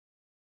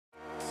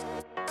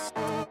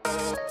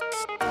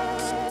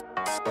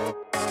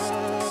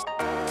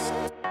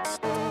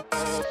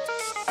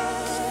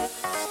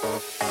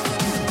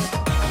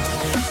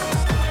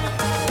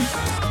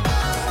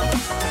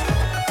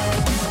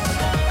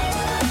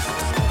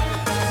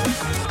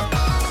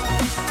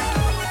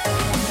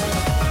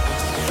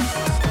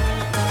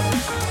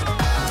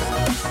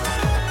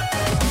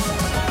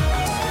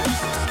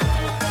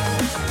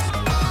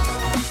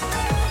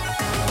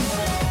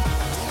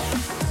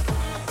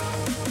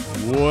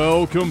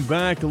Welcome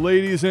back,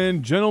 ladies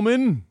and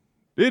gentlemen.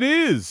 It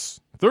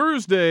is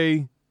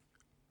Thursday,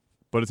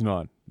 but it's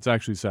not. It's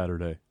actually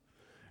Saturday.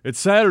 It's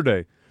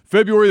Saturday,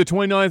 February the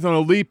 29th on a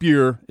leap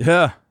year.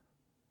 Yeah.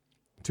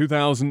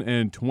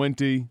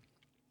 2020.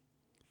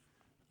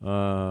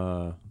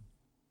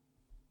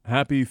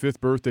 Happy 5th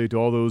birthday to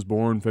all those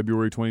born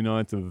February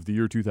 29th of the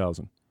year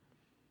 2000.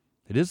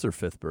 It is their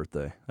 5th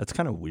birthday. That's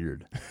kind of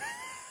weird.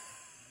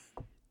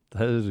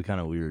 That is kind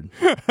of weird.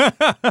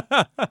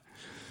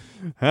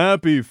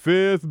 Happy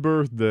 5th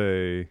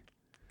birthday.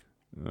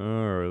 All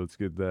right, let's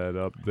get that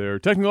up there.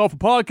 Technical Alpha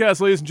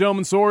Podcast, ladies and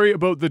gentlemen. Sorry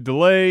about the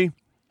delay.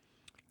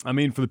 I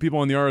mean, for the people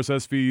on the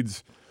RSS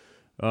feeds,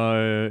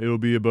 it'll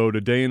be about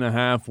a day and a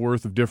half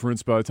worth of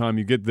difference by the time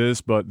you get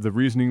this. But the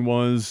reasoning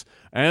was,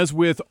 as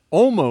with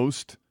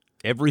almost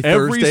every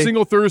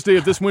single Thursday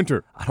of this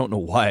winter. I don't know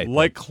why.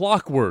 Like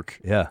clockwork.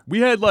 Yeah.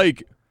 We had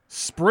like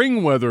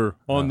spring weather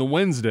on the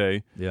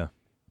Wednesday. Yeah.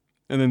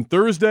 And then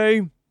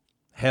Thursday,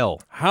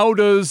 hell. How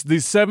does the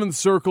 7th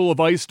circle of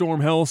Ice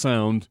Storm hell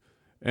sound?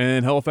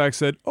 And Halifax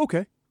said,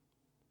 okay,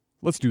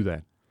 let's do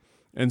that.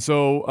 And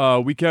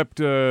so we kept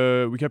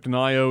an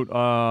eye out.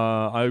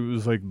 I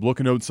was like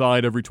looking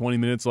outside every 20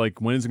 minutes, like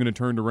when is it going to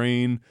turn to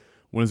rain?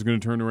 When is it going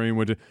to turn to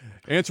rain?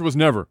 Answer was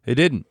never. It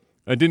didn't.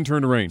 It didn't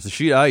turn to rain. It's a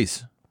sheet of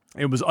ice.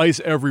 It was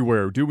ice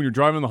everywhere. Dude, when you're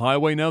driving on the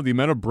highway now, the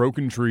amount of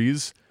broken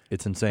trees,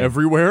 it's insane.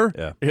 Everywhere.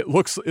 Yeah. It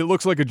looks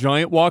like a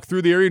giant walked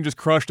through the area and just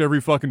crushed every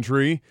fucking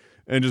tree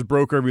and just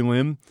broke every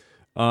limb.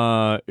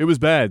 It was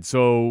bad.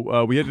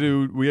 So we had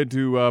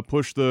to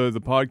push the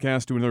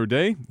podcast to another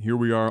day. Here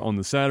we are on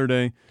the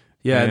Saturday.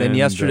 Yeah, and then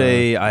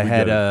yesterday I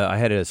had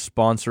a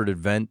sponsored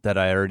event that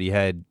I already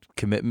had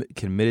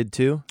committed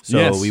to.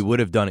 So we would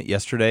have done it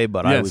yesterday,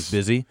 but I was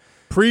busy.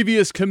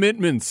 Previous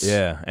commitments.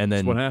 Yeah, and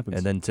then that's what happens.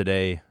 And then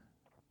today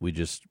we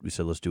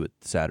said let's do it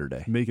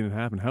Saturday. Making it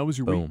happen. How was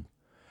your week?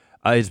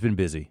 It's been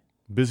busy.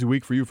 Busy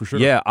week for you for sure.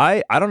 Yeah,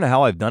 I don't know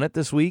how I've done it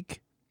this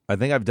week. I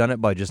think I've done it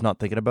by just not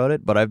thinking about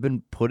it, but I've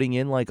been putting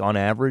in like on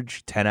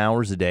average 10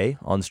 hours a day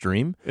on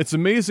stream. It's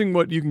amazing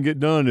what you can get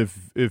done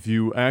if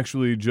you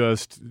actually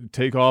just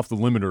take off the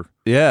limiter.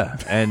 Yeah,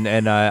 and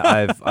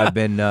I've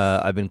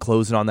been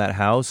closing on that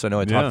house. I know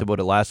I talked about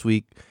it last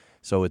week,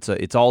 so it's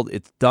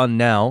done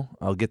now.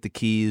 I'll get the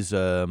keys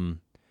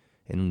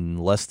in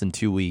less than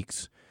 2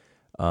 weeks,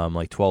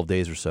 like 12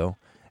 days or so.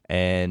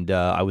 And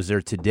I was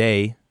there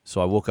today,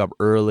 so I woke up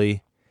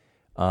early.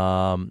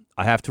 I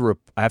have to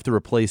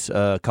replace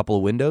a couple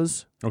of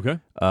windows. Okay.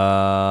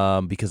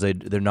 Because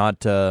they're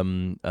not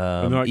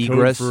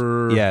egress.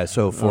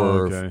 So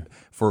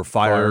for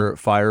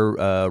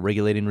fire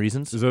regulating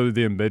reasons. Is that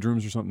the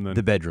bedrooms or something? Then?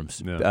 The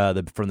bedrooms. Yeah.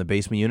 From the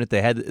basement unit,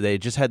 they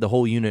just had the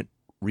whole unit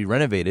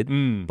re-renovated,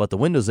 but the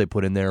windows they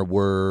put in there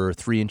were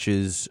 3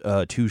 inches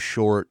too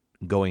short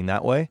going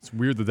that way. It's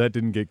weird that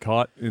didn't get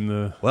caught in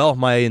the. Well,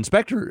 my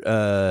inspector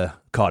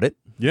caught it.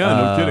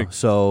 Yeah, no kidding.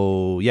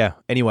 So, yeah.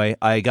 Anyway,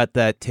 I got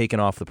that taken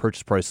off the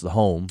purchase price of the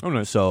home. Oh,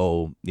 nice.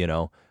 So,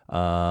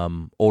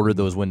 ordered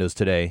those windows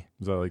today.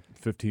 Was that like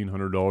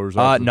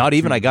 $1,500? Not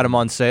even. I got them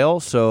on sale,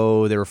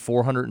 so they were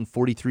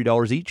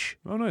 $443 each.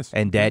 Oh, nice.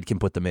 And Dad can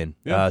put them in.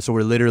 Yeah. So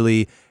we're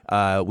literally,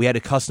 we had to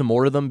custom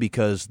order them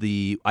because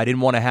I didn't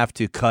want to have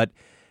to cut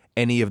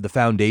any of the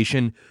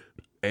foundation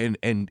and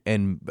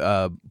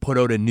put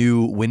out a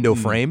new window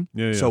frame.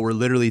 Yeah. So we're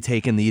literally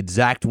taking the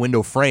exact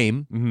window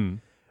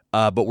frame.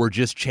 But we're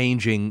just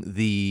changing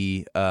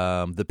the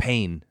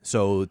pane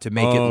so to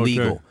make it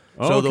legal.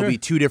 Okay. So there'll be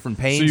 2 different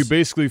panes. So you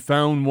basically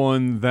found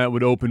one that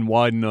would open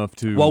wide enough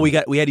to. Well, we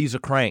had to use a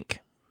crank.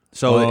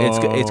 So it's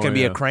going to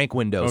be a crank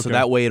window. Okay. So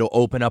that way it'll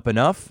open up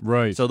enough.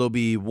 Right. So there'll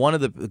be one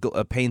of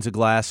the panes of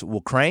glass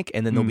will crank,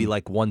 and then there'll be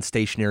like one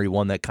stationary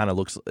one that kind of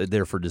looks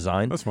there for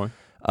design. That's fine.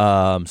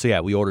 So yeah,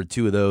 we ordered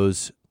 2 of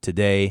those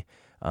today.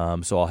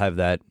 So I'll have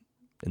that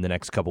in the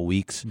next couple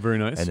weeks. Very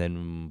nice. And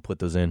then put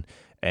those in.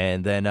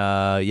 And then,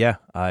 you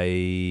got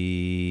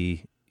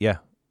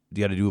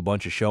to do a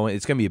bunch of showing.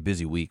 It's going to be a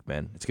busy week,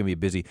 man. It's going to be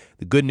busy.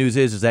 The good news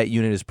is that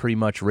unit is pretty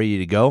much ready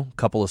to go. A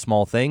couple of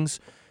small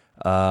things.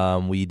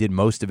 We did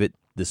most of it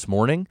this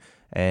morning,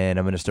 and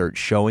I'm going to start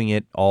showing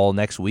it all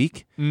next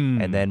week.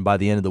 And then by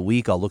the end of the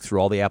week, I'll look through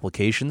all the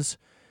applications.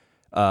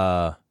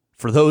 For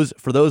those,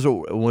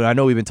 I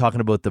know we've been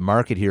talking about the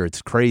market here.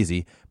 It's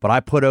crazy, but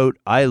I put out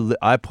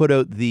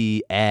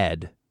the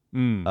ad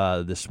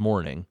this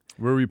morning.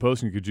 Where were you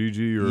posting?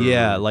 Kijiji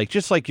or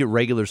just like your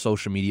regular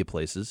social media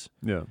places.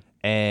 Yeah.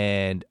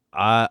 And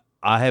I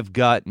have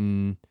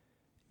gotten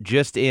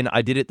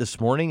I did it this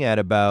morning at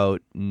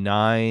about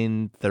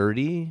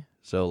 9:30.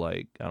 So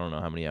like I don't know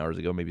how many hours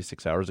ago, maybe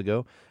 6 hours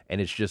ago, and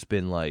it's just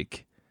been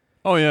like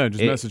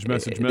message.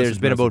 There's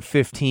been about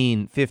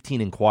 15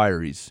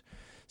 inquiries.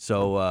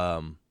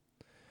 So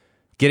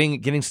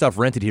getting stuff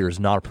rented here is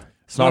not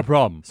a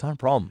problem. It's not a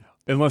problem.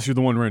 Unless you're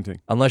the one renting.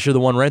 Then it's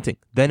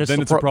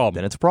a problem.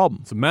 Then it's a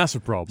problem. It's a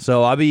massive problem.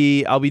 So I'll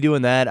be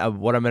doing that.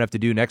 What I'm going to have to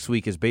do next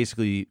week is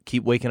basically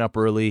keep waking up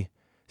early,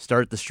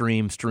 start the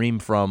stream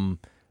from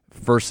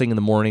first thing in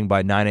the morning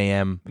by 9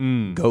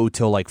 a.m., go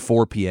till like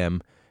 4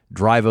 p.m.,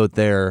 drive out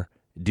there,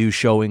 do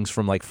showings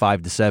from like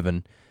 5 to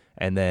 7,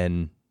 and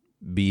then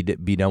be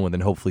done with,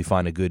 and hopefully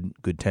find a good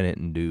tenant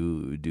and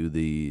do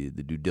the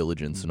due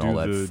diligence and all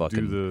that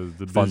fucking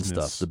the fun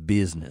business. stuff, the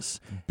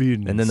business.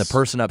 And then the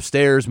person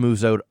upstairs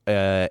moves out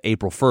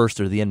April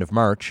 1st or the end of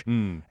March,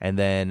 and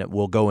then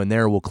we'll go in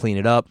there, we'll clean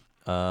it up,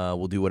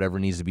 we'll do whatever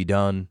needs to be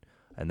done,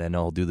 and then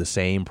I'll do the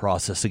same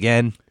process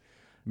again.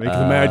 Make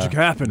the magic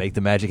happen. Make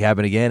the magic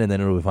happen again, and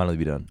then it'll finally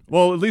be done.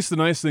 Well, at least the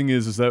nice thing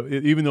is that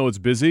even though it's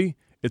busy,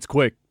 it's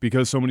quick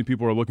because so many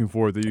people are looking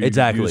for it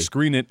that you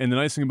screen it. And the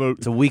nice thing about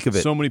it's a week of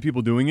it. So many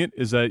people doing it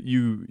is that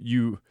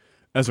you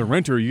as a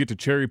renter, you get to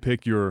cherry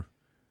pick your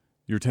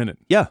tenant.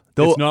 Yeah.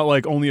 It's not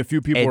like only a few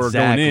people are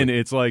going in.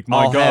 It's like,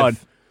 my God.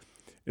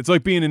 It's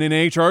like being in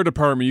an HR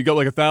department. You got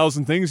like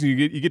 1,000 things, and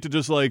you get to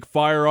just like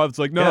fire off. It's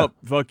like, nope,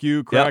 fuck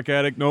you, crack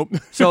addict, nope.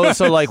 So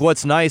like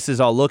what's nice is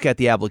I'll look at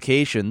the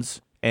applications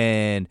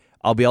and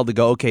I'll be able to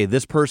go, okay,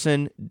 this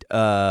person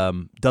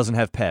doesn't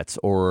have pets,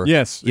 or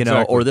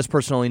or this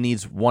person only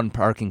needs one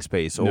parking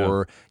space,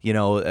 or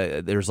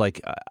there's like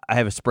I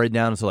have a spread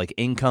down, so like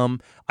income,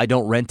 I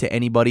don't rent to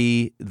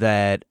anybody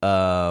that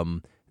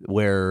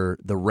where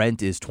the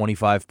rent is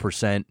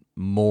 25%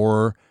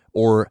 more,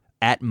 or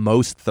at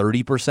most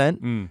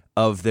 30%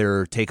 of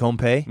their take-home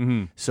pay.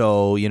 Mm-hmm.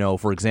 So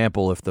for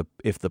example,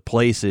 if the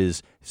place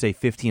is say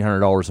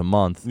 $1,500 a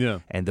month,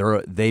 and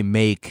they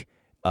make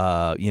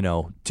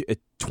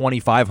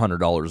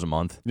 $2,500 a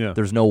month. Yeah.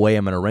 There's no way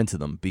I'm going to rent to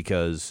them,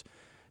 because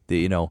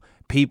the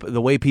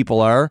way people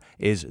are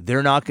is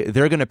they're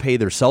going to pay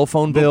their cell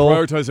phone bill,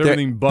 prioritize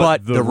everything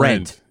but the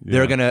rent. Yeah.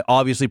 They're going to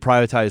obviously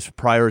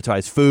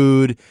prioritize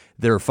food,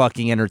 their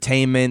fucking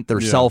entertainment,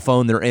 their cell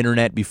phone, their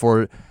internet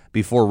before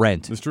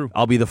rent. That's true.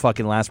 I'll be the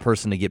fucking last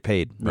person to get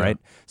paid, right?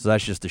 So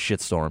that's just a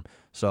shitstorm.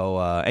 So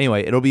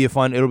anyway, it'll be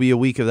a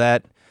week of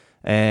that.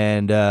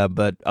 And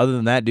but other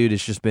than that, dude,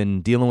 it's just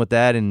been dealing with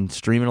that and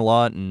streaming a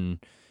lot and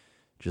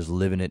just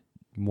living it.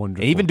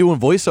 Wonderful. And even doing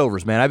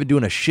voiceovers, man. I've been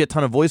doing a shit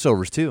ton of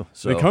voiceovers too.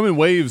 So they come in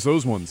waves,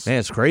 those ones. Man,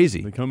 it's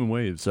crazy. They come in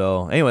waves.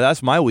 So anyway,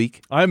 that's my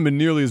week. I haven't been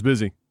nearly as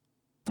busy.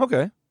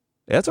 Okay.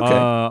 That's okay.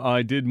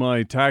 I did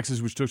my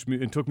taxes, which took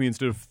me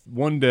instead of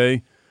 1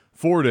 day,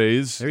 4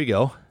 days. There you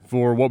go.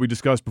 For what we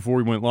discussed before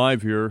we went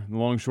live here. The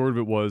long short of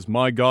it was,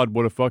 my God,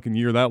 what a fucking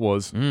year that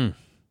was.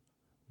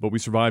 But we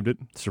survived it.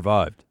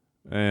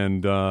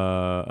 And so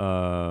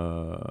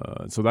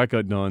that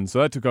got done.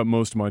 So that took up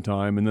most of my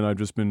time. And then I've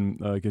just been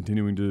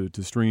continuing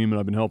to stream, and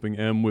I've been helping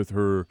Em with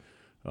her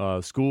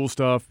school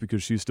stuff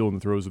because she's still in the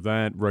throes of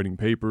that, writing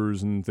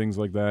papers and things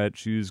like that.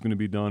 She's going to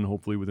be done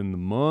hopefully within the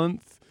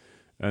month.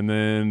 And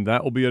then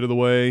that will be out of the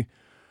way.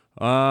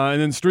 And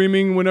then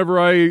streaming whenever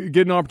I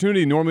get an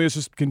opportunity. Normally it's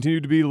just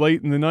continued to be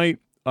late in the night.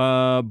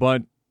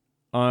 But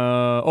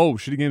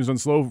Shitty Games Done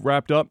Slow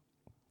wrapped up.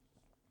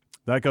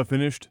 That got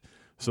finished.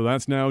 So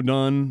that's now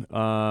done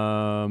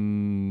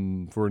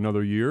for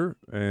another year.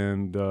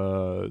 And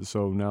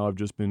so now I've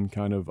just been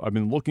I've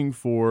been looking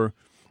for,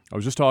 I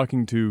was just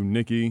talking to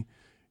Nikki.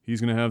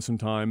 He's going to have some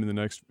time in the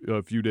next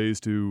few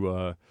days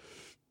to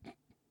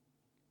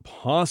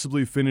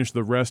possibly finish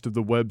the rest of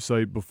the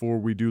website before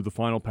we do the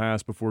final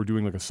pass, before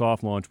doing like a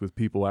soft launch with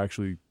people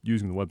actually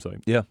using the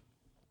website. Yeah.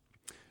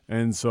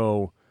 And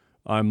so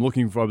I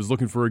was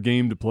looking for a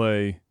game to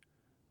play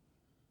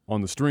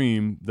on the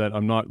stream that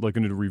I'm not like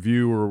going to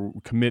review or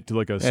commit to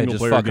like a single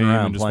player game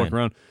and just fuck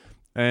around.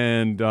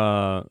 And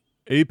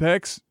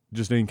Apex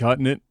just ain't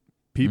cutting it.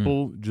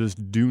 People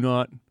just do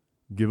not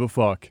give a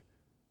fuck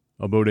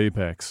about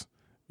Apex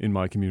in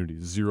my community.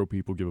 0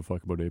 people give a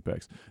fuck about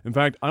Apex. In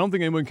fact, I don't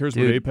think anyone cares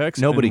about Apex.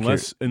 Nobody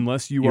cares.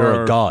 Unless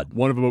you're a god.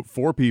 One of about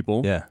 4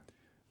 people. Yeah.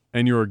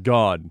 And you're a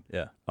god.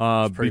 Yeah.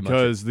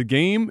 Because the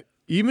game,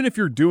 even if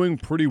you're doing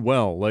pretty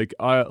well,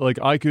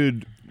 I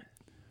could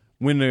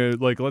win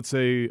let's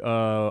say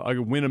I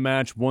could win a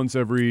match once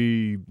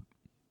every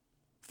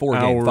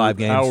 5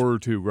 games, hour or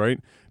 2, right?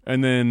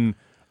 And then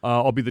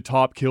I'll be the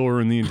top killer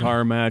in the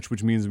entire match,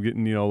 which means I'm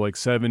getting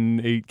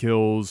 7, 8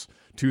 kills,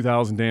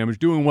 2,000 damage,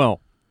 doing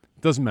well.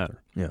 Doesn't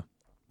matter. Yeah.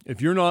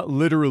 If you're not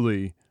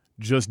literally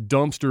just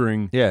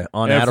dumpstering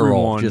on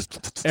everyone, Adderall,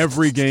 just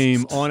every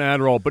game on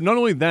Adderall. But not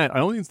only that, I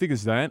don't even think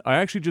it's that. I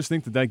actually just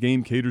think that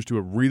game caters to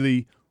a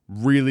really,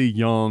 really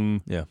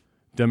young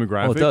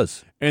demographic. Oh, it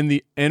does. And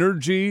the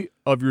energy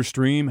of your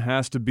stream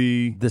has to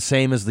be the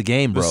same as the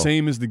game, bro. The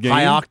same as the game.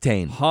 High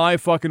octane. High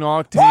fucking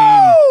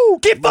octane. Woo!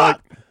 Keep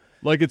up!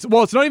 It's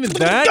not even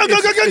that.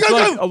 It's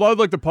like a lot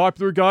of the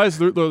popular guys.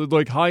 They're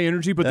like high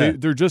energy, but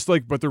they're just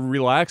but they're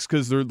relaxed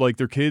because they're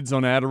kids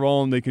on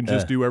Adderall and they can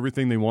just do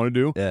everything they want to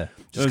do. Yeah,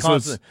 just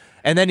constant.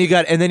 And then you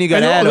got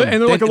Adam.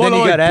 And they're like a lot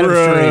of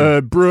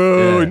Adam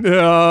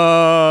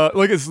bro.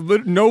 It's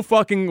no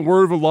fucking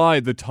word of a lie.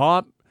 The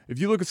top. If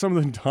you look at some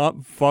of the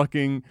top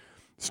fucking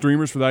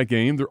streamers for that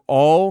game, they're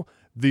all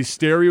the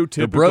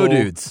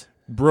stereotypical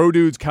bro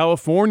dudes.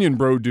 Californian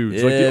bro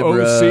dudes, yeah, like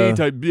the OC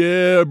type.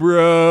 Yeah,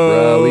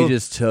 bro. We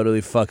just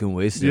totally fucking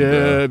wasted.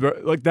 Yeah, bro.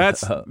 Like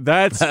that's that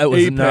was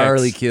Apex. a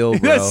gnarly kill,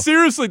 bro. Yeah,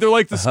 seriously, they're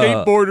like the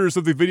skateboarders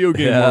of the video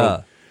game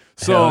world.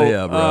 So, hell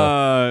yeah,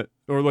 bro.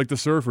 Or like the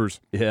surfers.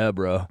 Yeah,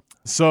 bro.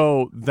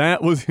 So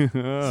that was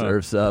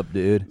Surf's up,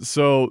 dude.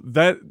 So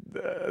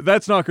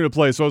that's not going to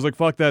play. So I was like,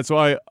 fuck that. So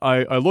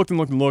I looked and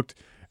looked and looked,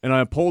 and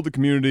I polled the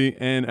community,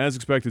 and as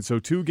expected, so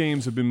 2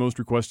 games have been most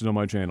requested on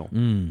my channel.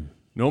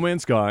 No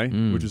Man's Sky,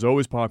 which is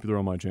always popular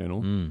on my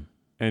channel,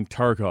 and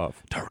Tarkov.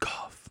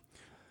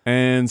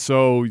 And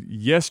so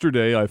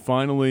yesterday, I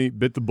finally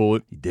bit the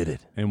bullet. You did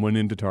it. And went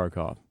into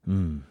Tarkov.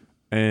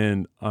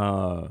 And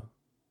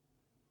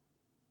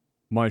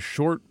my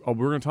short, we're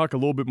going to talk a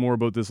little bit more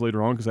about this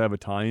later on because I have a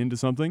tie-in to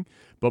something,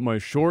 but my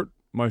short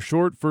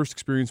first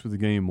experience with the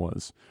game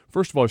was,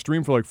 first of all, I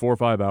streamed for like 4 or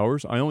 5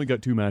 hours. I only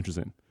got 2 matches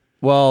in.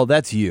 Well,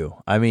 that's you.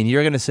 I mean,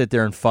 you're going to sit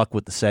there and fuck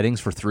with the settings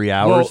for 3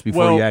 hours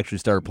before you actually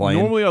start playing.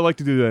 Normally, I like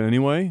to do that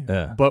anyway.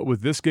 Yeah. But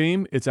with this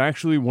game, it's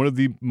actually one of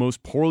the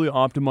most poorly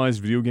optimized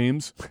video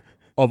games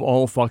of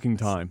all fucking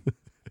time.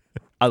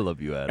 I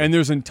love you, Adam. And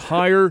there's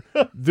entire...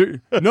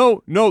 the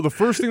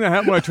first thing that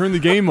happened when I turned the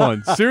game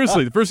on,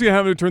 seriously, the first thing that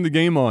happened when I turned the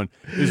game on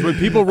is when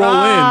people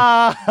roll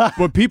in,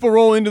 when people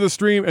roll into the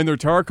stream and they're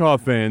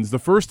Tarkov fans, the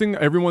first thing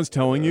everyone's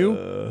telling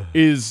you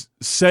is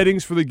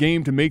settings for the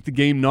game to make the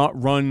game not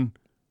run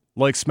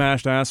like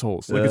smashed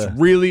assholes. Like, it's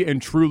really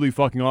and truly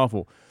fucking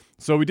awful.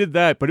 So we did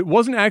that, but it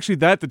wasn't actually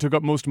that took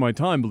up most of my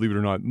time, believe it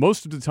or not.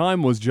 Most of the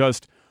time was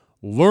just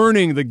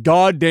learning the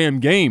goddamn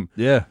game.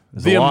 Yeah,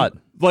 it's a lot.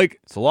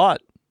 It's a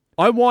lot.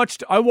 I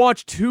watched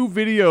 2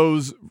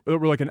 videos that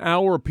were like an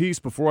hour apiece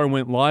before I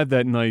went live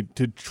that night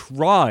to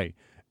try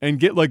and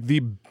get like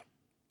the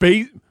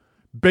basic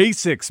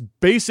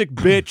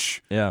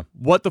bitch. Yeah.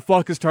 What the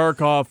fuck is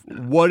Tarkov?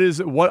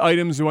 What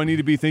items do I need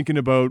to be thinking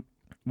about?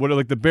 What are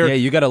like the bare? Yeah,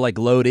 you got to like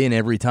load in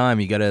every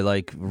time. You got to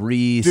like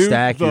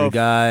restack your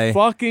guy.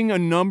 Fucking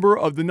number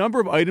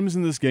of items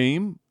in this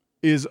game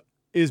is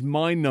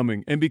mind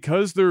numbing, and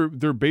because they're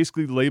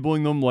basically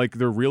labeling them like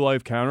their real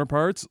life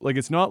counterparts. Like,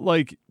 it's not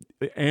like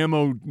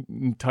ammo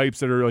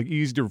types that are like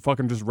easy to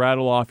fucking just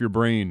rattle off your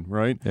brain,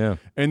 right? Yeah.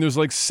 And there's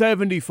like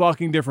 70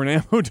 fucking different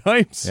ammo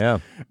types. Yeah.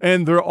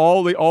 And they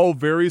all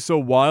vary so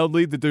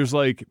wildly that there's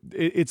like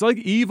it's like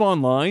EVE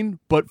Online,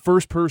 but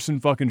first person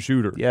fucking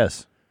shooter.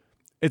 Yes.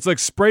 It's like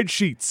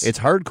spreadsheets. It's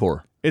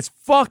hardcore. It's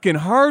fucking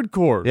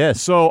hardcore. Yes.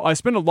 So I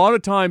spend a lot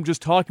of time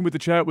just talking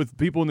with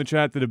people in the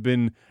chat that have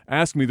been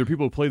asking me. They're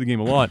people who play the game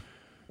a lot,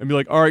 and be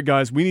like, "All right,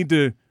 guys, we need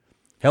to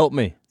help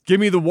me.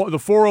 Give me the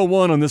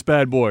 401 on this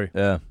bad boy."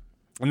 Yeah.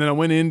 And then I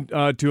went in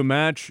to a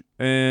match,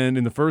 and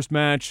in the first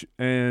match,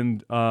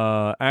 and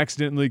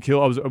accidentally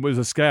killed. It was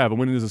a scab. I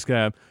went in as a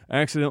scab.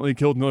 Accidentally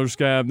killed another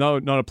scab.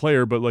 Not a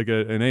player, but like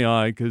an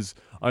AI. Because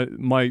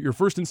your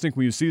first instinct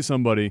when you see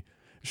somebody,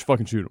 just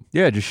fucking shoot him.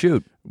 Yeah, just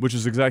shoot. Which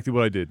is exactly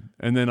what I did.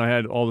 And then I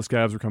had all the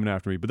scabs were coming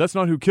after me. But that's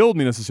not who killed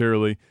me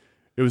necessarily.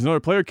 It was another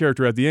player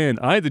character at the end.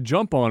 I had to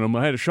jump on him.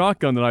 I had a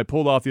shotgun that I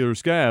pulled off the other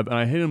scab, and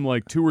I hit him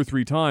like 2 or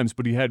 3 times,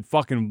 but he had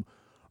fucking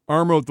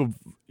armor at the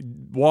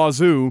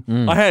wazoo.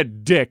 I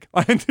had dick.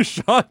 I had the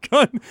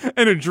shotgun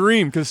and a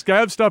dream, because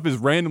scab stuff is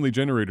randomly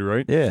generated,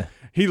 right? Yeah.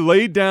 He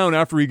laid down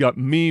after he got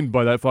memed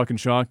by that fucking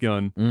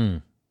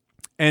shotgun.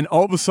 And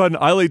all of a sudden,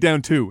 I laid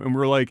down too, and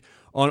we're like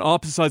on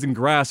opposite sides in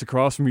grass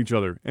across from each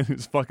other, and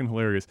it's fucking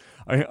hilarious.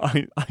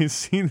 I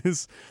see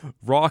this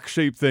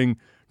rock-shaped thing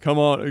come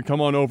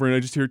on over, and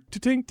I just hear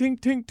tink tink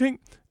tink tink,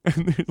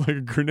 and like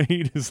a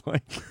grenade is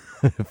like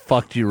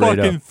fucked you right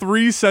fucking up.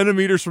 3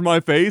 centimeters from my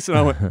face, and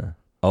I went,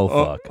 oh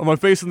fuck. My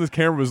face in this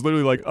camera was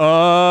literally like,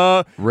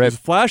 Rip. It was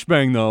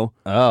flashbang though.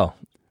 Oh.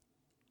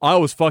 I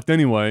was fucked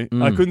anyway.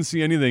 I couldn't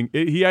see anything.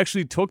 He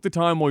actually took the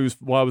time while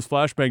I was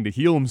flashbang to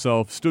heal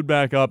himself, stood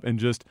back up, and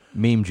just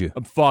memed you.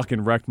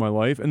 Fucking wrecked my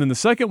life. And then the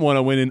second one I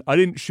went in, I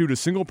didn't shoot a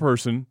single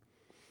person,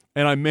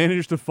 and I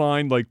managed to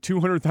find like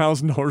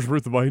 $200,000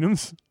 worth of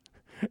items.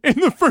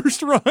 In the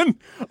first run,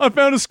 I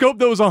found a scope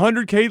that was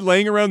 $100K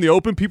laying around the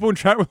open. People in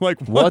chat were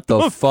like, "What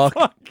the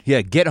fuck?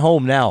 Yeah, get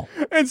home now."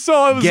 And so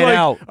I was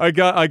out. I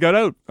got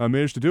out. I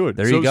managed to do it.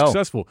 There you go.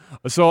 Successful.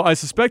 So I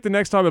suspect the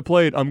next time I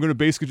play it, I'm going to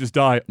basically just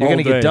die. You're going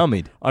to get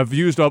dummied. I've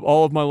used up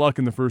all of my luck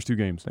in the first 2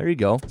 games. There you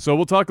go. So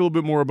we'll talk a little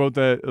bit more about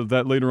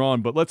that later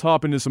on. But let's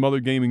hop into some other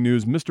gaming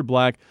news. Mr.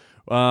 Black,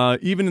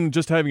 even in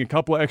just having a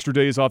couple of extra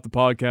days off the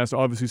podcast,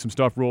 obviously some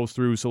stuff rolls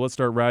through. So let's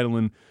start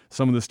rattling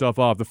some of this stuff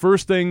off. The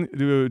first thing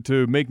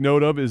to make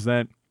note of is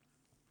that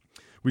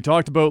we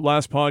talked about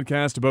last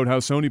podcast about how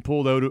Sony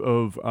pulled out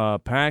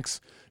of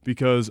PAX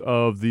because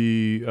of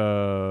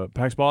the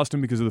PAX Boston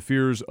because of the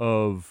fears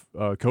of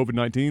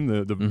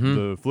COVID-19,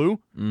 the flu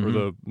or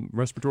the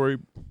respiratory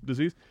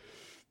disease.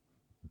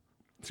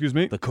 Excuse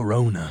me. The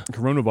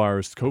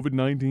coronavirus,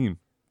 COVID-19.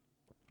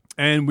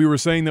 And we were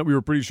saying that we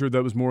were pretty sure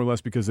that was more or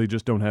less because they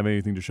just don't have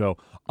anything to show.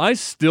 I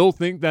still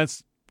think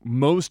that's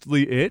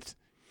mostly it,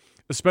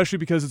 especially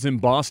because it's in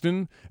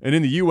Boston. And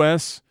in the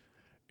U.S.,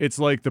 it's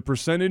like the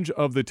percentage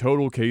of the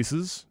total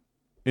cases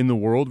in the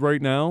world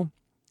right now,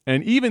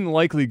 and even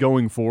likely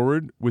going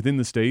forward within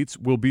the States,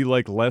 will be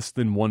like less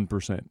than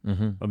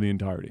 1% of the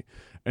entirety.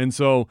 And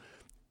so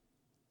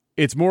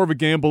it's more of a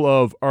gamble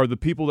of, are the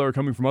people that are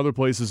coming from other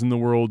places in the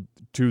world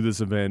to this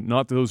event,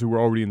 not those who were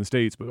already in the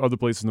States, but other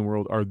places in the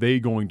world, are they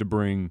going to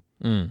bring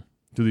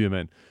to the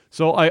event.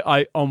 So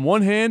I on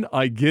one hand,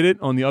 I get it.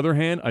 On the other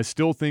hand, I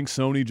still think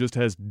Sony just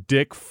has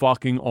dick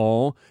fucking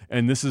all,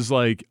 and this is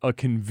like a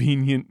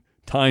convenient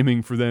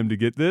timing for them to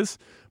get this.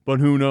 But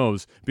who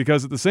knows?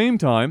 Because at the same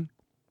time,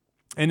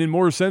 and in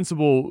more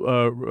sensible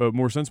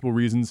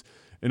reasons,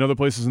 in other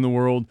places in the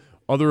world,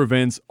 other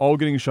events all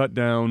getting shut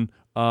down,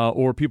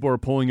 or people are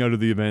pulling out of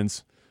the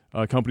events.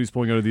 Companies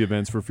pulling out of the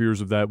events for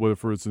fears of that,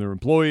 whether it's in their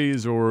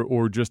employees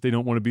or just they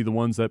don't want to be the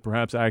ones that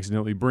perhaps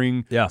accidentally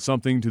bring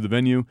something to the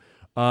venue.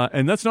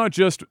 And that's not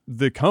just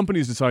the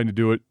companies deciding to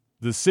do it.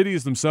 The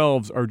cities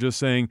themselves are just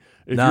saying,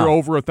 if you're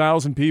over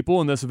 1,000 people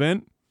in this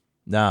event,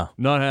 not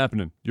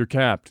happening. You're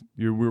capped.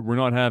 We're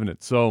not having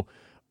it. So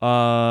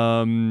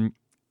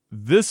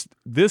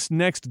this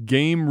next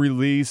game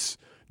release,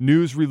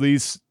 news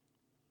release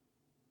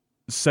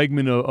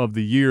segment of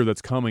the year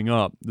that's coming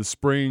up, the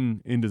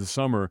spring into the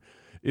summer,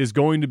 is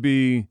going to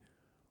be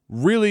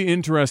really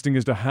interesting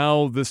as to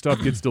how this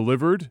stuff gets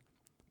delivered,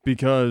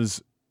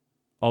 because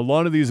a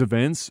lot of these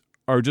events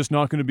are just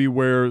not going to be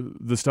where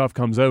the stuff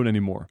comes out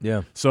anymore.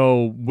 Yeah.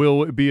 So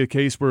will it be a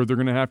case where they're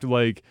going to have to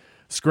like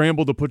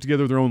scramble to put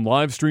together their own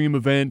live stream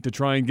event to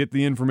try and get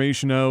the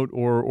information out,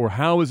 or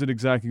how is it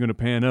exactly going to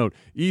pan out?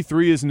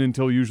 E3 isn't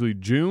until usually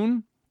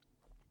June.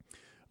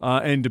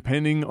 And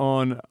depending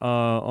on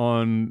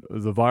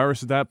the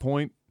virus at that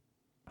point,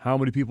 how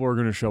many people are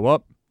going to show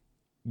up,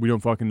 we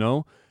don't fucking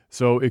know.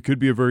 So it could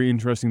be a very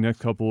interesting next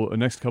couple of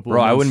months.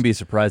 I wouldn't be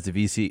surprised if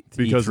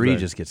E3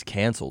 just gets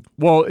canceled.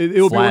 Well,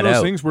 it'll be one of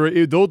those things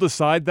where they'll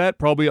decide that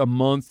probably a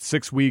month,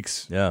 6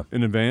 weeks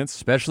in advance.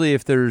 Especially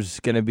if there's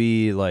going to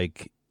be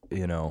like,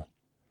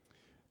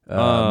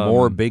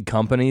 more big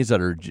companies that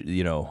are,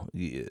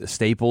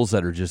 staples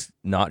that are just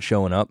not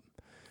showing up.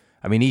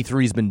 I mean,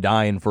 E3's been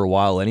dying for a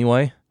while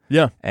anyway.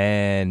 Yeah.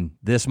 And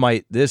this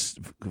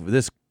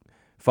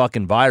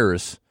fucking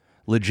virus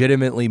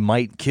legitimately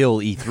might kill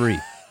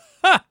E3.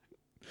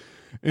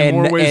 In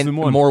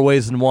more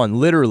ways than one.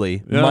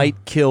 Literally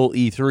might kill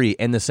E3.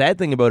 And the sad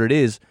thing about it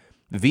is,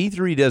 if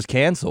E3 does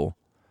cancel,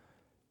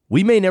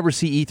 we may never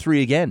see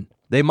E3 again.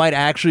 They might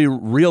actually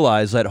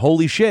realize that,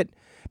 holy shit,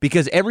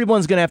 because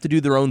everyone's going to have to do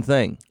their own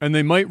thing. And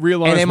they might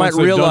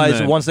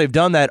realize once they've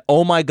done that,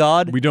 oh my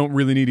God, we don't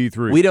really need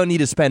E3. We don't need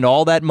to spend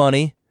all that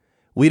money.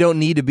 We don't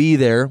need to be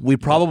there. We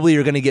probably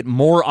are going to get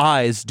more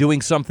eyes doing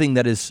something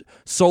that is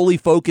solely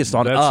focused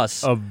on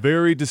us. A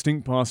very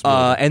distinct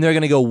possibility. And they're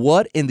going to go,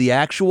 what in the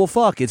actual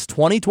fuck? It's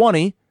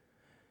 2020.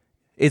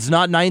 It's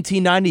not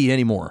 1990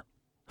 anymore.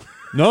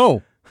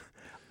 No.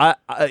 But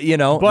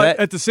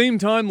at the same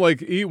time,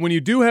 like when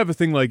you do have a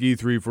thing like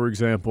E3, for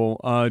example,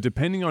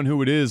 depending on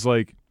who it is,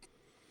 like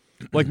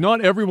not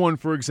everyone,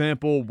 for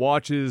example,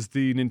 watches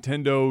the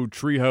Nintendo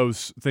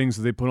Treehouse things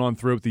that they put on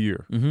throughout the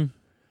year. Mm-hmm.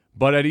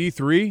 But at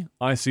E3,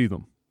 I see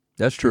them.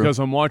 That's true. Because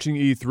I'm watching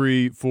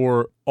E3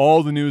 for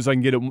all the news I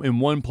can get in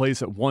one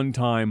place at one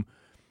time,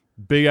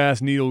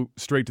 big-ass needle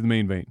straight to the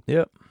main vein.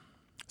 Yep.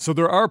 So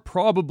there are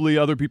probably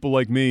other people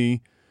like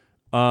me,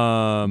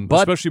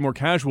 especially more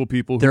casual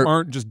people, who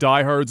aren't just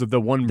diehards of the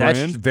one brand.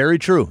 That's very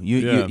true.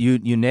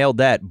 You nailed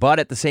that. But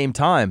at the same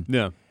time,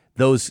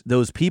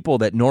 those people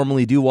that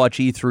normally do watch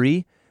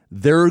E3,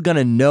 they're going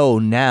to know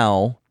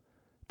now,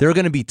 they're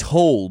going to be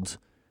told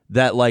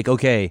that, like,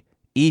 okay,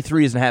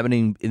 E3 isn't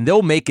happening, and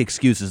they'll make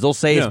excuses. They'll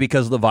say it's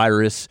because of the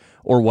virus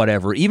or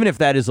whatever. Even if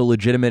that is a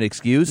legitimate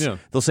excuse,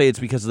 they'll say it's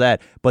because of that.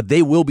 But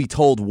they will be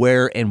told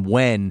where and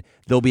when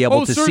they'll be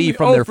able to see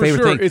from their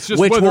favorite thing. It's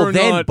just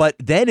but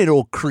then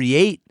it'll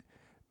create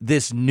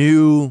this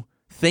new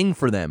thing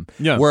for them,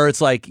 where it's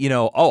like,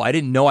 I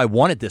didn't know I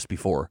wanted this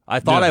before.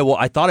 I thought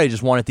I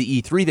just wanted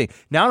the E3 thing.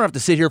 Now I don't have to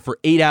sit here for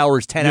 8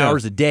 hours, 10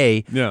 hours a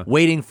day,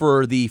 waiting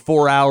for the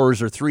 4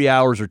 hours or 3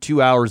 hours or 2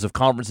 hours of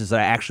conferences that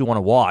I actually want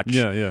to watch.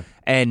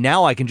 And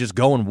now I can just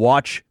go and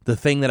watch the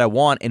thing that I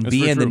want and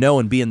be in the know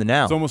and be in the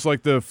now. It's almost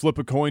like the flip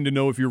a coin to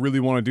know if you really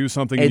want to do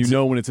something, and you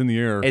know when it's in the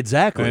air.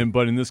 Exactly.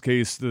 But in this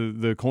case,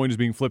 the coin is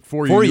being flipped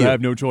for you. You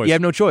have no choice. You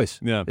have no choice.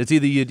 Yeah. It's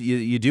either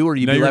you do or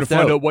you now be you're left to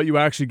find out. out what you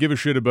actually give a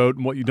shit about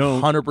and what you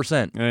don't.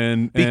 100%.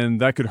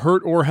 And that could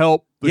hurt or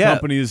help the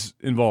companies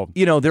involved.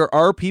 There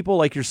are people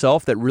like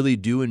yourself that really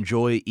do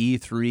enjoy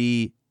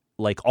E3,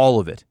 like all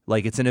of it.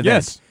 Like it's an event.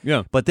 Yes.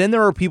 Yeah. But then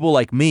there are people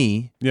like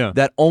me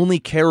that only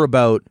care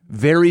about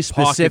very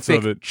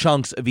specific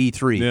chunks of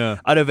E3. Yeah.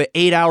 Out of an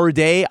 8-hour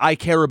day, I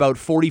care about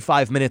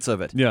 45 minutes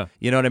of it. Yeah.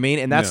 You know what I mean?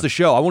 And that's the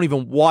show. I won't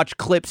even watch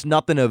clips,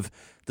 nothing of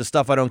the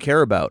stuff I don't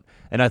care about.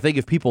 And I think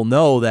if people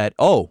know that,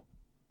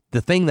 the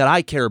thing that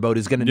I care about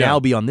is going to now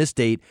be on this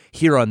date,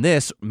 here on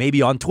this,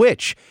 maybe on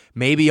Twitch,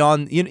 maybe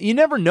on... You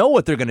never know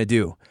what they're going to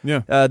do.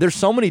 Yeah. There's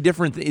so many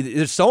different...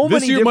 There's so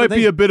many This year might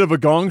things. be a bit of a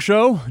gong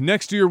show.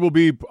 Next year will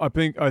be, I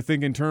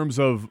think in terms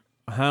of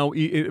how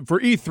for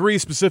E3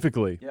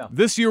 specifically, Yeah.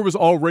 this year was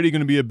already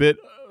going to be a bit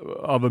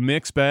of a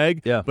mixed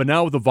bag. Yeah. But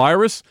now with the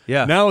virus,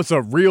 Yeah. now it's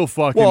a real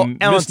fucking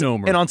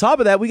misnomer. And on top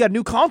of that, we got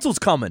new consoles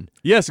coming.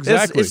 Yes,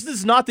 exactly. This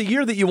is not the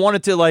year that you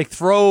wanted to like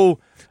throw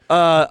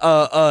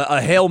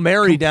a Hail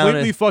Mary down.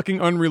 Completely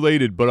fucking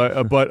unrelated,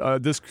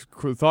 but this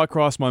thought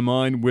crossed my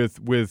mind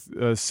with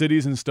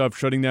cities and stuff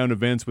shutting down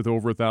events with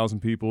over 1,000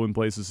 people in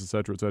places,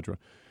 etc., etc.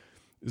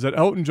 Is that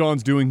Elton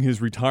John's doing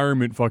his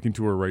retirement fucking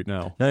tour right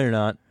now? No, you're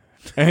not.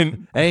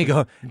 And There you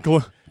go.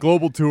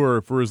 global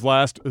tour for his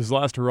last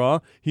hurrah.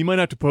 He might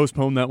have to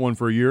postpone that one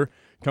for a year,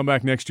 come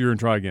back next year and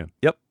try again.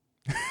 Yep.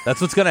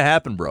 That's what's going to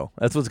happen, bro.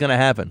 That's what's going to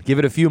happen. Give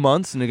it a few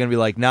months, and they're going to be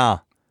like, nah,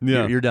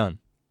 Yeah. you're done.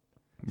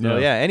 So,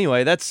 yeah,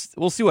 anyway,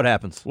 we'll see what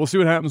happens. We'll see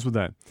what happens with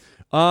that.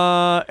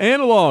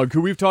 Analog,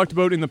 who we've talked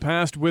about in the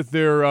past with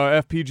their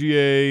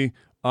FPGA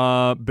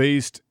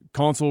based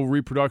console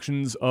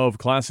reproductions of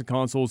classic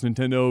consoles,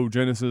 Nintendo,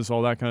 Genesis,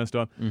 all that kind of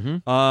stuff.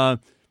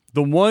 Mm-hmm.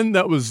 The one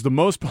that was the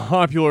most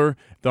popular,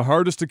 the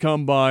hardest to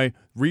come by,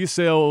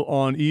 resale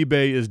on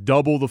eBay is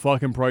double the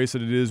fucking price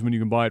that it is when you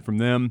can buy it from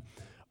them.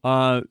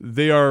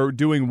 They are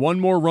doing one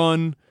more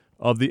run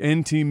of the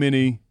NT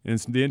Mini, and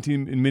it's the NT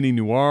Mini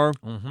Noir.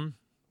 Mm-hmm.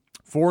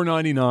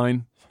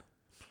 $4.99.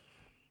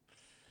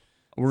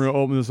 We're going to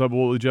open this up.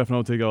 Jeff and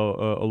I'll take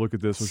a look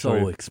at this. We'll show So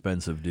you.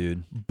 expensive,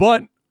 dude.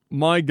 But,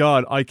 my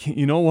God, I can't.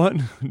 You know what,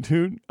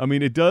 dude? I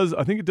mean, it does.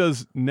 I think it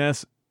does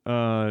NES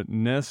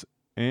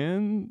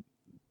and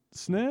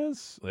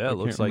SNES. Yeah, I it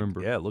looks can't like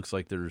remember. it looks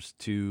like there's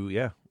two.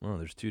 Yeah, well,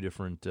 there's two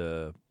different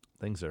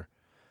things there.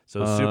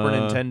 So Super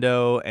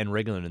Nintendo and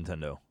regular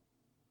Nintendo.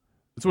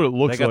 That's what it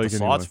looks They got like. the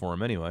slots anyway. for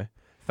them anyway.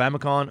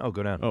 Famicom. Oh,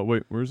 go down. Oh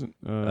wait, where is it?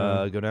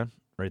 Go down.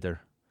 Right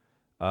there.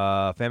 There's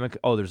a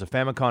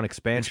Famicom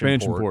expansion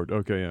port.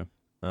 Okay,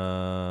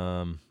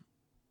 yeah.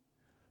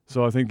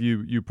 So I think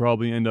you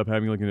probably end up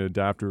having like an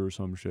adapter or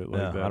some shit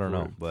like that. I don't for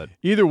know, it. but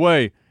Either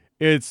way,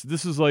 it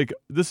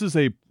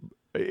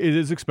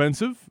is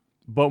expensive,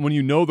 but when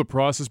you know the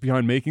process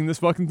behind making this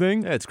fucking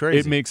thing, yeah, it's crazy.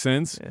 it makes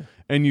sense. Yeah.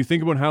 And you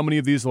think about how many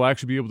of these will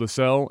actually be able to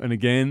sell, and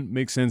again,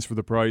 makes sense for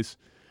the price.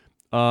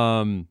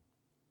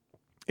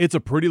 It's a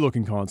pretty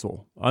looking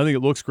console. I think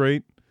it looks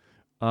great.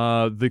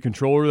 The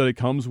controller that it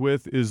comes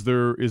with is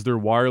their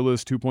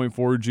wireless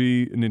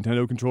 2.4G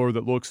Nintendo controller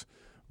that looks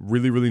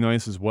really, really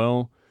nice as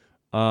well.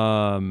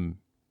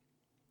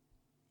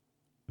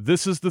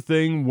 This is the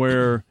thing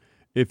where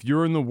if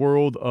you're in the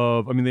world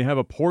of, I mean, they have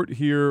a port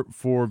here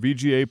for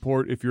VGA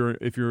port if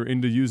you're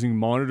into using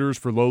monitors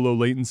for low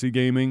latency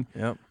gaming.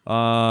 Yep. They've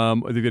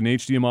got an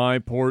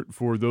HDMI port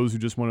for those who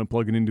just want to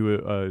plug it into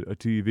a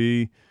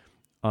TV.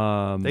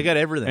 They got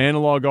everything.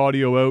 Analog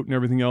audio out and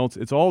everything else.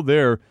 It's all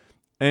there.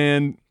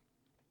 And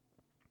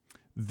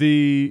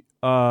this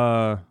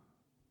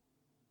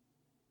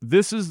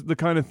is the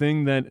kind of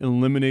thing that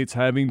eliminates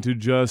having to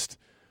just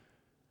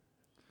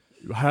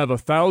have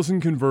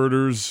 1,000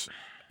 converters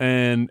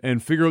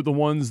and figure out the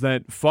ones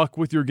that fuck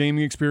with your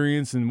gaming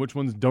experience and which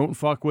ones don't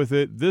fuck with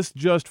it. This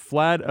just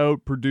flat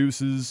out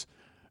produces.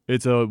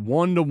 It's a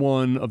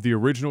 1-to-1 of the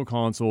original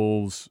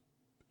consoles.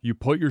 You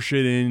put your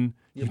shit in,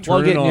 you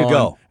plug turn it it and on, you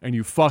go. and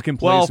you fucking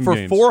play some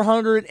games. Well, for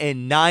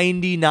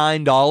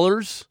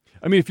 $499.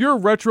 I mean, if you're a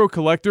retro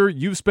collector,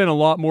 you've spent a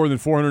lot more than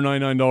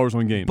 $499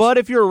 on games. But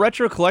if you're a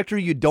retro collector,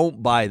 you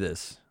don't buy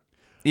this.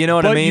 You know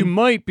what I mean? You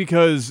might,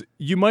 because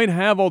you might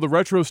have all the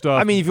retro stuff.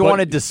 I mean, if you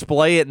want to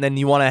display it and then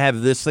you want to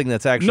have this thing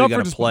that's actually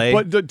going to play.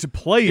 But to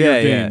play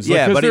your games.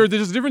 Yeah, Because but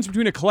there's a difference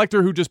between a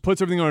collector who just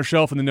puts everything on a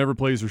shelf and then never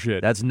plays their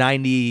shit. That's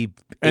 98%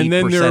 and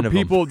then there are of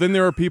people. them. Then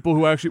there are people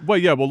who actually.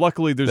 Well,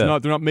 luckily they're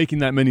not making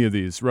that many of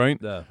these, right?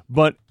 Yeah.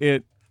 But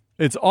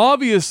it's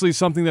obviously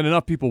something that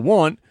enough people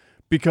want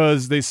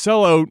because they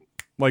sell out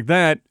like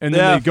that, and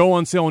then they go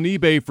on sale on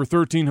eBay for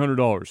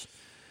 $1,300.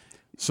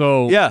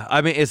 So yeah,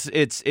 I mean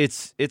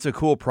it's a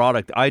cool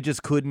product. I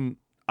just couldn't.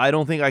 I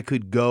don't think I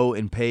could go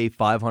and pay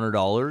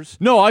 $500.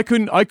 No, I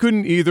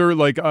couldn't either.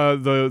 Like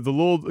the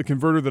little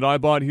converter that I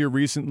bought here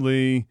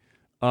recently,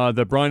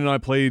 that Brian and I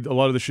played a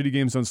lot of the shitty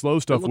games on slow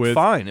stuff with.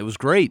 Fine, it was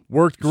great.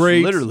 Worked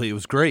great. Literally, it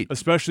was great.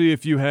 Especially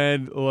if you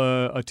had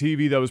a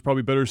TV that was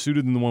probably better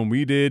suited than the one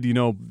we did. You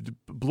know,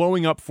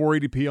 blowing up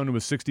 480p onto a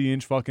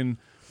 60-inch fucking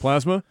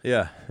plasma.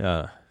 Yeah.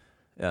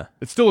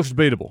 It still looks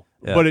debatable,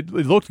 but it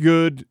looked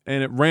good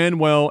and it ran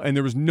well, and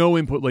there was no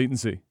input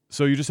latency.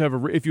 So you just have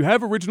if you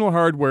have original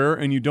hardware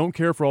and you don't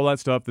care for all that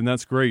stuff, then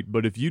that's great.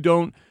 But if you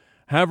don't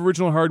have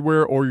original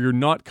hardware, or you're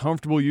not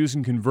comfortable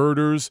using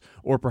converters,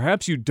 or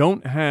perhaps you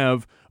don't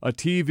have a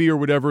TV or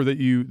whatever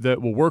that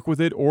will work with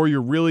it, or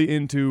you're really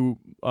into,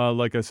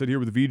 like I said here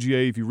with the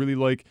VGA, if you really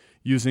like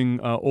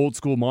using old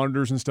school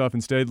monitors and stuff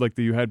instead, like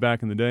that you had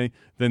back in the day,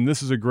 then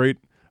this is a great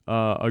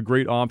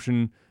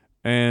option.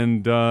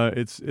 And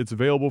it's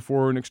available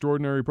for an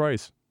extraordinary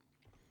price.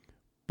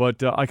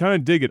 But I kind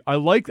of dig it. I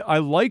like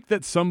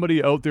that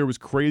somebody out there was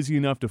crazy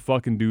enough to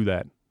fucking do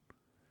that.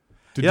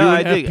 to do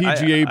an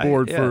FPGA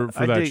board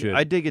for that shit.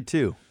 I dig it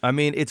too. I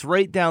mean, it's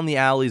right down the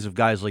alleys of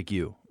guys like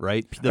you,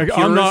 right?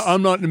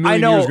 I'm not in a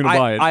million years going to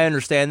buy it. I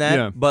understand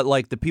that, but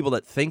like the people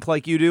that think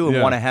like you do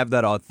and want to have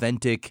that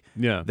authentic,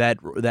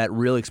 that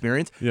real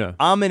experience. Yeah.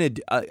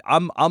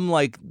 I'm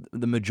like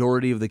the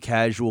majority of the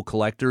casual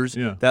collectors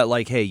that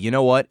like, hey, you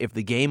know what? If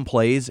the game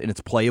plays and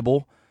it's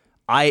playable,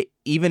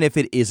 even if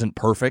it isn't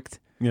perfect,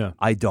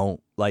 I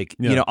don't. Like,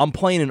 I'm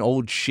playing an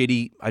old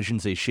shitty, I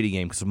shouldn't say shitty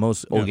game because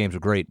most old games are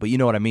great, but you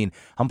know what I mean.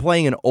 I'm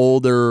playing an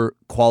older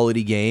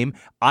quality game.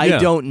 I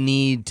don't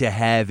need to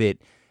have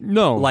it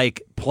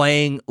like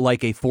playing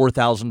like a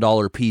 $4,000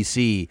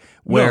 PC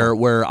where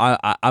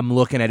I'm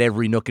looking at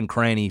every nook and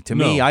cranny. To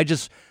me,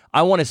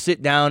 I want to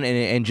sit down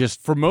and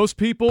just For most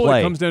people,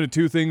 play. It comes down to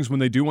two things when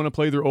they do want to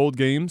play their old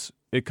games.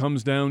 It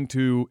comes down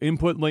to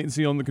input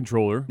latency on the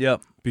controller.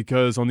 Yep.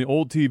 Because on the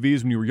old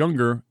TVs when you were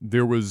younger,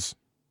 there was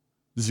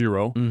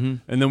 0.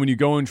 And then when you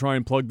go and try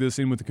and plug this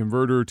in with the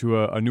converter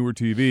to a newer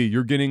TV,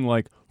 you're getting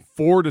like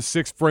 4 to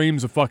 6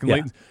 frames of fucking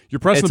latency. You're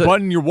pressing the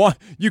button,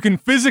 you can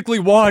physically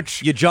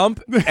watch. You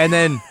jump, and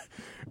then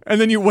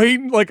and then you wait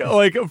like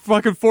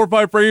fucking 4 or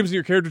 5 frames and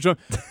your character jump.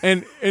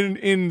 And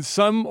in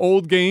some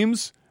old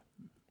games,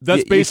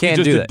 that's basically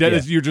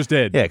just you're just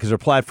dead. Yeah, because they're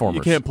platformers.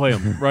 You can't play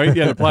them, right?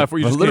 Yeah, they're platformers.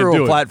 You just literal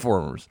can't do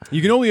platformers.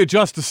 You can only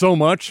adjust to so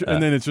much,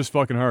 and then it's just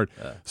fucking hard.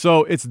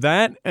 So it's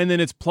that, and then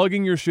it's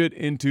plugging your shit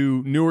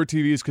into newer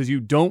TVs because you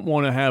don't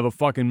want to have a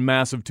fucking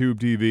massive tube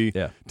TV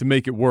to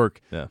make it work.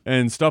 Yeah.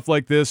 And stuff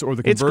like this, or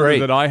the converter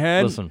that I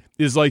had,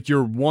 is like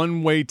your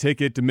one-way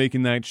ticket to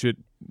making that shit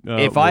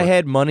if I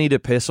had money to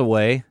piss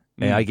away,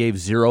 and I gave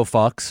 0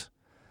 fucks,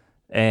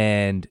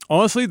 and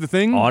honestly,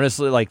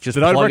 like just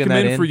that I'd plugging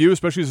recommend that in, for you,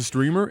 especially as a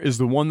streamer, is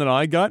the one that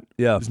I got.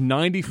 Yeah, is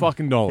 $90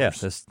 fucking. Yeah,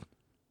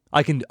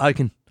 I can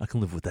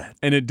live with that.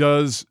 And it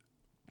does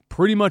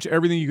pretty much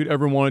everything you could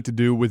ever want it to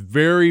do, with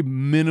very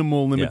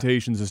minimal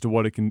limitations as to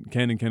what it can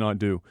and cannot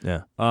do.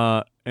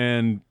 Yeah.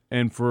 And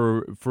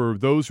for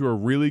those who are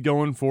really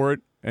going for it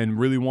and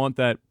really want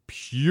that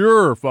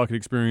pure fucking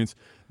experience,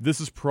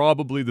 this is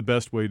probably the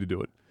best way to do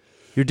it.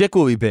 Your dick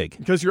will be big.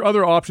 Because your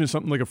other option is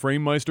something like a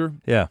FrameMeister.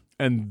 Yeah.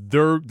 And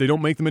they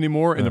don't make them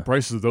anymore, and the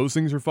prices of those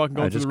things are fucking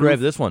going through the roof. Just grab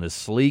this one. It's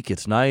sleek.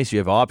 It's nice. You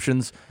have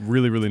options.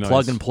 Really, really nice.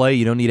 Plug and play.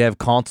 You don't need to have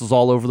consoles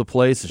all over the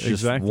place. It's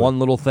just one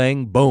little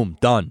thing. Boom.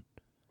 Done.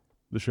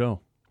 The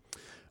show.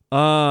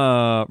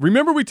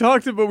 Remember we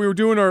talked about, we were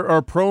doing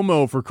our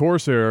promo for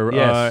Corsair,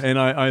 and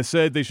I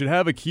said they should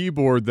have a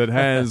keyboard that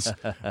has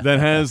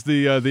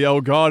the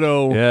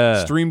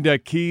Elgato Stream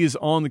Deck keys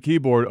on the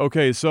keyboard.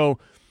 Okay, so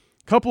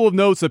couple of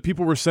notes that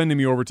people were sending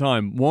me over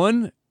time.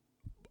 One,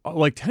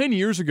 like 10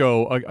 years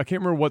ago, I can't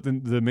remember what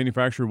the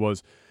manufacturer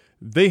was.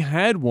 They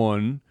had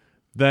one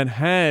that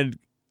had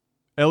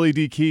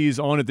LED keys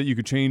on it that you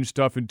could change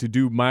stuff and to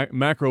do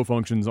macro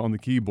functions on the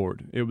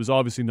keyboard. It was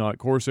obviously not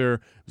Corsair.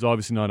 It was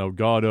obviously not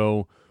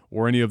Elgato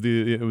or any of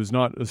the. It was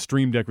not a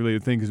Stream Deck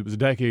related thing because it was a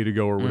decade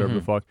ago or whatever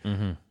the fuck.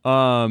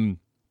 And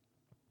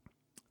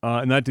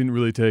that didn't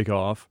really take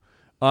off.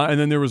 And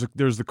then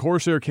there's the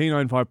Corsair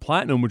K95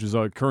 Platinum, which is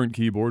a current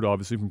keyboard,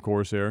 obviously from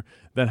Corsair,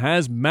 that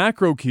has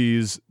macro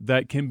keys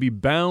that can be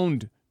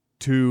bound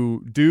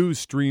to do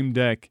Stream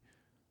Deck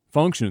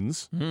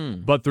functions,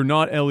 but they're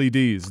not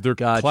LEDs. They're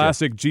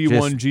classic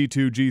G1,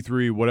 G2,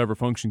 G3, whatever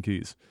function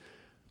keys.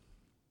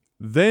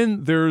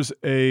 Then there's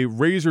a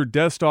Razer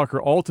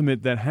Deathstalker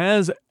Ultimate that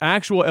has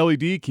actual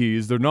LED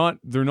keys. They're not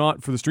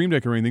for the Stream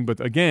Deck or anything, but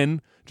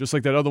again, just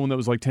like that other one that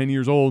was like 10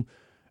 years old,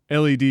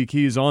 LED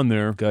keys on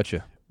there.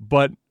 Gotcha.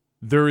 But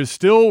there is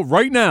still,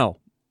 right now,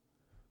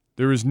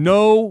 there is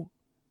no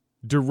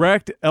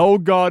direct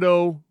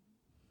Elgato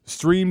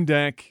Stream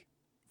Deck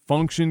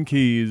function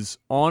keys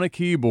on a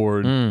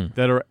keyboard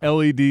that are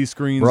LED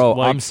screens. Bro,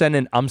 like I'm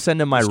sending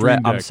my Stream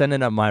rep. Deck. I'm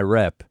sending up my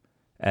rep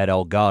at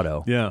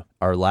Elgato. Yeah.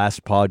 Our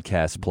last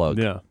podcast plug.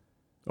 Yeah.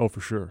 Oh, for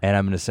sure. And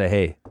I'm going to say,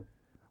 hey,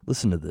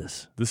 listen to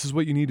this. This is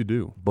what you need to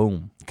do.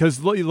 Boom.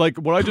 Because like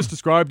what I just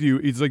described to you,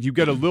 it's like you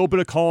get a little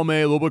bit of column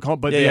A, a little bit of column,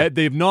 but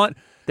they've not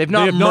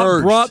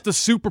brought the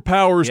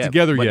superpowers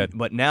together yet.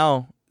 But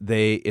now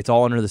it's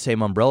all under the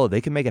same umbrella.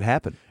 They can make it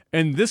happen.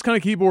 And this kind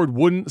of keyboard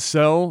wouldn't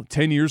sell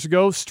 10 years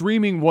ago.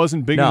 Streaming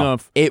wasn't big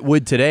enough. It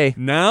would today.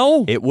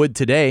 Now? It would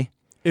today.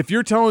 If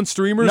you're telling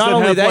streamers Not that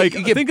only have that, like,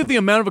 you get- think of the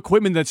amount of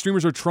equipment that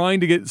streamers are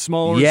trying to get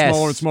smaller and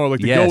smaller and smaller. Like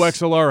the Go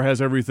XLR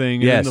has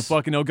everything, and then the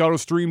fucking Elgato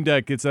Stream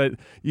Deck gets that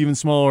even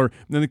smaller.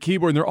 And then the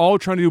keyboard, and they're all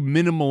trying to do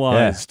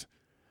minimalized.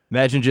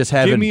 Imagine just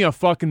having Give me a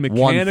fucking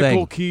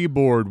mechanical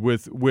keyboard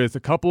with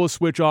a couple of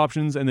switch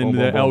options, and then Boom,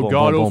 the boom, boom,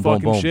 Elgato boom, boom,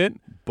 fucking boom, boom. shit.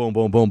 Boom,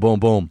 boom, boom, boom,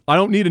 boom. I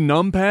don't need a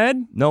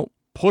numpad. Nope.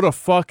 Put a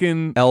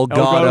fucking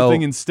Elgato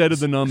thing instead of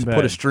the numpad. Just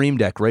put a Stream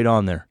Deck right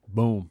on there.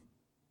 Boom.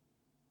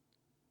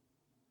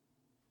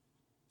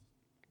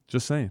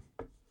 Just saying.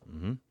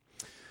 Mm-hmm.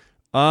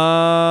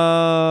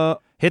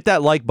 Hit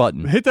that like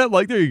button. Hit that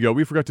like. There you go.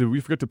 We forgot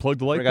to plug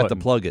the like button. I got to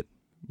plug it.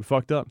 We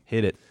fucked up.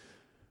 Hit it.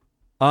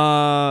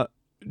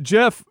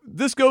 Jeff,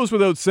 this goes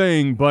without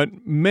saying,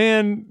 but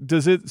man,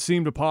 does it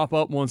seem to pop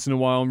up once in a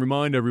while and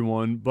remind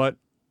everyone. But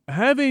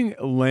having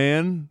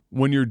LAN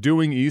when you're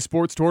doing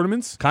esports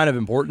tournaments Kind of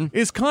important.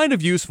 is kind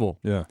of useful.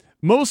 Yeah.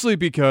 Mostly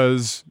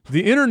because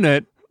the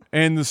internet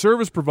and the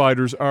service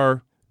providers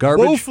are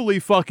Garbage. woefully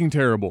fucking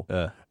terrible.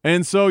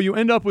 And so you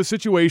end up with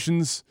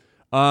situations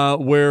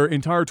where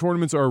entire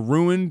tournaments are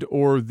ruined,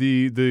 or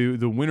the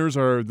winners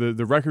are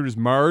the record is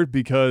marred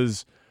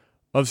because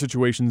of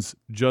situations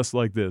just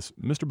like this.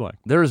 Mr. Black.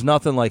 There is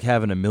nothing like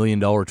having $1 million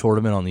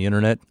tournament on the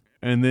internet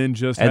And then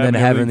just having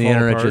everything the fall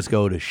internet apart just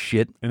go to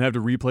shit. and have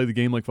to replay the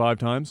game like 5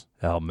 times.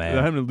 Oh man,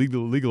 I happened to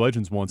League of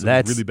Legends once. It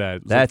that's was really bad.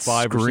 It was that like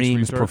 5 or 6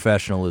 screams restarts.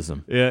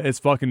 professionalism. Yeah, it's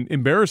fucking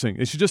embarrassing.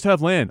 It should just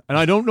have LAN, and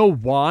I don't know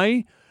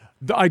why.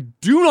 I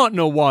do not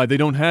know why they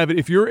don't have it.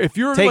 If you're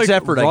Takes like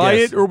effort, I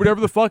Riot guess. or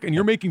whatever the fuck, and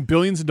you're making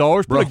billions of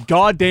dollars, put a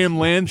goddamn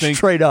LAN thing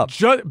Straight up.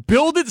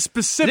 build it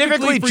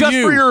specifically for just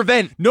you. for your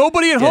event.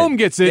 Nobody at home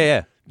gets it.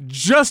 Yeah.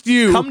 Just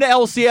you. Come to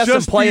LCS and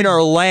Just play in you.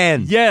 our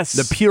LAN. Yes.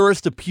 The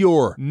purest of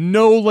pure.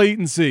 No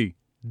latency.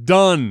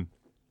 Done.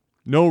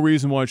 No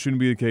reason why it shouldn't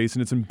be the case,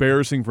 and it's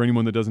embarrassing for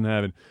anyone that doesn't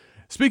have it.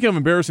 Speaking of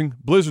embarrassing,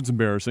 Blizzard's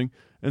embarrassing,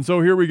 and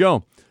so here we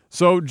go.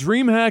 So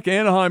DreamHack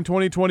Anaheim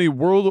 2020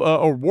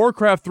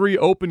 Warcraft 3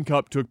 Open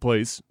Cup took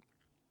place,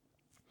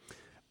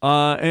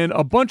 and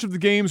a bunch of the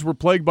games were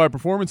plagued by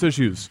performance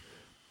issues.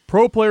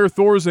 Pro player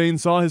Thorzane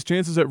saw his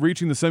chances at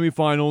reaching the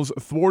semifinals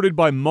thwarted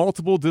by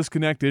multiple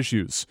disconnect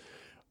issues.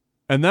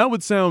 And that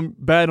would sound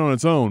bad on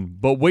its own,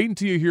 but wait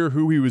until you hear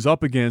who he was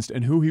up against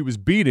and who he was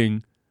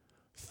beating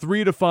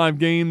 3 to 5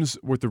 games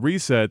worth of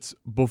resets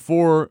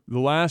before the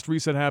last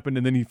reset happened,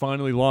 and then he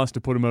finally lost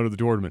to put him out of the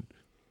tournament.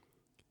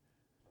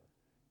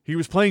 He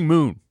was playing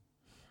Moon,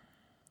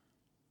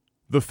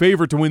 the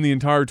favorite to win the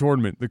entire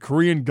tournament, the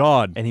Korean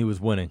god, And he was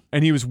winning.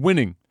 and he was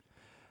winning.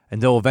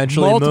 Until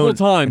eventually Multiple Moon,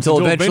 times, Until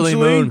until eventually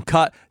eventually- Moon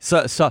cut.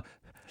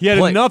 He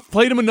had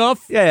played him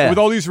enough with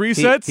all these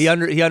resets. He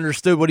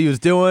understood what he was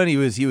doing. He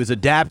was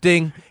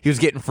adapting. He was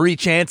getting free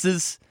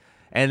chances.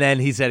 And then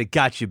he said,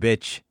 "Got you,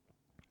 bitch."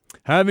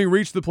 Having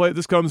reached the play,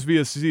 this comes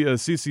via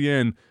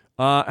CCN.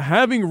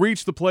 Having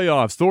reached the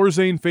playoffs,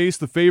 Thorzane faced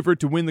the favorite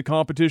to win the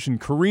competition,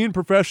 Korean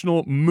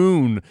professional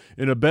Moon,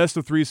 in a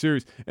best-of-3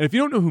 series. And if you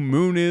don't know who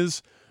Moon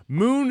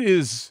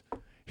is,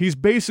 he's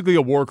basically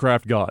a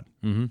Warcraft god.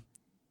 Mm-hmm.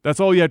 That's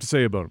all you have to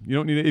say about him. You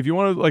don't need if you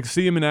want to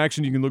see him in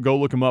action, you can go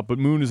look him up. But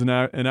Moon is an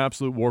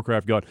absolute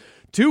Warcraft god.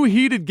 2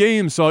 heated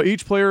games saw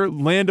each player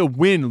land a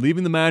win,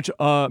 leaving the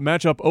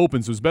matchup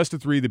open. So it was best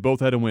of 3. They both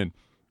had a win.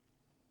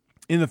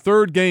 In the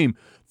third game,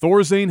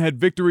 Thorzane had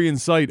victory in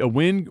sight. A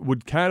win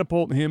would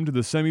catapult him to the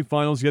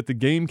semifinals, yet the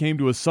game came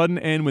to a sudden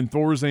end when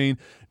Thorzane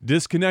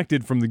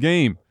disconnected from the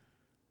game.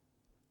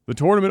 The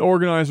tournament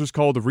organizers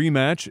called a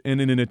rematch, and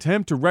in an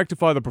attempt to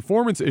rectify the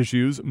performance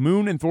issues,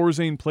 Moon and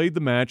Thorzane played the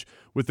match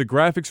with the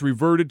graphics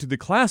reverted to the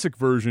classic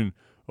version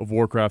of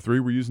Warcraft 3.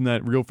 We're using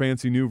that real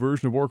fancy new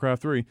version of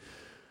Warcraft 3.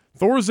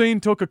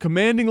 Thorzane took a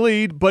commanding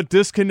lead, but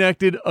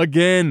disconnected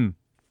again.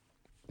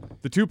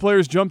 The 2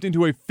 players jumped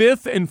into a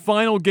 5th and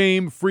final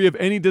game free of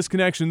any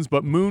disconnections,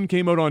 but Moon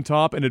came out on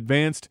top and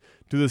advanced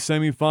to the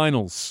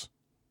semifinals.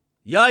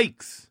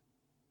 Yikes!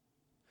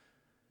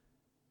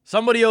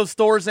 Somebody owes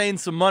Thorzane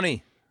some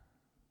money.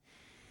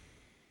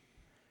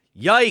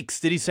 Yikes!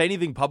 Did he say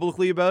anything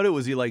publicly about it?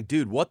 Was he like,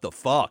 dude, what the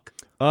fuck?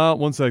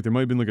 One sec. There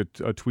might have been like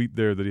a tweet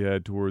there that he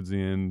had towards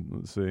the end.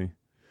 Let's see.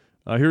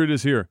 Here it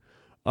is here.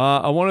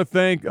 I want to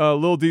thank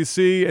Lil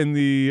DC and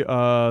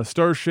the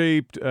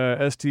star-shaped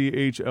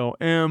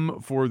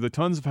STHLM for the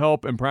tons of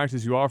help and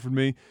practice you offered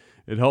me.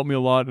 It helped me a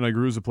lot, and I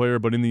grew as a player.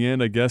 But in the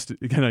end, I guess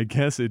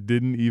it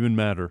didn't even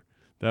matter.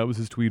 That was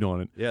his tweet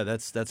on it. Yeah,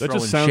 that's That throwing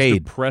just sounds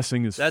shade.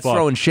 depressing as That's fuck.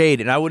 throwing shade,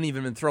 and I wouldn't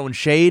even been throwing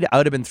shade. I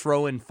would have been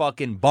throwing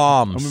fucking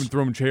bombs. I'm even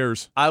throwing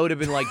chairs. I would have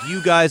been like,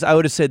 you guys, I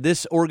would have said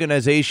this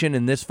organization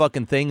and this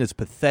fucking thing is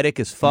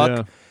pathetic as fuck.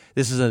 Yeah.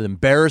 This is an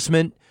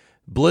embarrassment.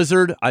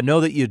 Blizzard, I know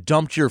that you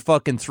dumped your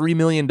fucking $3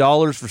 million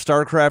for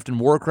StarCraft and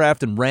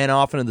Warcraft and ran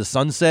off into the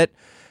sunset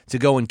to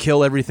go and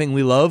kill everything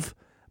we love.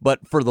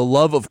 But for the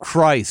love of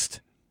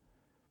Christ,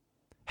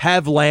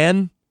 have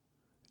LAN.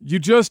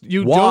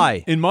 Why?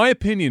 Don't, in my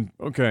opinion,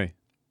 okay.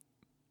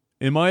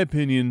 In my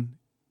opinion,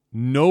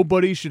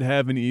 nobody should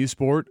have an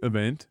esport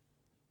event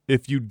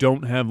if you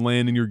don't have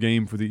LAN in your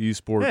game for the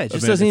esport. Yeah, it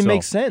just event doesn't even make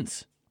itself.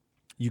 sense.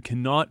 You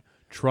cannot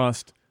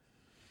trust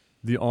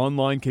the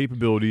online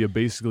capability of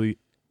basically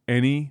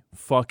any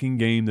fucking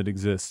game that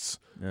exists,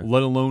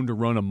 let alone to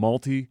run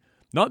a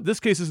not this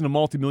case isn't a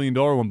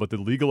multi-million-dollar one, but the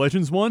League of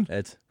Legends one.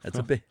 That's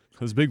a big.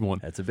 That's a big one.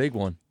 That's a big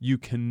one. You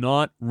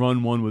cannot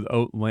run one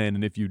without LAN,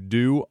 and if you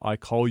do, I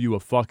call you a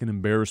fucking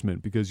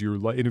embarrassment because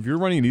and if you're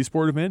running an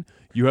esport event,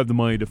 you have the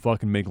money to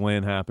fucking make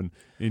LAN happen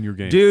in your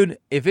game. Dude,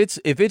 if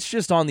it's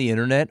just on the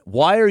internet,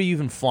 why are you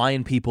even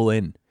flying people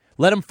in?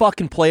 Let them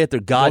fucking play at their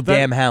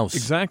goddamn house.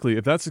 Exactly.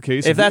 If that's the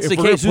case, If that's the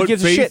case, who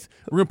gives a shit?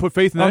 We're gonna put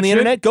faith in On that the shit,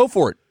 internet, go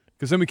for it.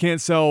 because then we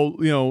can't sell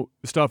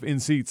stuff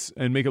in seats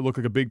and make it look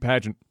like a big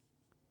pageant.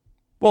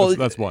 Well,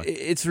 that's why.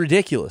 It's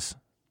ridiculous.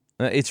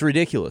 It's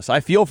ridiculous. I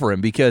feel for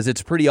him because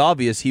it's pretty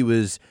obvious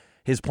his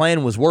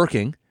plan was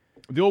working.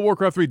 The old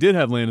Warcraft 3 did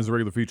have land as a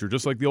regular feature,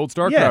 just like the old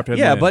StarCraft had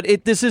land.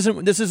 But this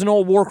isn't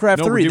old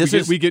Warcraft 3.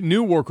 We get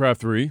new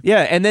Warcraft 3.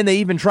 Yeah, and then they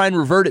even try and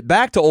revert it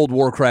back to old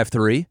Warcraft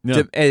 3,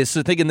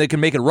 so thinking they can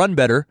make it run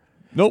better.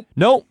 Nope.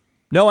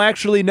 No,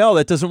 actually, no,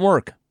 that doesn't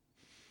work.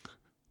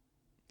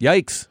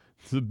 Yikes.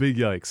 It's a big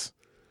yikes.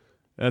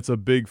 That's a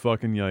big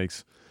fucking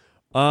yikes.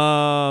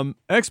 Xbox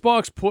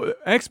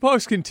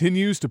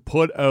continues to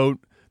put out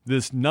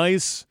this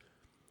nice...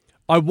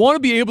 I want to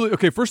be able to...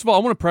 Okay, first of all, I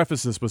want to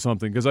preface this with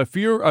something, because I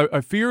fear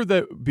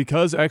that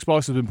because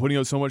Xbox has been putting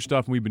out so much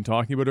stuff and we've been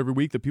talking about it every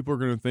week, that people are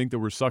going to think that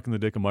we're sucking the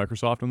dick of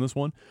Microsoft on this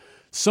one.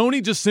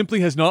 Sony just simply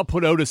has not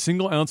put out a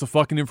single ounce of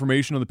fucking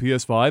information on the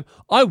PS5.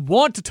 I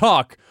want to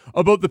talk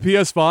about the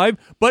PS5,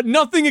 but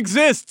nothing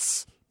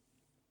exists!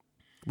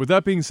 With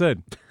that being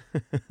said...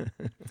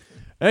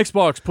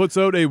 Xbox puts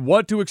out a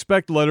what to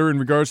expect letter in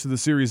regards to the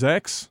Series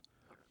X,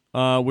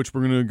 which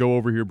we're going to go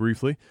over here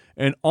briefly.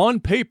 And on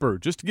paper,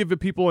 just to give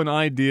people an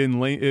idea,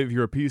 if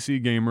you're a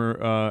PC gamer,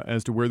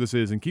 as to where this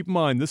is. And keep in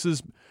mind, this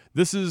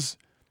is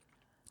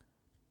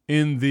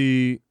in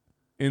the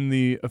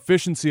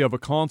efficiency of a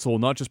console,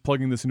 not just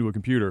plugging this into a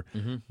computer.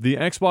 Mm-hmm. The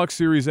Xbox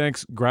Series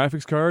X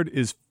graphics card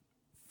is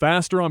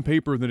faster on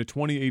paper than a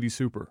 2080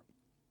 Super.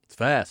 It's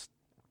fast.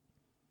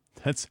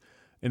 That's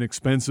an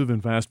expensive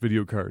and fast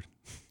video card.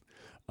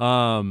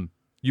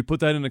 You put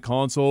that in a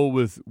console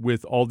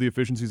with all the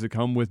efficiencies that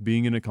come with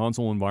being in a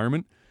console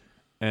environment,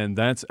 and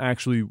that's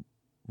actually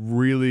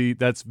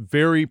that's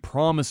very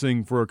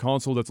promising for a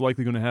console that's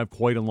likely going to have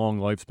quite a long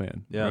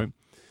lifespan. Yeah. Right?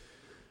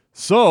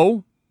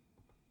 So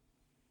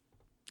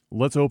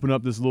let's open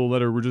up this little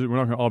letter. We're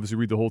not going to obviously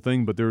read the whole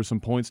thing, but there are some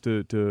points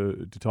to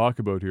talk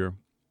about here.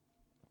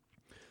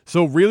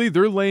 So really,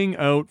 they're laying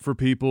out for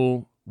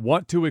people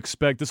what to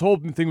expect. This whole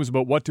thing was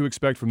about what to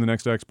expect from the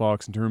next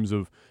Xbox in terms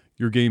of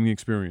your gaming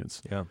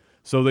experience. Yeah.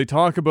 So they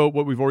talk about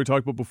what we've already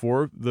talked about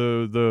before,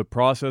 the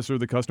processor,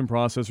 the custom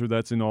processor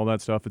that's in all that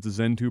stuff. It's a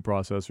Zen 2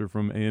 processor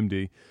from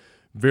AMD.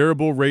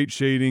 Variable rate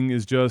shading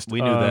is just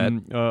we knew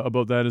that.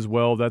 About that as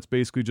well. That's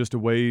basically just a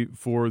way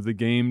for the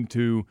game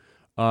to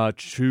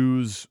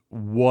choose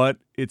what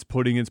it's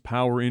putting its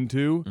power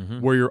into,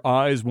 where your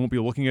eyes won't be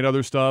looking at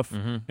other stuff,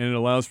 and it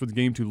allows for the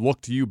game to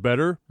look to you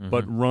better,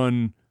 but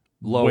run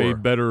lower, way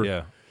better.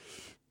 Yeah.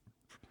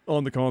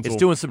 On the console. It's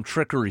doing some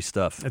trickery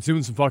stuff. It's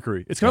doing some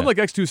fuckery. It's kind of like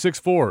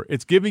X264.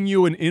 It's giving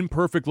you an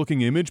imperfect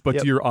looking image, but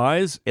to your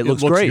eyes, it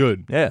looks great.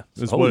 Good. Yeah.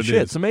 Holy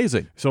shit, it's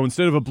amazing. So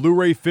instead of a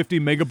Blu-ray 50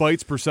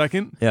 megabytes per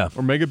second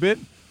or megabit,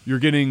 you're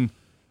getting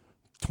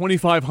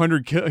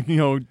 2,500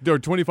 or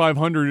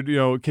 2,500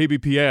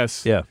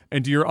 kbps. Yeah.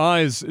 And to your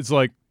eyes, it's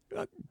like,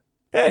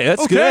 hey,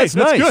 that's okay, good. That's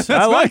nice. Good.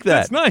 I like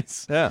that. That's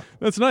nice. Yeah.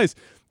 That's nice.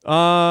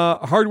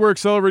 Hardware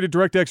accelerated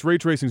DirectX ray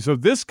tracing. So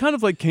this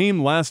kind of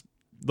came last.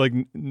 Like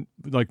in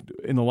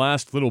the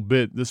last little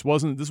bit, this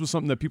was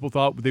something that people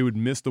thought they would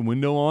miss the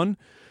window on,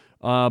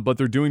 but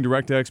they're doing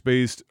DirectX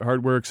based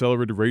hardware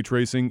accelerated ray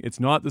tracing. It's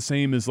not the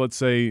same as, let's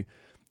say,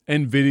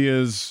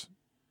 NVIDIA's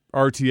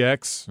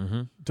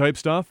RTX type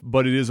stuff,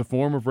 but it is a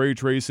form of ray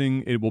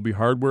tracing. It will be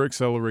hardware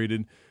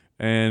accelerated,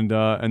 and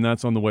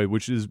that's on the way,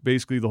 which is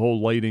basically the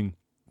whole lighting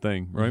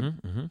thing, right?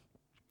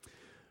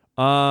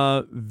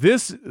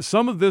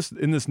 Some of this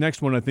in this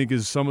next one, I think,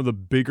 is some of the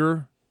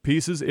bigger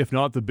pieces, if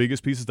not the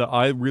biggest pieces that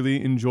I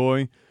really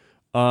enjoy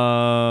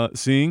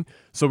seeing.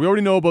 So we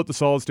already know about the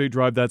solid state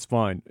drive. That's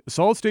fine.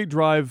 Solid state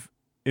drive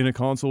in a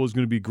console is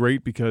going to be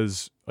great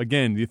because,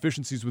 again, the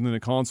efficiencies within a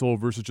console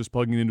versus just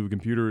plugging it into a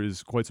computer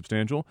is quite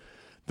substantial.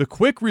 The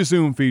quick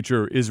resume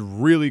feature is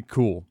really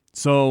cool.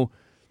 And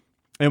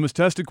was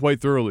tested quite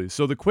thoroughly.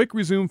 So the quick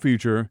resume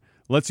feature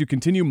lets you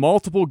continue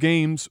multiple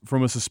games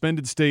from a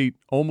suspended state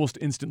almost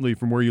instantly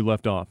from where you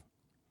left off.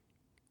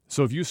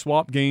 So if you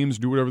swap games,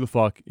 do whatever the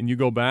fuck, and you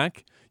go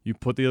back, you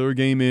put the other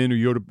game in, or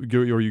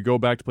you go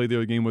back to play the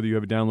other game, whether you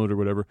have it downloaded or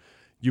whatever,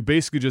 you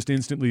basically just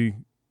instantly,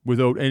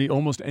 without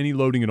almost any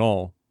loading at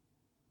all,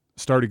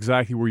 start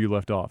exactly where you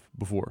left off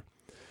before.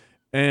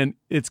 And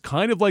it's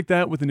kind of like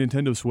that with the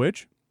Nintendo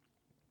Switch,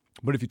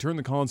 but if you turn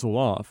the console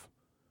off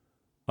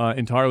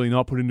entirely,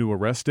 not put into a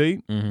rest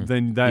state,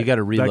 then that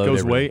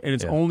goes away, and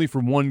it's only for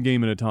one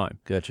game at a time.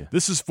 Gotcha.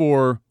 This is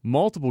for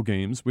multiple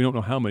games. We don't know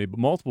how many, but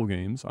multiple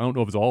games. I don't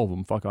know if it's all of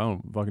them. Fuck, I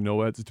don't fucking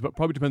know. It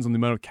probably depends on the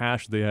amount of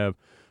cache they have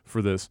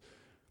for this.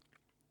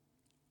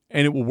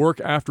 And it will work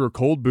after a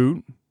cold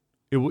boot.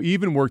 It will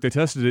even work. They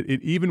tested it.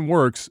 It even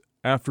works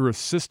after a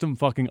system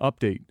fucking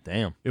update.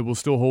 Damn. It will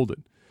still hold it,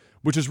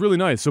 which is really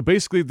nice. So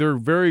basically, they're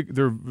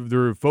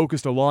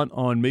focused a lot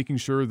on making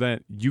sure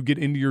that you get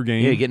into your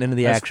game. Yeah, getting into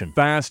the as action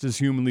fast as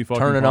humanly fucking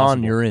possible. Turn it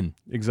on, you're in.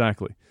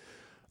 Exactly.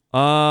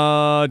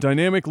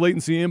 Dynamic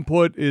latency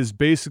input is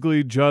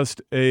basically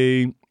just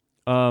a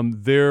tech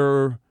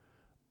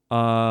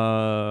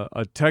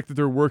that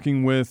they're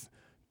working with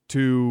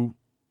to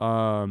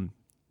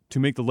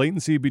make the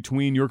latency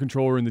between your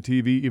controller and the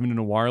TV, even in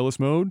a wireless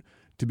mode,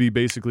 to be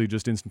basically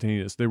just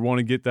instantaneous. They want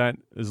to get that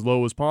as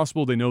low as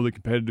possible. They know that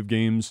competitive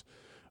games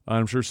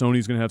I'm sure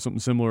Sony's going to have something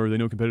similar. They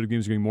know competitive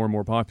games are getting more and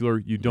more popular.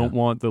 You don't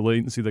want the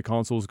latency that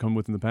consoles come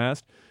with in the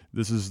past.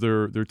 This is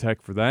their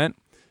tech for that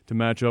to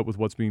match up with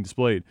what's being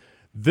displayed.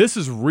 This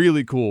is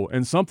really cool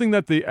and something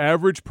that the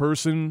average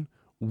person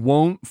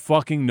won't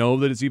fucking know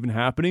that it's even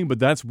happening, but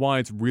that's why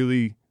it's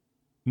really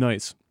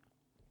nice.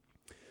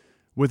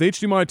 With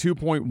HDMI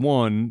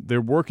 2.1,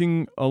 they're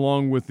working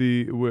alongside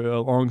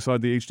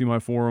the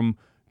HDMI forum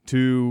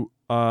to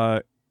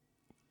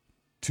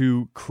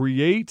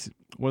create,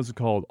 what's it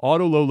called?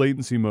 Auto low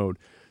latency mode.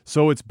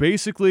 So it's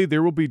basically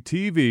there will be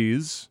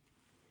TVs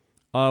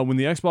when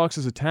the Xbox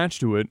is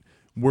attached to it,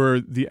 where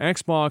the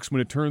Xbox,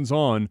 when it turns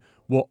on,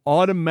 will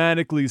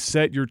automatically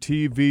set your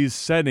TV's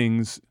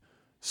settings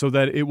so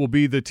that it will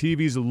be the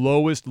TV's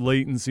lowest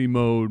latency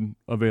mode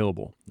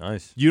available.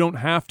 Nice. You don't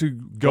have to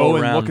go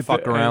and around, look at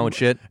fuck around with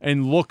shit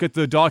and look at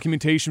the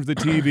documentation for the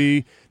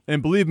TV.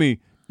 And believe me,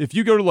 if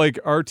you go to like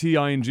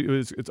RTING,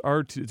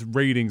 it's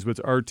ratings, but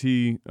it's RT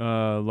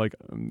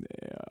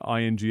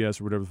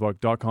INGS or whatever the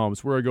fuck .com.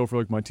 It's where I go for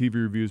like my TV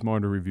reviews,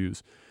 monitor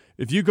reviews.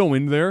 If you go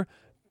in there,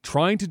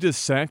 trying to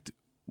dissect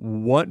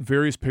what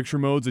various picture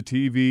modes a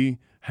TV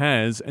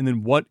has, and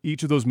then what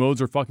each of those modes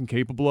are fucking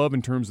capable of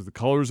in terms of the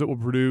colors it will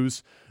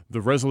produce,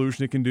 the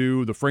resolution it can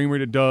do, the frame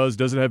rate it does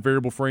it have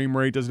variable frame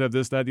rate, does it have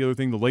this, that, the other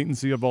thing, the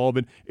latency of all of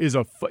it, is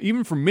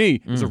even for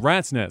me, is a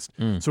rat's nest.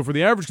 So for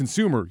the average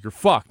consumer, you're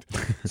fucked.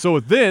 So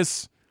with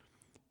this,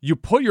 you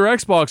put your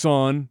Xbox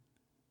on,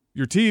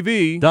 your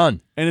TV, done.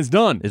 And it's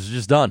done. It's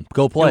just done.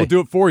 Go play. It'll do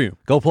it for you.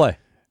 Go play.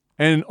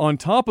 And on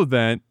top of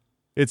that,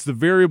 it's the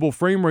variable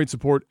frame rate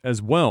support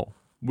as well,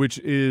 which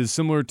is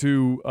similar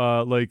to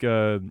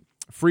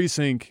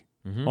FreeSync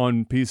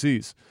on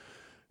PCs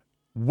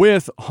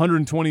with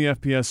 120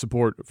 FPS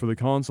support for the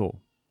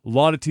console. A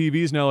lot of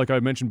TVs now, like I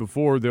mentioned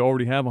before, they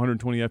already have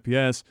 120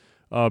 FPS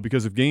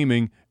because of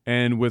gaming,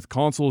 and with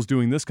consoles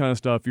doing this kind of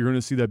stuff, you're going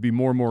to see that be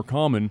more and more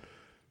common.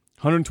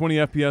 120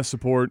 FPS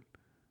support,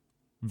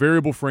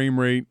 variable frame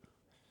rate,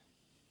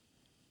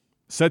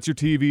 sets your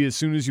TV as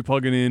soon as you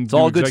plug it in. It's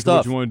all good stuff.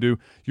 What you want to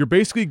do. You're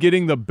basically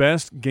getting the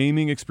best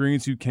gaming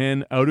experience you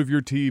can out of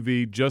your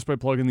TV just by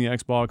plugging the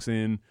Xbox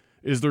in.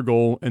 Is their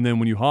goal, and then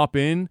when you hop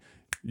in,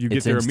 you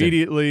get there instant.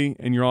 immediately,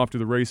 and you're off to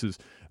the races.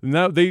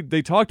 Now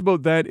they talked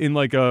about that in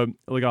like at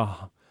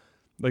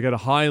a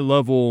high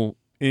level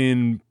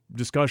in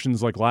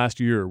discussions like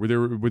last year, where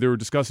they were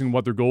discussing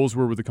what their goals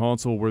were with the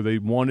console, where they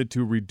wanted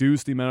to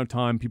reduce the amount of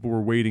time people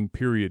were waiting,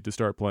 period, to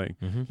start playing.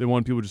 They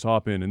wanted people to just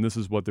hop in, and this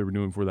is what they were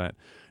doing for that.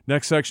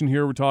 Next section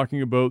here, we're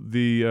talking about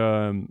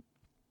the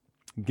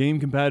game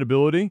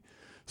compatibility.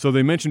 So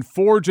they mentioned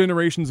 4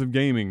 generations of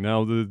gaming.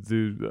 Now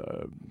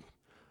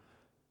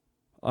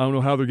I don't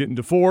know how they're getting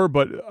to 4,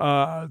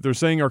 but they're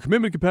saying our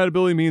commitment to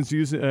compatibility means to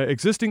use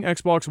existing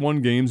Xbox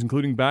One games,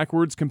 including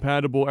backwards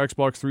compatible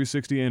Xbox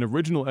 360 and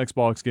original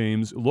Xbox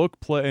games,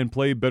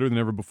 play better than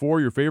ever before.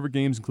 Your favorite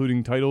games,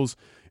 including titles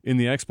in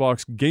the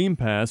Xbox Game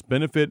Pass,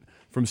 benefit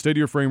from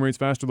steadier frame rates,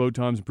 faster load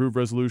times, improved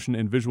resolution,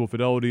 and visual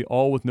fidelity,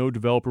 all with no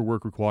developer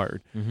work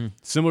required.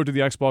 Similar to the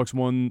Xbox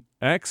One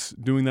X,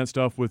 doing that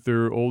stuff with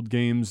their old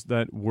games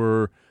that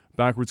were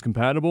backwards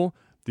compatible.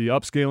 The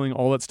upscaling,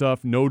 all that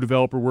stuff, no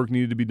developer work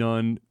needed to be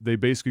done. They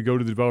basically go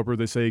to the developer,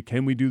 they say,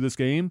 can we do this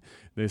game?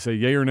 They say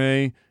yay or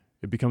nay.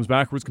 It becomes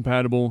backwards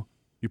compatible.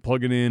 You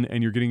plug it in,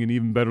 and you're getting an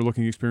even better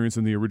looking experience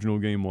than the original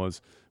game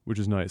was, which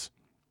is nice.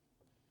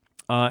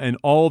 And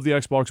all of the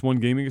Xbox One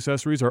gaming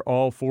accessories are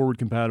all forward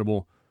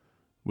compatible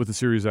with the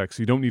Series X.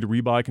 You don't need to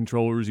rebuy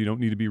controllers. You don't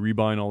need to be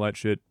rebuying all that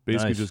shit.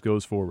 Basically just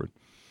goes forward.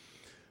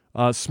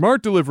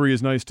 Smart delivery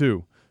is nice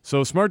too.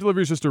 So smart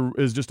delivery is just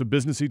a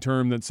businessy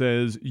term that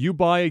says you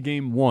buy a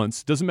game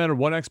once, doesn't matter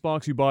what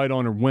Xbox you buy it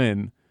on or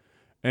when,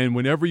 and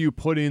whenever you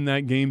put in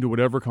that game to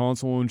whatever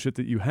console and shit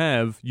that you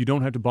have, you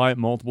don't have to buy it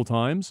multiple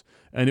times,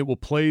 and it will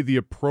play the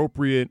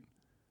appropriate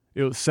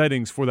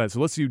settings for that. So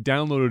let's say you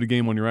downloaded a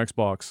game on your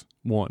Xbox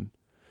One,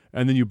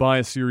 and then you buy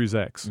a Series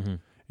X. And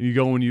you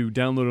go and you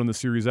download it on the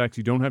Series X,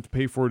 you don't have to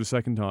pay for it a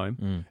second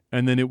time,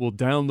 and then it will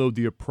download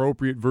the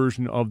appropriate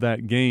version of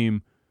that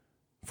game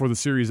for the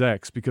Series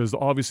X, because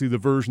obviously the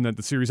version that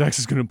the Series X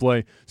is going to play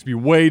is going to be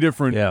way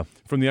different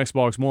from the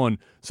Xbox One.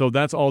 So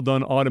that's all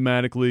done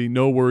automatically.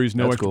 No worries,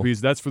 no extra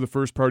fees. That's for the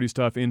first-party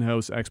stuff,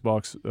 in-house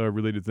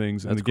Xbox-related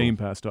things, and the Game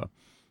Pass stuff.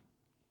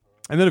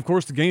 And then, of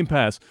course, the Game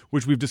Pass,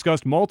 which we've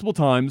discussed multiple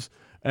times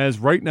as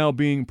right now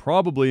being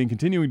probably and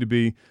continuing to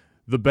be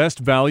the best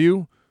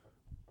value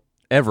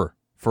ever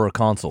for a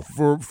console.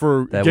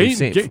 For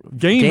gaming.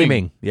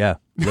 Gaming, yeah,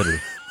 literally.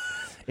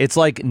 It's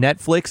like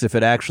Netflix if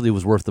it actually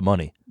was worth the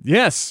money.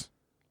 Yes.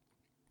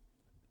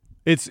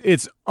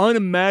 It's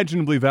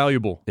unimaginably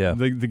valuable,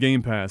 the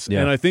Game Pass.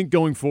 Yeah. And I think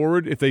going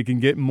forward, if they can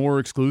get more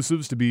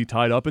exclusives to be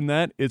tied up in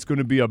that, it's going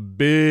to be a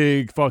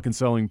big fucking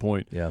selling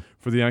point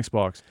for the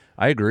Xbox.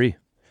 I agree.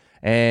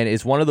 And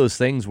it's one of those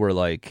things where,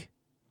 like,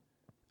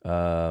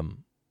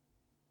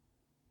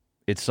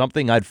 it's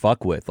something I'd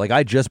fuck with. Like,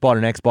 I just bought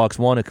an Xbox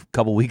One a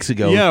couple weeks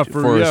ago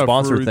for a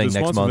sponsor thing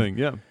next month.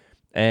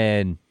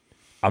 And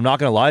I'm not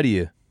going to lie to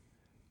you.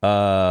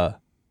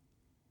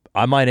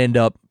 I might end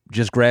up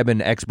just grabbing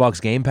Xbox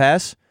Game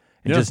Pass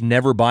and just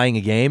never buying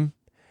a game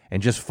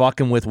and just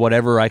fucking with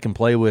whatever I can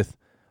play with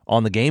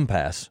on the Game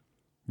Pass.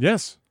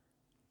 Yes.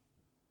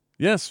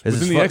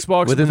 Within the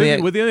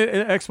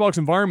Xbox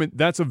environment,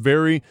 that's a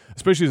very,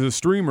 especially as a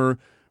streamer,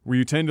 where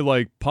you tend to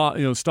like pop,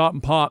 stop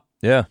and pop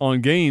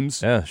on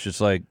games. Yeah, it's just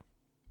like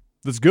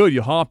that's good.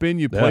 You hop in,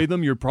 you play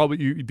them. You're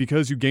probably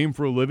because you game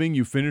for a living.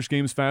 You finish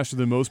games faster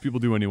than most people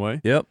do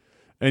anyway. Yep.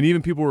 And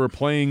even people who are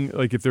playing,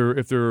 like if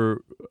they're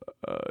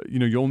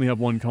you only have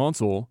one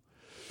console,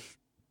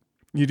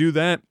 you do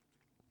that,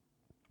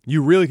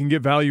 you really can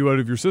get value out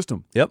of your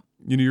system. Yep.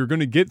 You're going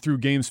to get through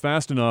games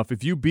fast enough.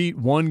 If you beat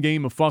one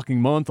game a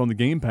fucking month on the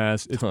Game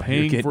Pass, it's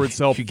paying for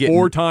itself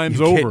 4 times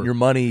over. Getting your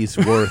money's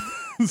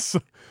worth.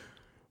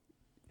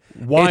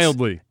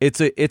 Wildly.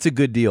 It's a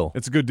good deal.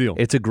 It's a good deal.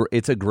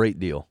 It's a great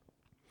deal.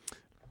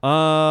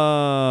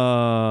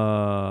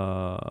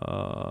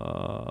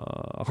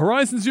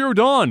 Horizon Zero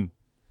Dawn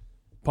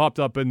popped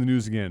up in the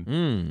news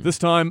again. This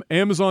time,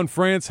 Amazon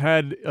France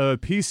had a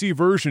PC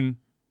version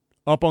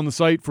up on the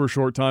site for a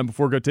short time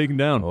before it got taken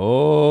down.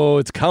 Oh,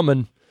 it's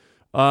coming.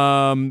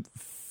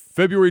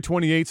 February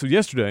 28th, so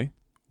yesterday,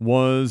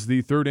 was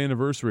the 3rd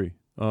anniversary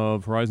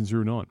of Horizon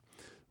Zero Dawn.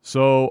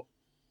 So,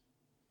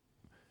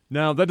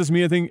 now, that doesn't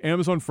mean anything.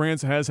 Amazon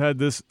France has had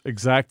this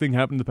exact thing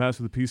happen in the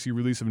past with the PC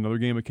release of another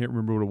game. I can't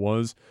remember what it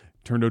was.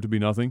 It turned out to be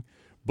nothing.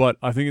 But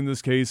I think in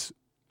this case,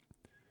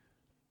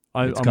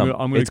 I'm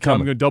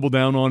going to double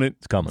down on it.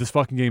 It's coming. This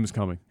fucking game is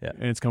coming. Yeah.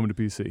 And it's coming to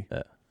PC.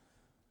 Yeah.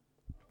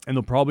 And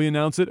they'll probably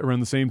announce it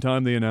around the same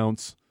time they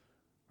announce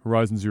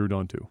Horizon Zero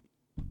Dawn 2.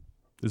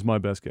 Is my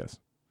best guess.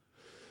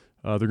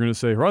 They're going to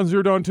say, Horizon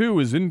Zero Dawn 2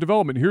 is in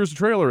development. Here's the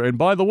trailer. And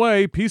by the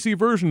way, PC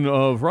version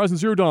of Horizon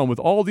Zero Dawn with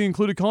all the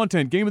included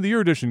content, Game of the Year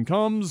edition,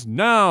 comes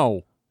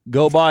now.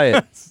 Go buy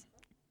it.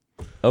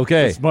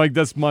 Okay.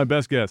 That's my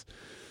best guess.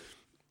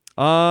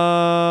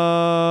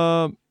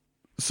 So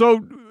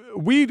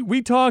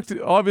we talked,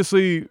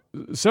 obviously,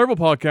 several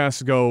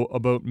podcasts ago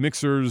about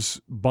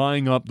mixers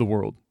buying up the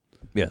world.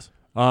 Yes.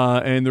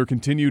 And their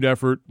continued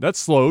effort. That's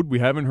slowed. We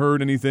haven't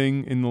heard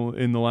anything in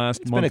the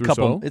last month or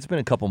so. It's been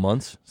a couple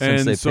months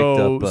since they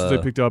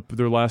picked up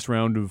their last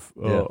round of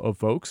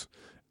folks.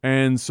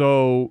 And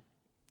so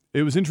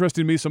it was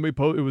interesting to me. Somebody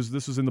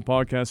this was in the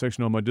podcast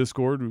section on my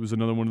Discord. It was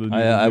another one of the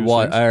I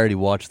already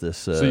watched this.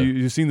 So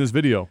you've seen this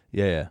video.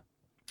 Yeah.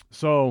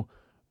 So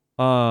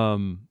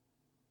I'll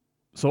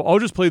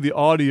just play the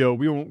audio.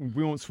 We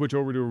won't switch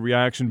over to a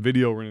reaction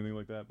video or anything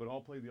like that. But I'll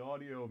play the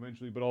audio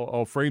eventually. But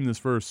I'll frame this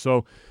first.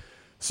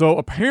 So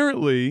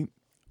apparently,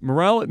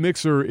 morale at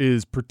Mixer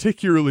is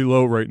particularly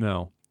low right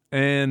now,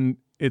 and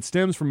it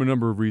stems from a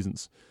number of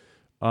reasons.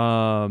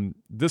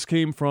 This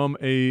came from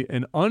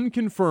an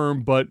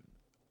unconfirmed, but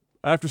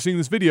after seeing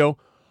this video,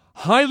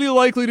 highly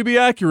likely to be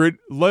accurate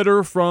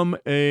letter from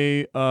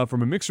a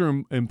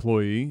Mixer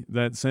employee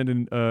that sent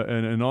an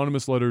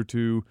anonymous letter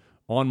to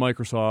on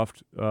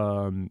Microsoft.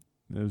 It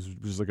was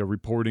just like a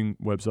reporting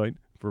website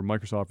for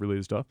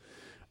Microsoft-related stuff.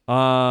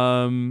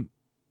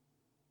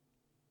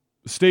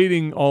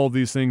 Stating all of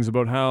these things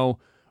about how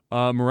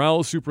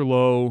morale is super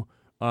low.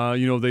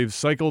 They've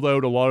cycled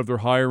out a lot of their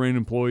higher-end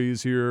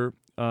employees here,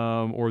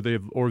 or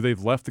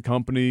they've left the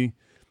company.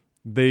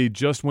 They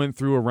just went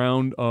through a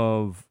round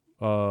of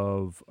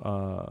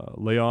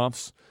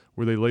layoffs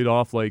where they laid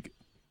off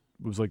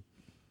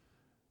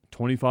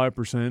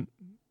 25%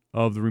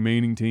 of the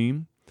remaining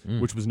team,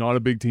 which was not a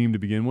big team to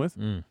begin with.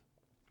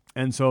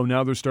 And so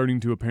now they're starting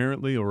to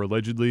apparently or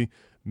allegedly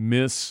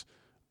miss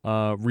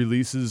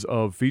releases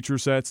of feature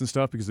sets and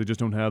stuff because they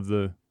just don't have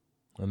the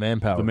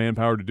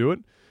manpower to do it.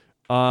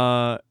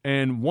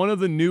 And one of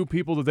the new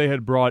people that they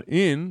had brought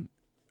in,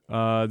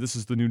 this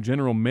is the new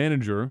general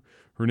manager.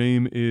 Her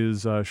name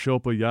is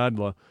Shilpa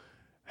Yadla.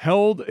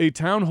 Held a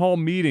town hall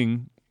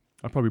meeting.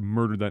 I probably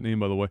murdered that name,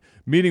 by the way.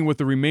 Meeting with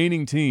the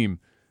remaining team,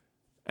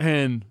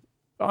 and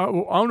I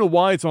don't know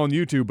why it's on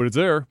YouTube, but it's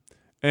there.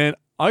 And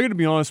I got to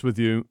be honest with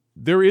you.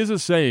 There is a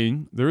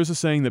saying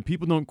that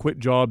people don't quit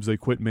jobs; they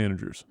quit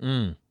managers.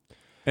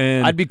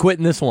 And I'd be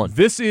quitting this one.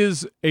 This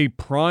is a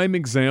prime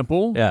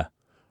example.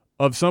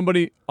 Of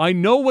somebody. I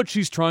know what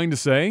she's trying to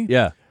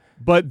say.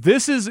 But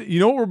this is,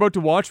 what we're about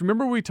to watch.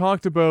 Remember we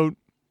talked about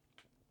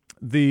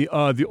the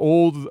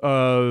old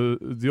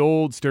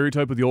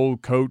stereotype of the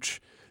old coach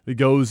that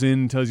goes in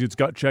and tells you it's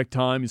gut check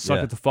time. You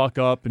suck it the fuck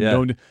up and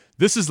don't.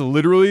 This is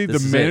literally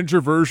the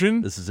manager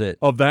version. This is it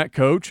of that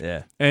coach.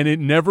 And it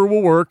never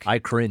will work. I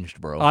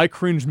cringed, bro. I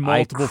cringed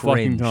multiple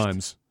fucking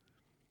times.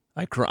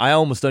 I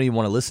almost don't even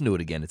want to listen to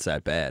it again. It's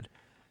that bad.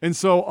 And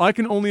so I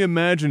can only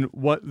imagine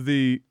what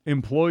the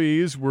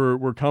employees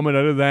were coming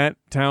out of that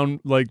town,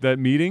 like that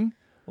meeting.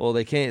 Well,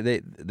 they can't.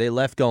 They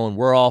left going,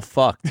 we're all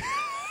fucked.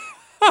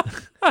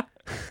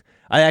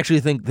 I actually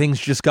think things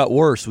just got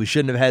worse. We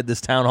shouldn't have had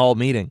this town hall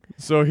meeting.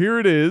 So here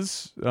it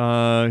is.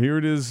 Here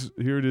it is.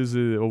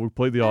 We'll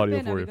play the audio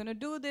for you. Are we going to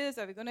do this?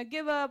 Are we going to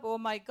give up? Oh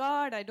my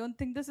God, I don't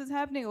think this is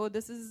happening. Oh,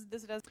 this does.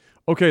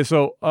 Okay,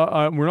 so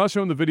we're not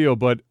showing the video,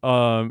 but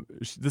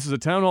this is a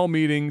town hall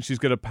meeting. She's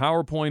got a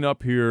PowerPoint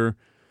up here,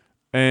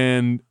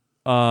 and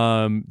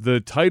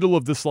The title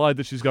of the slide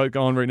that she's got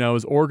on right now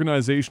is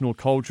Organizational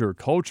Culture.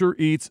 Culture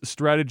eats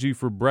strategy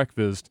for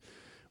breakfast,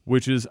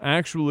 which is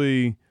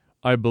actually,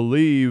 I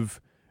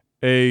believe,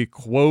 a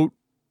quote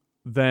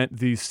that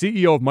the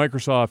CEO of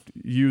Microsoft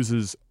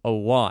uses a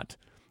lot.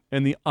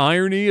 And the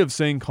irony of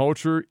saying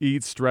culture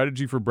eats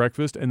strategy for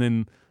breakfast and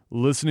then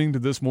listening to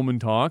this woman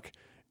talk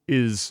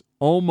is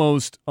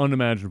almost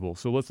unimaginable.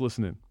 So let's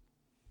listen in.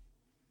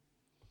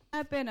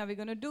 Happen? Are we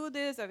going to do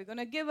this? Are we going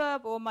to give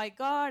up? Oh my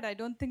God, I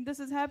don't think this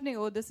is happening.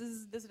 Oh, this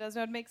does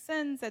not make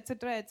sense,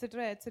 etc.,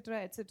 etc.,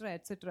 etc., etc.,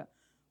 etc.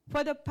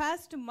 For the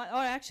past month, or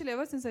actually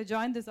ever since I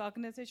joined this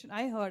organization,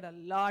 I heard a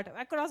lot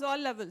across all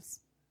levels,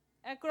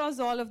 across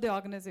all of the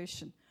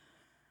organization.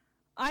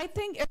 I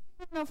think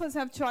every one of us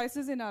have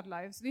choices in our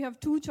lives. We have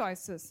two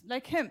choices.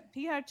 Like him,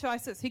 he had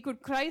choices. He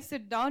could cry,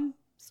 sit down,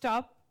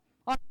 stop,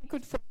 or he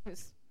could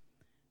focus.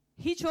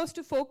 He chose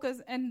to focus,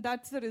 and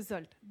that's the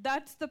result.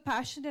 That's the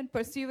passion and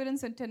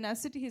perseverance and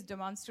tenacity he's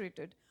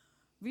demonstrated.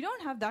 We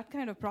don't have that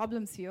kind of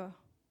problems here.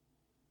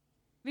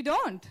 We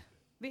don't.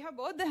 We have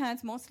both the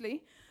hands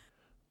mostly.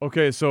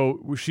 Okay, so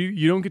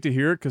you don't get to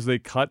hear it because they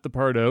cut the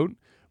part out,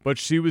 but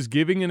she was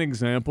giving an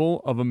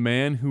example of a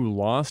man who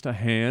lost a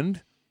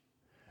hand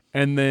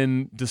and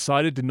then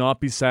decided to not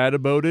be sad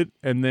about it,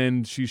 and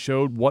then she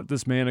showed what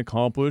this man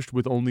accomplished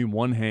with only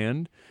one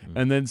hand,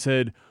 and then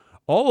said,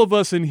 all of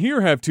us in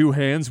here have two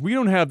hands. We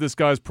don't have this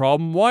guy's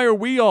problem. Why are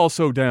we all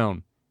so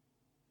down?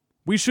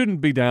 We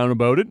shouldn't be down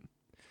about it.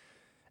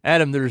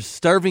 Adam, there's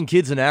starving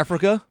kids in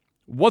Africa.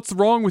 What's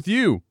wrong with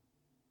you?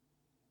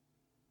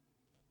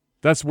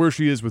 That's where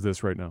she is with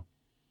this right now.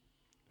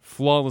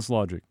 Flawless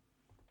logic.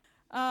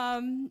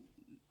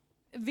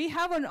 We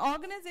have an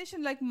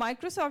organization like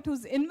Microsoft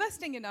who's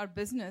investing in our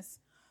business.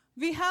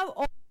 We have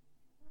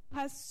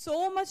has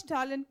so much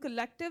talent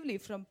collectively,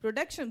 from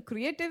production,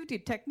 creativity,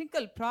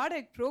 technical,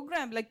 product,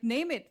 program, like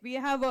name it. We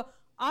have a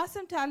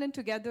awesome talent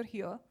together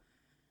here.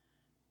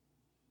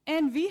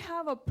 And we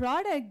have a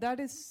product that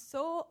is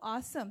so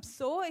awesome,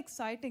 so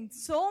exciting,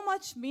 so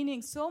much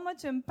meaning, so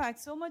much impact,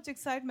 so much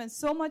excitement,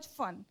 so much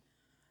fun.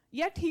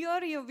 Yet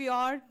here we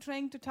are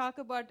trying to talk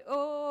about,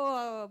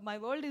 my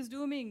world is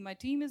dooming, my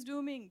team is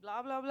dooming,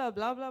 blah, blah, blah,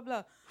 blah, blah,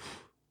 blah.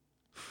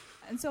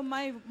 And so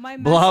my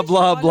blah,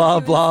 blah, blah,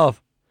 blah.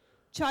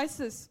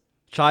 Choices.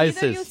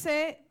 Choices. Either you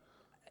say,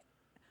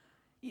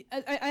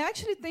 I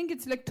actually think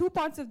it's like two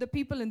parts of the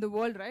people in the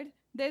world, right?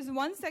 There's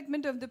one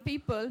segment of the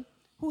people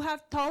who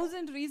have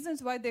 1,000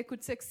 reasons why they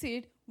could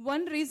succeed,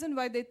 one reason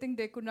why they think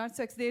they could not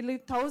succeed. They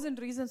leave 1,000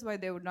 reasons why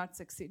they would not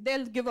succeed.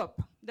 They'll give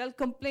up. They'll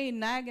complain,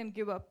 nag, and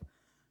give up.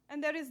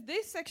 And there is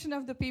this section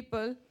of the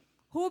people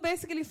who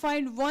basically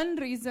find one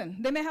reason.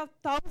 They may have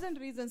 1,000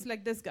 reasons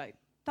like this guy,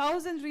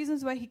 1,000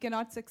 reasons why he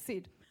cannot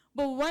succeed.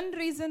 But one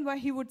reason why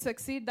he would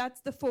succeed, that's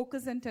the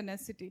focus and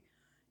tenacity.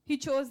 He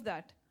chose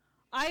that.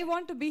 I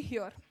want to be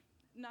here,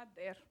 not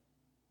there.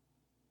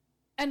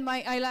 And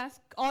I'll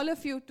ask all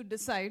of you to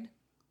decide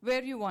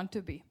where you want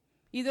to be.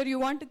 Either you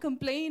want to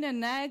complain and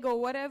nag or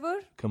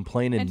whatever.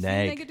 Complain and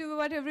nag. Feel negative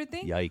about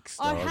everything. Yikes,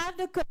 or dog. have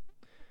the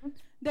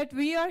that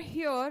we are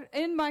here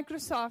in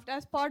Microsoft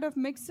as part of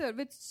Mixer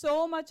with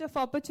so much of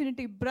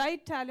opportunity,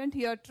 bright talent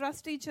here,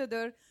 trust each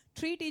other,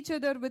 treat each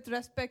other with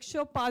respect,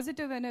 show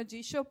positive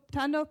energy, show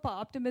ton of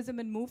optimism,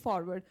 and move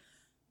forward.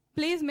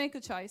 Please make a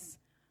choice.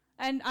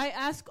 And I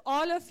ask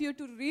all of you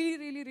to really,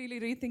 really, really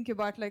rethink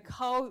about like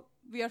how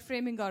we are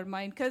framing our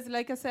mind. Because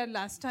like I said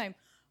last time,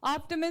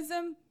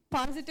 optimism,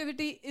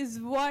 positivity is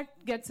what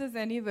gets us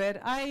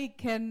anywhere. I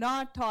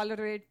cannot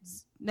tolerate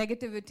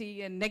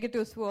negativity and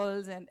negative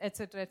swirls and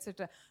etc.,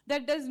 etc.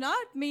 That does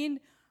not mean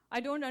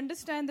I don't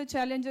understand the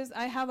challenges.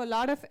 I have a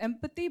lot of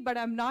empathy, but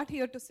I'm not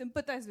here to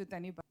sympathize with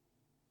anybody.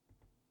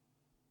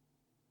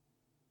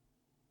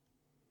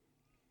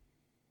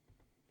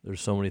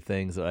 There's so many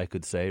things that I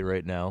could say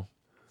right now.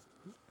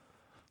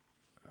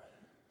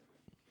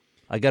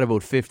 I got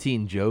about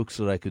 15 jokes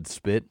that I could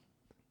spit.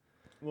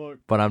 Look,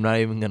 but I'm not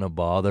even going to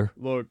bother.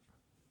 Look.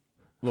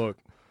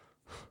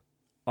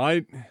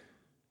 I'm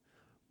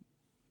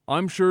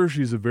sure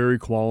she's a very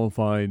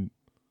qualified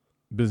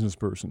business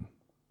person.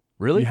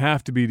 Really? You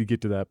have to be to get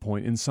to that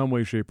point in some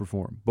way, shape, or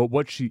form. But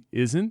what she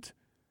isn't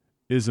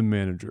is a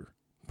manager.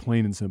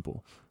 Plain and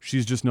simple.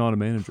 She's just not a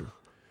manager.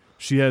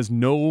 She has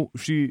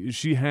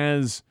she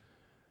has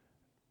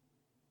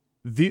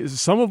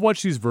some of what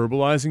she's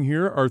verbalizing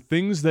here are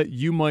things that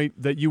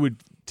you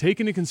would take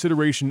into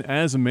consideration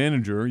as a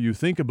manager. You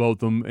think about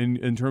them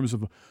in terms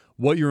of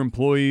what your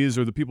employees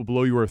or the people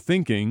below you are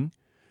thinking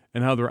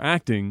and how they're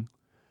acting,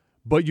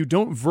 but you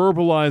don't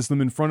verbalize them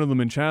in front of them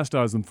and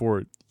chastise them for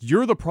it.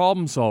 You're the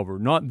problem solver,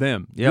 not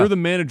them. Yeah. You're the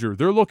manager.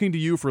 They're looking to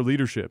you for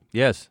leadership.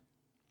 Yes.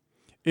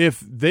 If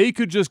they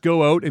could just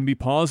go out and be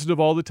positive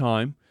all the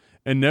time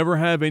and never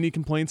have any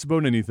complaints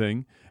about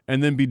anything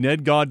and then be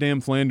Ned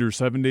goddamn Flanders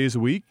 7 days a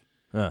week,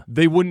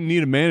 they wouldn't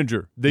need a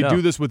manager. They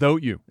do this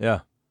without you. Yeah.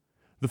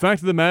 The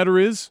fact of the matter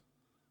is,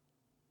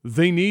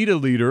 they need a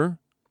leader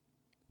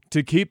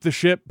to keep the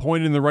ship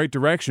pointed in the right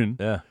direction.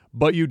 Yeah.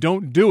 but you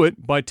don't do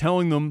it by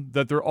telling them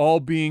that they're all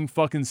being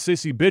fucking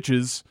sissy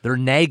bitches. They're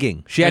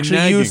nagging. She actually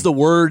nagging. used the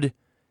word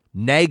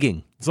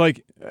nagging. It's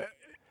like...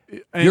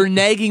 You're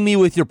nagging me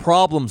with your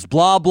problems,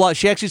 blah, blah.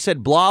 She actually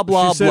said blah,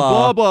 blah, she said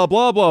blah, blah,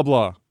 blah, blah,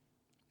 blah.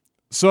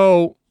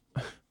 So...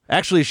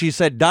 Actually, she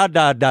said da,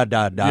 da, da,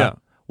 da, da. Yeah.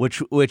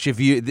 Which if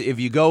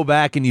you go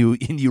back and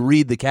you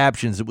read the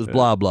captions, it was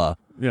blah, blah.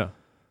 Yeah.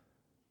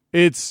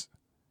 It's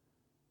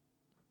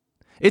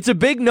a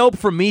big nope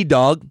from me,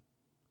 dog.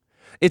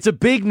 It's a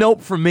big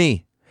nope from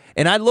me.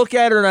 And I look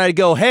at her and I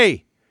go,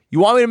 hey,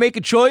 you want me to make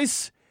a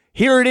choice?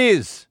 Here it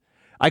is.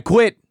 I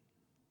quit.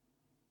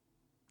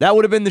 That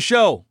would have been the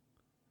show.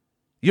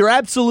 You're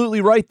absolutely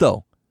right,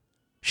 though.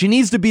 She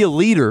needs to be a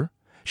leader.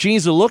 She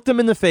needs to look them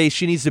in the face.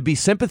 She needs to be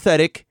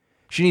sympathetic.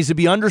 She needs to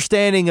be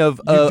understanding of...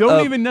 You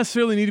don't even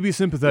necessarily need to be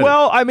sympathetic.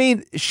 Well, I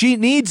mean, she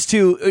needs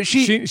to...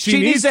 She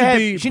needs to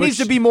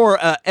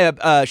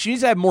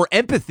have more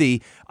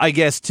empathy, I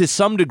guess, to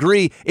some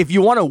degree. If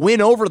you want to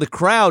win over the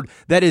crowd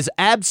that is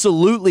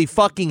absolutely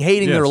fucking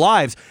hating their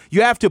lives,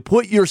 you have to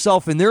put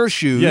yourself in their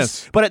shoes.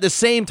 Yes. But at the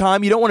same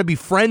time, you don't want to be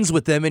friends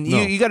with them, and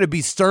you got to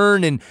be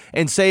stern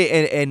and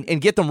say and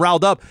get them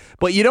riled up.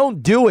 But you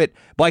don't do it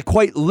by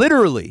quite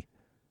literally...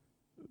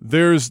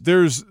 There's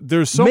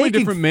so many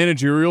different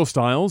managerial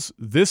styles.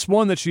 This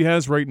one that she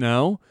has right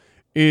now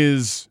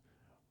is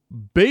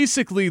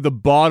basically the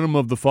bottom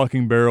of the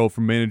fucking barrel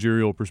from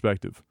managerial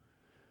perspective.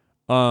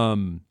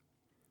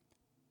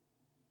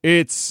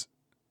 It's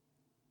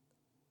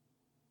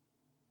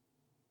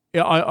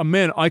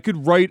I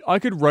could write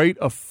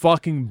a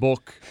fucking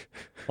book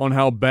on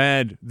how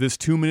bad this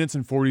 2 minutes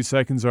and 40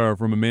 seconds are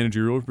from a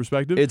managerial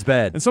perspective. It's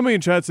bad. And somebody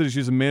in chat said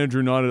she's a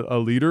manager, not a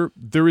leader.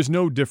 There is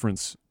no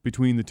difference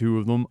between the two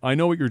of them. I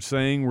know what you're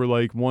saying. We're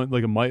like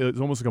it's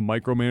almost like a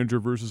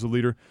micromanager versus a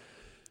leader.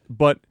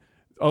 But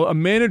a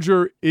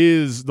manager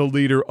is the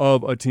leader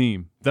of a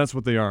team. That's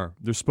what they are.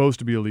 They're supposed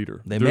to be a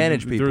leader. They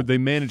manage people. They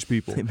manage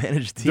people. They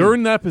manage the team. They're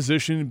in that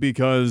position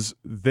because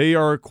they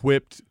are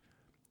equipped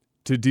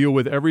to deal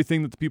with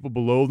everything that the people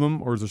below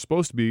them, or they're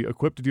supposed to be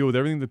equipped to deal with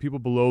everything that people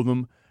below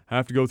them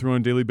have to go through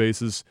on a daily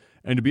basis,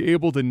 and to be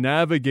able to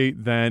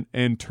navigate that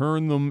and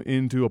turn them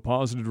into a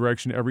positive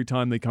direction every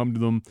time they come to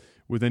them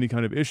with any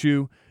kind of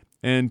issue,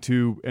 and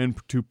to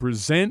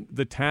present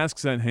the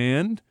tasks at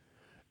hand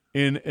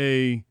in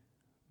a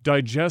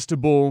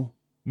digestible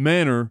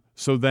manner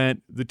so that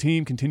the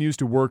team continues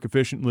to work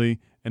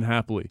efficiently and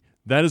happily.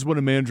 That is what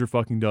a manager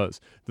fucking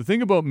does. The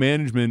thing about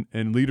management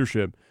and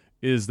leadership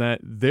is that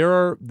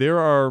there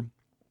are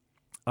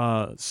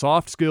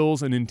soft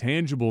skills and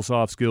intangible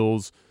soft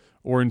skills,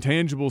 or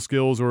intangible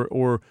skills,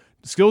 or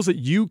skills that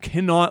you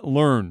cannot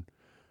learn,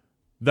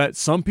 that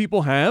some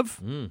people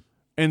have,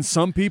 and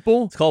some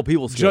people it's called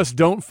people skills. Just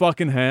don't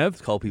fucking have.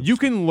 It's called people You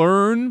can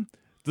learn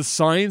the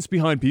science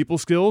behind people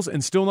skills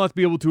and still not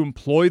be able to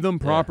employ them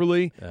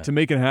properly to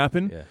make it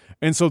happen. Yeah.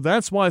 And so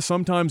that's why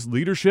sometimes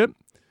leadership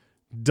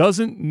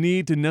doesn't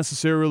need to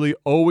necessarily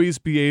always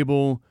be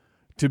able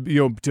to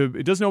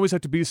it doesn't always have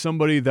to be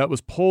somebody that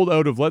was pulled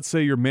out of, let's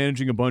say you're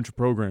managing a bunch of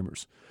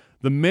programmers.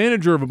 The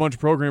manager of a bunch of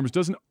programmers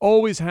doesn't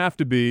always have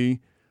to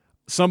be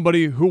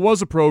somebody who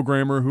was a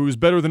programmer who's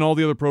better than all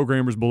the other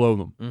programmers below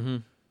them. Mm-hmm.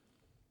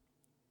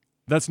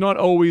 That's not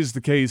always the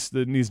case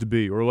that it needs to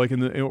be. Or like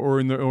in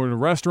a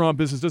restaurant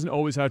business, doesn't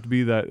always have to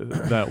be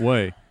that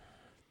way.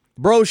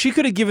 Bro, she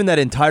could have given that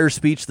entire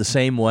speech the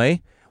same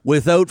way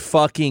without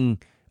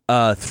fucking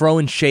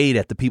throwing shade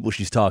at the people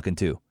she's talking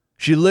to.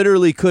 She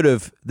literally could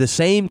have the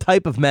same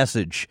type of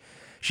message.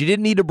 She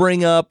didn't need to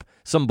bring up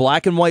some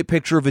black and white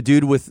picture of a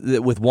dude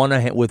with one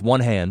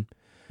hand.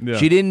 Yeah.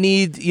 She didn't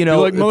need, You're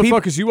like,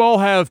 motherfuckers, you all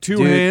have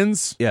two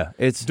hands. Yeah,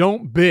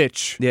 don't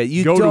bitch. Yeah,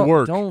 you go to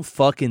work. Don't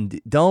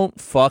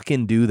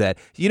fucking do that.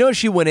 You know,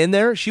 she went in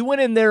there. She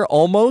went in there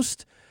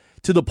almost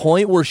to the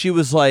point where she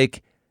was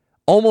like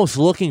almost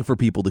looking for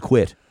people to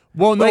quit.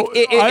 Well, no,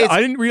 I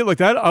didn't read it like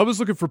that. I was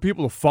looking for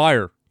people to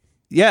fire.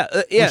 Yeah,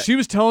 yeah. When she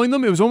was telling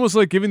them, it was almost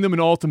like giving them an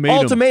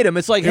ultimatum.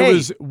 It's like, hey,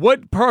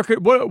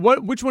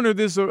 which one of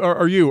this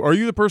are you? Are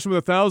you the person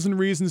with 1,000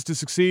 reasons to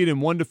succeed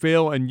and one to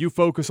fail, and you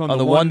focus on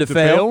the one to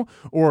fail,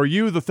 or are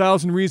you the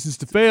 1,000 reasons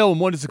to fail and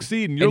one to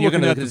succeed, and you're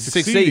looking at the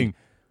succeeding?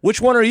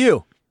 Which one are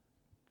you?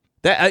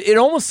 That it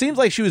almost seems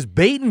like she was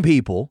baiting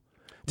people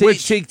to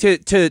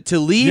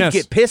leave, yes.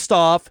 Get pissed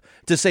off,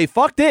 to say,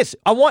 fuck this.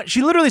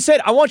 She literally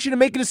said, I want you to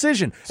make a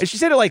decision. And she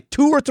said it like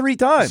 2 or 3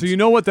 times. So you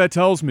know what that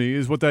tells me,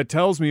 and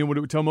what it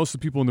would tell most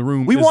of the people in the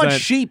room. We want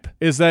sheep.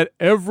 Is that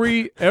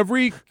every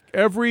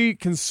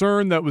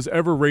concern that was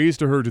ever raised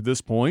to her to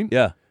this point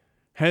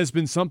has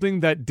been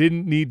something that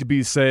didn't need to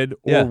be said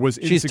or was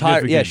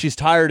insignificant. She's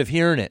tired of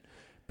hearing it.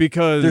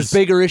 Because there's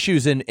bigger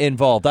issues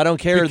involved. I don't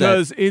care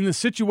because in the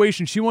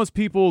situation, she wants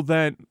people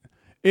that,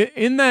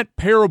 in that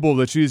parable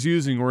that she's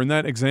using, or in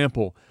that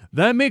example,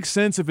 that makes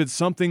sense if it's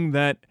something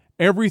that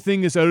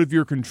everything is out of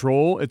your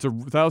control. It's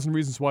 1,000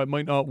 reasons why it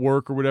might not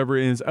work or whatever,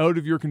 and it's out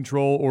of your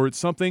control, or it's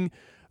something,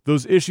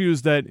 those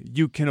issues that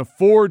you can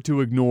afford to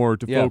ignore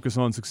to focus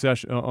on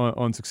succession,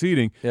 on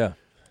succeeding. Yeah.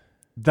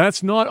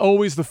 that's not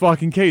always the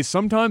fucking case.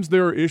 Sometimes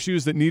there are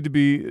issues that need to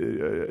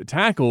be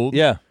tackled.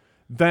 Yeah.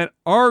 That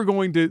are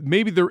going to,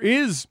 maybe there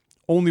is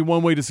only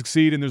one way to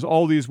succeed, and there's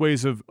all these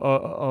ways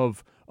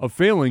of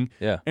failing.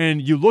 Yeah.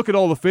 And you look at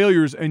all the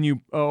failures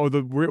and or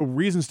the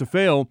reasons to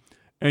fail,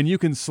 and you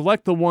can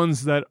select the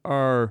ones that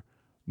are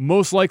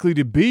most likely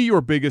to be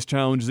your biggest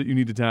challenges that you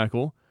need to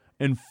tackle,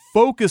 and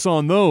focus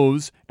on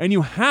those. And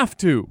you have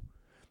to.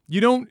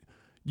 You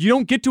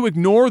don't get to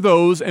ignore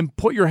those and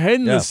put your head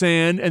in the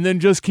sand and then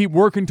just keep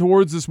working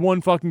towards this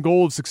one fucking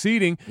goal of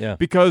succeeding. Yeah.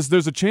 Because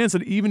there's a chance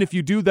that even if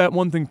you do that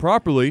one thing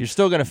properly, you're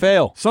still going to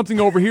fail.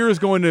 Something over here is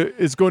going to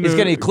It's going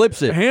to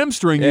eclipse it,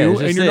 hamstring you,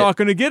 and you're not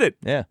going to get it.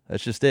 Yeah,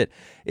 that's just it.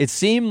 It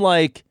seemed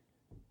like,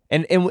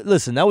 and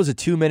listen, that was a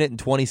 2-minute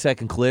and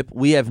 20-second clip.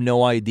 We have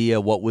no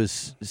idea what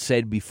was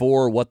said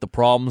before, what the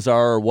problems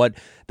are, or what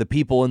the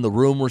people in the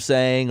room were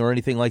saying, or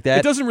anything like that.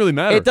 It doesn't really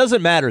matter. It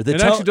doesn't matter. It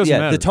actually doesn't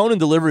matter. The tone and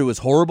delivery was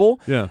horrible.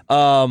 Yeah.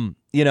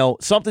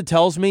 Something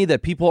tells me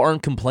that people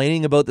aren't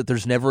complaining about that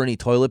there's never any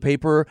toilet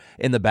paper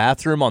in the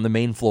bathroom on the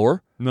main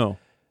floor. No.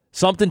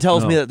 Something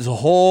tells me that there's a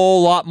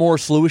whole lot more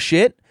slew of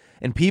shit,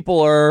 and people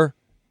are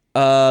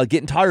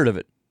getting tired of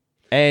it.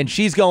 And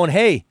she's going,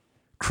 hey,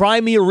 cry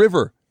me a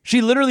river. She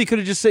literally could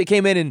have just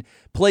came in and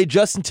played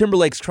Justin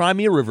Timberlake's Cry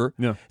Me a River,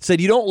 said,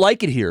 you don't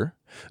like it here,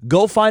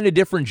 go find a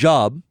different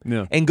job,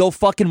 and go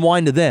fucking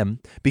whine to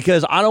them,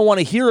 because I don't want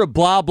to hear a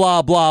blah,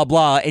 blah, blah,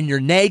 blah, and your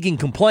nagging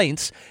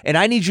complaints, and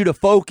I need you to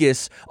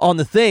focus on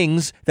the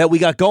things that we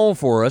got going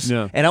for us,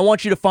 and I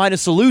want you to find a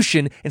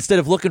solution instead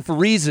of looking for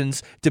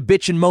reasons to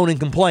bitch and moan and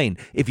complain.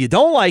 If you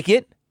don't like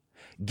it,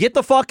 get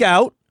the fuck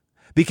out,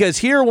 because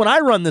here when I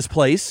run this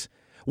place,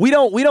 we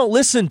don't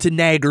listen to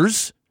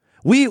naggers.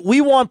 We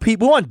want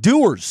people, we want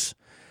doers.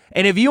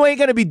 And if you ain't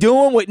going to be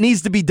doing what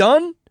needs to be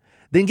done,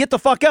 then get the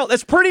fuck out.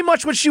 That's pretty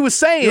much what she was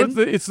saying.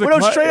 It's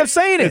straight up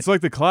saying it. It's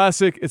like the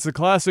classic,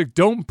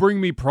 don't bring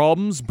me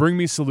problems, bring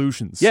me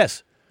solutions.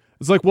 Yes.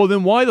 It's like, well,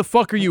 then why the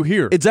fuck are you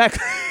here?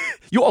 Exactly.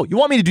 You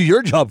want me to do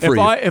your job for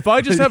you. If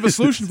I just have a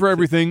solution for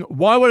everything,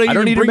 why would I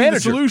even bring you the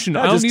solution?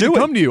 I don't need to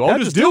come to you. I'll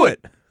just do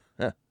it.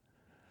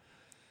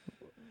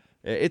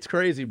 It's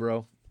crazy,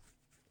 bro.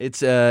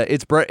 It's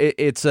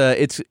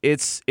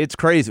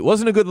crazy. It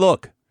wasn't a good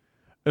look.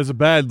 It's a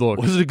bad look.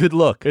 Was it a good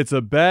look? It's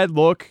a bad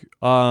look.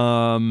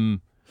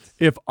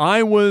 If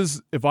I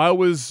was, what's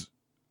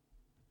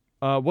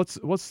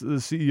the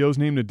CEO's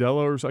name?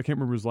 Nadella, or I can't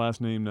remember his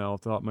last name now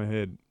off the top of my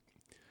head.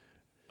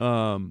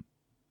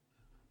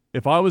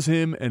 If I was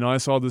him and I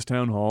saw this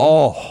town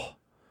hall,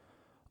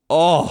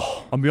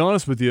 I'll be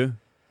honest with you,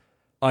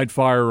 I'd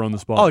fire her on the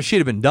spot. Oh, she'd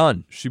have been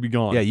done. She'd be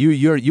gone. Yeah,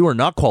 you are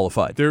not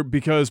qualified.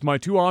 Because my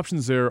two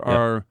options there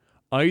are,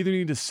 I either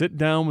need to sit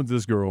down with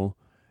this girl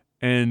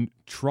and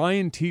try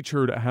and teach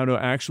her how to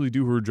actually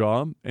do her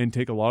job and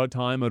take a lot of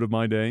time out of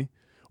my day,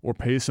 or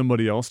pay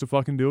somebody else to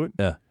fucking do it.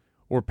 Yeah.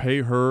 Or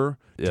pay her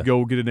to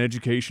go get an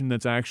education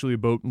that's actually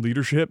about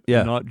leadership,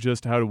 and not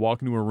just how to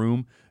walk into a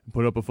room and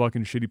put up a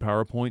fucking shitty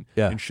PowerPoint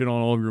and shit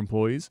on all of your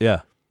employees.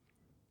 Yeah.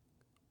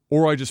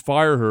 Or I just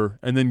fire her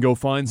and then go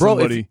find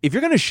somebody. If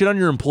you're going to shit on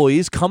your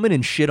employees, come in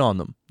and shit on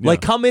them. Yeah.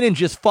 Like, come in and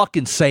just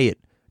fucking say it.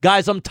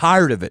 Guys, I'm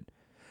tired of it.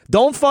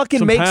 Don't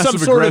fucking make some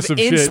sort of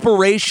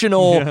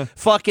inspirational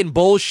fucking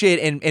bullshit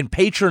and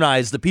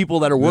patronize the people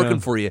that are working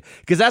for you.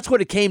 Because that's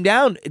what it came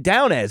down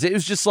as. It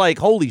was just like,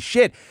 holy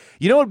shit.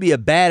 You know what would be a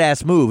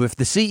badass move? If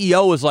the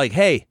CEO was like,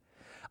 hey,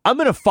 I'm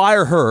going to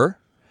fire her.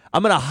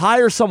 I'm going to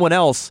hire someone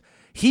else.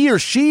 He or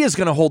she is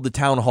going to hold the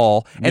town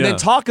hall and then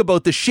talk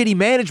about the shitty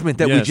management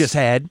that we just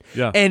had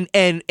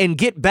and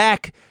get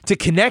back to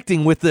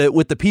connecting with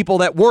the people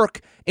that work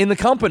in the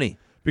company.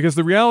 Because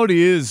the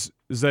reality is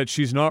that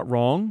she's not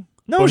wrong.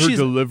 No, but she's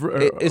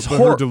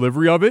her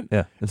delivery of it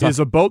is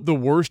about the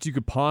worst you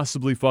could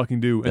possibly fucking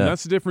do. And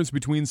that's the difference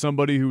between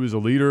somebody who is a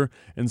leader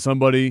and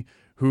somebody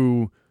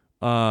who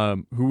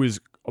is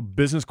a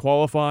business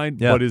qualified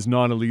but is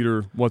not a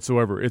leader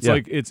whatsoever. It's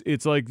like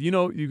it's like, you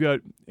know, you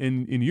got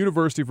in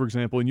university, for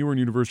example, and you were in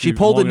university. She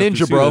pulled a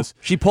ninja, bro.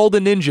 She pulled a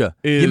ninja.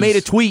 You made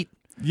a tweet.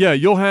 Yeah,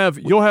 you'll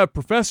have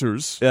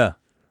professors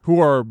who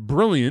are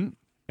brilliant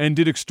and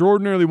did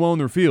extraordinarily well in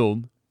their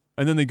field,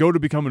 and then they go to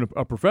become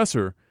a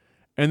professor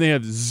and they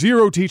have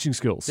zero teaching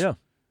skills. Yeah.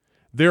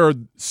 They are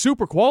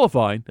super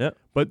qualified,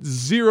 but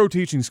zero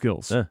teaching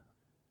skills. Yeah.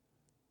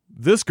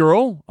 This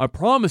girl, I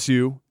promise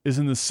you, is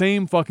in the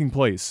same fucking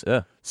place.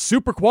 Yeah.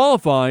 Super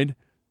qualified,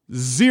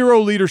 zero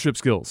leadership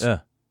skills. Yeah.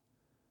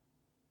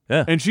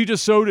 Yeah. And she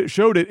just showed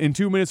it in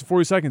 2 minutes and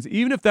 40 seconds.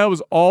 Even if that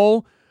was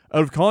all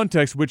out of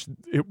context, which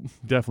it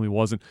definitely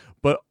wasn't,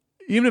 but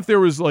even if there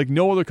was like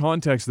no other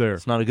context there,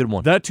 it's not a good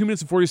one. That 2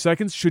 minutes and 40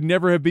 seconds should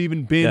never have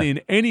even been in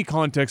any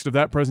context of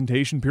that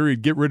presentation,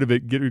 period. Get rid of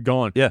it. Get it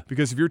gone. Yeah.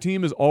 Because if your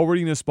team is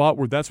already in a spot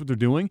where that's what they're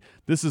doing,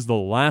 this is the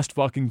last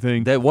fucking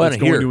thing that's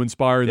going to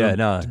inspire them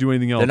to do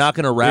anything else. They're not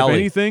going to rally. If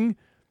anything,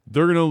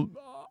 they're going to...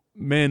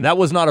 Man, that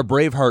was not a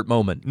Braveheart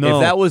moment. No.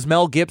 If that was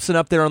Mel Gibson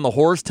up there on the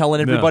horse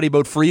telling everybody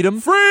about freedom,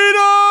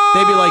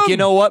 they'd be like, you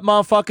know what,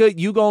 motherfucker,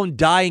 you go and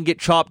die and get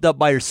chopped up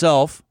by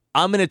yourself.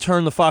 I'm going to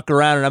turn the fuck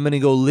around and I'm going to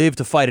go live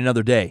to fight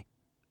another day.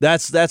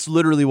 That's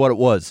literally what it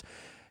was.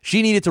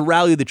 She needed to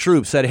rally the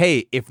troops, said,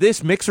 hey, if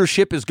this Mixer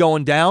ship is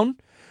going down,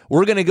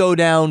 we're going to go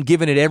down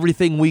giving it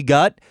everything we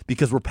got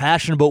because we're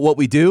passionate about what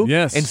we do.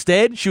 Yes.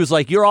 Instead, she was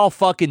like, you're all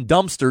fucking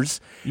dumpsters.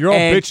 You're all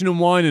bitching and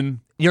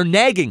whining. You're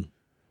nagging.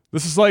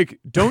 This is like,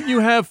 don't you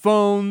have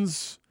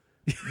phones?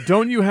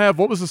 Don't you have,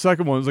 what was the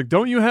second one? It was like,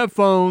 don't you have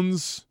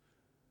phones?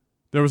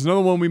 There was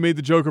another one we made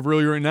the joke of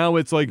earlier, and now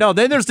it's like... No,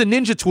 then there's the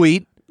ninja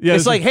tweet. Yeah,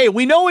 it's like, hey,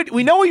 we know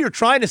what you're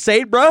trying to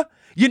say, bruh.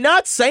 You're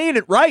not saying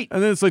it right.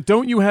 And then it's like,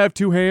 don't you have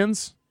two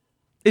hands?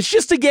 It's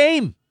just a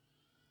game.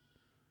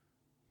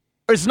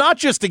 It's not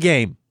just a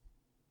game.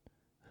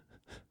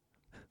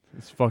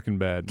 It's fucking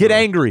bad. Get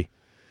angry.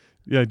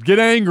 Yeah, get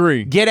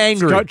angry. Get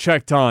angry. It's gut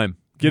check time.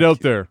 Get out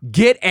there.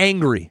 Get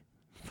angry.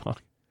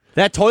 Fuck.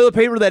 That toilet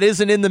paper that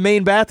isn't in the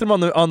main bathroom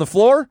on the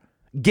floor,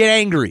 get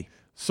angry.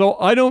 So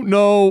I don't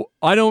know.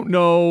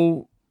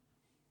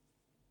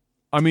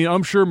 I mean,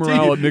 I'm sure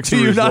morale at Mixer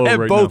do you is not low have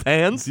right both now.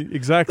 hands?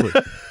 Exactly.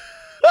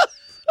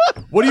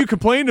 What are you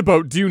complaining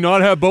about? Do you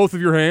not have both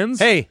of your hands?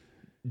 Hey,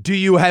 do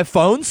you have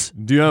phones?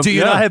 Do you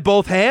not have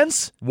both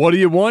hands? What are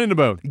you whining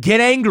about?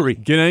 Get angry.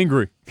 Get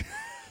angry.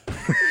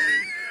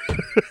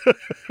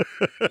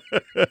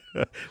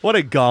 What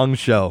a gong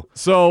show.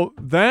 So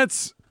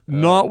that's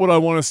not what I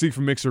want to see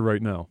from Mixer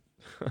right now.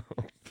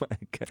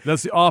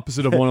 That's the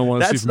opposite of what I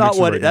want to see from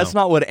Mixer right now. That's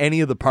not what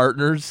any of the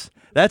partners...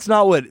 That's just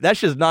not a good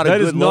look.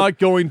 That is not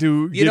going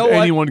to give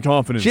anyone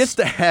confidence. Just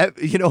to have,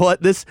 you know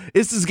what, this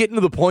is getting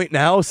to the point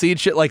now, seeing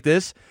shit like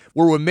this,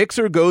 where when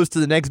Mixer goes to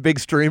the next big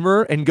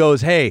streamer and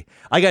goes, hey,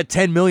 I got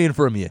 10 million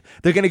from you,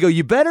 they're going to go,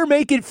 you better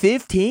make it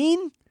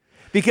 15?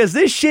 Because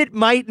this shit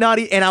might not,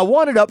 and I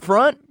want it up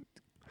front.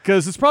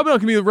 Because it's probably not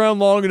going to be around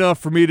long enough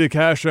for me to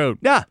cash out.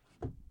 Yeah.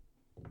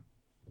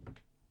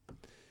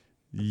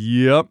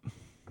 Yep.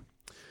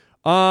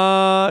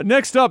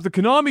 Next up, the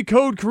Konami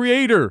Code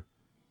creator,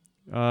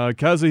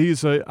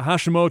 Kazuhisa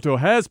Hashimoto,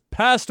 has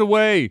passed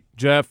away,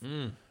 Jeff,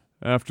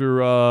 after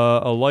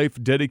a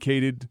life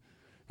dedicated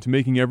to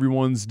making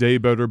everyone's day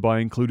better by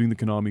including the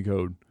Konami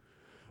Code.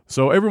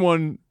 So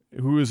everyone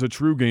who is a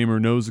true gamer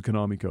knows the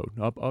Konami Code.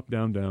 Up, up,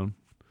 down, down.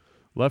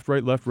 Left,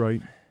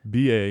 right,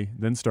 BA,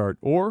 then start.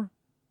 Or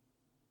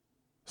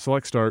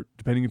select start,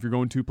 depending if you're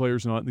going two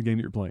players or not in the game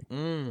that you're playing.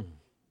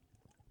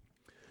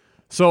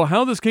 So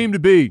how this came to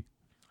be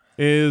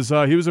is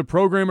he was a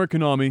programmer at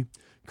Konami,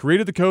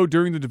 created the code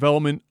during the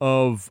development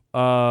of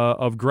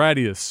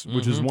Gradius,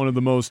 which is one of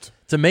the most...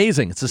 It's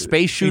amazing. It's a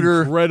space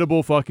shooter.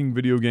 Incredible fucking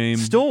video game.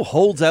 Still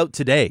holds out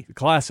today.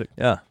 Classic.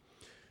 Yeah.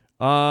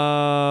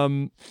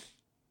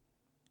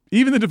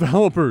 Even the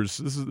developers,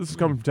 this is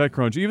coming from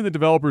TechCrunch, even the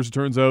developers, it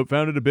turns out,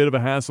 found it a bit of a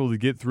hassle to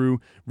get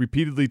through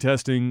repeatedly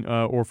testing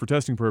or for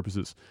testing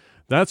purposes.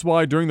 That's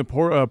why during the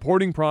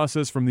porting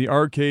process from the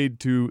arcade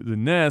to the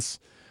NES,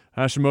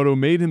 Hashimoto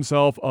made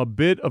himself a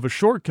bit of a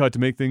shortcut to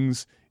make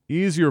things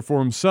easier for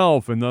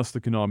himself, and thus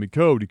the Konami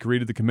Code. He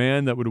created the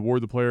command that would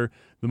award the player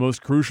the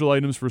most crucial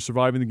items for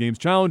surviving the game's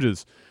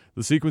challenges.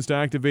 The sequence to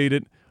activate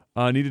it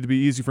needed to be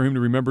easy for him to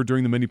remember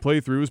during the many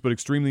playthroughs, but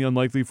extremely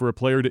unlikely for a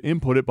player to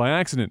input it by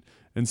accident.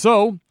 And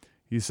so,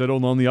 he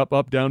settled on the up,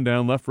 up, down,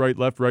 down, left,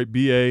 right,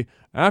 BA,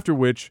 after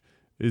which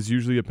is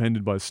usually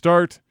appended by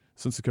start,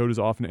 since the code is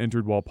often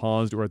entered while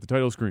paused or at the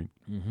title screen.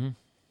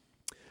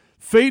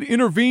 Fate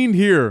intervened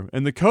here,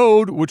 and the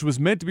code, which was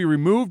meant to be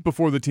removed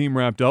before the team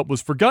wrapped up,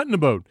 was forgotten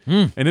about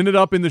and ended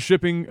up in the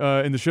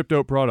shipped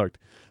out product.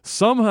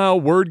 Somehow,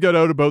 word got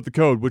out about the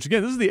code, which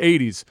again, this is the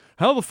 80s.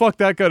 How the fuck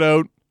that got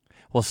out?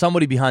 Well,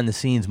 somebody behind the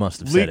scenes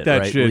must have said leaked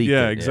that right? shit. Leaked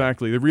yeah, it,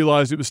 exactly. They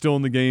realized it was still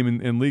in the game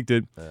and leaked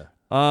it.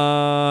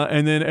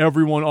 And then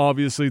everyone,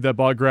 obviously, that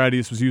bought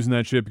Gradius was using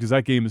that shit because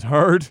that game is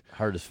hard.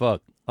 Hard as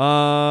fuck.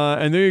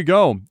 And there you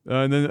go.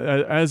 And then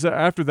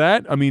after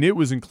that, I mean, it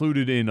was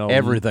included in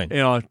everything, in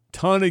a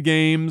ton of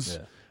games.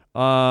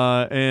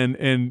 Yeah.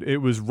 And it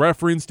was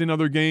referenced in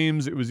other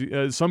games. It was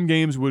some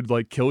games would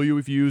like kill you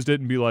if you used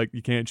it and be like,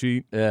 you can't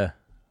cheat. Yeah.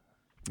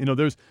 You know,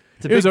 it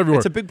was everywhere.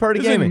 It's a big part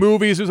of gaming. In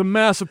movies, it was a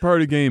massive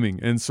part of gaming.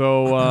 And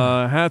so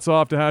hats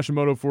off to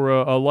Hashimoto for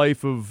a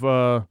life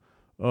of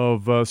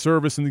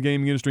service in the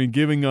gaming industry and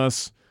giving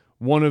us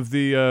one of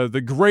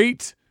the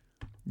great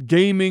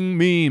gaming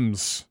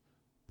memes,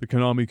 the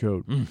Konami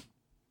Code.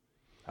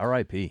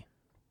 R.I.P.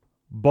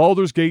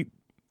 Baldur's Gate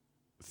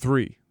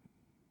 3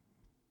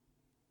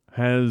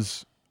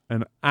 has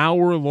an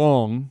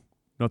hour-long,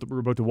 not that we're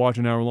about to watch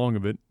an hour long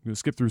of it, I'm going to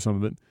skip through some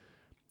of it,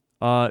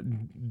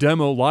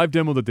 live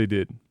demo that they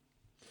did.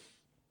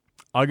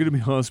 I'm going to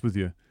be honest with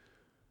you.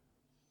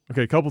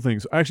 Okay, a couple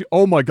things. Actually,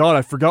 oh my God,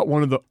 I forgot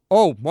one of the...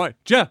 Oh my...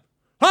 Jeff!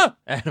 Huh?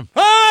 Adam.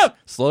 Ah!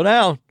 Slow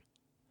down.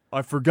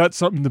 I forgot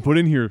something to put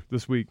in here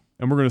this week,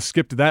 and we're going to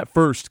skip to that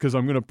first because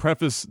I'm going to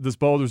preface this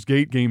Baldur's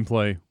Gate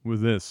gameplay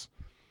with this.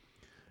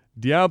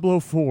 Diablo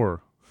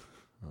 4.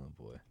 Oh,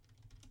 boy.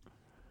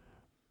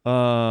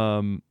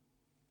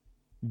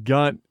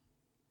 Got...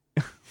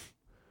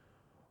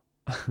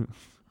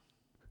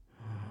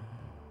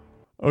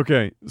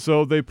 Okay,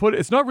 so they put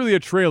it's not really a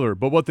trailer,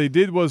 but what they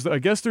did was I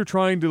guess they're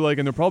trying to like,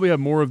 and they'll probably have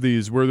more of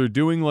these where they're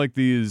doing like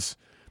these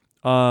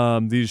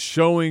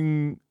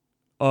showing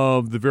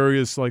of the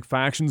various like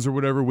factions or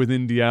whatever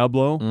within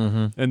Diablo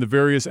and the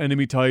various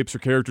enemy types or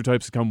character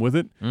types that come with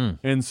it.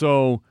 And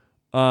so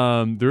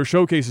there are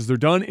showcases. They're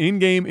done in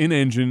game, in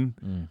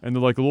engine, and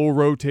they're like a little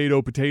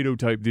rotato potato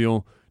type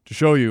deal to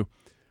show you.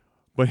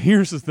 But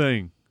here's the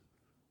thing.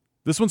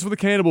 This one's for the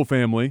Cannibal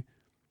family.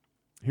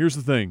 Here's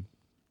the thing.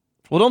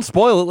 Well, don't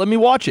spoil it. Let me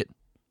watch it.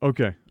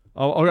 Okay.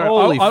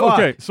 Holy fuck.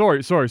 Okay.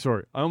 Sorry.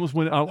 I almost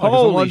went.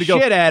 Holy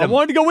shit, Adam. I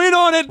wanted to go in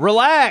on it.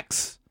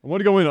 Relax. I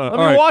want to go in on it.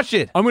 Let me watch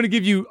it. I'm going to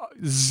give you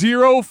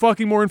zero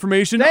fucking more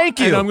information. Thank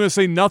you. And I'm going to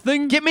say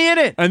nothing. Get me in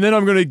it. And then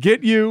I'm going to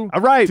get you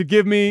to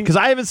give me... Because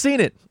I haven't seen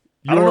it.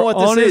 I don't know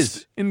what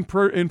this is.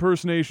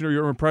 Impersonation, or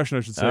your impression,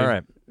 I should say. All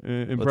right.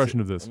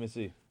 Impression of this. Let me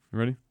see. You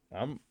ready?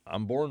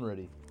 I'm born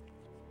ready.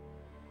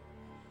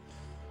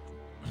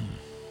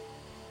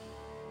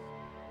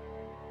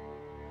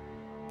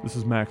 This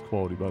is max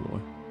quality, by the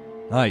way.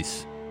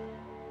 Nice.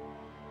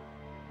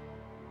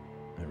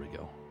 There we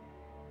go.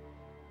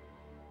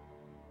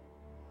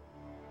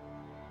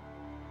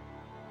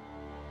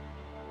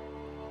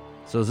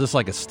 So is this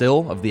like a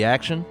still of the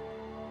action?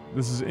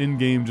 This is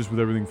in-game just with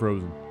everything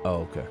frozen.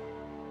 Oh, okay.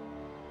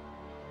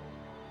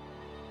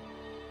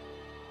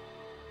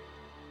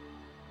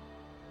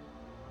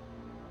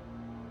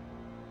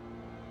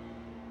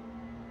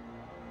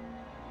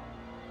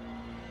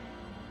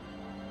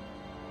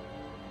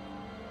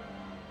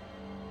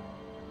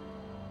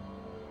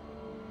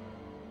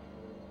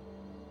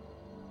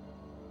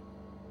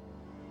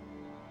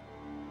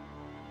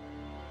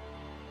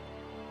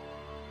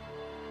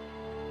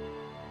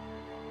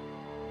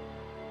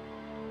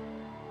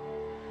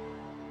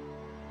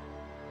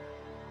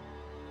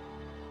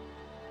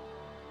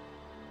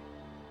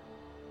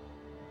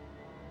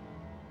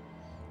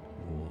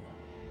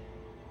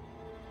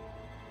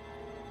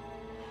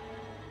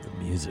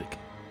 Music.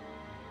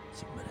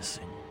 So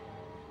menacing.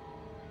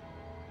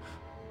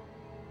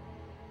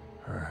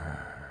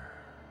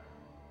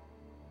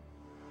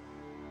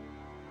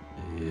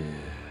 Yeah.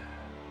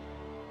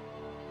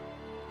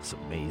 It's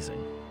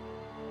amazing.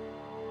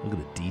 Look at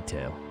the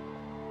detail.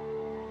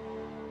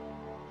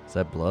 Is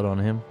that blood on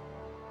him?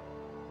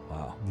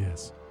 Wow.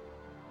 Yes.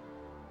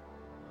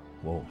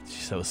 Whoa.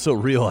 Jeez, that was so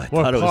real. I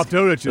Well, thought it popped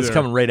out at you was there.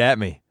 coming right at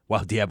me.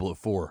 Wow, Diablo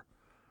 4.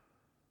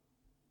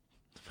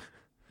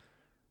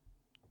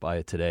 Buy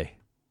it today.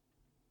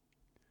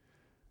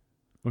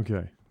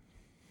 Okay.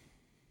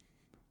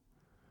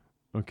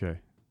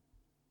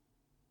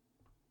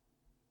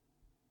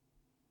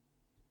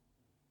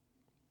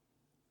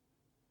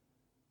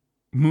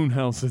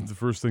 Moonhouse is the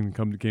first thing that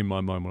came to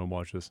my mind when I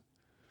watched this.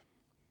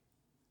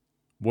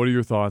 What are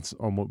your thoughts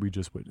on what we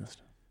just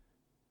witnessed?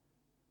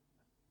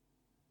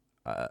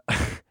 I'm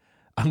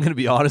going to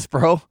be honest,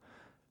 bro.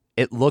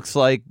 It looks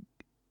like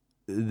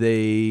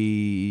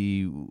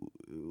they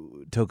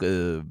took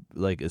a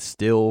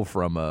still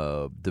from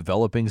a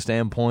developing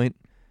standpoint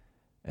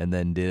and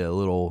then did a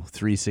little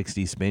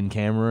 360 spin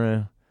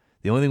camera.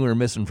 The only thing we were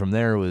missing from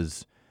there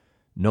was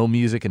no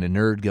music and a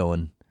nerd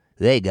going,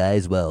 "Hey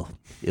guys, well,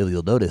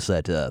 you'll notice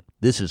that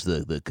this is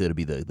the going to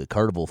be the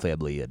carnival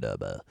family, and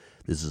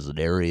this is an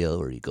area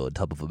where you go on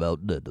top of a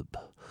mountain, and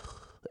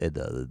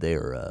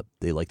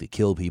they like to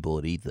kill people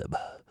and eat them."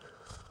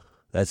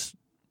 That's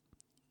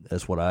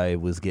what I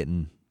was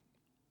getting.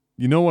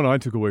 You know what I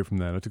took away from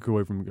that? I took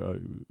away from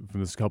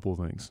this couple of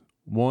things.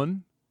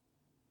 One,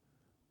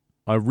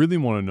 I really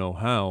want to know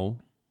how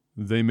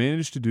they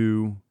managed to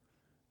do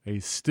a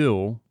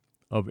still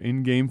of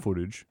in-game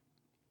footage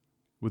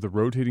with a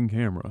rotating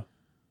camera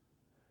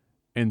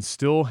and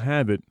still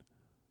have it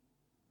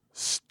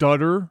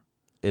stutter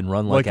and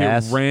run like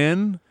ass. It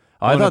ran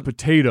on a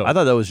potato. I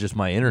thought that was just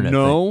my internet.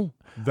 No,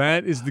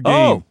 that is the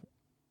game.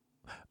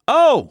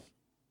 Oh.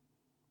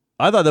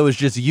 I thought that was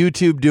just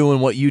YouTube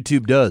doing what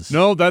YouTube does.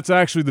 No, that's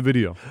actually the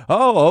video.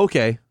 Oh,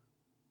 okay.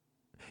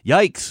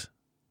 Yikes.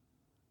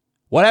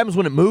 What happens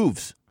when it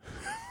moves?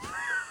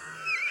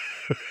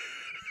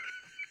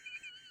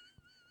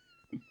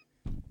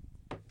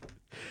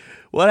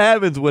 What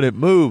happens when it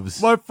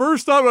moves? My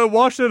first time I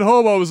watched it at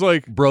home, I was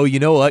like... Bro, you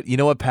know what? You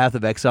know what Path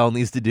of Exile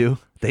needs to do?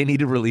 They need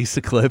to release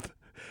a clip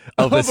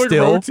of a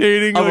still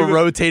rotating, of a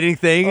rotating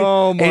thing,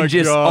 oh my and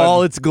just God.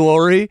 all its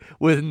glory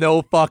with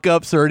no fuck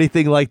ups or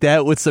anything like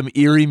that, with some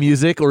eerie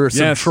music or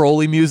some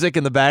trolley music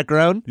in the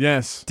background.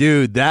 Yes,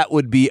 dude, that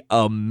would be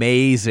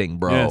amazing,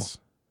 bro. Yes.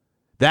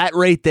 That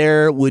right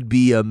there would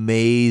be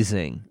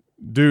amazing,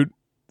 dude.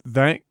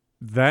 That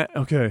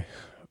okay.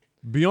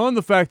 Beyond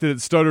the fact that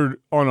it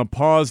stuttered on a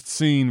paused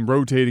scene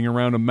rotating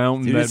around a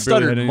mountain, dude, that it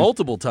stuttered barely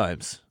multiple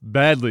times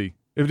badly.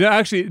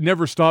 It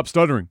never stopped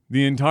stuttering.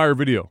 The entire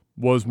video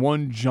was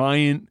one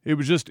giant. It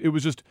was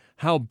just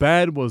how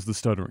bad was the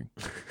stuttering.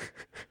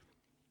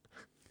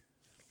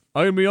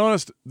 I'm gonna be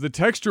honest. The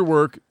texture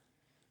work.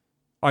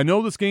 I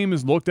know this game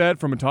is looked at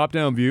from a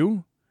top-down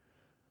view.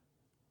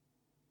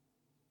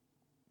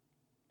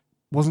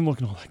 Wasn't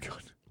looking all that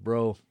good,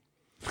 bro.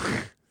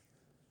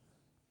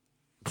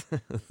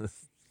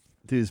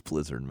 Dude, it's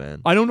Blizzard,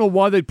 man. I don't know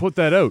why they'd put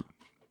that out.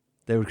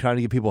 They were trying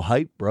to get people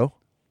hyped, bro.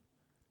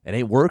 It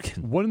ain't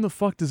working. What in the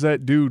fuck does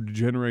that do to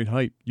generate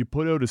hype? You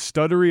put out a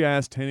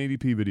stuttery-ass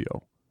 1080p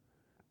video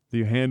that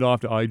you hand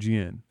off to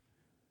IGN.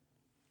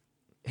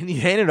 And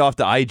you hand it off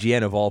to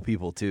IGN of all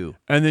people, too.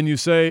 And then you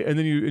say, and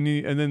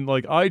then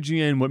like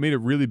IGN, what made it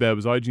really bad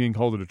was IGN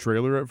called it a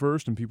trailer at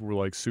first, and people were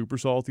like super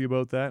salty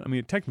about that. I mean,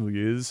 it technically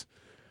is,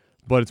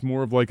 but it's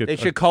more of like They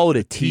should call it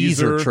a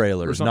teaser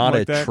trailer, not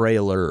like a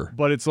trailer.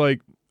 But it's like,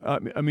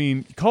 I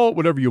mean, call it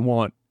whatever you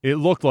want. It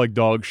looked like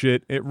dog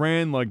shit. It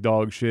ran like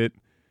dog shit.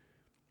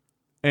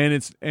 And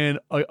it's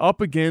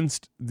up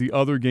against the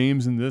other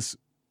games in this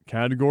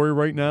category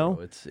right now.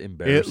 Bro, it's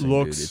embarrassing. It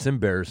looks dude. It's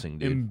embarrassing,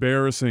 dude.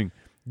 Embarrassing.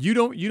 You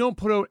don't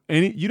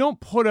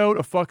put out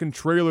a fucking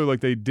trailer like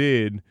they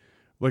did,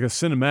 like a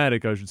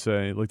cinematic, I should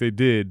say, like they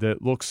did,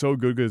 that looks so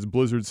good as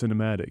Blizzard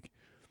cinematic.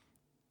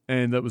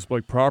 And that was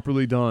like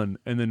properly done,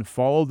 and then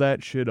follow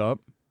that shit up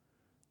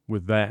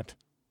with that.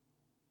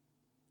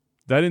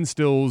 That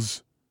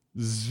instills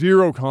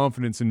zero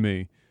confidence in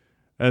me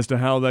as to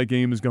how that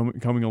game is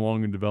coming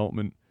along in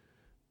development.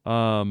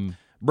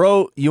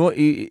 Bro, you want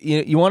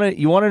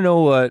to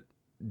know what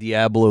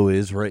Diablo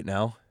is right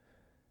now?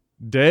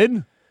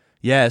 Dead?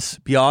 Yes.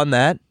 Beyond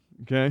that,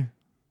 okay.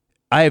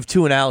 I have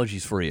two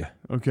analogies for you.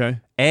 Okay.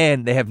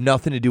 And they have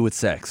nothing to do with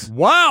sex.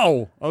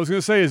 Wow. I was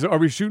going to say, are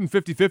we shooting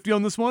 50-50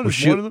 on this one?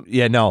 One of them?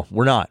 Yeah, no,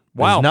 we're not.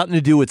 Wow. There's nothing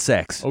to do with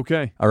sex.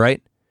 Okay. All right?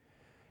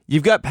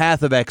 You've got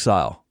Path of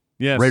Exile.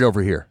 Yes. Right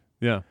over here.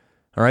 Yeah.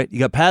 All right? You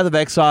got Path of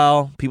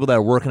Exile. People that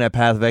are working at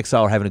Path of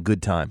Exile are having a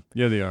good time.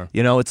 Yeah, they are.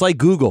 You know, it's like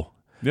Google.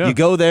 Yeah. You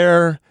go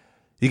there.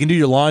 You can do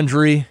your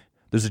laundry.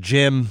 There's a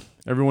gym.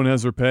 Everyone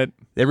has their pet.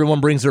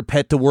 Everyone brings their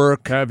pet to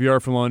work. Caviar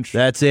for lunch.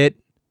 That's it.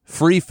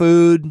 Free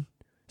food,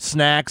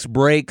 snacks,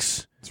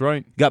 breaks. That's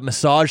right. You got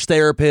massage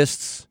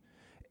therapists,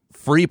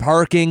 free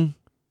parking.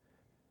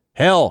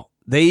 Hell,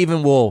 they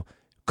even will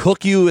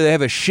cook you. They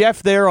have a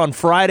chef there on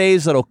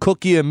Fridays that'll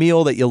cook you a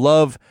meal that you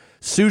love.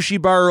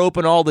 Sushi bar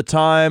open all the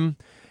time.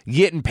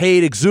 Getting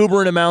paid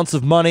exuberant amounts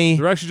of money.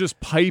 They're actually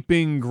just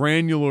piping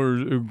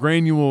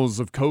granules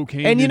of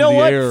cocaine and you into know the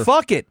what? air.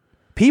 Fuck it.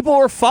 People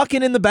are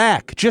fucking in the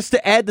back just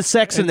to add the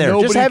sex in there.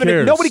 Nobody Just having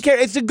cares. Nobody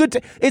cares. It's a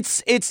good.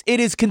 It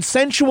is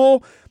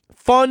consensual,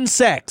 fun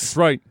sex. That's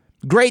right.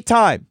 Great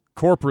time.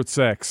 Corporate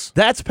sex.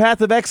 That's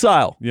Path of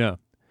Exile. Yeah.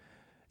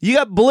 You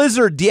got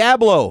Blizzard,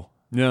 Diablo.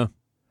 Yeah.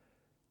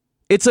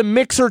 It's a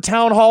mixer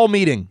town hall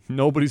meeting.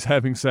 Nobody's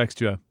having sex,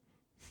 Jeff.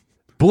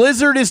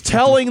 Blizzard is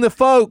telling the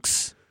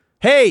folks,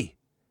 hey,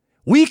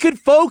 we could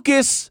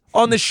focus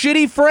on the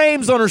shitty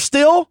frames on her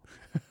still.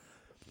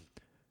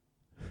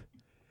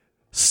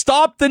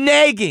 Stop the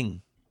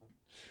nagging.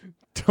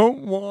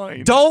 Don't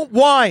whine. Don't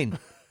whine.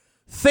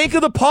 Think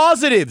of the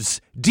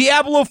positives.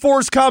 Diablo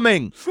 4's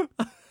coming.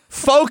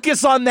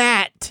 Focus on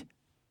that.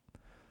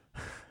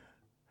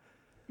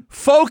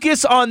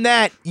 Focus on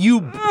that.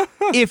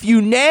 If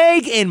you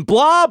nag and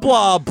blah,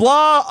 blah,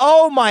 blah,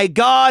 oh my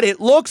God, it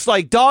looks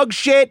like dog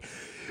shit.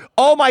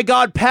 Oh my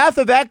God, Path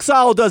of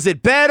Exile does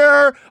it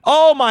better.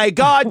 Oh my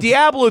God,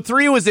 Diablo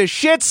 3 was a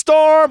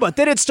shitstorm, but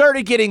then it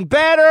started getting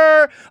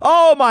better.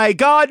 Oh my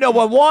God, no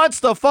one wants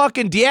the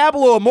fucking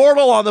Diablo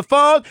Immortal on the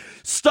phone.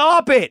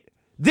 Stop it.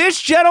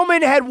 This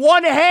gentleman had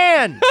one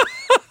hand.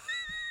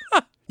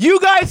 You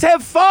guys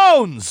have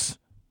phones.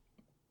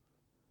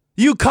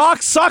 You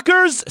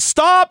cocksuckers,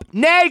 stop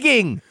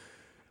nagging.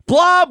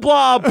 Blah,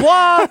 blah,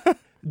 blah.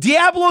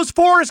 Diablo's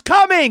 4 is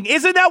coming.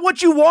 Isn't that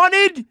what you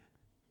wanted?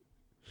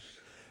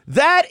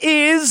 That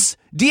is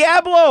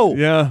Diablo.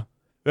 Yeah.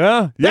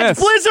 Yeah. That's Yes.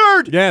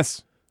 Blizzard.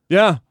 Yes.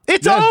 Yeah.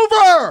 It's Yeah.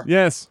 over.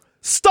 Yes.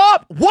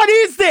 Stop. What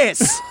is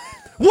this?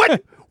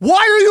 What? Why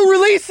are you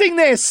releasing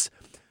this?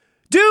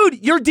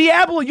 Dude, you're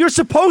Diablo. You're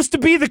supposed to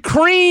be the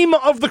cream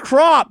of the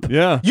crop.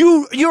 Yeah.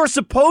 You're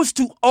supposed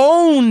to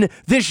own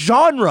this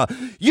genre.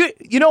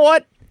 You know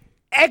what?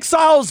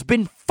 Exile's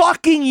been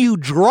fucking you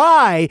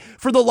dry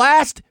for the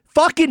last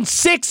fucking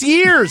 6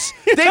 years.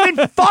 They've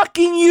been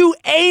fucking you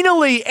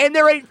anally, and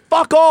there ain't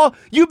fuck all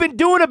you've been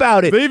doing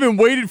about it. They even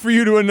waited for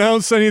you to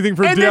announce anything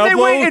for And Diablo. then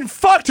they went and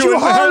fucked you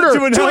harder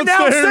to announce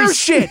their theirs.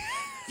 shit.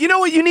 You know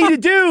what you need to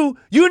do?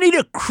 You need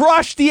to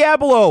crush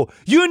Diablo.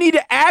 You need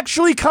to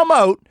actually come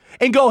out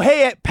and go,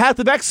 hey, at Path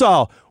of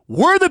Exile,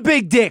 we're the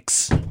big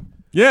dicks.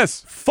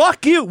 Yes.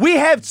 Fuck you. We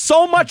have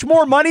so much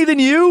more money than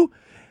you.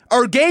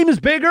 Our game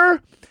is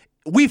bigger.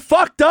 We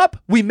fucked up.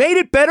 We made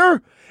it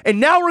better. And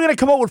now we're going to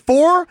come out with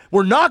 4.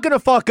 We're not going to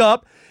fuck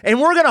up. And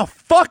we're going to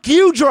fuck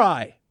you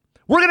dry.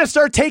 We're going to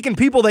start taking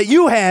people that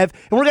you have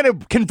and we're going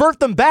to convert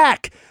them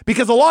back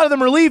because a lot of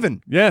them are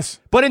leaving.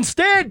 Yes. But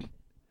instead,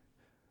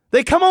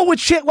 they come out with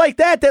shit like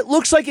that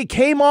looks like it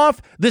came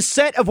off the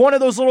set of one of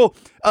those little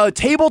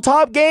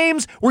tabletop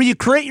games where you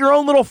create your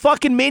own little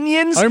fucking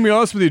minions. I'm going to be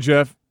honest with you,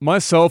 Jeff. My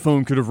cell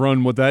phone could have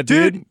run what that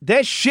Dude, did.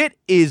 that shit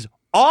is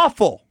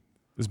awful.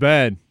 It's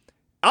bad.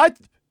 I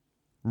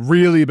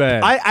Really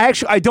bad.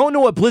 I don't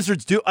know what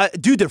Blizzards do.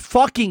 Dude, they're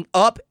fucking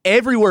up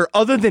everywhere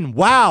other than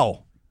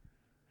WoW.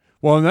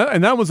 Well,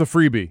 and that was a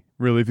freebie,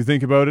 really, if you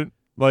think about it.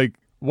 Like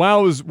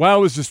WoW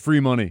is just free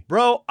money.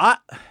 Bro,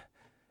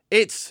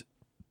 it's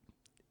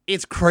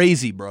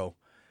crazy, bro.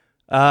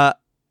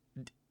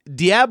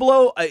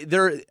 Diablo,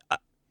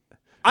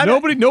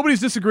 Nobody's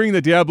disagreeing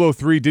that Diablo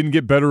 3 didn't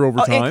get better over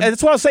time.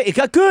 That's what I was saying. It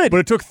got good. But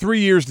it took 3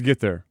 years to get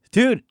there.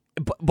 Dude,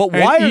 but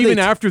why and are even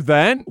they after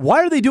that? Why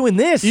are they doing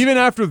this? Even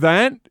after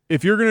that,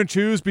 if you're going to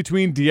choose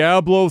between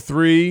Diablo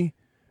 3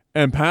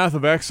 and Path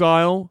of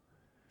Exile,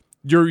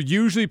 you're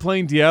usually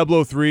playing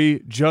Diablo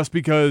 3 just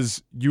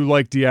because you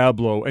like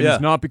Diablo, and it's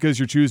not because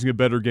you're choosing a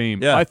better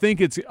game. Yeah. I think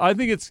it's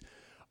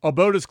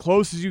about as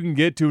close as you can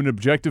get to an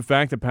objective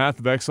fact that Path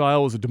of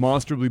Exile is a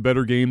demonstrably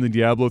better game than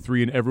Diablo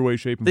 3 in every way,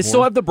 shape, and They form.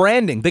 still have the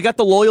branding. They got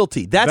the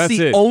loyalty. That's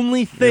the it.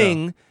 only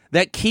thing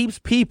that keeps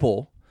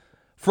people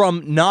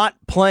from not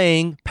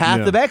playing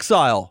Path of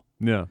Exile.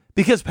 Yeah.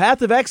 Because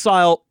Path of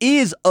Exile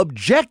is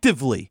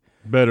objectively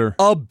Better.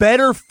 a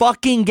better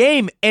fucking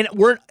game, and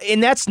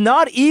that's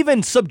not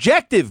even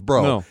subjective,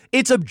 bro. No.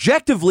 It's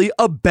objectively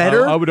a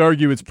better. I would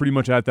argue it's pretty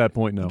much at that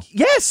point now.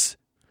 Yes.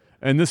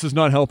 And this is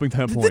not helping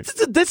that point.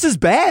 This is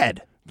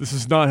bad. This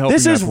is not helping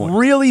This that is point.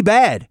 really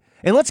bad.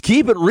 And let's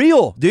keep it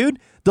real, dude.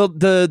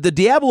 The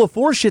Diablo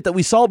 4 shit that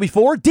we saw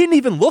before didn't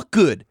even look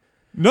good.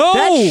 No,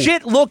 That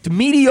shit looked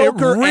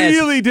mediocre. It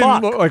really as didn't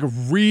fuck. look like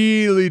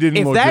really didn't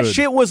If look that good.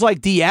 shit was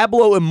like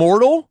Diablo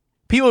Immortal,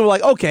 people were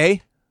like,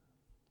 okay.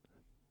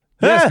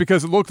 Yes, Eh,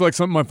 because it looked like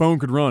something my phone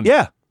could run.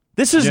 yeah.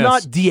 This is Yes.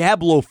 not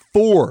Diablo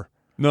 4.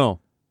 No.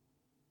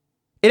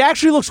 It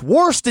actually looks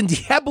worse than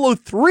Diablo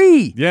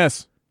 3.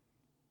 Yes.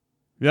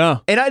 Yeah.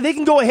 And they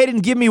can go ahead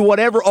and give me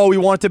whatever. Oh, we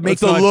want to make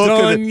It's the not look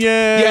done of it.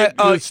 yet.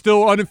 Yeah, It's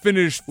still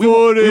unfinished we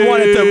footage.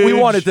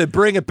 wanted to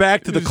bring it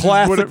back to the This is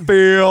classic what it-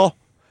 feel.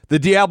 The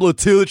Diablo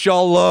 2 that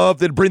y'all love.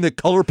 Then bring the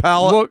color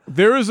palette. Look,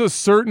 there is a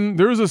certain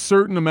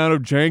amount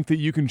of jank that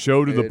you can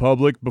show to the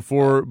public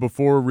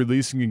before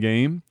releasing a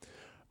game.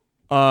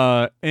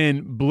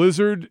 And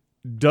Blizzard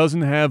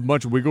doesn't have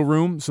much wiggle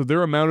room, so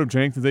their amount of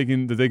jank that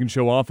they can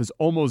show off is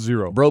almost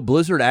zero. Bro,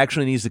 Blizzard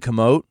actually needs to come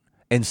out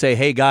and say,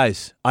 hey,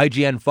 guys,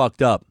 IGN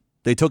fucked up.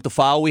 They took the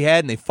file we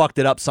had and they fucked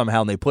it up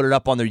somehow and they put it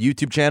up on their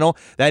YouTube channel.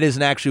 That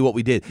isn't actually what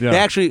we did. Yeah.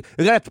 They're going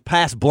to have to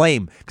pass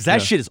blame because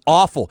that shit is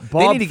awful.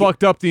 Bob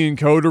fucked up the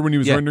encoder when he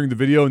was rendering the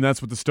video, and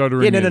that's what the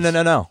stuttering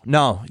is.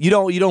 No. You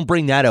don't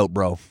bring that out,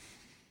 bro.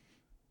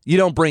 You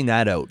don't bring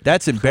that out.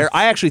 That's embarrassing.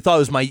 I actually thought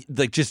it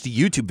was just a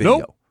YouTube video.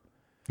 Nope.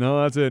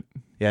 No, that's it.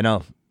 Yeah,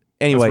 no.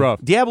 Anyway,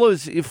 rough. Diablo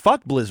is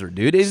fuck Blizzard,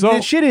 dude. This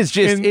shit is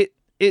just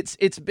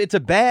it's a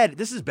bad.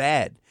 This is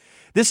bad.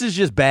 This is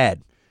just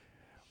bad.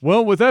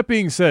 Well, with that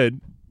being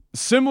said,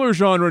 similar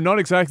genre, not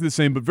exactly the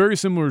same, but very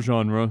similar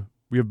genre.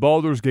 We have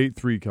Baldur's Gate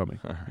 3 coming.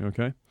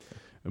 Okay,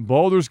 and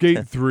Baldur's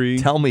Gate 3.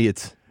 Tell me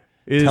it's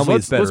is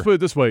it's better. let's put it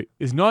this way: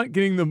 is not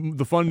getting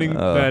the funding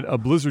that a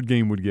Blizzard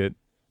game would get.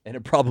 And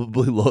it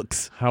probably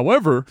looks.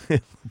 However,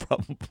 It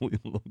probably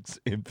looks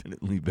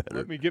infinitely better.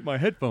 let me get my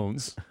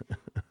headphones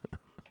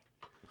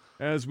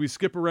as we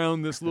skip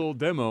around this little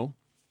demo.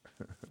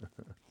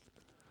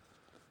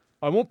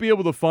 I won't be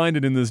able to find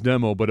it in this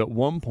demo, but at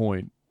one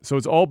point, so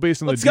it's all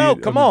based on Let's the go.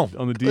 D, Come on on. the,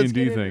 on the Let's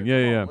D&D get thing. into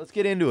it. Come Yeah. on, let's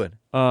get into it.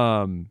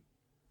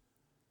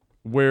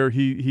 Where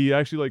he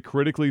actually like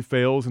critically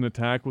fails an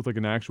attack with like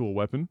an actual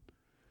weapon,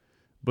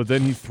 but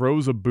then he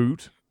throws a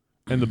boot,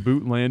 and the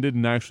boot landed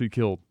and actually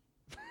killed.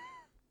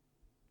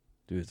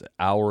 Dude, it's an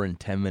hour and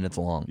 10 minutes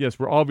long. Yes,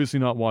 we're obviously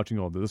not watching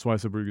all this. That's why I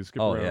said we're gonna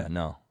skip Oh, around. yeah,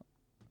 no.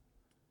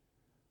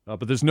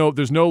 But there's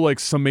no like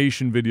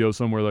summation video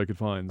somewhere that I could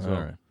find. So.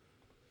 All right.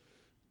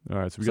 All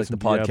right. So we It's got like some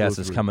the Diablo podcast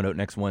is 3. coming out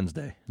next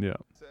Wednesday. Yeah.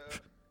 So,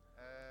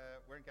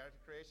 we're in character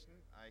creation.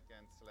 I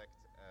can select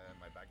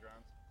my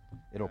background.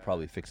 It'll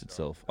probably fix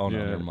itself. Oh, no,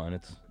 Yeah. never mind.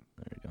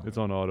 There you go. It's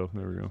on auto.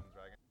 There we go.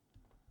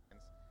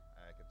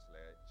 I can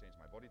change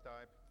my body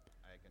type.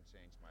 I can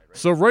change my race.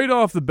 So right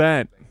off the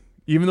bat,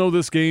 even though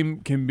this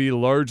game can be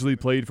largely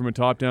played from a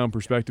top-down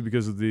perspective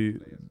because of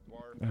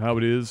how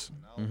it is,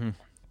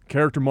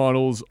 character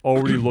models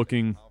already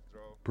looking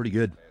Pretty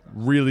good.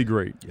 really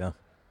great. Yeah.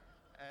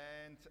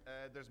 And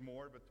there's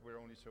more, but we're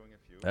only showing a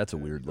few. That's a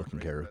weird-looking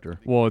character.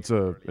 Well, it's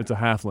a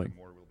halfling.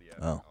 More will be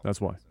Oh.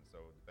 That's why. So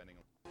depending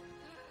on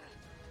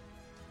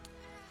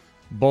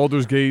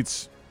Baldur's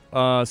Gate's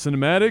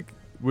cinematic,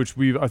 which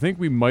I think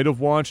we might have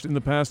watched in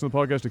the past on the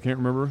podcast. I can't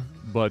remember,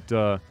 but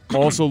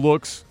also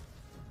looks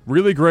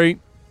really great.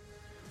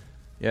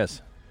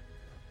 Yes.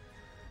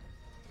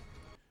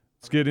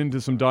 Let's get into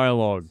some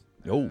dialogue.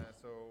 Oh,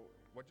 so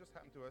what just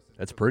happened to us is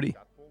That's because of pretty. the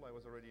tadpole, I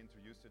was already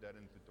introduced to that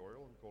in the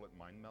tutorial. We call it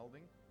mind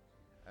melding.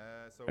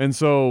 And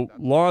so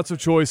lots of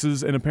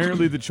choices, and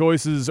apparently the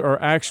choices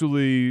are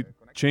actually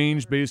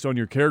changed based on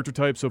your character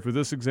type. So for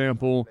this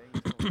example,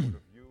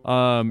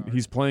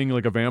 he's playing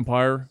like a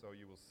vampire. So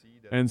you will see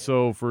that And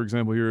so, for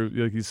example, here,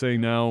 like he's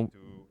saying now,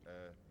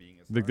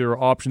 like there are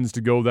options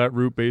to go that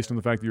route based on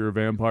the fact that you're a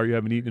vampire, you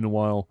haven't eaten in a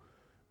while.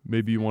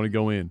 Maybe you want to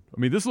go in. I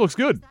mean, this looks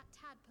good. That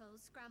tadpole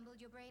scrambled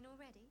your brain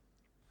already?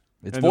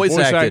 it's And voice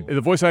acted. The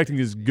voice acting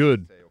is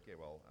good. say, okay,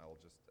 well, I'll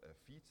just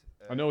feed.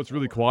 I know it's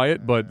really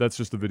quiet, but that's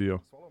just the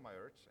video. Swallow my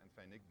urge and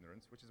feign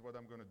ignorance, which is what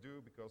I'm going to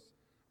do because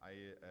I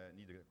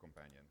need a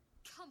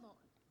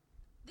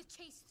The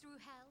chase through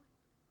hell,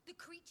 the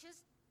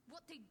creatures,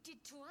 what they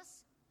did to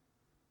us,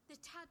 the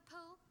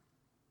tadpole.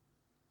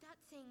 That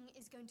thing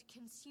is going to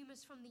consume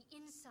us from the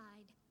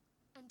inside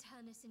and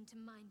turn us into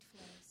mind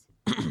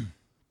flayers.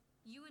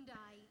 You and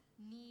I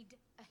need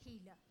a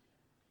healer.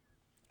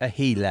 A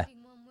healer.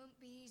 Finding one won't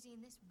be easy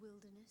in this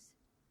wilderness.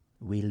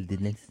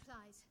 Wilderness.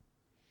 Supplies.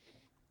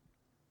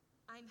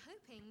 I'm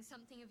hoping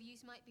something of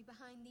use might be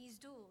behind these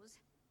doors,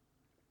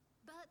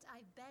 but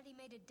I've barely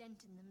made a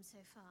dent in them so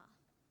far.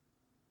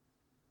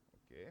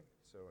 Okay,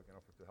 so I can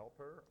offer to help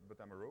her, but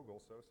I'm a rogue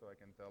also, so I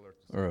can tell her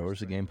to All right, where's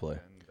the strength gameplay?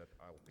 and that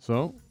I'll be-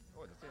 So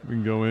Oh, that's it. we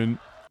can go in.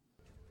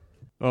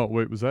 Oh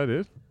wait, was that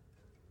it?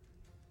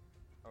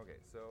 Okay,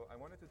 so I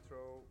wanted to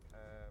throw.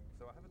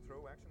 So I have a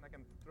throw action. I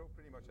can throw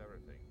pretty much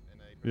everything. And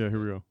Yeah, here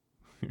we go.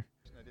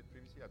 I did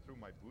previously. I threw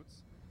my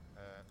boots.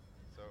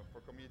 So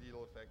for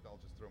comedial effect, I'll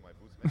just throw my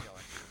boots. Maybe I'll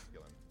actually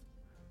kill him.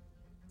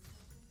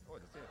 Oh,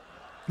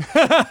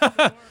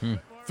 that's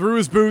it. Through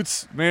his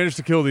boots, managed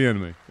to kill the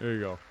enemy. There you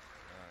go.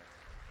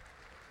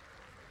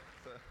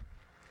 So,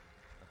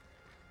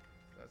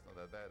 that's not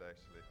that bad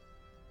actually.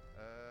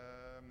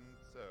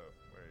 So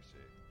where is she?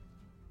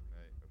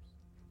 Hey, oops.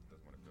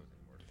 Doesn't want to close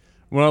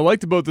anymore. What I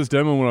liked about this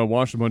demo when I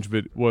watched a bunch of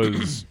it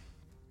was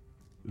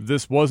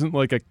this wasn't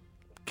like a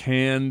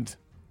canned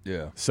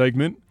Yeah.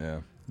 segment.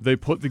 Yeah. They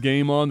put the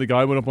game on, the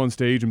guy went up on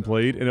stage and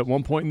played, and at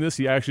one point in this,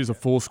 he actually has a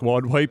full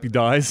squad wipe, he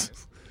dies.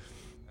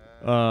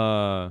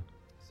 So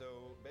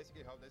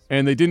basically, how this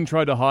And they didn't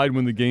try to hide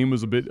when the game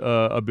was a bit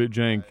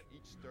jank.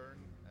 each turn,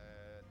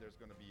 there's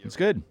going to be It's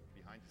good.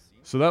 behind the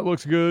scenes So that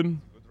looks good.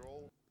 good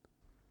roll.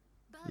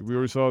 But We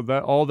already saw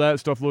that. All that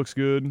stuff looks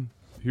good.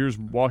 Here's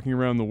walking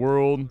around the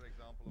world.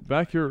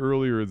 Back here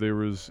earlier, there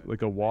was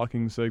like a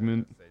walking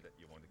segment, Say that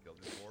you want to kill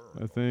this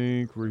war. I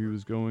think, where he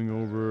was going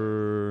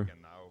over,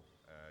 And now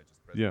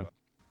just press yeah, the button.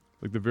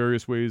 like the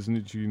various ways in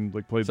which you can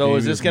like play the So game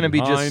is this from going to be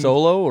just behind.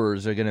 solo, or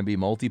is there going to be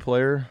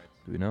multiplayer?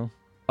 Do we know?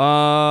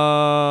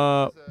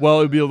 Well,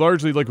 it'd be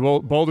largely like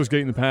Baldur's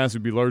Gate in the past.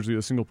 It'd be largely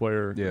a single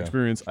player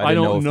experience. I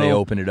didn't know if don't they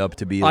open it up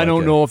to be. I like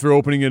don't a- know if they're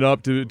opening it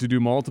up to do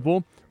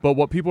multiple. But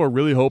what people are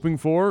really hoping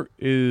for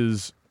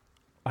is,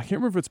 I can't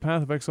remember if it's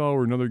Path of Exile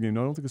or another game.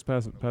 No, I don't think it's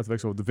Path of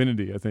Exile.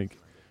 Divinity, I think.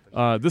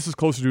 This is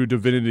closer to a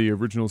Divinity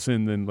Original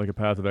Sin than like a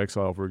Path of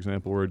Exile, for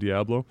example, or a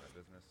Diablo.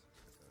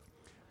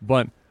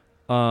 But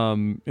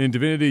in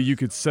Divinity, you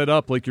could set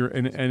up like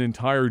an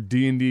entire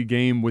D&D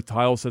game with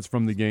tile sets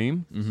from the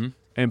game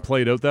and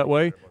play it out that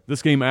way.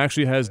 This game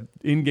actually has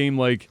in-game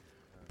like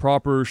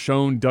proper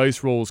shown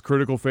dice rolls,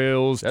 critical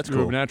fails, That's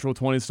cool. natural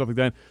 20s, stuff like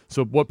that.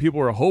 So what people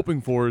are hoping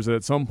for is that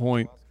at some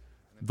point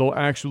they'll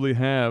actually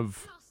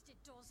have blasted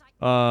doors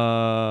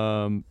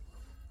like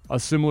a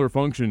similar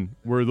function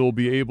where they'll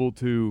be able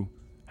to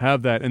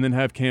have that and then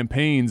have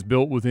campaigns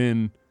built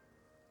within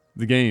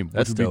the game,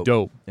 That's which would be dope.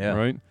 dope, Yeah.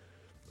 right?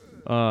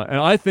 And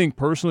I think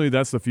personally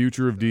that's the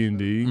future of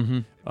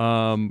D&D.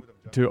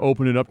 To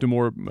open it up to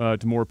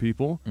more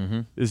people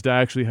is to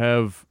actually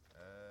have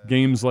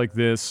games like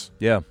this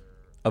Yeah.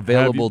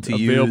 Available to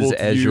use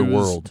as your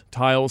world.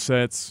 tile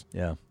sets,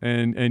 Yeah.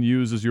 and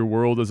use as your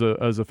world as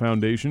a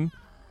foundation.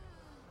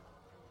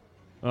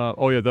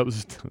 Oh yeah, that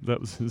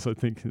was his, I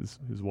think his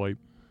wipe.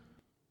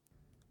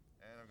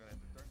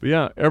 But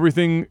yeah,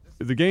 everything,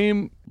 the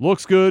game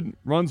looks good,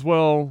 runs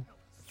well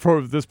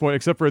for this point,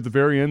 except for at the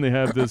very end they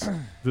have this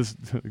this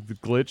the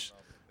glitch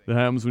that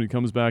happens when he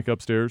comes back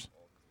upstairs.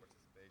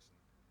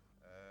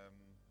 So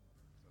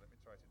let me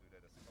try to do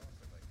that as fast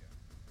as I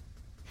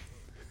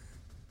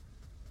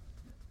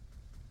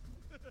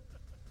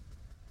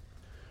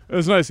can.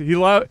 It's nice.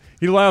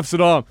 He laughs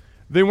it off.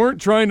 They weren't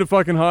trying to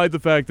fucking hide the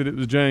fact that it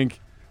was jank.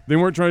 They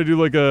weren't trying to do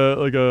like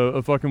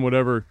a fucking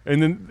whatever.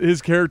 And then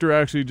his character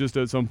actually just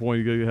at some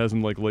point he has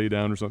him like lay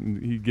down or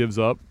something. He gives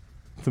up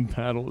the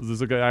battle. Is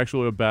this like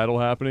actually a battle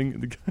happening?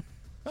 The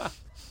guy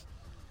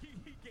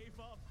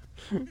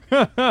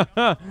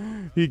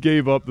he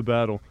gave up the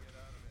battle.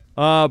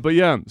 But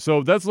yeah,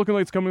 so that's looking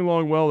like it's coming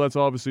along well. That's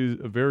obviously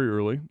very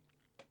early.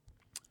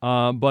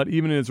 But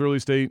even in its early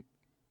state,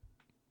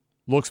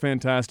 looks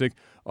fantastic.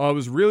 I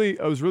was really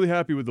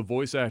happy with the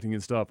voice acting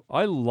and stuff.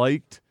 I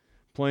liked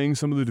playing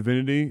some of the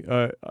Divinity.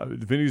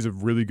 Divinity is a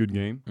really good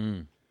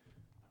game.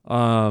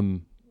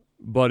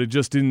 But it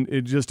just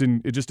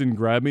didn't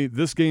grab me.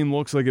 This game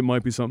looks like it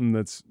might be something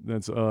that's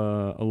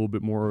a little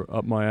bit more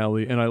up my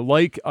alley. And I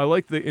like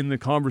in the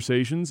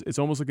conversations, it's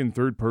almost like in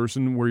third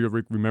person where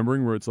you're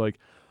remembering where it's like,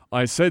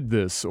 I said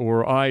this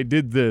or I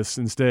did this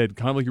instead,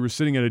 kind of like you were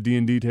sitting at a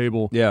D&D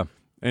table. Yeah.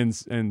 And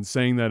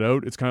saying that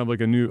out, it's kind of like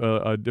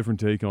a different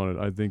take on it.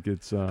 I think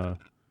it's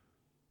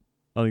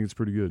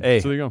pretty good.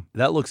 Hey, so there you go.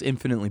 that looks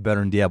infinitely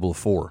better than Diablo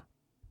 4.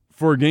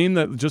 For a game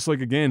that just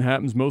like again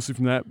happens mostly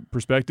from that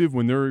perspective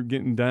when they're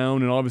getting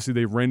down, and obviously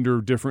they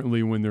render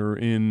differently when they're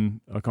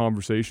in a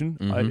conversation.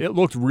 It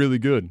looked really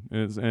good,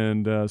 and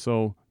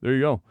so there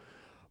you go.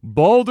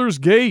 Baldur's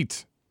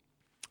Gate.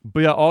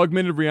 But yeah,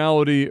 augmented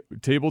reality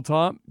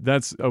tabletop.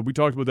 That's we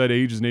talked about that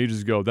ages and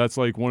ages ago. That's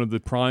like one of the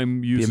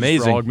prime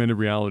uses for augmented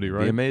reality,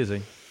 right? Be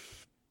amazing.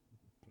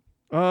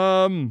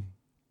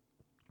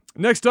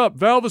 Next up,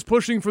 Valve is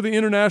pushing for the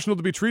International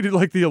to be treated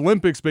like the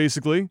Olympics,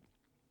 basically,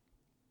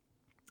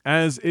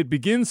 as it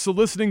begins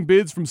soliciting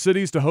bids from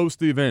cities to host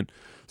the event.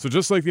 So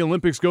just like the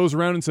Olympics goes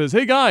around and says,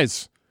 hey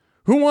guys,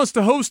 who wants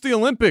to host the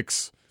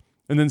Olympics?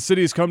 And then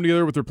cities come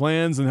together with their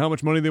plans and how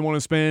much money they want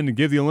to spend and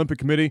give the Olympic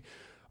Committee.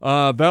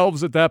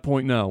 Valve's at that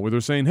point now where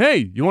they're saying,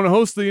 hey, you want to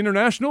host the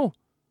International?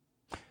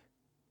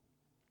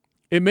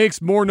 It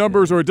makes more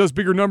numbers, or it does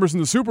bigger numbers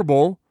than the Super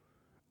Bowl.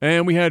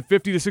 And we had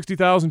 50 to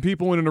 60,000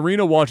 people in an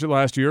arena watch it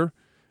last year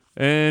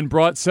and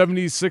brought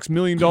 $76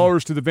 million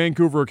to the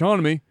Vancouver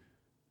economy.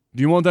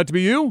 Do you want that to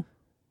be you?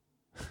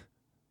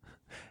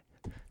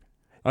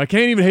 I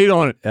can't even hate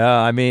on it.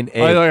 I mean,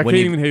 I can't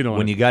even hate on it.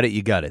 When you got it,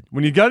 you got it.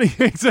 When you got it,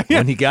 exactly.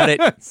 When you got it,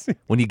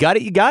 when you got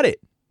it, you got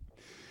it.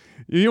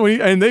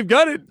 And they've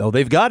got it. Oh,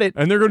 they've got it.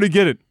 And they're going to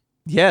get it.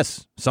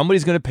 Yes.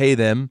 Somebody's going to pay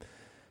them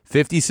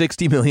 $50,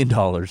 $60 million.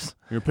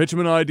 You're pitching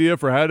them an idea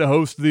for how to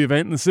host the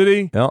event in the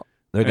city. Yep.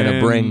 They're going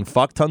to bring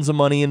fuck tons of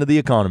money into the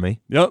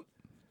economy. Yep.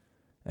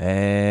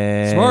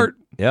 And smart.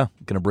 Yeah.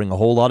 Going to bring a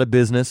whole lot of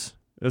business.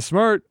 It's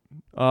smart.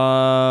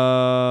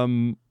 There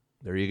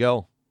you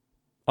go.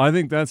 I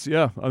think that's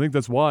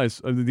wise.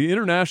 The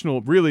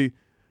International really,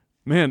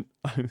 man,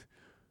 I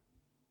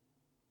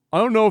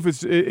don't know if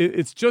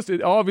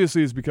it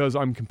obviously is because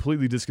I'm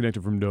completely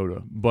disconnected from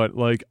Dota, but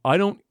like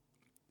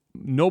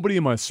nobody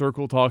in my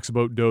circle talks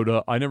about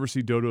Dota. I never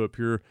see Dota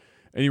appear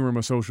anywhere in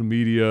my social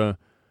media,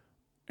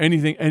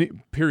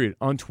 period.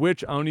 On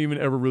Twitch, I don't even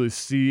ever really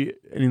see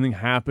anything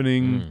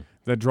happening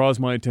that draws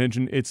my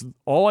attention. It's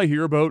all I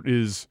hear about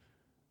is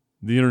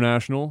the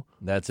International.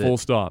 That's it. Full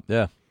stop.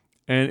 Yeah.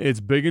 And it's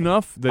big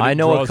enough that it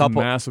draws a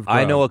massive crowd.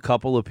 I know a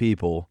couple of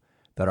people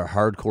that are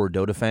hardcore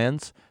Dota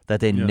fans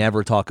that they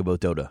never talk about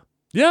Dota.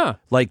 Yeah.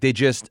 Like they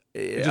just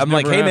I'm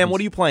like, hey man,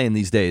 what are you playing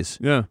these days?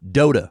 Yeah.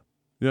 Dota.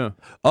 Yeah.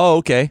 Oh,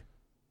 okay.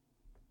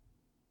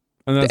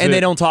 And they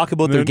don't talk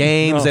about their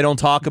games. No. They don't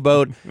talk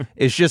about.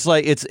 It's just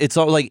like it's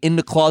all like in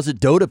the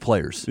closet Dota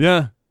players.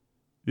 Yeah.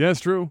 Yeah,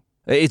 it's true.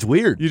 It's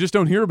weird. You just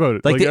don't hear about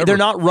it. Like they're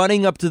not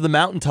running up to the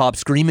mountaintop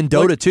screaming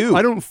Dota 2.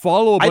 I don't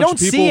follow a bunch of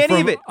people see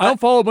any of it. I don't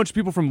follow a bunch of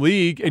people from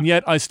League, and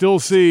yet I still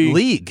see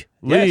League,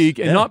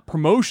 and not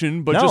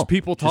promotion, but just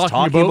people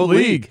talking about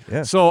League.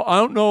 Yeah. So I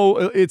don't know.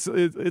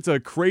 It's a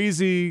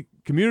crazy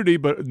community,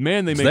 but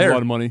man, they make a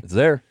lot of money. It's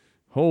there.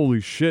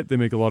 Holy shit, they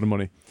make a lot of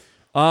money.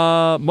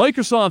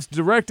 Microsoft's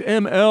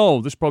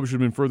DirectML. This probably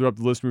should have been further up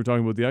the list when we were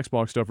talking about the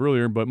Xbox stuff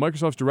earlier, but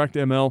Microsoft's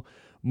DirectML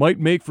might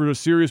make for a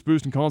serious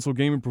boost in console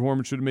gaming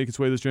performance should it make its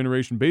way this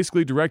generation.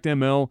 Basically,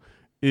 DirectML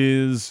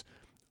is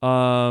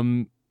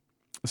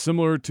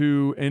similar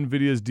to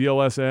NVIDIA's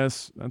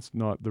DLSS. That's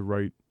not the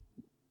right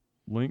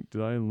link.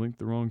 Did I link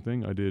the wrong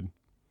thing? I did.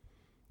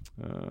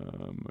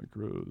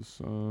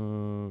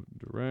 Microsoft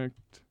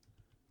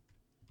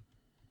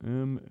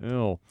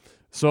DirectML.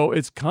 So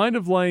it's kind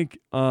of like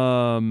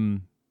have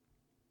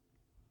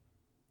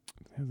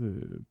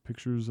the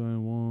pictures I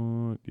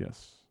want.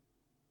 Yes.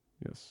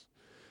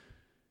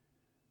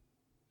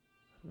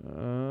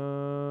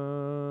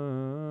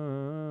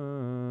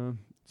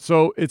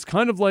 So it's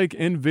kind of like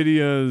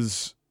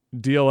NVIDIA's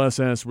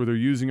DLSS, where they're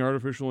using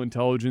artificial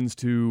intelligence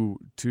to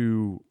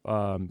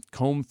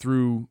comb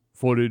through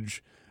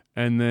footage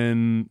and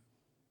then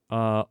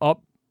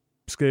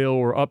upscale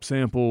or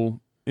upsample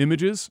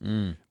images,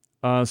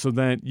 so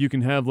that you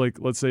can have, like,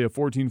 let's say a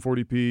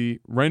 1440p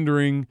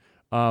rendering,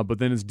 but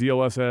then it's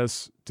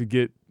DLSS to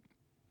get.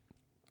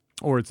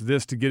 Or it's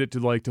this to get it to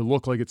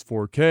look like it's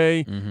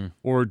 4K,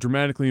 or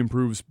dramatically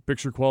improves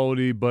picture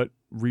quality, but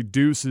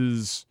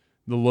reduces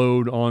the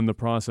load on the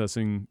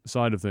processing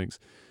side of things,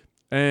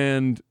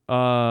 and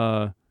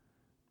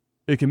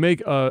it can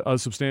make a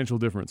substantial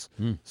difference.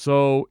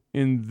 So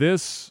in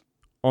this,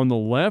 on the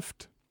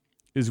left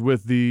is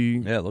with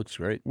it looks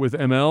great with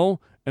ML,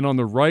 and on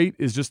the right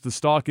is just the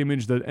stock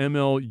image that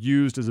ML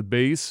used as a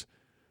base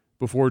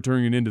before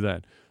turning it into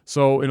that.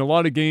 So in a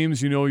lot of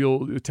games,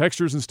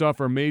 textures and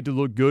stuff are made to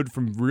look good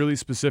from really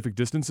specific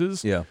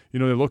distances. Yeah. They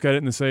look at it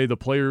and they say the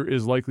player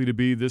is likely to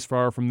be this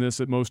far from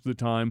this at most of the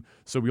time,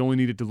 so we only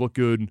need it to look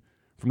good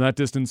from that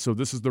distance. So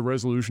this is the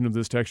resolution of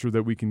this texture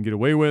that we can get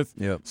away with,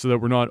 so that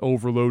we're not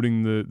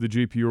overloading the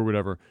GPU or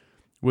whatever.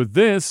 With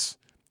this,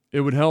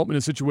 it would help in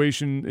these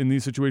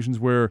situations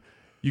where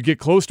you get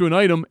close to an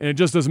item and it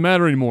just doesn't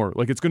matter anymore.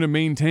 Like, it's going to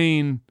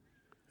maintain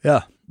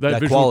that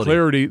visual quality.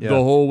 clarity the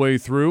whole way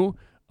through.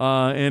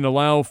 And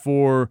allow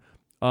for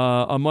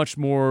a much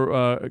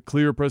more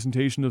clear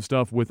presentation of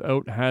stuff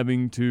without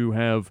having to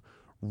have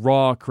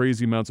raw,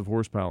 crazy amounts of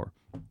horsepower.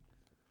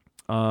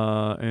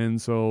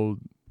 And so,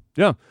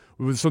 yeah.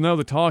 So now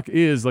the talk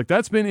is, like,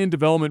 that's been in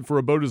development for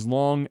about as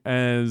long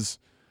as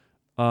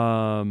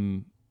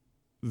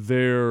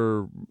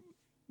their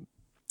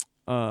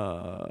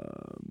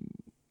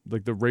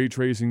like the ray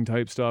tracing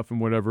type stuff and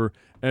whatever,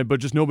 but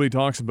just nobody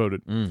talks about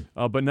it.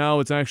 But now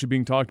it's actually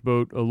being talked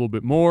about a little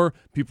bit more.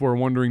 People are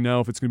wondering now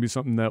if it's going to be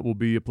something that will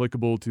be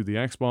applicable to the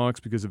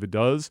Xbox, because if it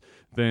does,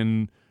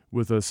 then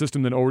with a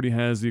system that already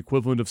has the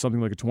equivalent of something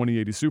like a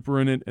 2080 Super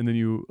in it, and then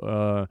you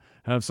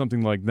have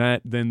something like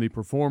that, then the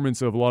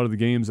performance of a lot of the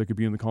games that could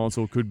be in the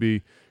console could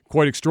be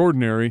quite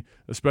extraordinary,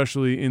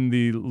 especially in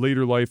the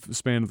later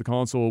lifespan of the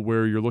console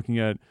where you're looking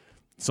at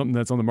something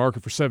that's on the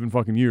market for 7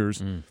 fucking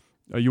years.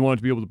 You want it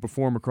to be able to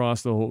perform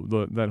across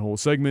that whole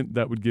segment.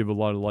 That would give a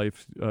lot of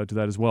life to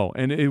that as well.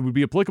 And it would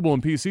be applicable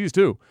in PCs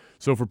too.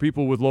 So for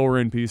people with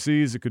lower-end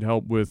PCs, it could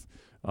help with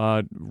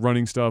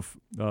running stuff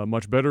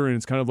much better. And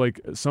it's kind of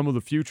like some of the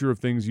future of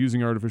things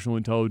using artificial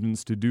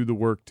intelligence to do the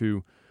work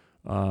to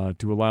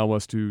allow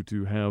us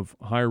to have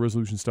higher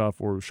resolution stuff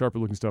or sharper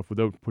looking stuff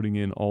without putting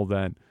in all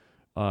that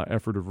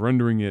effort of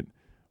rendering it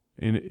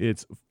in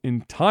its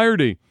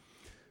entirety.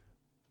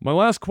 My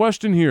last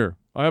question here.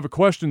 I have a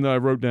question that I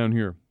wrote down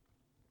here.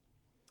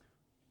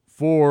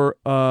 For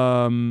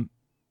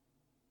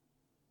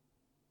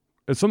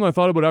it's something I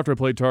thought about after I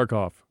played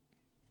Tarkov.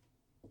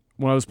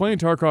 When I was playing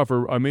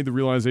Tarkov, I made the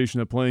realization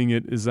that playing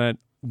it is that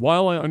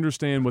while I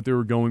understand what they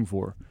were going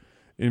for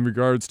in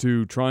regards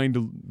to trying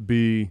to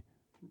be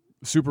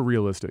super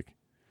realistic,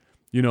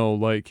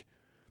 like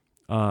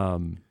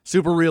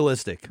Super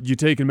realistic. you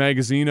take a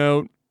magazine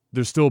out,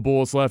 there's still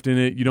bullets left in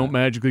it. You don't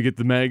magically get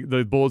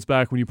the bullets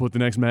back when you put the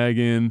next mag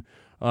in.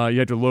 You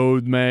have to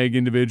load mag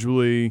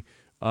individually.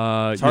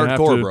 It's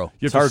hardcore, bro.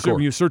 It's hardcore.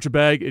 When you search a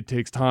bag, it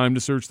takes time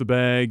to search the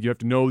bag. You have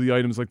to know the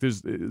items. Like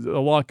there's a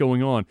lot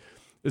going on.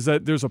 Is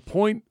that there's a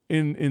point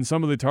in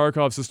some of the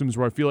Tarkov systems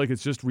where I feel like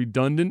it's just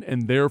redundant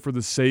and there for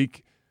the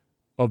sake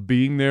of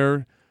being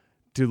there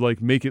to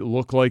like make it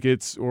look like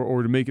it's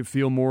or to make it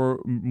feel more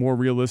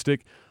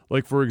realistic.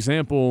 Like for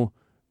example,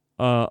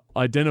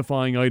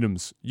 identifying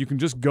items. You can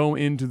just go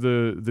into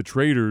the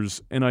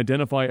traders and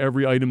identify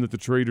every item that the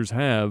traders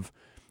have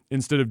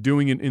instead of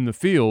doing it in the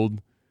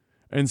field.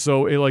 And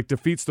so it like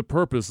defeats the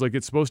purpose. Like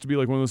it's supposed to be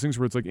like one of those things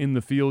where it's like in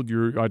the field,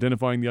 you're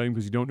identifying the item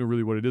because you don't know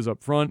really what it is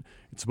up front.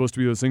 It's supposed to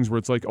be those things where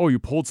it's like, oh, you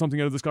pulled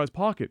something out of this guy's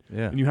pocket.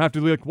 Yeah. And you have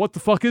to be like, what the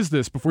fuck is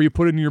this before you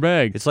put it in your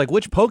bag? It's like,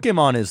 which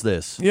Pokemon is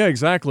this? Yeah,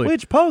 exactly.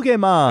 Which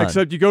Pokemon?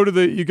 Except you go to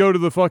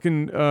the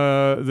fucking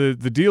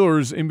the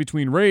dealers in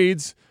between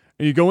raids.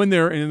 And you go in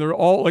there, and they're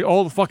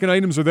all the fucking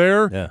items are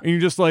there, and you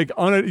just like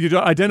you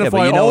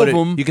identify all of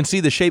them. You can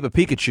see the shape of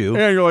Pikachu.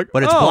 Yeah, you're like,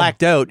 but it's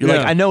blacked out. You're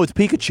like, I know it's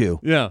Pikachu.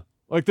 Yeah,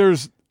 like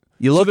there's.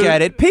 You look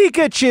at it,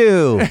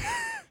 Pikachu.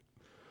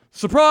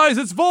 Surprise!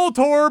 It's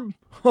Voltorb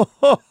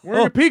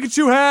wearing a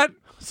Pikachu hat.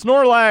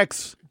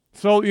 Snorlax.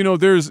 So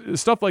there's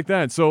stuff like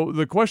that. So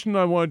the question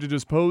I wanted to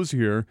just pose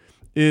here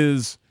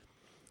is,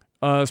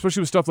 especially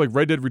with stuff like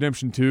Red Dead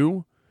Redemption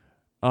 2.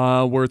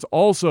 Where it's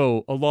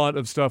also a lot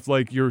of stuff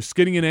like you're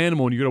skinning an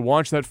animal and you got to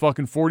watch that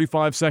fucking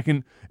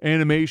 45-second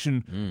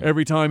animation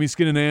every time you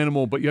skin an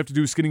animal, but you have to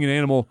do skinning an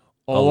animal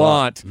a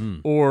lot.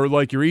 Or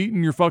like you're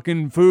eating your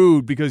fucking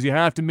food because you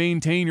have to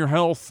maintain your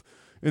health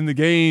in the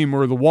game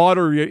or the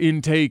water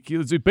intake.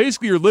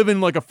 Basically, you're living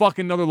like a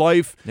fucking another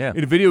life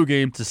in a video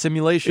game. It's a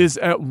simulation. Is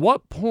at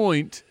what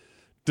point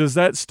does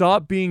that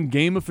stop being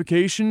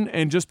gamification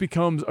and just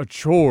becomes a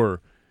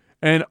chore?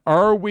 And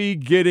are we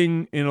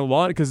getting in a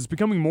lot, because it's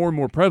becoming more and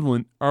more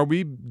prevalent, are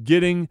we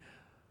getting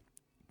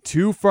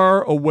too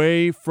far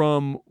away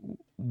from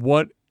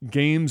what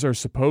games are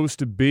supposed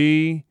to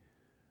be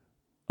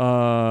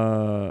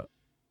in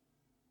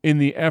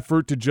the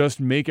effort to just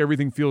make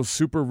everything feel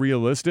super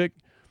realistic?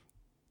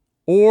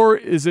 Or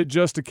is it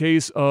just a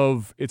case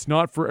of it's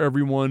not for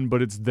everyone,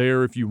 but it's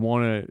there if you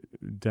want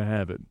to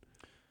have it?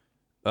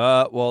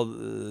 Well,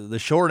 the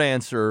short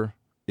answer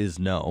is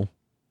no.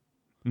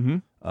 Mm-hmm.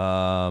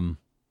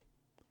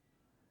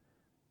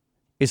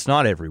 It's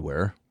not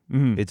everywhere.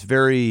 Mm-hmm. It's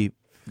very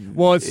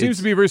well. It seems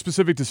to be very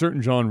specific to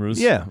certain genres.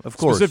 Yeah, of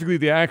course. Specifically,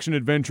 the action,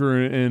 adventure,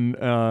 and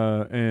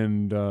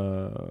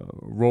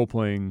role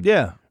playing.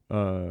 Yeah,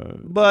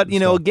 but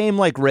a game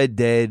like Red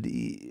Dead,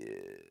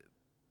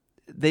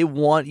 they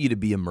want you to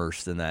be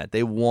immersed in that.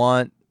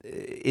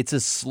 It's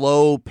a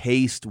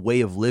slow-paced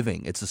way of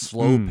living. It's a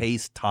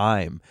slow-paced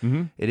time.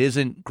 Mm-hmm. It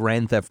isn't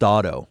Grand Theft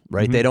Auto,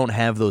 right? Mm-hmm. They don't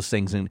have those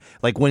things.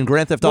 Like when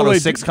Grand Theft Auto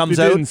 6 comes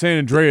out in San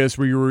Andreas,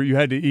 where you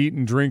had to eat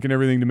and drink and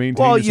everything to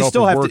maintain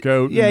yourself and work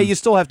out. Yeah, you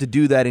still have to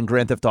do that in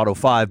Grand Theft Auto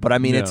 5. But I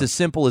mean, it's as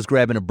simple as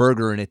grabbing a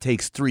burger, and it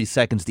takes 3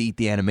 seconds to eat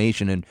the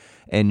animation,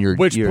 and you're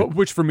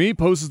which for me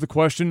poses the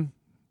question: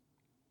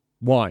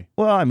 why?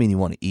 Well, I mean, you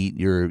want to eat.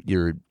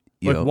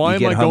 Why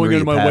am I going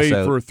out of my way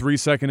for a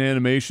 3-second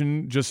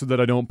animation just so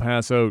that I don't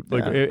pass out?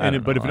 Like,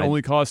 but if it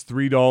only costs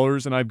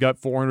 $3 and I've got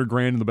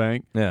 $400,000 in the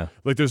bank,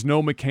 like there's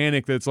no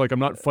mechanic that's like I'm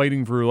not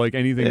fighting for like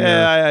anything.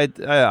 Yeah,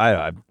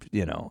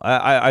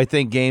 I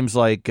think games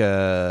like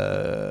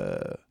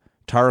Tarkov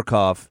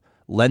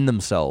lend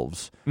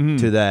themselves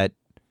to that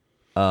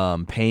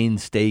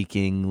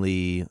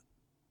painstakingly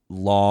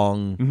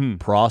long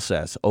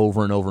process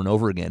over and over and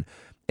over again.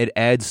 It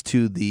adds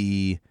to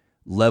the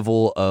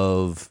level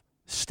of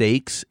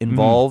stakes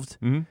involved.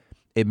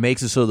 It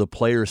makes it so the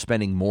player is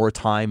spending more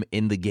time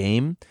in the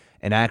game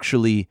and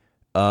actually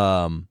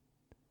playing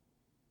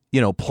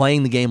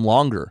the game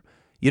longer.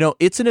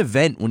 It's an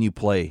event when you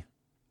play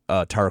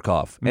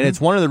Tarkov. And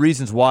it's one of the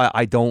reasons why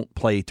I don't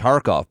play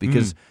Tarkov,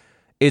 because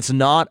it's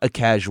not a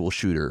casual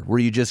shooter where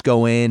you just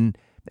go in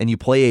and you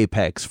play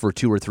Apex for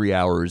 2 or 3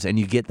 hours and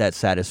you get that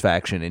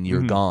satisfaction and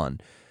you're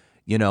gone.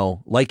 You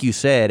know, like you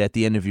said, at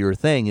the end of your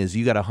thing is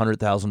you got a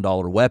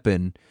 $100,000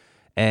 weapon,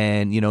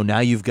 and now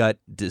you've got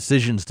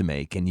decisions to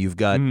make, and you've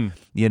got do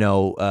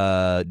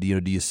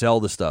you sell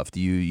the stuff? Do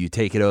you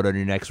take it out on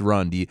your next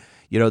run? Do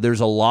you there's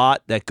a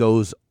lot that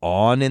goes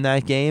on in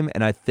that game,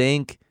 and I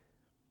think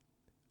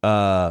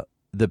the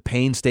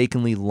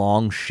painstakingly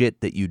long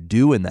shit that you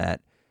do in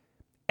that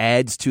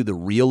adds to the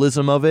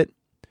realism of it.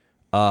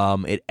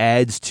 It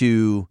adds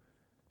to,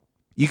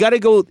 you got to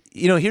go,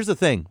 here's the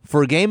thing.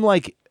 For a game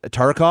like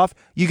Tarkov,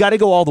 you got to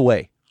go all the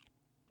way.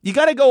 You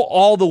got to go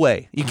all the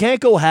way. You can't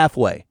go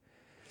halfway.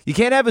 You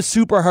can't have a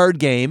super hard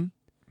game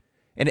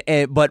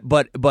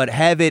but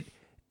have it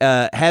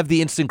have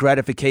the instant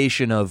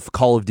gratification of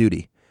Call of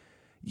Duty.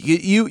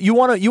 You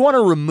want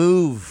to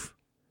remove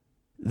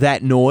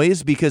that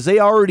noise, because they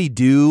already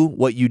do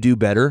what you do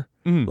better.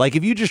 Like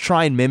if you just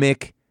try and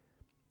mimic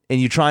and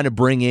you're trying to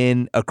bring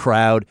in a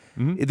crowd,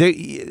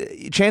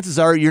 chances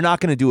are you're not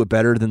going to do it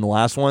better than the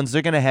last ones.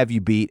 They're going to have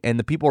you beat, and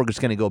the people are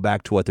just going to go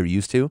back to what they're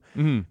used to.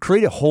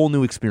 Create a whole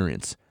new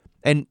experience.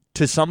 And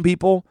to some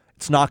people,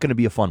 it's not going to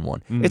be a fun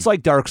one. It's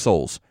like Dark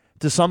Souls.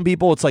 To some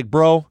people, it's like,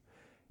 bro,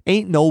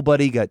 ain't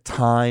nobody got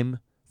time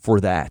for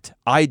that.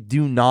 I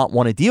do not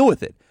want to deal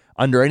with it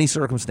under any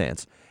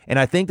circumstance. And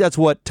I think that's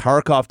what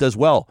Tarkov does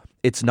well.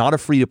 It's not a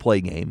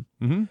free-to-play game.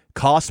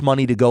 Costs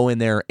money to go in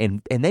there,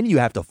 and then you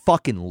have to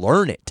fucking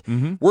learn it.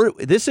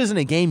 This isn't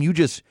a game you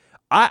just...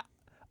 and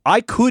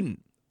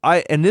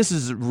this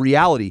is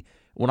reality.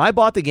 When I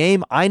bought the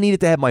game, I needed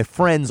to have my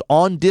friends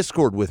on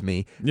Discord with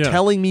me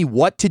telling me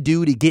what to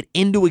do to get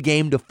into a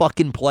game to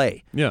fucking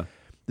play. Yeah.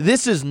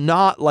 This is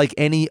not like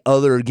any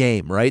other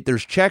game, right?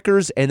 There's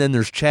checkers, and then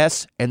there's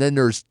chess, and then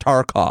there's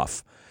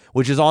Tarkov,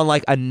 which is on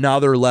like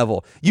another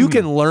level. You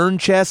can learn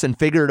chess and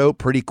figure it out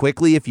pretty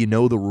quickly if you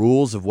know the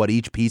rules of what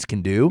each piece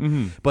can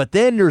do. But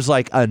then there's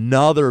like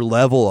another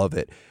level of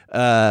it,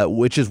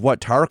 which is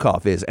what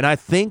Tarkov is. And I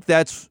think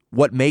that's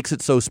what makes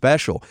it so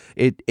special.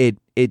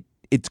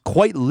 It's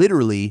quite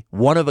literally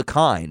one of a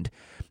kind,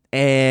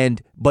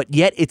 but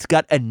yet it's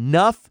got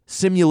enough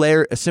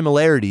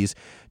similarities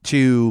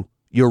to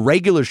your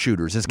regular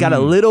shooters. It's got a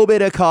little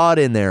bit of COD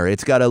in there.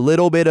 It's got a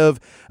little bit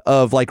of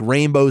like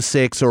Rainbow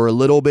Six, or a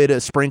little bit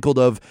of sprinkled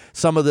of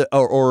some of the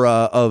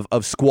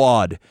of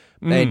Squad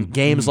and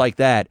games like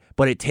that.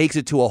 But it takes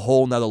it to a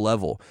whole nother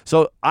level.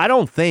 So I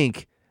don't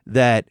think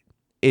that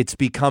it's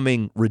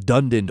becoming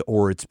redundant,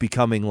 or it's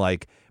becoming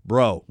like,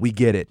 bro, we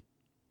get it.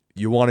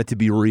 You want it to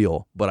be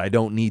real, but I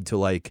don't need to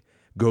like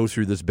go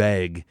through this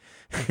bag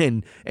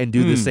and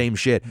do the same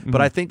shit.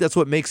 But I think that's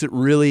what makes it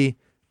really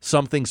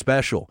something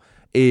special,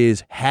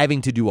 is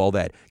having to do all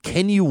that.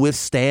 Can you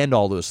withstand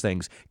all those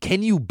things?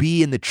 Can you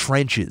be in the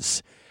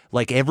trenches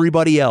like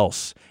everybody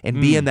else and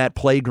be in that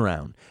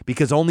playground?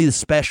 Because only the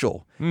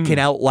special can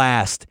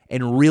outlast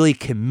and really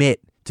commit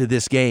to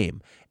this game.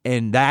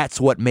 And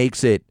that's what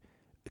makes it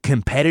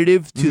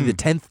competitive to the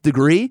 10th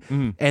degree.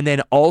 And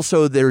then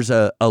also there's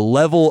a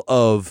level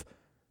of,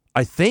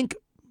 I think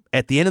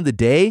at the end of the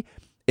day,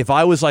 if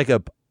I was like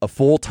a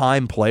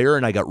full-time player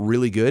and I got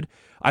really good,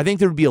 I think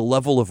there would be a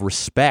level of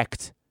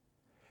respect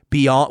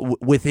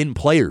within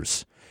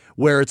players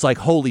where it's like,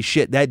 holy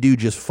shit, that dude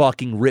just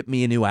fucking ripped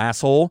me a new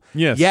asshole.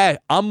 Yes. Yeah,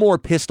 I'm more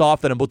pissed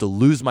off that I'm about to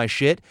lose my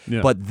shit,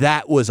 but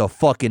that was a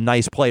fucking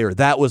nice player.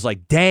 That was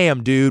like,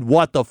 damn, dude,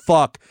 what the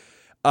fuck?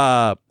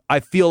 I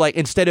feel like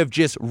instead of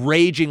just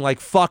raging like,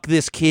 fuck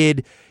this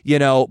kid,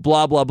 blah,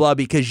 blah, blah,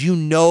 because you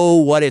know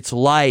what it's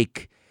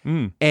like.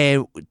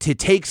 And to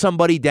take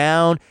somebody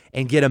down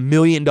and get $1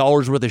 million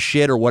worth of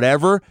shit or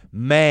whatever,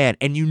 man,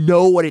 and you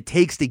know what it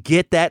takes to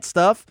get that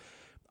stuff,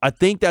 I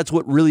think that's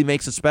what really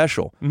makes it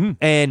special.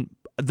 And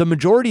the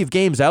majority of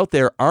games out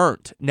there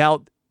aren't.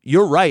 Now,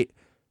 you're right.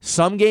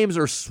 Some games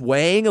are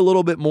swaying a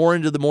little bit more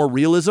into the more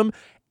realism,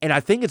 and I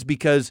think it's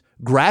because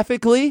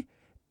graphically,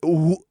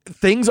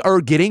 things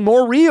are getting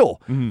more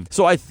real.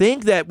 So I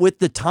think that with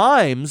the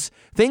times,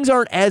 things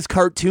aren't as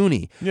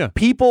cartoony.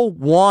 People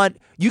want,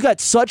 you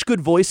got such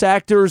good voice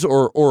actors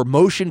or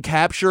motion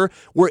capture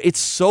where it's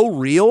so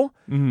real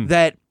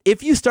that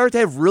if you start to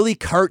have really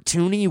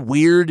cartoony,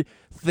 weird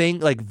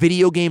thing like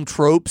video game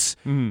tropes,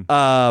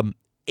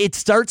 it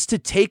starts to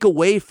take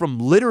away from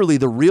literally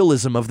the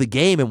realism of the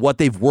game and what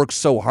they've worked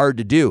so hard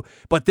to do.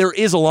 But there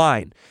is a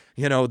line.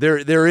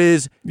 There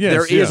is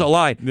a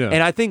line.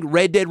 And I think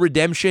Red Dead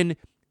Redemption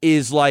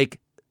is like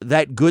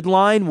that good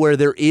line where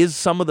there is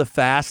some of the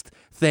fast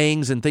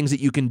things and things that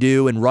you can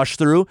do and rush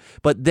through,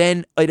 but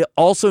then it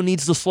also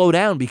needs to slow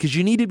down because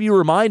you need to be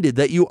reminded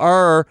that you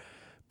are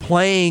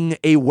playing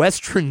a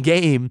Western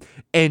game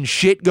and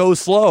shit goes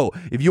slow.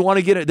 If you want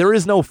to get it, there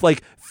is no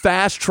like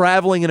fast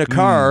traveling in a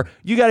car.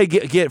 You got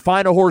to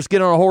find a horse,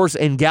 get on a horse,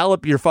 and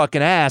gallop your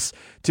fucking ass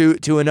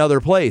to another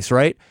place,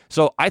 right?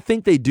 So I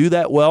think they do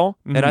that well,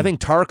 and I think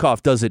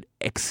Tarkov does it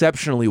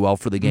exceptionally well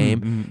for the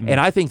game, and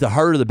I think the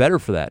harder the better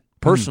for that.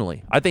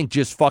 personally. I think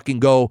just fucking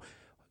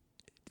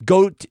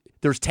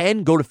there's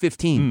 10, go to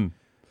 15.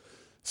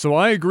 So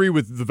I agree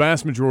with the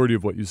vast majority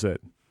of what you said.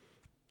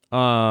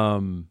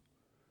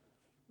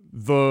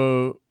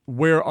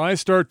 Where I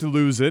start to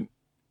lose it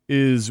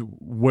is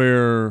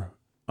where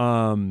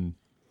and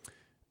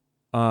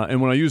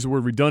when I use the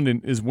word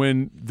redundant is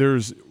when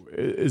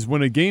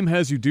a game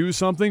has you do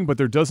something, but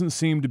there doesn't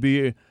seem to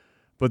be,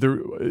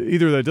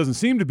 either that doesn't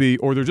seem to be,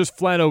 or there just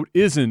flat out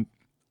isn't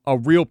a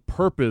real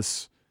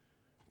purpose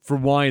for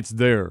why it's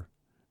there.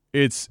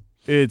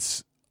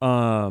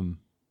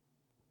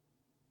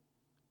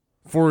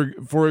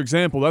 For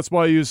example, that's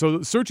why I use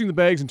searching the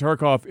bags in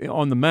Tarkov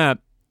on the map.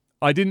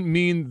 I didn't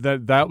mean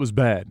that was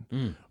bad.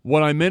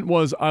 What I meant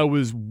was I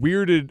was not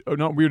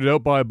weirded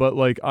out by, but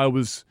like I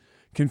was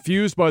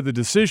confused by the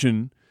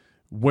decision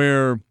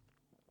where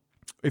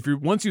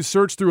once you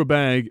search through a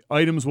bag,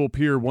 items will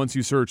appear once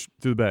you search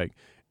through the bag.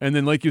 And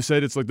then like you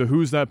said, it's like the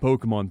who's that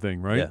Pokemon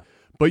thing, right? Yeah.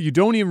 But you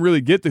don't even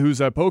really get the who's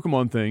that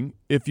Pokemon thing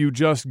if you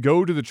just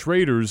go to the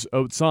traders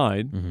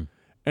outside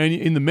and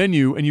in the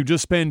menu and you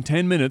just spend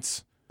 10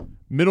 minutes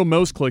middle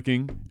mouse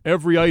clicking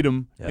every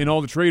item in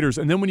all the traders.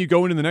 And then when you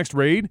go into the next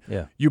raid,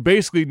 you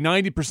basically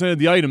 90% of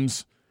the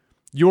items,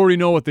 you already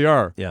know what they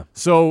are. Yeah.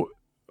 So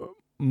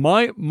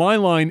my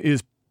line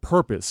is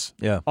purpose.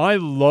 Yeah. I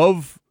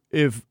love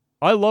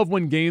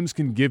when games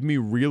can give me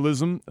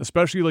realism,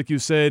 especially like you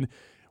said.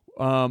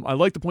 I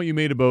like the point you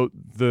made about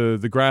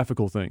the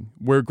graphical thing,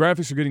 where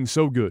graphics are getting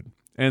so good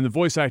and the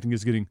voice acting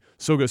is getting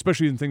so good,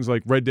 especially in things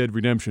like Red Dead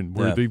Redemption,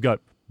 where they've got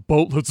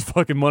boatloads of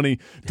fucking money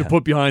to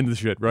put behind the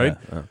shit, right?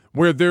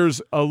 Where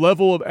there's a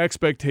level of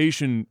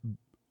expectation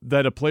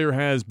that a player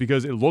has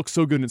because it looks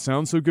so good and it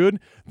sounds so good,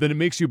 then it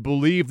makes you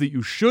believe that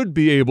you should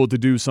be able to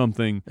do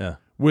something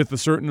with a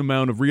certain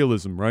amount of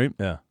realism, right?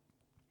 Yeah.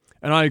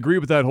 And I agree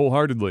with that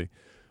wholeheartedly.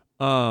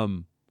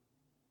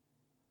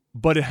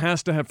 But it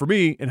has to have, for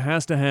me, it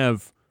has to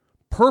have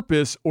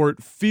purpose or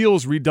it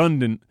feels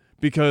redundant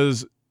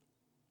because,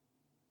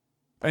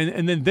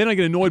 and then I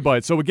get annoyed by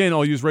it. So again,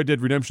 I'll use Red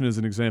Dead Redemption as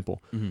an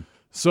example.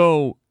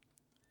 So,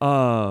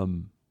 I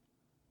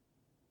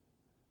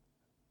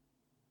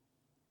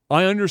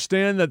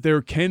understand that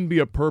there can be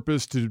a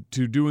purpose to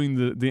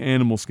doing the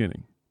animal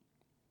skinning.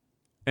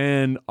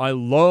 And I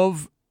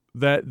love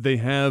that they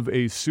have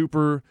a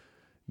super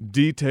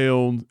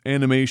detailed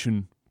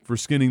animation for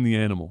skinning the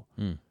animal.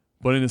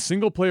 But in a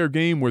single-player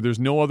game where there's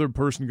no other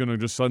person going to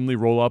just suddenly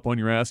roll up on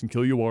your ass and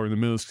kill you while you're in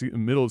the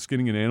middle of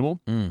skinning an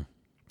animal, and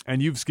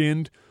you've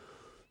skinned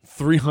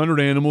 300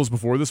 animals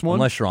before this one,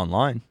 unless you're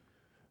online,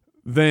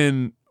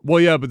 then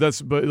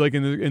but like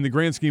in the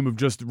grand scheme of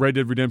just Red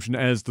Dead Redemption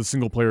as the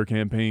single-player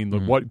campaign,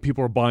 like what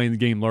people are buying the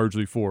game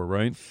largely for,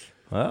 right?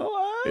 Well,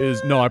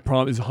 I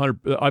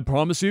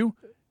promise you,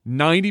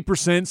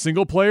 90%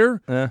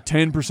 single-player,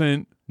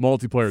 10%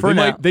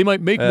 multiplayer. They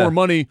might make more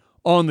money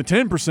on the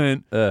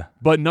 10%,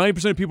 but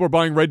 90% of people are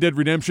buying Red Dead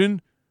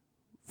Redemption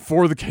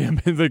for the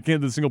campaign,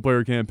 the single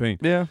player campaign.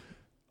 Yeah.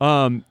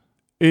 I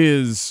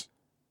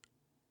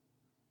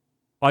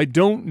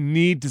don't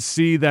need to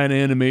see that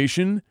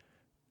animation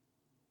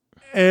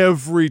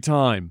every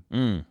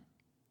time.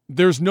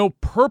 There's no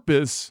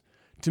purpose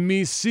to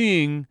me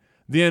seeing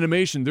the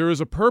animation. There is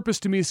a purpose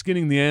to me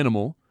skinning the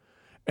animal,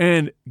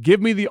 and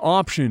give me the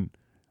option.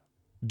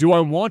 Do I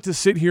want to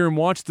sit here and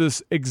watch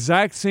this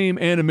exact same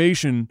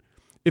animation?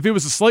 If it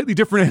was a slightly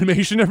different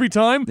animation every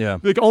time,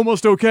 like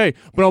almost okay.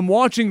 But I'm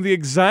watching the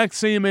exact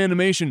same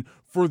animation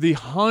for the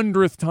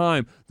 100th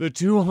time, the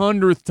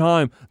 200th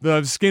time that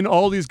I've skinned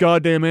all these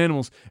goddamn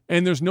animals,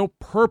 and there's no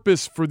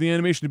purpose for the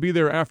animation to be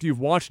there after you've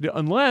watched it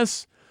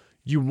unless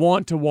you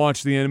want to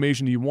watch the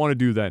animation, you want to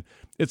do that.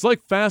 It's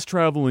like fast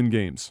travel in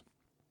games.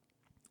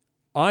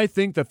 I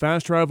think that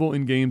fast travel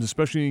in games,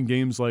 especially in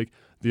games like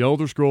The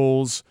Elder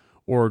Scrolls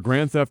or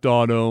Grand Theft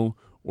Auto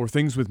or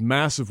things with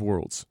massive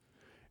worlds,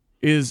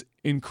 is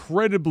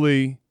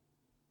incredibly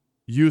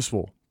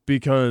useful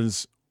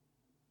because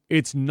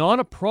it's not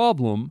a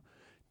problem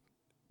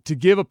to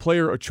give a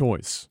player a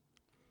choice.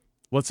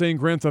 Let's say in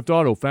Grand Theft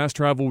Auto, fast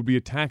travel would be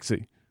a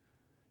taxi.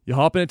 You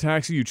hop in a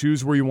taxi, you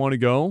choose where you want to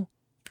go,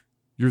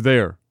 you're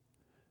there.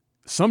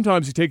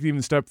 Sometimes you take it even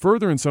a step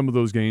further in some of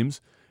those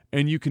games,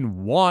 and you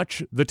can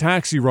watch the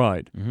taxi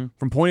ride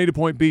from point A to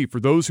point B for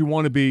those who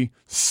want to be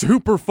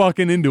super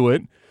fucking into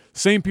it.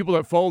 Same people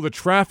that follow the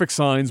traffic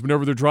signs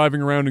whenever they're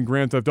driving around in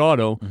Grand Theft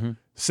Auto.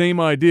 Same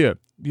idea.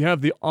 You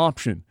have the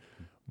option.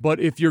 But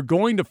if you're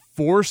going to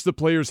force the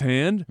player's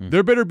hand,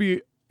 there better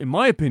be, in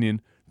my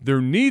opinion,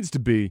 there needs to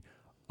be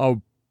a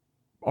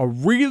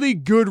really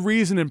good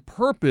reason and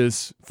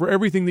purpose for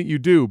everything that you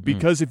do.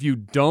 Because if you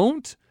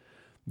don't,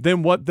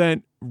 then what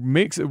that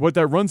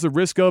runs the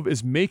risk of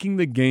is making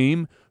the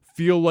game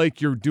feel like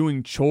you're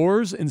doing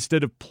chores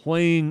instead of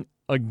playing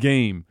a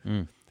game.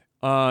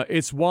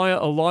 It's why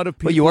a lot of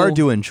people... But you are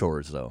doing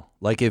chores, though.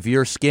 Like, if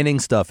you're skinning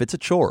stuff, it's a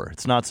chore.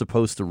 It's not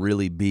supposed to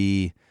really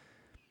be...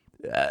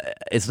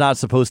 it's not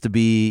supposed to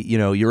be,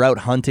 you're out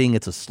hunting.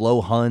 It's a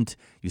slow hunt.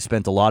 You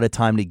spent a lot of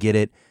time to get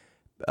it.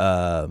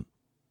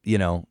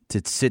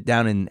 to sit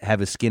down and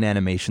have a skin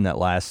animation that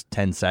lasts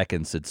 10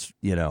 seconds, it's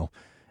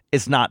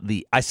not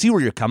the. I see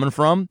where you're coming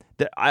from.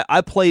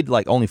 I played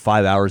like only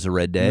 5 hours of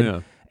Red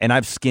Dead, and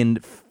I've skinned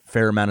a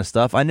fair amount of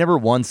stuff. I never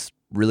once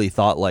really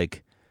thought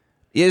like.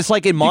 It's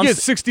like in Monster. You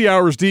get 60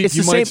 hours deep. It's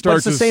you the might same. start.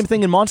 It's the same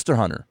thing in Monster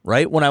Hunter,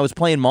 right? When I was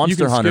playing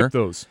Monster Hunter, you can skip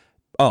those.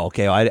 Oh,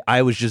 okay.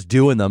 I was just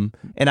doing them,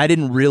 and I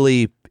didn't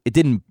really. It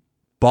didn't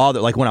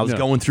bother. Like when I was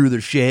going through the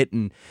shit,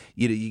 and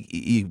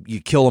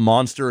you kill a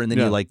monster, and then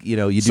you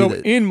do. So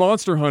the, in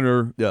Monster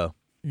Hunter,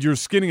 you're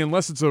skinning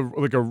unless it's a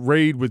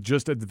raid with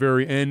just at the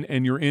very end,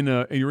 and you're in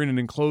an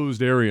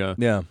enclosed area.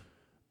 Yeah.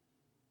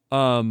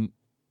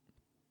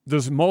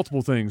 There's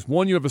multiple things.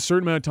 One, you have a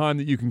certain amount of time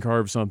that you can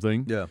carve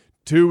something. Yeah.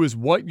 2 is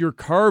what you're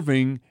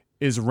carving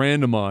is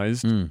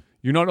randomized.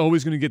 You're not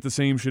always going to get the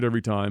same shit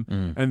every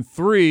time. And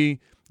 3,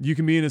 you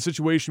can be in a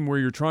situation where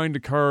you're trying to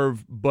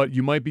carve, but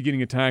you might be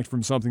getting attacked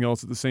from something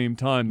else at the same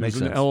time.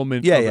 There's an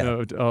element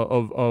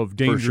of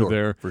danger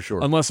there. For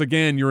sure. Unless,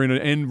 again, you're in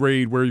an end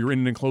raid where you're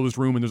in an enclosed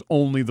room and there's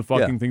only the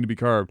fucking thing to be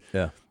carved.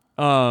 Yeah.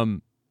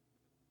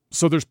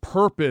 So there's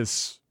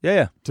purpose.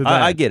 Yeah. To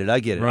that, I get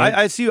it. Right?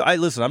 I see.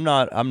 Listen. I'm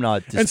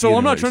not. And so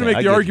I'm not trying to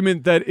make the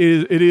argument that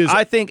it is.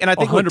 I think with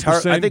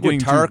 100% with getting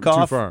too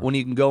Tarkov, far. when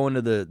you can go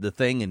into the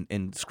thing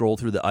and scroll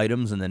through the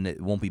items, and then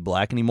it won't be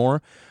black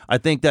anymore. I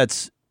think their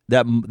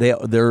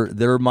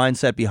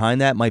mindset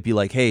behind that might be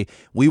like, hey,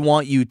 we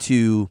want you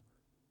to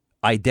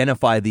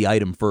identify the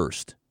item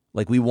first.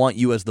 Like we want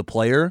you as the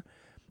player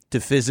to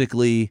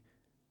physically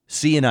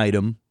see an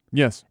item.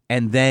 Yes.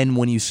 And then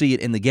when you see it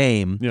in the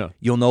game,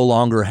 you'll no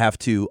longer have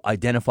to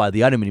identify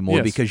the item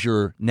anymore because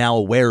you're now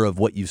aware of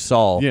what you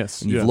saw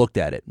and you've looked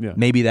at it. Yeah.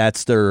 Maybe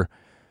that's their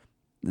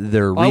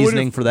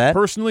reasoning for that.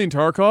 Personally, in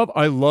Tarkov,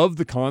 I love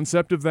the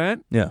concept of that.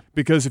 Yeah.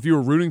 Because if you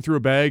were rooting through a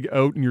bag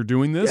out and you're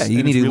doing this,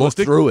 you need to look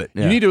through it.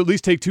 Yeah. You need to at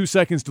least take 2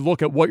 seconds to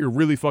look at what you're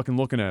really fucking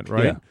looking at,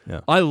 right? Yeah.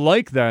 I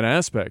like that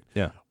aspect.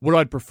 Yeah. What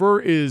I'd prefer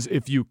is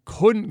if you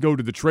couldn't go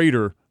to the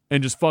trader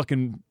and just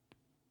fucking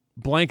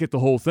blanket the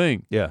whole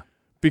thing. Yeah.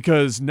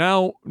 Because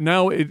now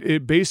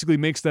it basically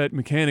makes that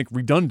mechanic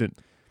redundant.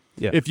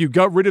 Yeah. If you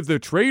got rid of the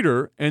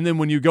trader, and then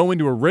when you go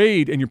into a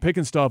raid and you're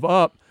picking stuff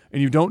up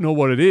and you don't know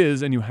what it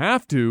is and you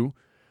have to,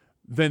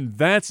 then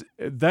that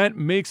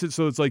makes it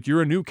so it's like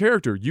you're a new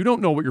character. You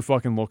don't know what you're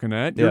fucking looking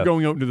at. You're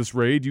going out into this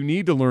raid. You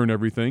need to learn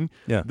everything.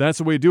 Yeah. That's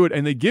the way to do it.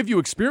 And they give you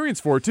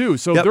experience for it too.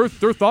 So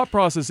their thought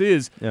process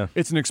is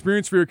it's an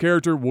experience for your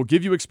character. We'll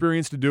give you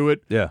experience to do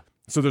it. Yeah.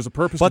 So there's a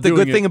purpose But to doing it.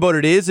 the good thing about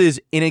it is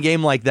in a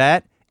game like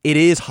that, it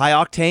is high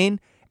octane,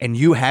 and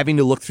you having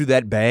to look through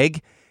that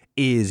bag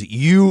is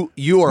you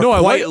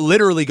are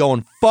literally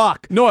going,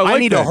 fuck. No, I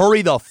need to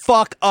hurry the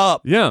fuck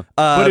up. Yeah.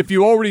 But if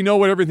you already know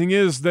what everything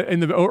is in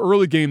the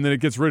early game, then it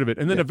gets rid of it.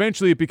 And then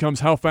eventually it becomes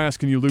how fast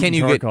can you loot in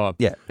Tarkov?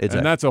 Exactly.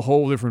 And that's a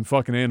whole different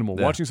fucking animal.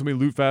 Yeah. Watching somebody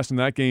loot fast in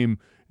that game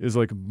is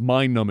like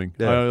mind-numbing.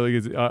 Yeah.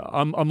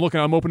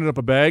 I'm opening up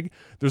a bag.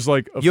 There's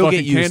like a You'll fucking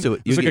get used to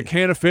it. There's like a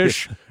can of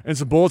fish and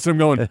some bullets, and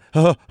I'm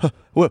going,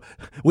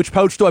 which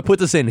pouch do I put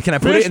this in? Can I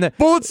put fish, it in the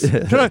bullets?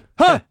 Can I?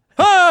 Ha!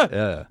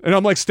 Yeah. And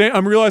I'm like, I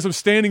realize I'm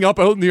standing up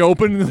out in the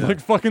open, and like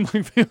fucking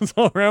like fans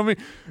all around me.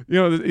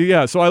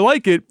 So I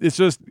like it. It's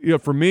just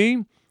for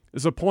me,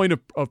 it's a point of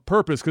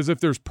purpose, because if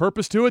there's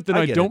purpose to it, then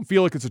I don't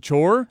feel like it's a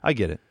chore. I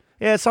get it.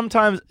 Yeah,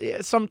 sometimes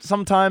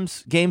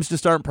games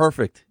just aren't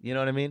perfect. You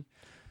know what I mean?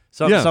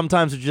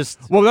 Sometimes it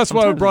just. Well, that's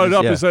why I brought it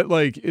up. Is that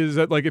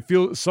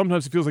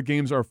sometimes it feels like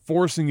games are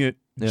forcing it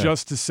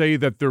just to say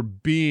that they're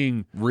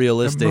being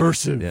realistic,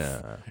 immersive.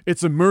 Yeah,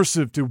 it's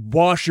immersive to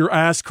wash your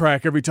ass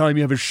crack every time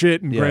you have a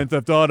shit in Grand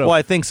Theft Auto. Well,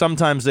 I think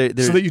sometimes so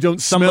that you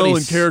don't smell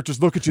and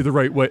characters look at you the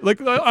right way.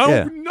 Like I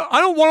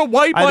don't want to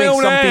wipe my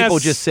own ass. I think some people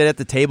just sit at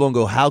the table and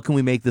go, "How can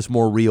we make this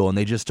more real?" And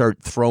they just start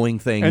throwing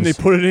things and they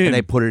put it in,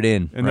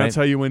 and that's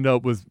how you end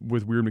up with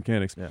weird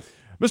mechanics. Yeah.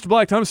 Mr.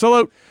 Black, time to sell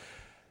out.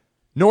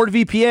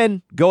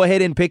 NordVPN, go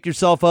ahead and pick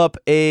yourself up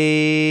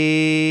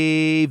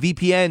a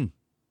VPN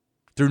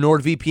through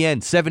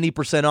NordVPN,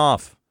 70%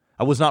 off.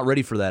 I was not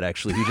ready for that,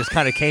 actually. He just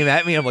kind of came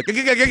at me. I'm like, no,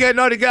 you're in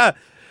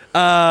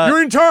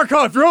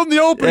Tarkov. You're out in the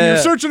open. You're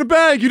searching a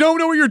bag. You don't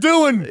know what you're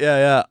doing.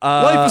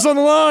 Life is on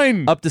the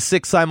line. Up to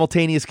 6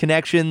 simultaneous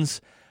connections.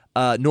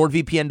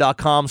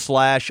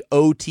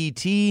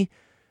 NordVPN.com/OTT.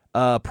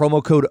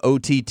 Promo code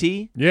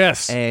OTT.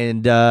 Yes.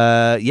 And,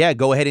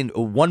 go ahead and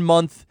 1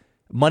 month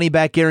money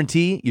back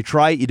guarantee. You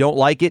try it, you don't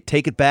like it,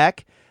 take it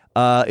back.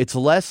 It's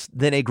less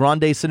than a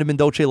grande cinnamon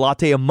dolce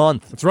latte a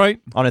month. That's right.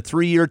 On a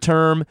 3-year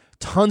term.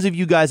 Tons of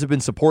you guys have been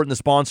supporting the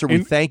sponsor.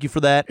 We thank you for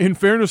that. In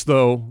fairness,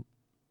 though,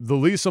 the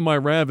lease on my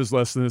RAV is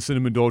less than a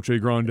cinnamon dolce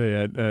grande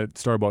at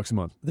Starbucks a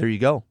month. There you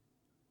go.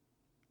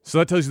 So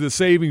that tells you the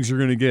savings you're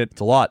going to get.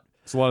 It's a lot.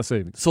 It's a lot of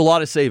savings. It's a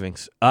lot of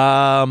savings.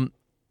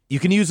 You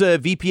can use a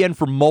VPN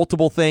for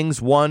multiple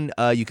things. One,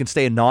 you can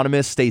stay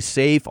anonymous, stay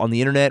safe on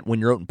the internet when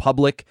you're out in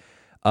public.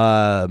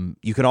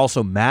 You can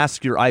also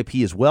mask your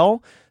IP as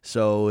well.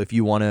 So if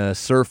you want to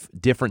surf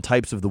different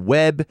types of the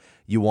web,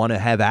 you want to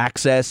have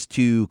access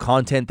to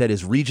content that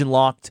is region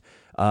locked,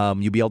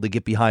 You'll be able to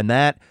get behind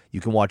that. You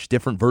can watch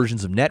different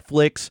versions of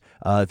Netflix.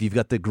 If you've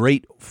got the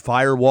great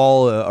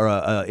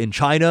firewall in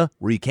China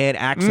where you can't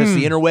access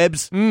the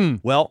interwebs,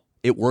 well,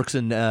 it works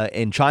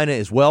in China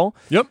as well.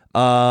 Yep.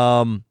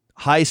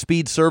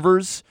 High-speed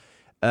servers.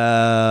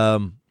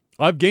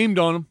 I've gamed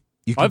on them.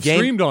 I've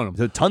streamed on them.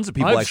 So tons of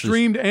people I've actually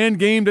streamed and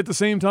gamed at the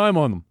same time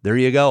on them. There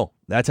you go.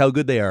 That's how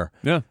good they are.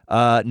 Yeah.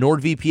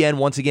 NordVPN,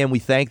 once again, we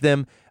thank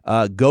them.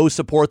 Go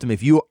support them.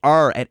 If you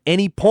are at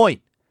any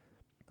point,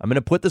 I'm going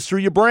to put this through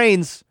your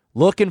brains,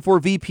 looking for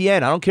VPN.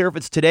 I don't care if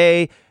it's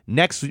today,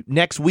 next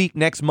week,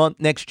 next month,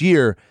 next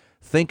year.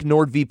 Think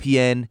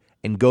NordVPN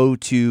and go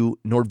to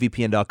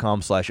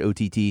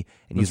nordvpn.com/OTT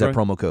and use that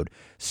promo code.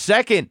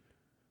 Second,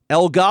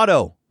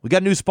 Elgato. We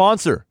got a new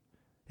sponsor.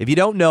 If you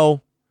don't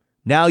know,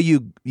 now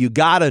you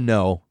gotta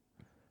know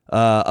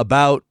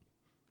about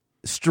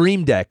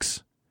Stream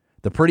Decks.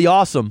 They're pretty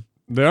awesome.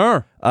 They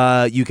are.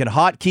 You can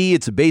hotkey.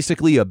 It's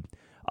basically a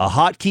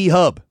hotkey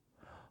hub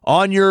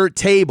on your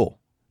table,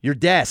 your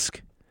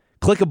desk.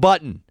 Click a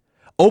button.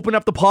 Open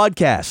up the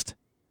podcast.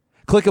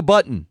 Click a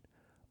button.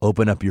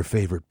 Open up your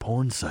favorite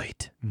porn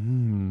site.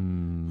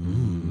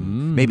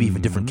 Maybe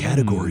even different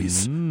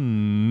categories.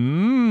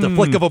 The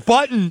flick of a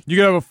button. You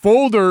can have a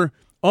folder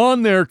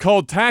on there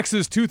called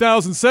Taxes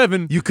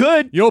 2007. You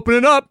could. You open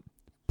it up,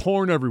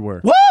 porn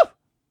everywhere. Woo!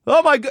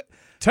 Oh, my God.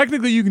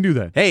 Technically, you can do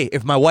that. Hey,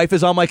 if my wife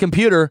is on my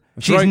computer,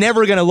 she's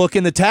never going to look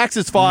in the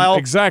taxes file.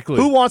 Exactly.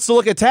 Who wants to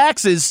look at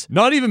taxes?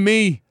 Not even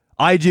me.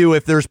 I do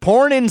if there's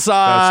porn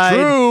inside.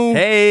 That's true.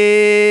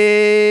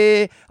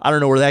 Hey, I don't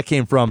know where that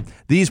came from.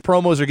 These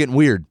promos are getting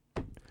weird.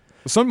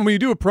 When you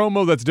do a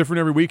promo that's different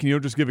every week and you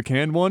don't just give a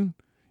canned one,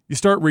 you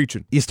start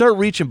reaching.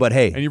 But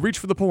hey. And you reach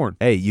for the porn.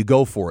 Hey, you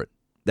go for it.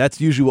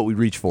 That's usually what we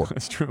reach for.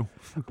 That's true.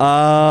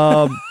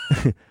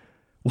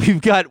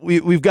 We've got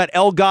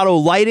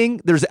Elgato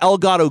lighting. There's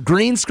Elgato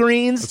green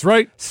screens. That's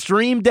right.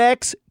 Stream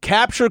decks,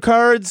 capture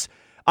cards.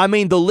 I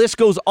mean, the list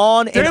goes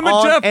on and Damn it,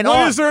 on Jeff, and when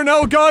on. is there an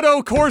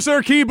Elgato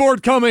Corsair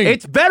keyboard coming?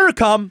 It's better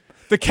come.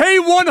 The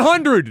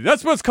K100.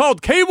 That's what it's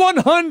called.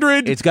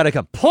 K100. It's got to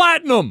come.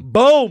 Platinum.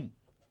 Boom.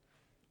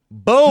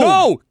 Boom.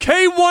 No,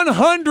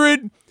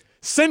 K100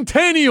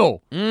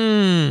 Centennial.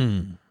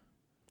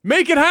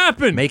 Make it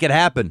happen. Make it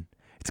happen.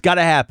 It's got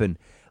to happen.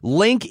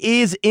 Link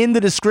is in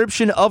the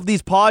description of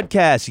these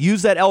podcasts.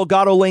 Use that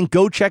Elgato link.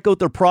 Go check out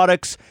their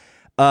products.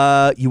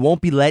 You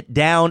won't be let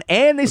down.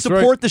 And they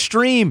support the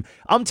stream.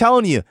 I'm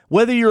telling you,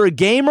 whether you're a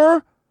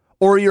gamer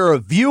or you're a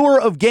viewer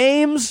of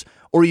games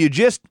or you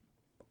just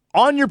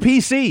on your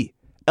PC,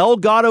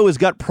 Elgato has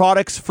got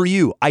products for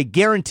you. I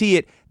guarantee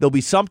it. There'll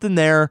be something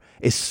there,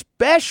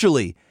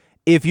 especially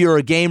if you're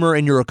a gamer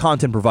and you're a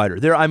content provider.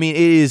 It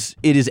is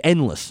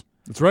endless.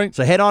 That's right.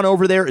 So head on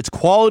over there. It's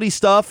quality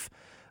stuff.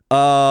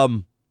 I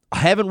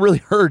haven't really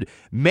heard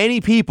many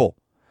people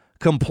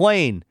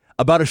complain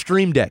about a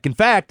Stream Deck. In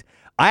fact,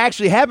 I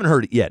actually haven't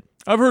heard it yet.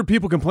 I've heard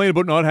people complain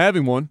about not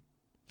having one.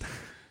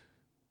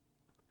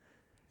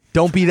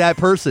 Don't be that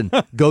person.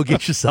 Go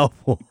get yourself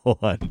one.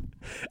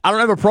 I don't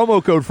have a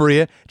promo code for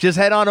you. Just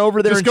head on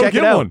over there and check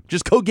it out. One.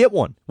 Just go get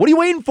one. What are you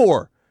waiting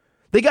for?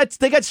 They got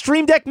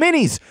Stream Deck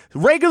Minis,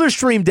 regular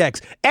Stream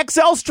Decks,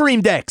 XL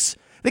Stream Decks.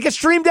 They got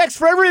Stream Decks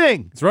for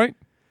everything. That's right.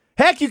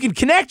 Heck, you can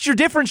connect your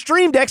different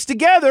Stream Decks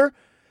together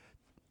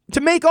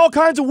to make all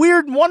kinds of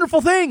weird and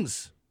wonderful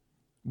things.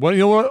 Well, you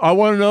know what I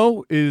want to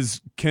know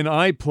is, can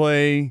I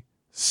play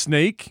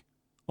Snake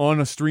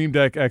on a Stream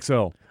Deck XL?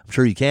 I'm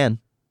sure you can.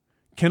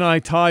 Can I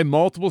tie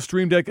multiple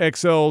Stream Deck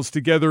XLs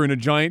together in a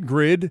giant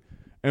grid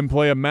and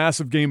play a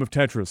massive game of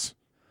Tetris?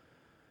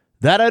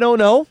 That I don't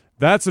know.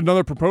 That's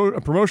another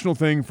promotional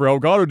thing for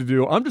Elgato to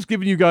do. I'm just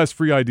giving you guys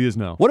free ideas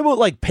now. What about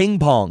like ping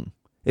pong?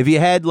 If you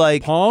had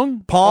like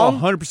Pong?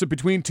 100%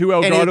 between two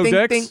Elgato ding,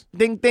 decks. Ding,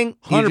 ding, ding.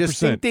 100%. You just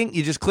ding, ding.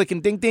 You just click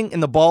and ding, ding,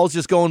 and the ball's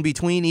just going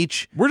between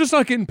each. We're just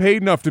not getting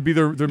paid enough to be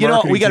their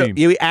marketing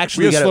team. We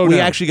actually got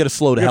to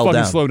slow the hell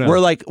down. Slow down.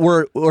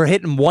 We're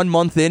hitting 1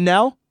 month in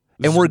now,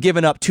 and we're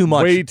giving up too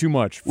much. Way too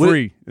much.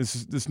 Free.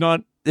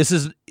 This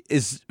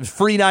is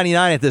free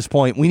 99 at this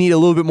point. We need a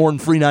little bit more than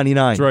free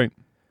 99. That's right.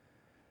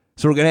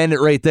 So we're gonna end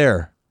it right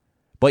there.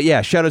 But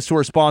yeah, shout outs to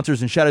our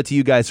sponsors and shout out to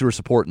you guys who are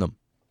supporting them.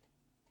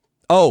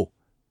 Oh.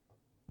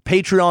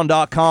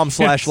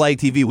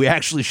 Patreon.com/LagTV. We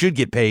actually should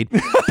get paid.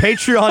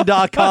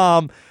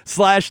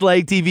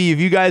 Patreon.com/LagTV. If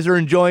you guys are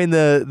enjoying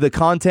the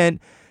content,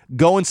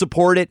 go and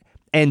support it.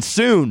 And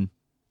soon,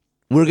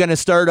 we're going to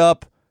start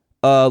up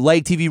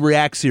Lag TV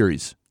React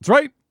series. That's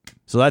right.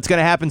 So that's going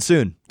to happen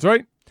soon. That's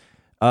right.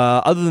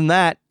 Other than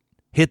that,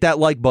 hit that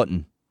like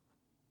button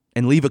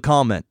and leave a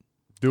comment.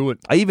 Do it.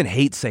 I even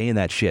hate saying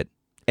that shit.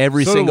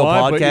 Every so single do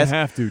I, podcast. But you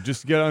have to.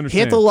 Just get to understand.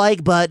 Hit the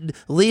like button.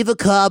 Leave a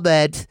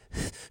comment.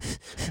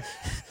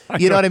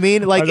 You know what I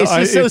mean? Like, it's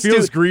just so stupid. It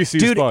feels greasy,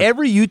 dude.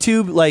 Every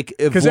YouTube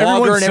because vlogger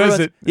everyone and says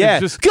it.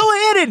 Yeah, just, go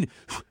ahead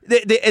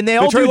and they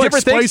all try do to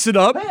different spice things. it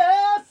up.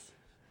 Yes,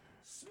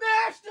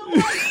 smash the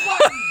like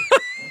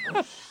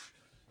button.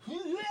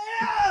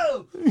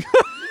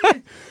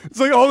 It's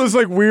like all this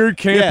like weird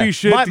campy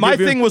shit. My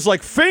thing was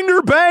like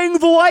finger bang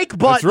the like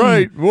button. That's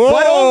right. Whoa.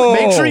 But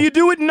only make sure you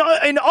do it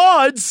in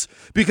odds,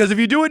 because if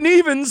you do it in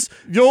evens,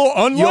 you'll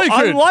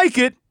unlike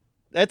it.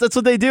 That's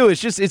what they do.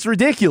 It's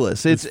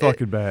ridiculous. It's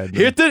fucking bad.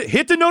 Man.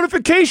 Hit the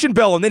notification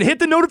bell, and then hit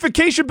the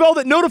notification bell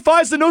that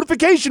notifies the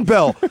notification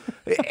bell.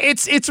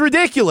 It's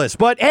ridiculous.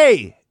 But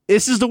hey,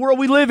 this is the world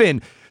we live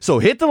in. So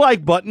hit the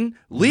like button,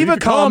 leave a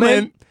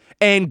comment,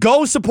 and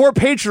go support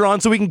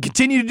Patreon so we can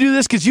continue to do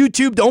this, because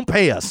YouTube don't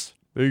pay us.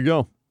 There you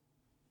go.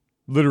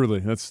 Literally,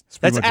 that's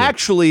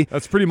actually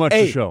that's pretty much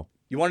the show.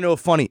 You want to know a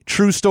funny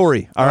true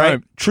story? All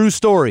right, true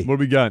story. What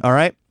we got? All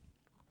right.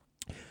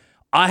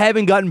 I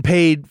haven't gotten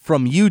paid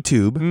from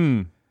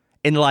YouTube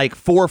in like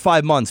 4 or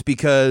 5 months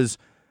because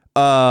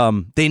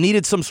they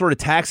needed some sort of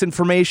tax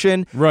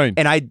information. Right.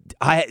 And I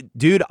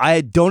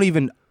don't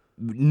even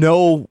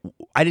know.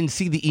 I didn't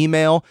see the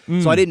email,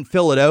 so I didn't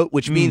fill it out,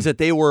 which means that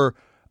they were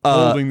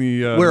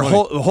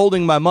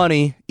holding my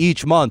money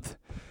each month.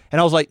 And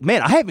I was like,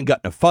 man, I haven't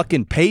gotten a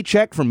fucking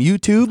paycheck from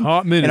YouTube.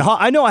 Hot minute. And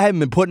I know I haven't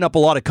been putting up a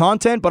lot of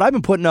content, but I've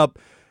been putting up,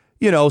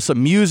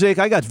 some music.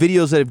 I got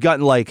videos that have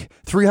gotten like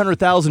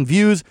 300,000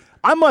 views.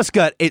 I must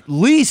got at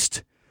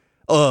least,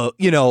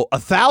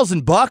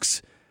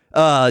 $1,000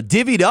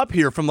 divvied up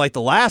here from like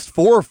the last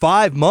 4 or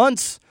 5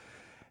 months.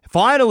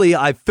 Finally,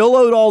 I fill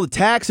out all the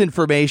tax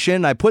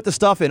information. I put the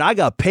stuff in. I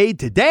got paid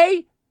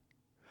today.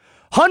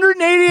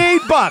 $188.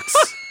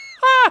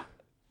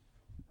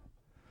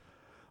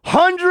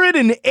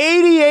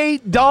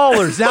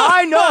 $188. Now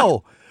I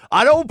know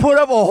I don't put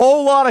up a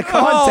whole lot of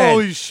content.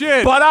 Holy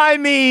shit. But I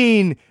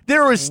mean,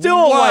 there was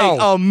still like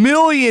a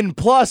million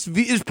plus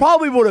views. It's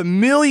probably about 1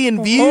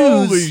 million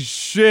views. Holy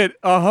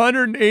shit.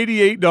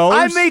 $188?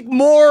 I make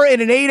more in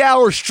an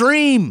 8-hour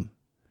stream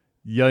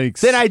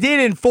Yikes. than I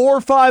did in 4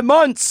 or 5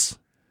 months.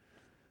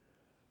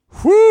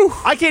 Whew.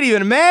 I can't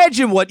even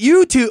imagine what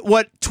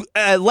Leg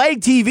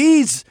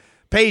TV's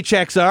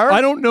paychecks are. I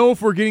don't know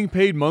if we're getting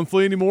paid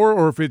monthly anymore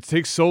or if it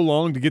takes so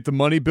long to get the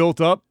money built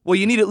up. Well,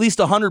 you need at least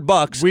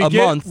 $100 a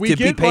month to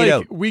be paid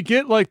out. We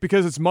get like,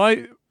 because it's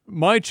my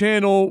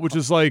channel, which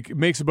is like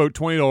makes about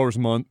 $20 a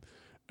month,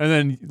 and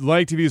then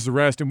Lag TV is the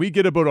rest, and we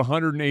get about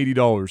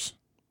 $180.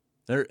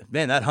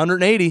 Man, that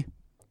 180.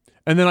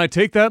 And then I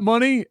take that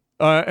money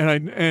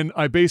and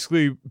I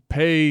basically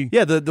pay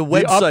the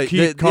website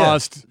upkeep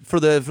cost for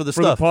the for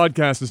stuff, the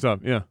podcast and stuff.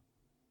 Yeah.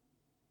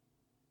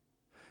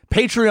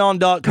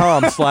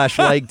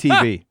 Patreon.com/Leg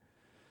TV.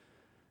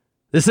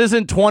 This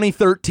isn't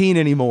 2013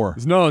 anymore.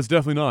 No, it's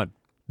definitely not.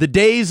 The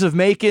days of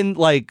making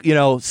like,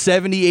 70,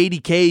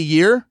 80K a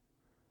year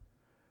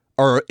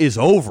is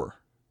over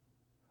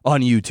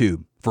on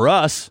YouTube. For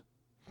us,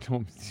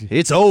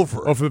 it's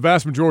over. Oh, for the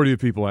vast majority of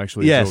people,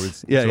 actually. Yes.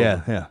 It's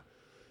Yeah.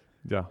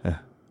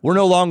 We're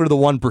no longer the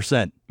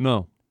 1%.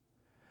 No.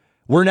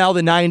 We're now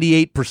the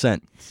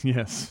 98%.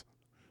 Yes.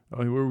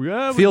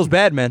 Feels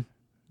bad, man.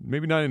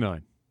 Maybe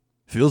 99.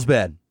 Feels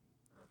bad.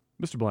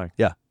 Mr. Black.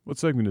 Yeah. What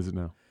segment is it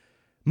now?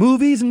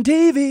 Movies and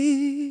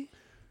TV.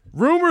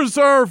 Rumors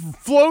are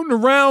floating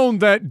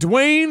around that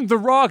Dwayne "The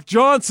Rock"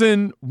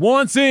 Johnson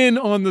wants in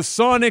on the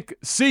Sonic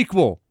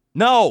sequel.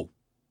 No.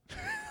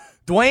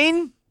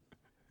 Dwayne,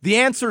 the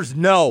answer's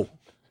no.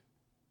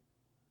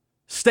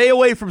 Stay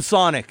away from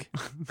Sonic.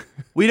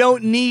 We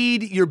don't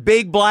need your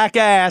big black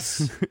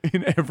ass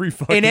in every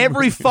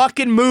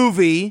fucking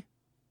movie.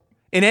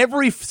 In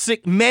every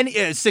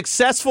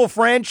successful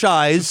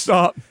franchise.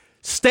 Stop.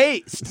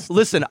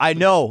 Listen, I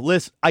know.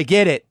 Listen, I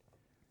get it.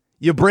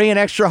 You bring an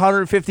extra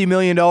 $150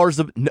 million,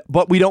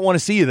 but we don't want to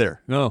see you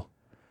there. No.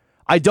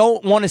 I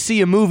don't want to see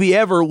a movie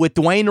ever with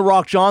Dwayne "The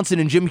Rock" Johnson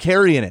and Jim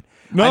Carrey in it.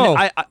 No.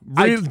 I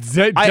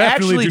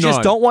actually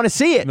just don't want to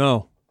see it.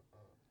 No.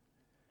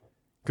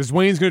 Because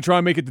Dwayne's going to try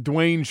and make it the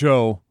Dwayne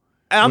show.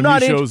 I'm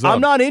not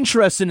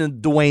interested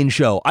in the Dwayne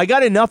show. I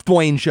got enough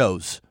Dwayne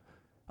shows.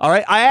 All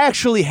right, I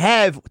actually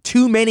have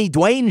too many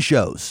Dwayne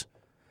shows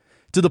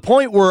to the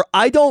point where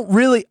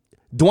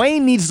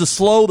Dwayne needs to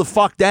slow the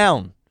fuck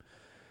down.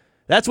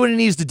 That's what he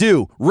needs to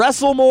do.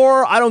 Wrestle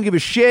more. I don't give a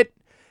shit.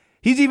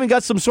 He's even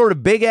got some sort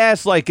of big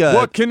ass like.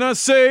 What can I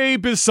say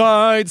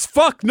besides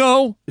fuck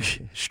no?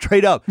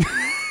 Straight up.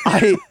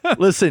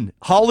 Listen,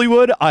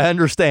 Hollywood. I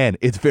understand.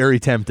 It's very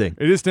tempting.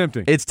 It is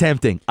tempting. It's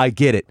tempting. I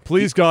get it.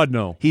 Please God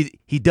no. He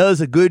does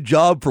a good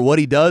job for what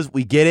he does.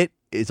 We get it.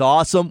 It's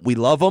awesome. We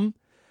love him.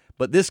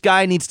 But this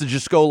guy needs to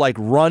just go like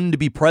run to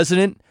be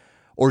president,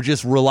 or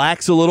just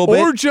relax a little bit,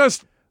 or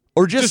just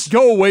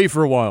go away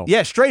for a while.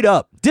 Yeah, straight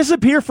up,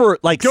 disappear for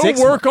like go 6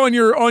 work on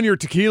your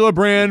tequila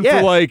brand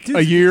for like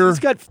a year. He's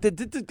got.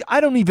 I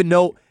don't even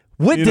know.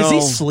 What does he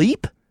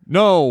sleep?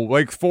 No,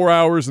 like 4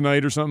 hours a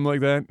night or something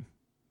like that.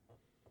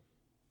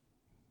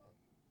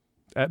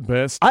 At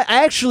best, I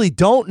actually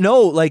don't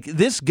know. Like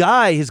this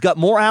guy has got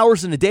more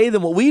hours in a day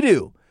than what we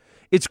do.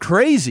 It's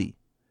crazy.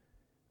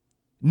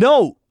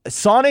 No.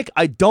 Sonic,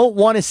 I don't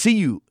want to see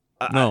you.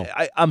 No.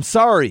 I'm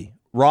sorry,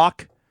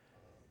 Rock.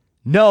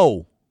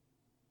 No.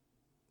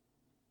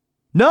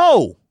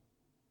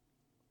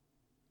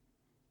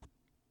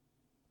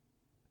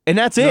 And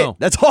that's No. it.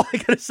 That's all I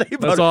got to say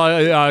about That's it. all.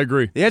 I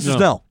agree. The answer's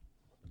no.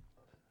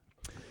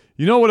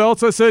 You know what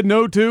else I said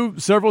no to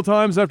several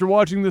times after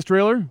watching this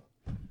trailer?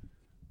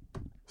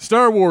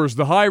 Star Wars: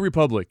 The High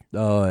Republic.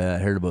 Oh, yeah, I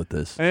heard about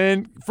this.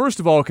 And first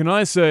of all, can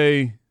I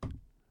say,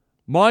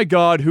 my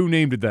God, who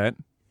named it that?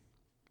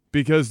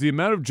 Because the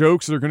amount of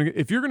jokes that are going to...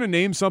 If you're going to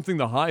name something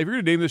if you're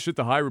going to name this shit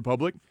The High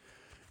Republic,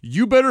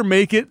 you better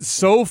make it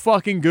so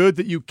fucking good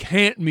that you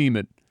can't meme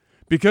it.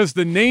 Because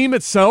the name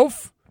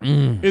itself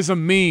is a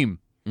meme.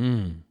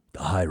 The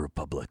High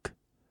Republic.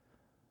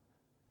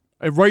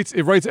 It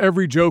writes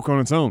every joke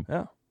on its own.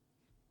 Yeah.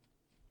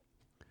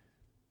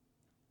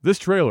 This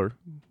trailer,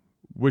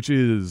 which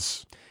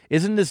is...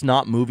 Isn't this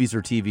not movies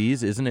or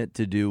TVs? Isn't it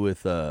to do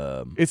with...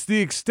 It's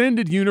the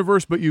extended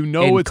universe, but you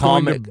know it's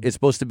going to... It's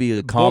supposed to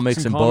be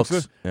comics and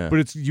books. Yeah. But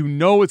it's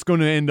it's going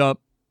to end up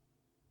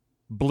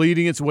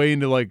bleeding its way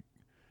into like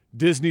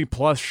Disney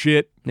Plus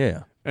shit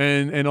Yeah.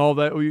 and all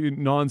that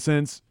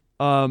nonsense.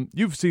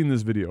 You've seen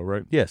this video,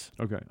 right? Yes.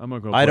 Okay, I'm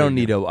not going. I don't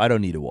need to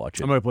watch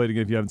it. I'm going to play it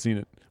again if you haven't seen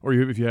it, or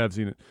if you have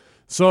seen it.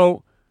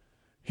 So,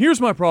 here's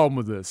my problem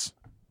with this: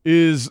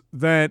 is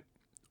that,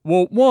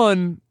 well,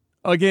 one,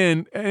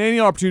 again, any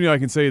opportunity I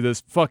can say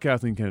this, fuck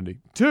Kathleen Kennedy.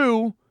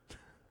 Two,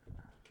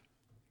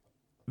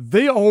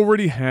 they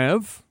already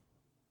have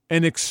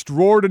an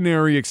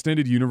extraordinary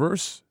extended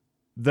universe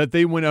that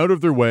they went out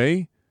of their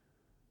way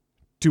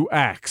to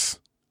axe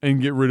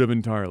and get rid of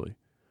entirely.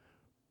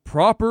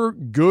 Proper,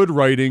 good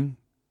writing,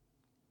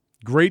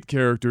 great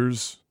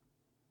characters,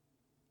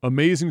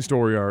 amazing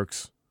story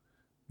arcs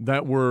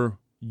that were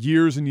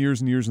years and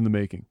years and years in the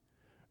making.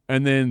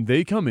 And then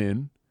they come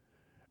in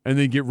and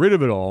they get rid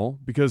of it all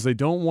because they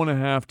don't want to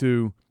have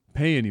to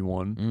pay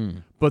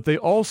anyone, but they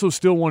also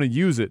still want to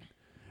use it.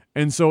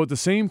 And so at the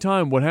same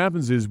time, what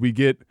happens is we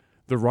get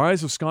The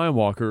Rise of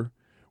Skywalker,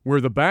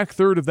 where the back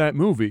third of that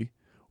movie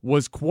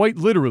was quite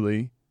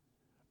literally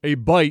a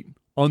bite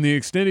on the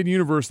extended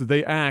universe that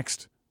they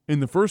axed in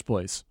the first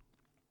place.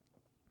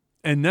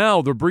 And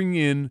now they're bringing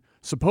in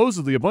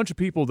supposedly a bunch of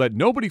people that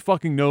nobody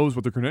fucking knows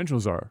what their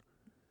credentials are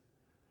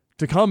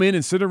to come in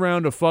and sit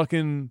around a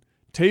fucking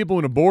table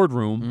in a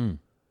boardroom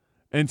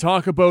and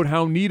talk about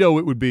how neato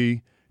it would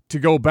be to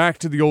go back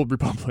to the old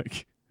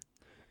Republic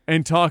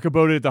and talk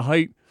about it at the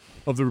height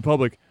of the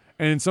Republic.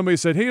 And somebody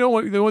said, hey, you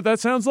know what that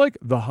sounds like?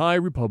 The High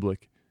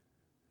Republic.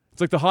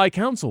 It's like the High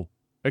Council,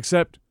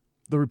 except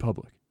the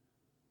Republic.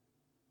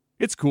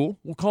 It's cool.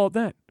 We'll call it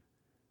that.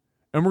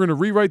 And we're going to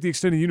rewrite the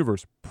extended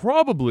universe.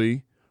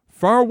 Probably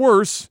far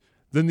worse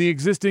than the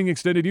existing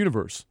extended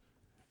universe.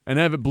 And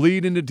have it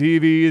bleed into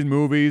TV and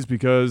movies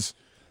because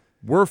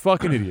we're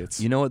fucking idiots.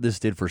 You know what this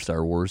did for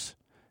Star Wars?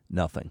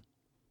 Nothing.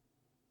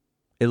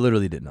 It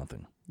literally did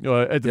nothing.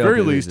 At the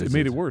very least, it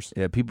made it worse.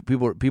 Yeah,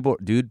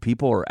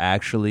 people are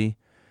actually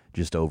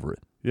just over it.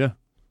 Yeah.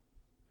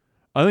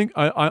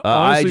 I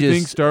honestly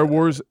think Star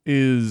Wars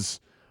is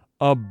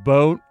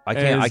about...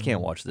 I can't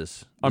watch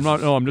this.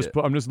 I'm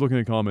just looking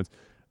at comments.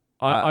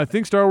 I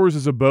think Star Wars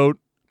is about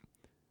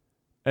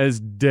as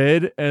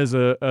dead as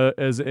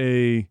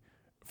a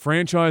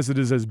franchise that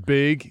is as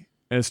big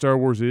as Star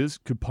Wars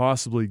could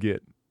possibly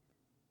get.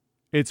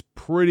 It's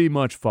pretty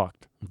much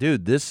fucked.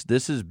 Dude, this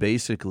is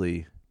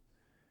basically...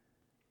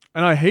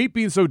 And I hate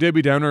being so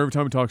Debbie Downer every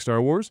time we talk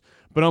Star Wars,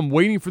 but I'm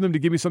waiting for them to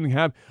give me something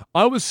happy.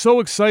 I was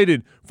so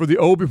excited for the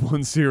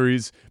Obi-Wan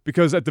series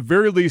because at the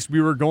very least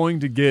we were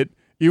going to get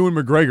Ewan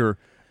McGregor,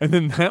 and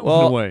then that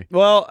went away.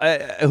 Well,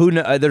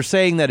 they're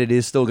saying that it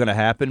is still going to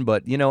happen,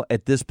 but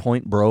at this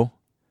point, bro,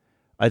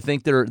 I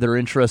think they're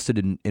interested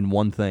in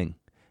one thing: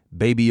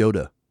 Baby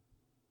Yoda.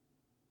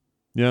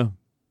 Yeah,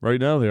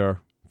 right now they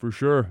are. For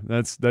sure.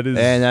 That is,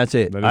 and that's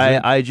it.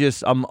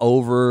 I'm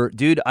over,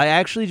 dude.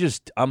 I'm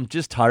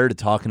just tired of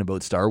talking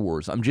about Star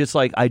Wars. I'm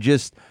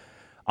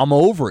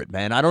over it,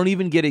 man. I don't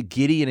even get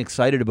giddy and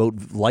excited about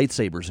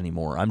lightsabers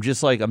anymore. I'm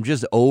just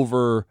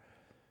over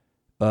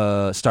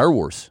Star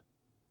Wars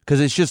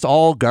because it's just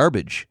all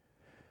garbage.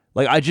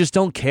 Like, I just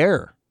don't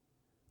care.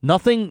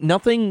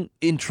 Nothing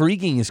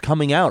intriguing is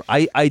coming out.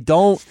 I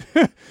don't.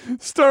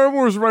 Star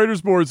Wars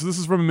writers boards. This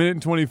is from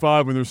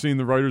 1:25 when they're seeing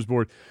the writers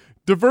board.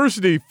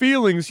 Diversity,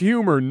 feelings,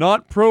 humor,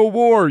 not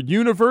pro-war,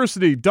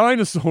 university,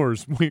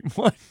 dinosaurs. Wait,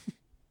 what?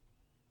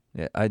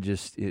 Yeah,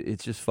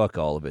 it's just fuck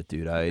all of it,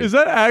 dude. Is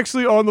that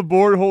actually on the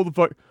board? Hold the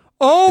fuck.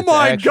 Oh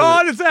my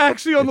God, it's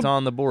actually on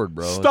on the board,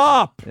 bro.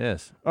 Stop.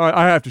 Yes. All right,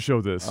 I have to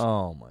show this.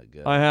 Oh my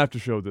God. I have to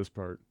show this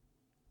part.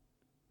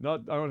 I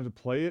don't have to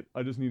play it.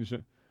 I just need to show.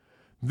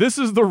 This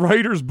is the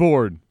writer's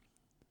board.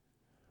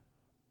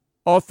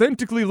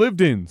 Authentically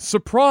lived in.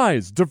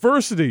 Surprise.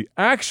 Diversity.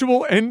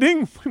 Actual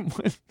ending.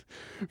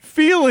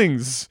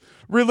 Feelings.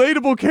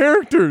 Relatable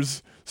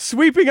characters.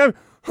 Sweeping out.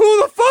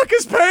 Who the fuck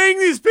is paying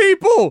these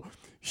people?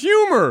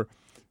 Humor.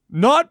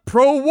 Not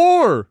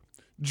pro-war.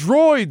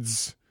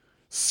 Droids.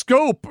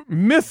 Scope.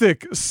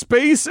 Mythic.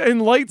 Space and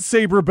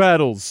lightsaber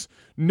battles.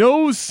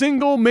 No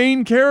single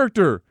main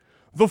character.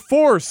 The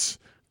Force.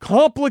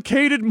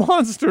 Complicated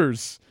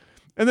monsters.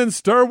 And then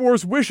Star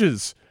Wars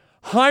wishes.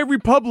 High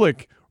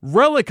Republic.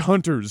 Relic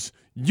hunters.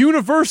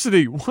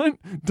 University. What?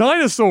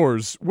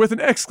 Dinosaurs with an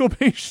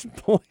exclamation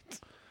point.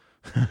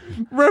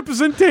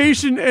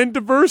 Representation and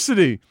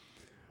diversity.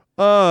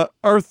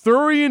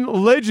 Arthurian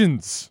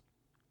legends.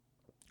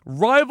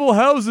 Rival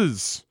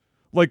houses.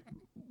 Like,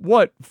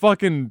 what?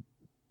 Fucking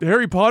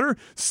Harry Potter?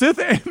 Sith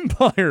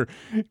Empire.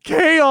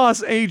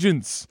 Chaos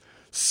agents.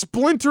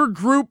 Splinter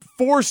group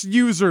force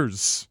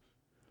users.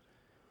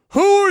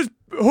 Who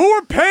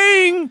are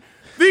paying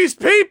these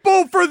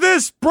people for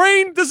this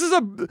brain? This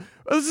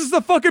is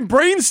the fucking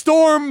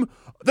brainstorm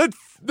that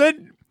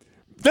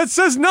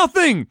says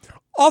nothing.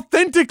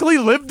 Authentically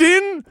lived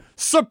in?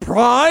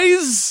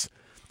 Surprise?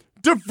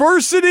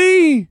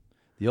 Diversity?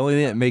 The only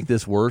thing that make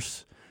this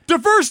worse.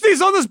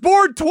 Diversity's on this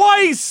board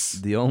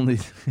twice.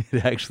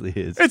 It actually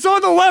is. It's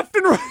on the left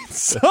and right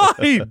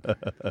side.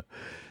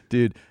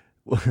 Dude,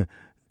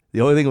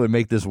 the only thing that would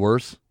make this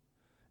worse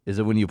is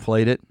that when you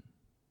played it,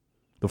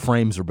 the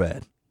frames are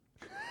bad.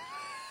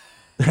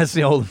 That's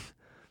the only.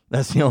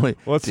 Let's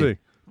see.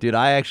 Dude,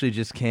 I actually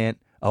just can't.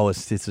 Oh,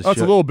 it's a That's a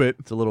little bit.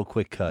 It's a little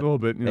quick cut. A little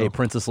bit. Hey,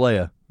 Princess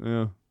Leia.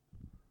 Yeah.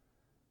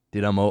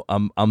 Dude,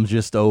 I'm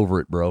just over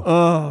it, bro.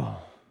 Oh.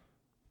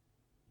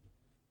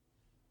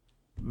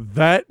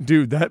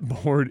 That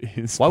board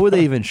is. Why would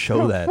they even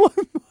show that?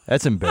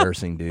 That's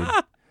embarrassing, dude.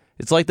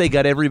 It's like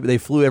they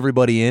flew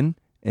everybody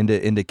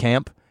into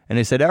camp and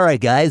they said, "All right,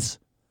 guys,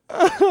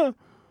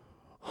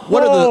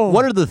 what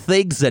are the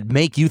things that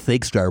make you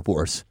think Star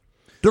Wars?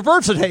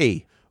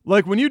 Diversity."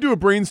 Like when you do a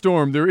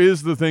brainstorm, there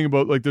is the thing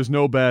about like there's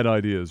no bad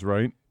ideas,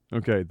 right?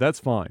 Okay, that's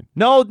fine.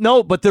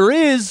 No, but there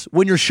is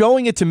when you're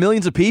showing it to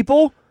millions of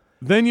people.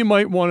 Then you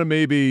might want to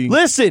maybe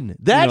listen.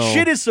 That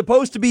shit is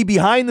supposed to be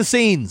behind the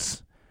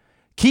scenes.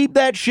 Keep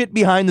that shit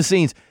behind the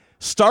scenes.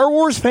 Star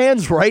Wars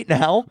fans right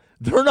now,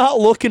 they're not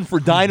looking for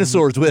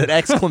dinosaurs with an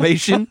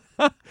exclamation.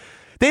 They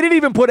didn't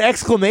even put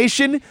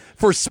exclamation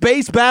for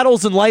space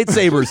battles and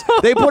lightsabers.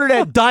 They put it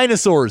at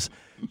dinosaurs.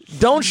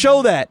 Don't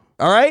show that,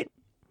 all right?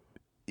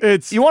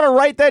 You want to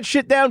write that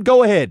shit down?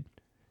 Go ahead.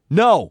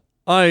 No.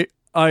 I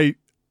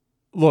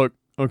look,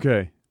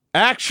 okay.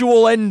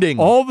 Actual ending.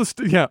 All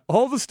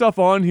the stuff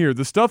on here,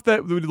 the stuff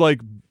that would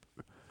like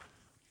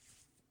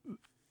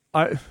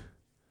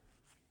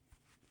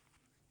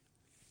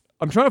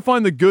I'm trying to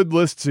find the good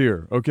lists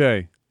here.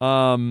 Okay.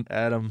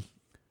 Adam.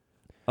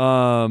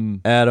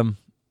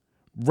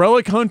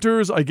 Relic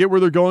Hunters, I get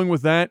where they're going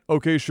with that.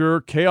 Okay,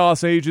 sure.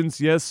 Chaos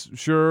Agents, yes,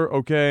 sure,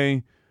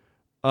 okay.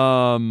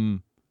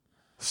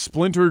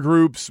 Splinter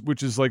Groups,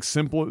 which is like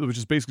simple, which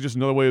is basically just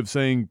another way of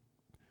saying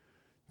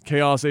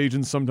Chaos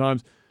Agents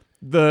sometimes.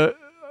 Okay.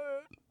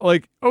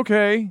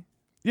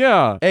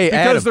 Yeah. Hey,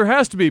 because Adam. there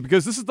has to be,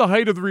 because this is the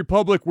height of the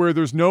Republic where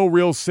there's no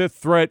real Sith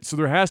threat, so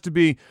there has to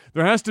be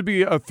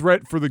a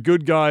threat for the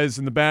good guys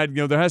and the bad,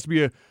 there has to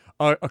be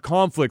a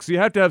conflict. So you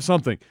have to have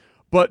something.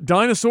 But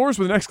dinosaurs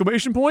with an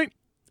exclamation point?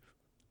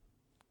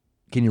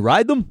 Can you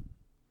ride them?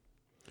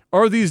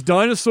 Are these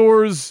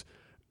dinosaurs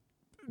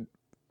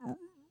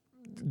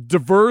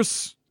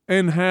diverse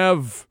and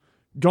have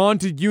gone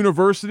to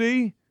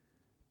university?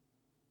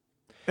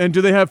 And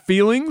do they have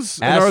feelings?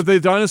 And are the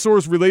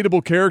dinosaurs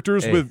relatable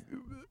characters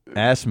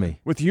Ask me.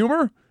 With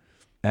humor?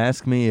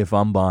 Ask me if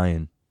I'm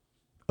buying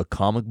a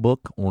comic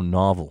book or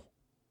novel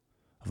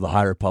of the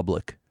High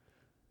Republic.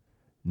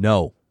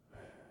 No.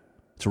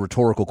 It's a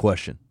rhetorical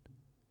question.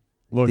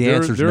 Look, the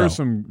answer's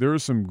no. There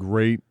is some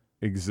great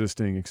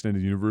existing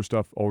extended universe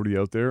stuff already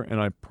out there, and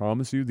I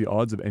promise you the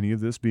odds of any of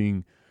this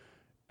being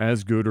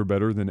as good or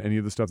better than any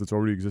of the stuff that's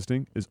already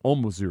existing is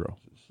almost zero.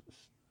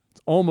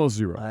 It's almost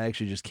zero. I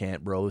actually just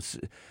can't, bro. It's,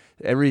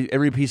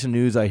 every piece of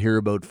news I hear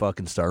about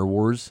fucking Star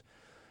Wars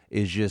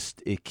is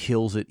just, it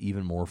kills it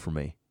even more for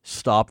me.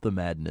 Stop the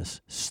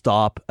madness.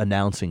 Stop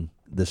announcing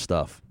this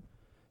stuff.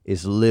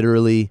 It's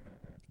literally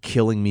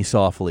killing me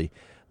softly.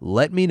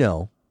 Let me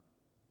know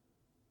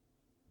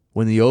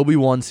when the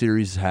Obi-Wan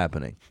series is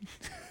happening.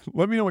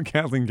 Let me know when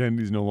Kathleen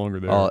Kennedy's no longer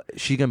there.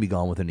 She's going to be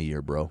gone within a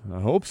year, bro. I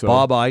hope so.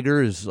 Bob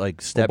Iger is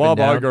like stepping down.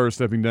 Bob Iger is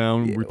stepping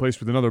down, replaced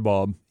with another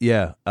Bob.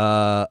 Yeah.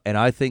 And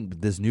I think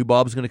this new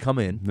Bob's going to come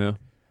in. Yeah.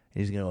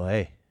 He's going to go,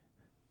 hey.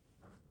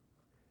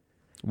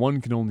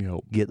 One can only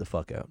hope. Get the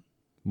fuck out.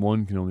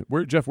 One can only...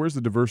 Jeff, where's the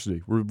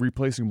diversity? We're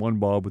replacing one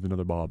Bob with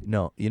another Bob.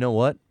 No. You know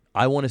what?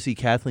 I want to see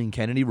Kathleen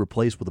Kennedy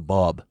replaced with a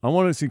Bob. I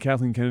want to see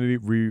Kathleen Kennedy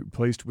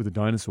replaced with a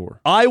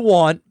dinosaur. I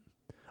want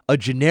a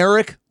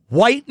generic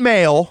white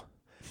male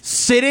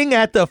sitting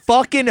at the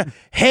fucking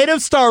head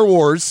of Star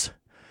Wars.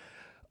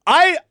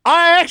 I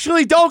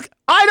actually don't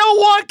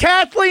want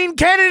Kathleen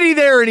Kennedy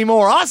there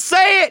anymore. I'll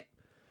say it.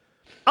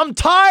 I'm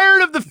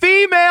tired of the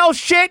female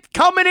shit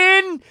coming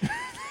in,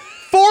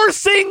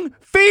 forcing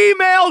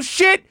female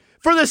shit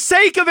for the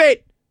sake of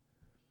it.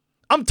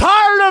 I'm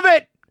tired of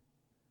it.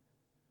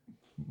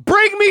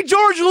 Bring me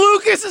George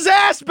Lucas's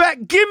ass back.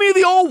 Give me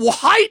the old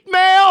white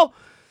male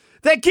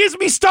that gives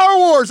me Star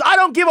Wars. I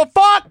don't give a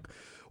fuck.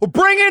 Or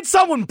bring in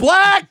someone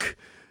black.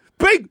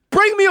 Bring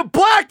me a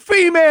black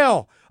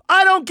female.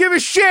 I don't give a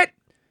shit.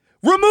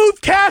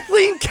 Remove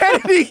Kathleen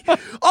Kennedy.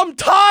 I'm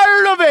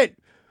tired of it.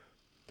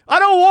 I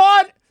don't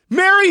want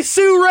marry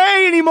Sue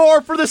Ray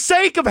anymore for the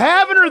sake of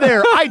having her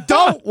there. I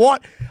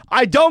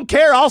don't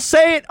care. I'll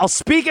say it. I'll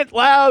speak it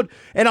loud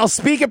and I'll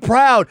speak it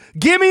proud.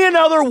 Give me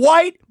another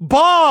white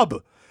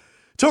Bob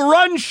to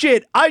run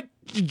shit.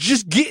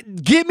 Just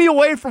get me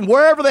away from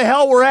wherever the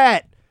hell we're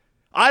at.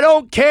 I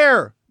don't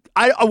care.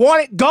 I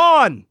want it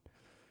gone.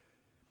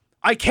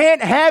 I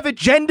can't have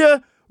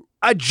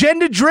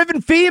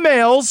agenda-driven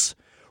females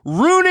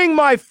ruining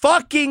my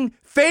fucking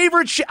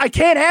favorite shit. I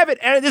can't have it.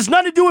 And there's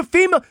nothing to do with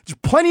female. There's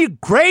plenty of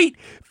great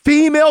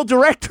female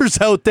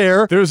directors out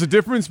there. There's a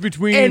difference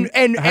between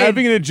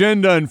having an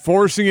agenda and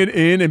forcing it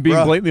in and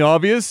being blatantly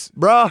obvious,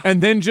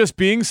 and then just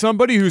being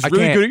somebody who's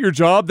really good at your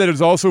job that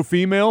is also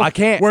female. I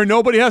can't. Where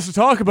nobody has to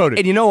talk about it.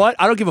 And you know what?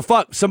 I don't give a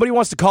fuck. Somebody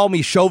wants to call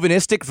me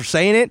chauvinistic for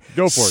saying it.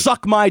 Go for it.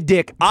 Suck my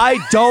dick.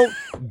 I don't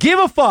give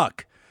a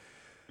fuck.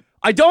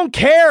 I don't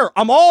care.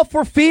 I'm all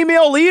for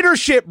female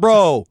leadership,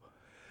 bro.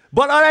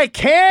 But what I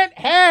can't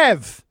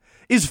have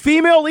is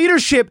female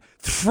leadership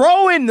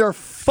throwing their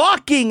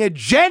fucking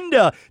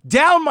agenda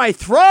down my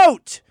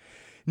throat.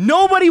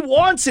 Nobody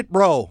wants it,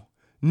 bro.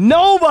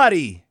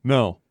 Nobody.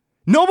 No.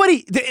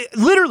 Nobody.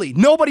 Literally,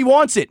 nobody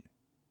wants it.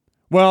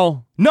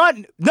 Well, no.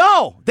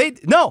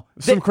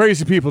 Some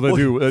crazy people that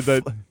do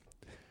that.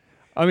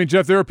 I mean,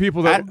 Jeff, there are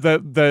people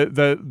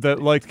that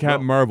like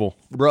Captain Marvel,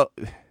 bro.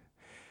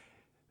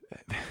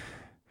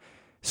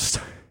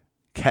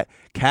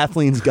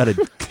 Kathleen's got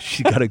to.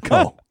 She got to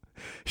go.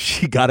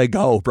 She got to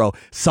go, bro.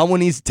 Someone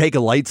needs to take a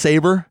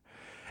lightsaber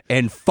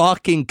and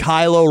fucking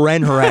Kylo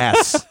Ren her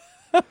ass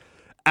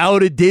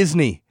out of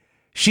Disney.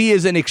 She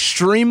is an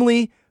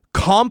extremely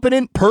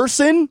competent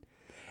person,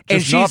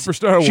 and she's not for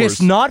Star Wars.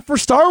 Just not for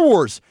Star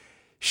Wars.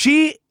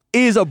 She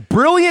is a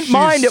brilliant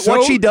mind at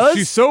what she does.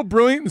 She's so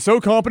brilliant and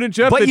so competent,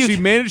 Jeff, that she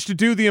managed to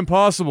do the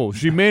impossible.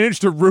 She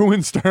managed to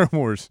ruin Star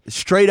Wars.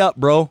 Straight up,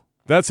 bro.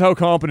 That's how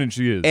competent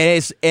she is.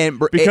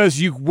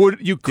 Because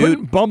you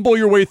couldn't bumble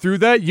your way through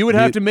that. You would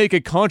have to make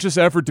a conscious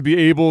effort to be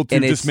able to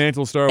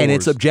dismantle Star Wars. And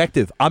it's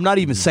objective. I'm not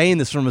even saying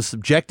this from a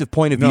subjective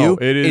point of view.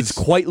 It is. It's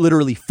quite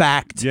literally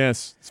fact.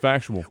 Yes, it's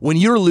factual. When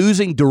you're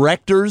losing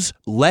directors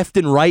left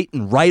and right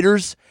and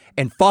writers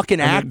and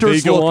fucking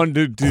actors, they go on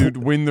to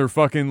win their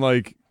fucking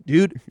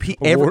dude,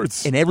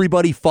 awards. And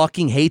everybody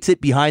fucking hates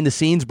it behind the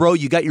scenes, bro.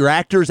 You got your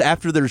actors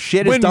after their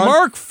shit is done. When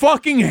Mark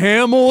fucking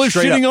Hamill is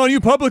shitting on you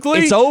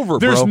publicly, it's over, bro.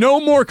 There's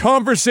no more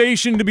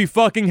conversation to be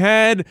fucking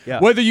had,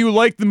 whether you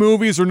like the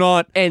movies or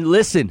not. And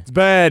listen, it's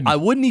bad. I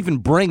wouldn't even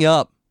bring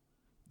up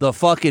the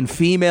fucking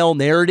female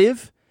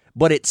narrative,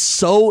 but it's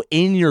so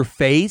in your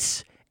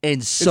face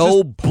and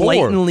so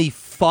blatantly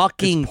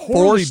fucking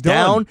forced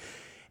down,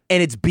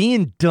 and it's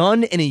being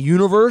done in a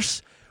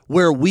universe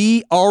where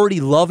we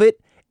already love it.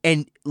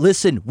 And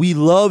listen, we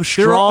love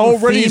strong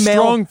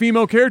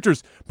female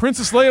characters.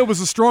 Princess Leia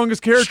was the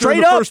strongest character in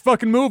the first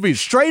fucking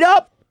movies. Straight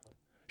up.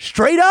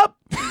 Straight up.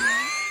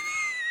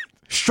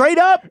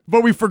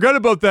 But we forgot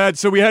about that,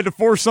 so we had to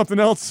force something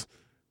else.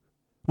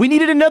 We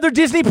needed another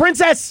Disney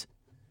princess.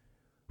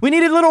 We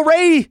needed little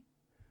Ray.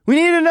 We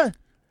needed another.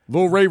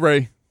 Little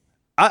Ray.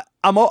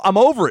 I'm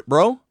over it,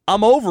 bro.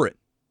 I'm over it.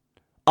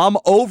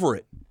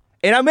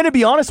 And I'm going to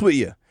be honest with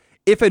you.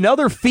 If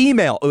another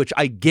female, which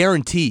I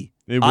guarantee,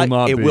 It will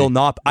not be. It will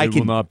not. I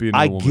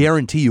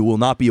guarantee you will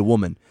not be a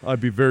woman.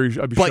 I'd be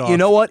shocked. But you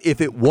know what?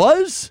 If it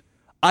was,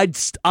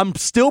 I'm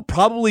still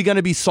probably going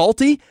to be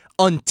salty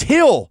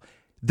until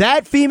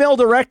that female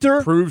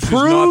director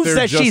proves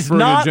that she's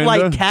not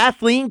like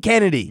Kathleen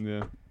Kennedy.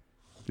 Yeah.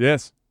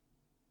 Yes.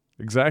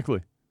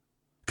 Exactly.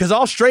 Because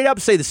I'll straight up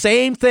say the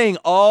same thing.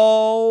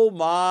 Oh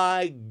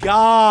my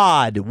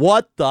God.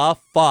 What the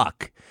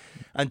fuck?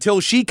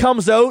 Until she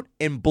comes out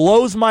and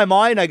blows my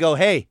mind, I go,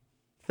 hey,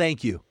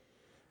 thank you.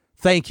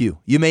 Thank you.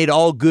 You made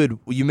all good.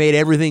 You made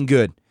everything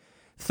good.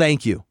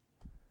 Thank you.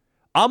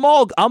 I'm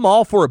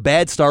all for a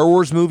bad Star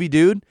Wars movie,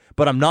 dude,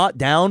 but I'm not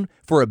down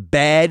for a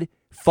bad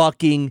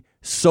fucking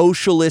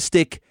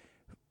socialistic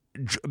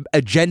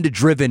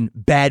agenda-driven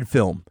bad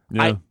film.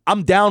 Yeah.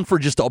 I'm down for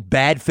just a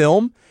bad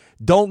film.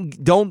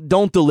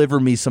 Don't deliver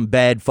me some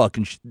bad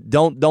fucking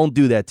don't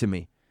do that to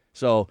me.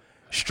 So,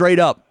 straight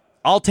up,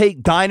 I'll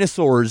take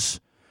Dinosaurs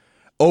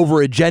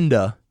over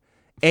Agenda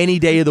any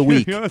day of the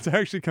week. You know, that's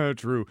actually kind of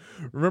true.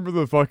 Remember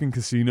the fucking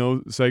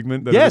casino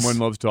segment that everyone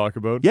loves to talk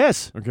about?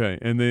 Yes. Okay,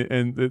 and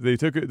they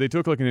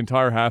took like an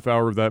entire half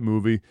hour of that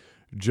movie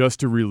just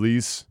to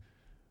release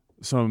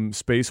some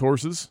space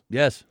horses.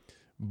 Yes.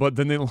 But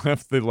then they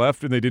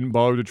left and they didn't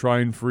bother to try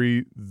and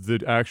free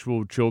the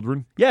actual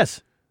children.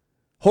 Yes.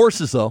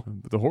 Horses though.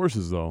 The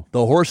horses though.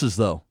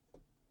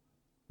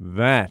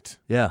 That.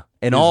 Yeah.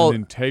 And is all an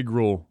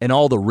integral, and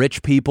all the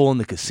rich people in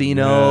the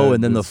casino,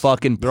 and then the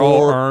fucking they're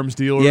poor all arms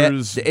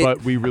dealers.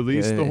 But we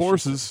released the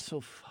horses. It's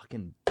so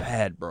fucking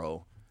bad,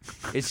 bro.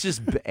 It's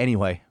just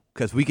anyway,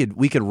 because we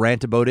could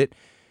rant about it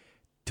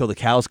till the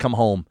cows come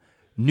home.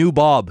 New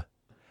Bob,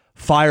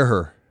 fire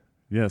her.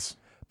 Yes.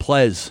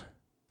 Ples.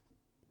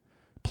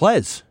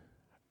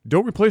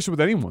 Don't replace her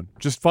with anyone.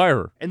 Just fire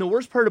her. And the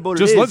worst part about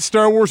just let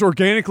Star Wars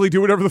organically do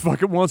whatever the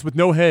fuck it wants with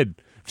no head.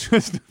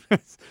 Just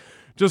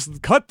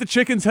Just cut the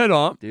chicken's head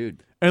off,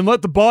 Dude. and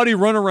let the body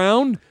run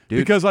around. Dude.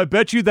 Because I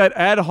bet you that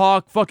ad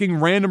hoc fucking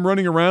random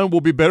running around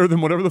will be better than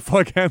whatever the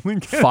fuck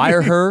Kathleen Kennedy.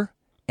 Fire her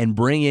and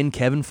bring in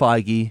Kevin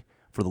Feige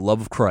for the love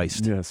of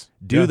Christ. Yes.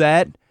 Do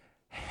that,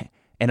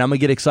 and I'm going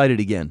to get excited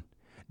again.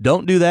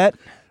 Don't do that.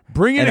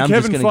 Bring in and a I'm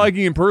Kevin just gonna-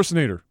 Feige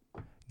impersonator.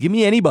 Give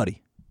me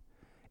anybody.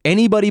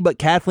 Anybody but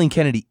Kathleen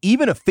Kennedy,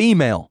 even a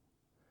female.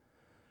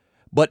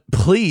 But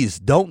please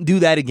don't do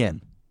that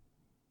again.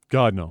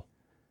 God, no.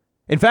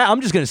 In fact,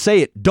 I'm just going to say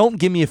it. Don't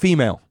give me a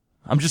female.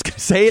 I'm just going to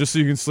say it. Just so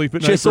you can sleep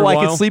at night Just for so a I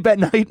while. can sleep at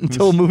night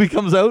until a movie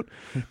comes out.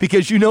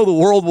 Because you know the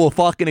world will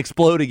fucking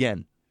explode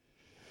again.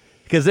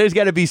 Because there's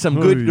got to be some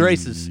good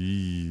graces.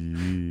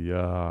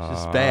 Yeah.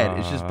 It's just bad.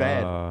 It's just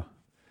bad.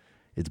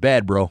 It's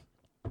bad, bro.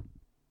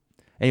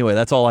 Anyway,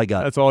 that's all I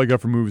got. That's all I got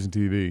for movies and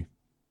TV.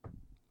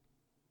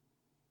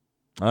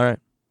 All right.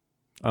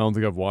 I don't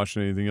think I've watched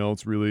anything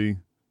else really.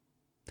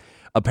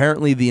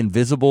 Apparently, The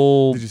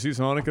Invisible... Did you see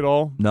Sonic at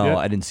all? No, yet?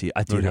 I didn't see it.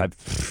 I Okay. I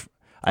was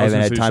haven't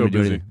gonna had say time so to do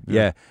busy. anything. Yeah.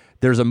 Yeah.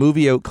 There's a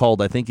movie out called,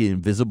 I think,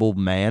 Invisible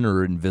Man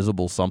or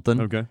Invisible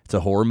something. Okay. It's a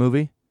horror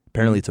movie.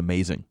 Apparently, it's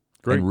amazing.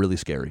 Great. And really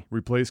scary.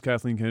 Replace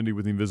Kathleen Kennedy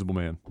with the Invisible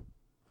Man.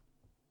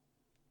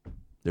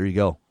 There you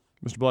go.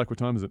 Mr. Black, what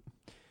time is it?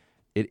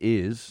 It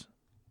is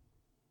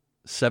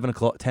 7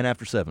 o'clock, 10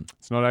 after 7.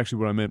 It's not actually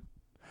what I meant,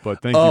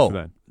 but thank you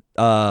for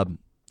that.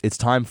 It's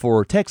time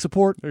for tech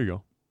support. There you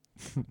go.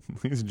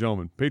 Ladies and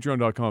gentlemen,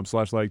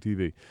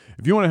 patreon.com/lagtv.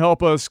 If you want to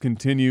help us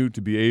continue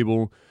to be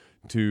able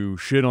to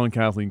shit on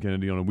Kathleen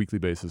Kennedy on a weekly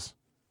basis,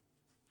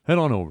 head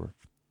on over.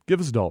 Give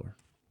us $1.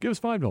 Give us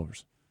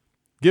 $5.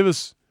 Give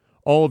us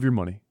all of your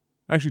money.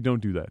 Actually,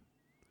 don't do that.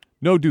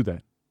 No, do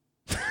that.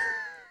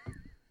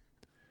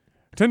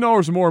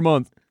 $10 or more a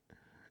month.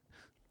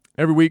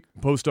 Every week,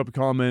 post up a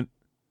comment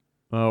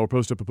or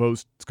post up a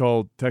post. It's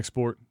called Tech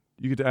Support.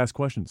 You get to ask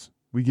questions.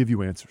 We give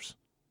you answers.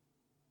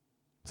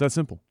 It's that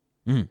simple.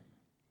 Mm.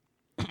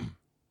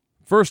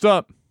 First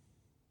up,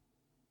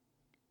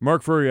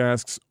 Mark Furry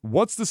asks,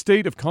 what's the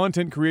state of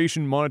content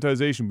creation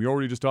monetization? We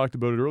already just talked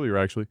about it earlier,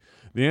 actually.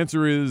 The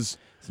answer is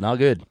It's not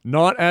good.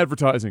 not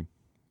advertising.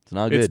 It's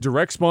not It's good.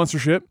 direct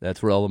sponsorship,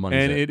 That's where all the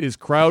money's and at. it is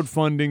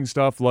crowdfunding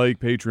stuff like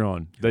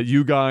Patreon that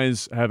you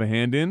guys have a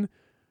hand in.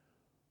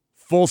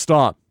 Full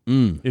stop.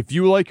 If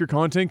you like your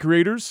content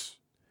creators,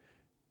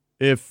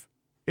 if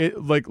it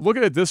look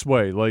at it this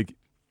way,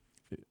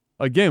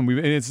 again,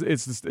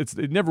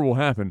 it never will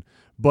happen.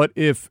 But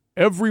if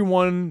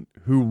everyone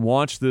who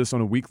watched this on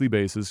a weekly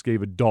basis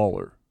gave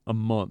 $1 a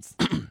month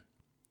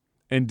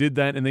and did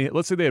that, and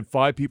let's say they had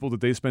 5 people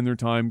that they spend their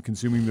time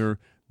consuming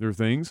their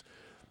things,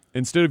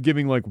 instead of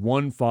giving like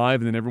 1 $5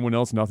 and then everyone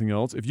else nothing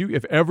else,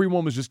 if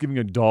everyone was just giving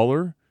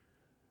 $1,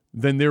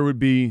 then there would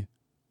be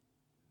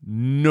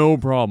no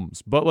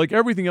problems. But like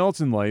everything else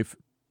in life,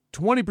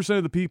 20%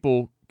 of the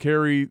people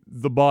carry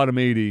the bottom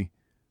 80.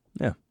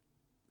 Yeah.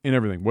 In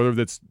everything, whether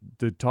that's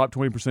the top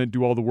 20%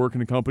 do all the work in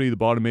the company, the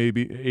bottom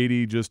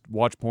 80 just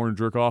watch porn and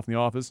jerk off in the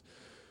office.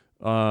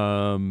 The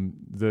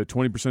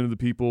 20% of the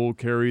people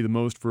carry the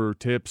most for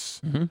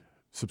tips,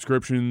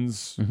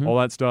 subscriptions, all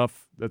that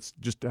stuff. That's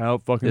just how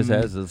fucking It's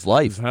this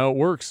life. is how it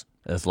works.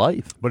 That's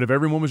life. But if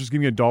everyone was just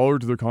giving $1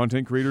 to their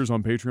content creators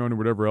on Patreon or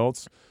whatever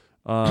else,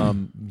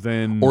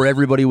 then Or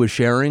everybody was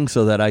sharing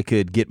so that I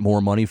could get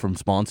more money from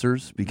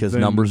sponsors because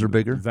then numbers are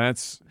bigger.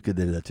 That's Could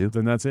do that too.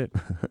 then that's it.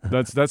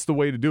 That's the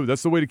way to do it.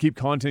 That's the way to keep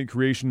content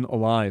creation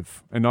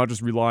alive and not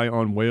just rely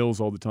on whales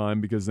all the time,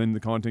 because then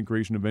the content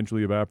creation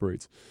eventually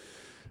evaporates.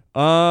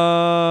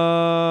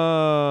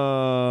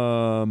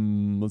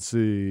 Let's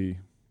see.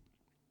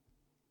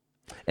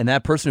 And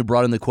that person who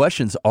brought in the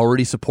questions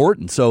already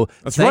supporting. So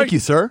That's thank right. you,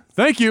 sir.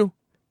 Thank you,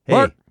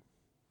 Hey.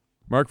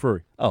 Mark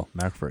Furry. Oh,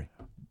 Mark Free.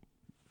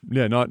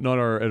 Yeah, not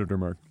our editor,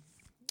 Mark.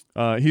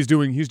 He's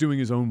doing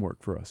his own work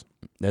for us.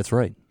 That's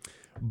right.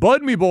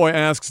 Bud Me Boy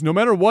asks, no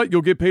matter what,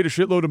 you'll get paid a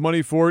shitload of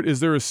money for it. Is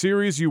there a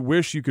series you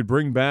wish you could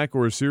bring back,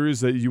 or a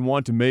series that you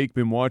want to make?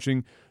 Been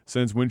watching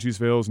since When Cheese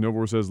Fails.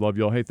 Novor says, love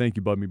y'all. Hey, thank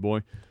you, Bud Me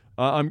Boy.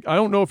 I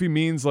don't know if he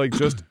means like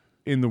just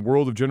in the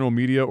world of general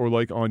media or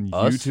like on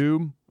Us?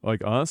 YouTube,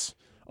 like us.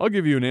 I'll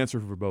give you an answer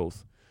for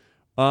both.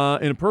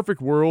 In a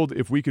perfect world,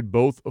 if we could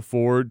both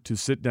afford to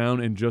sit down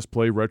and just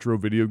play retro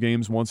video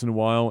games once in a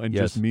while and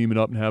Yes. just meme it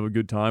up and have a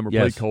good time, or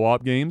Yes. play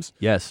co-op games,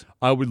 Yes.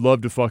 I would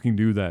love to fucking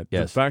do that.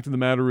 Yes. The fact of the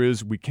matter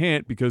is we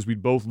can't, because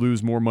we'd both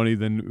lose more money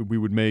than we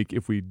would make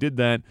if we did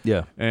that.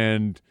 Yeah.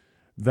 And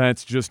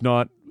that's just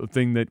not a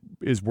thing that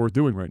is worth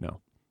doing right now.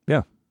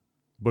 Yeah.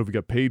 But if we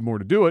got paid more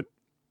to do it,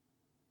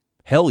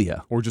 Hell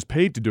yeah. or just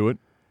paid to do it,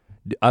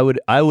 I would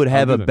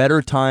have do a that.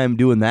 better time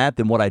doing that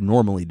than what I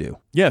normally do.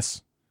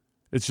 yes.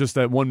 It's just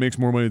that one makes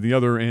more money than the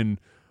other, and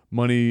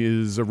money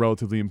is a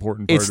relatively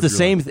important part It's of the your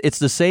same life. it's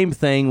the same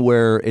thing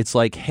where it's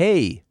like,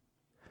 hey,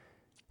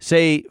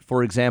 say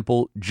for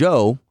example,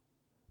 Joe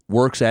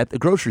works at the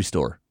grocery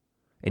store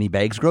and he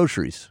bags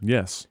groceries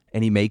Yes.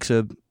 and he makes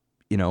a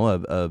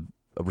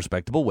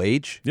respectable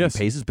wage. Yes. He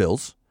pays his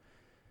bills.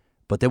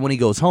 But then when he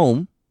goes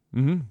home,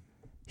 Mm-hmm.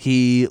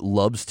 he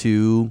loves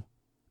to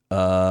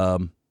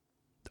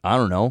I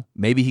don't know.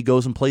 Maybe he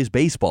goes and plays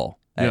baseball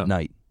at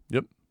night.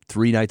 Yep.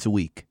 3 nights a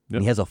week. Yep.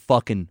 And he has a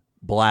fucking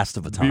blast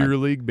of a time. Beer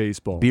league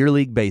baseball. Beer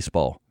league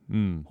baseball.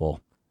 Mm.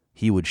 Well,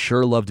 he would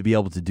sure love to be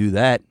able to do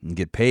that and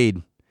get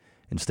paid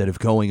instead of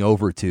going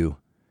over to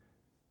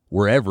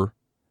wherever,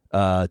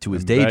 to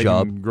his day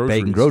job,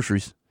 bagging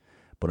groceries.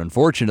 But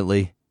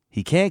unfortunately,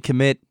 he can't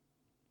commit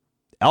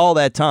all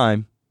that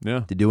time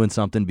to doing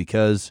something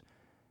because,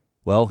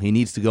 well, he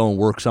needs to go and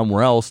work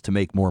somewhere else to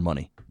make more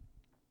money.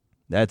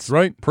 That's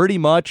right. Pretty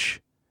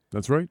much.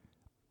 That's right.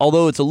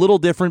 Although it's a little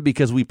different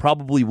because we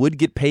probably would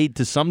get paid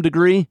to some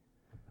degree,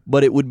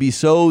 but it would be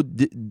so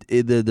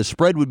the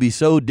spread would be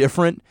so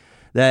different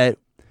that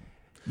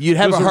you'd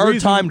have a hard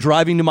time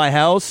driving to my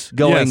house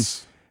going,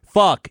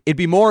 fuck. It'd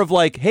be more of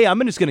like, hey,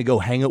 I'm just going to go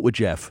hang out with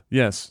Jeff.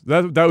 Yes.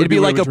 That would It'd be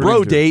like a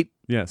bro date.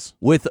 Yes.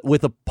 With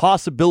a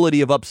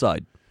possibility of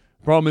upside.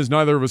 Problem is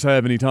neither of us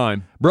have any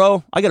time.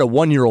 Bro, I got a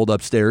 1-year-old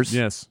upstairs.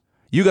 Yes.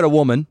 You got a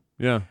woman.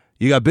 Yeah.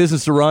 You got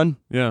business to run.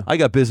 Yeah. I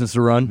got business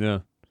to run. Yeah.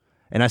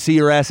 And I see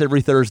your ass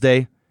every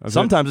Thursday.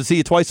 Sometimes I see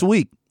you twice a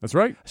week. That's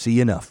right. I see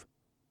you enough.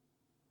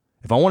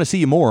 If I want to see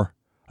you more,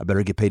 I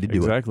better get paid to do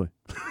exactly.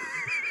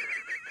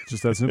 It's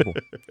just that simple.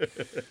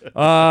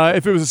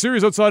 If it was a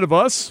series outside of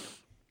us,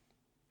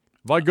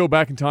 if I go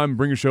back in time and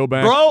bring a show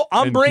back. Bro,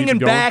 I'm bringing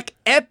back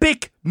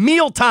Epic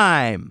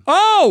Mealtime.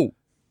 Oh!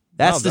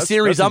 That's the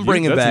series I'm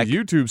bringing back. That's a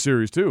YouTube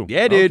series, too.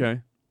 Yeah, dude.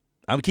 Okay.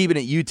 I'm keeping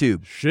it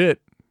YouTube.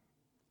 Shit.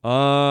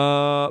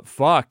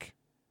 Fuck.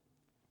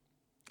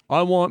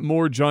 I want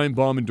more Giant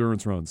Bomb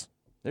endurance runs.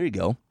 There you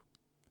go.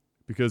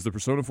 Because the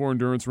Persona 4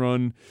 endurance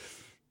run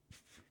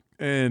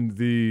and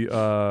the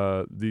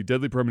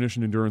Deadly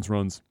Premonition endurance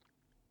runs,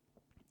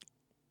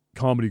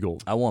 comedy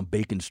gold. I want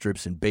bacon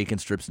strips and bacon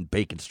strips and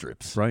bacon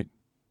strips. Right.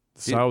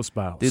 Sow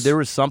spouse. Dude, there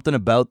was something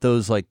about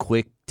those like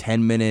quick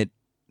 10-minute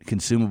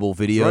consumable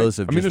videos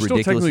of just ridiculous. I mean, they're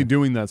still technically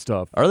doing that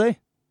stuff. Are they?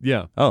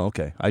 Yeah. Oh,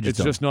 okay.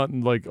 It's just not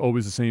like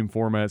always the same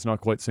format. It's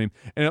not quite the same.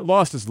 And it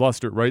lost its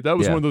luster, right? That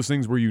was one of those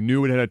things where you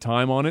knew it had a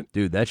time on it.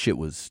 Dude, that shit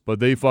was... But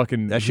they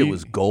fucking... That shit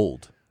was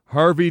gold.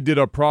 Harvey did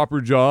a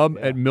proper job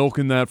at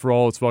milking that for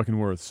all it's fucking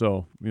worth.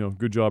 So,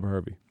 good job,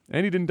 Harvey.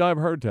 And he didn't die of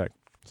a heart attack.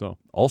 So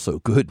also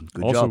good.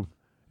 Good job.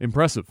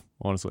 Impressive,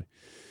 honestly.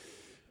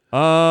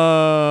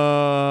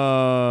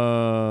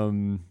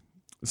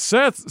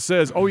 Seth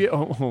says, "Oh yeah,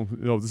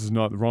 no, this is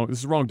not wrong. This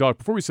is wrong, Doc.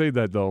 Before we say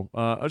that, though,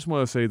 I just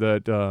want to say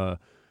that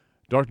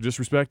Dr.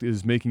 Disrespect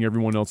is making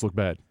everyone else look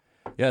bad.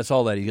 Yeah, it's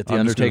all that. He's got the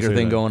Undertaker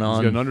thing going on.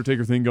 He's got an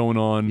Undertaker thing going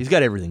on. He's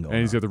got everything going on.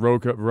 And he's got the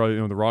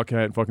Rock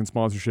Hat fucking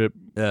sponsorship.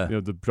 Yeah.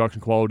 The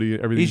production quality,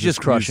 everything. He's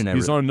just crushing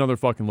everything. He's on another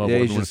fucking level.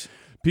 Yeah, he's just...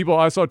 People,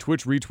 I saw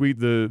Twitch retweet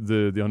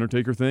the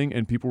Undertaker thing,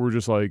 and people were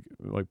just like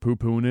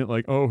poo-pooing it,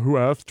 like, oh, who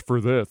asked for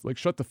this? Like,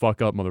 shut the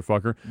fuck up,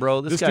 motherfucker.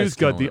 Bro, this dude's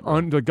got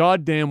the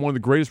goddamn one of the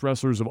greatest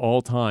wrestlers of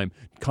all time,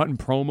 cutting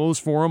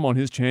promos for him on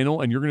his channel,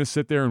 and you're going to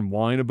sit there and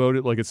whine about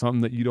it like it's something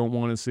that you don't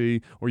want to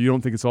see, or you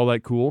don't think it's all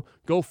that cool.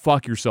 Go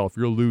fuck yourself.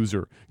 You're a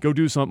loser. Go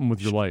do something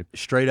with your life.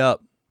 Straight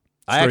up.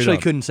 I actually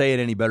couldn't say it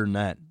any better than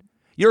that.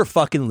 You're a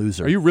fucking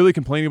loser. Are you really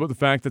complaining about the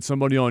fact that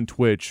somebody on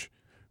Twitch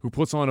who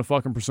puts on a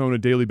fucking persona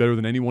daily better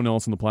than anyone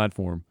else on the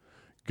platform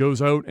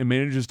goes out and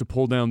manages to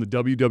pull down the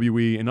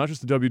WWE, and not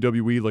just the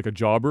WWE like a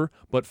jobber,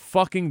 but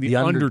fucking the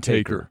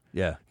Undertaker.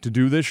 Yeah. To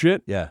do this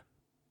shit? Yeah.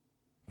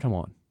 Come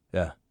on.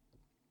 Yeah.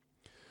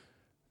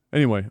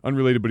 Anyway,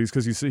 unrelated, but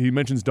he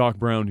mentions Doc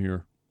Brown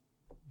here.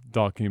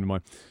 Doc came to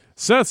mind.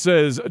 Seth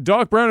says,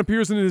 Doc Brown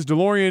appears in his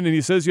DeLorean, and he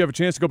says you have a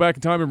chance to go back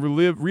in time and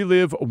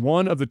relive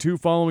one of the two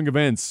following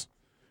events.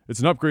 It's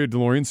an upgraded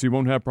DeLorean, so you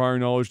won't have prior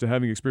knowledge to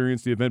having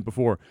experienced the event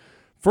before.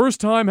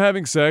 First time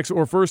having sex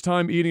or first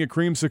time eating a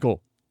creamsicle?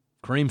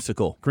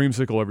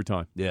 Creamsicle every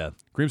time. Yeah.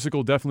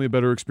 Creamsicle, definitely a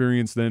better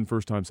experience than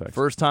first time sex.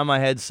 First time I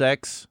had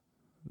sex.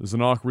 It was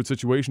an awkward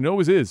situation. It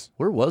always is.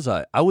 Where was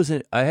I?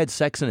 I had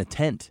sex in a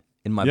tent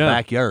in my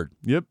backyard.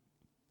 Yep.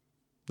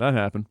 That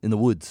happened. In the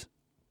woods.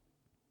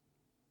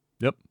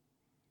 Yep.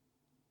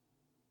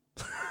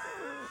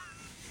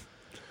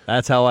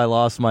 That's how I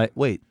lost my...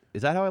 Wait,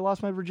 is that how I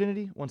lost my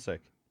virginity? One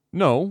sec.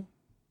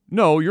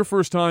 No, your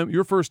first time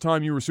you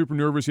were super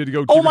nervous. You had to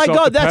go. Oh my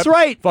God, that's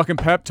right. Fucking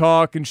pep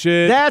talk and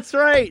shit. That's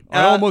right.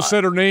 I almost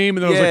said her name,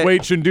 and then I was like,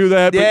 wait, shouldn't do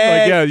that. But you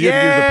had to do the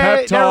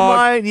pep talk. Never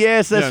mind.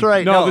 Yes, that's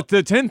right. No,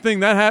 the 10 thing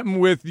that happened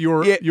with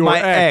your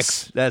my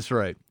ex. That's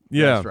right.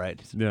 Yeah, that's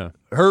right. Yeah,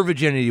 her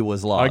virginity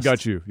was lost. I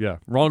got you. Yeah,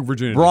 wrong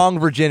virginity. Wrong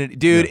virginity,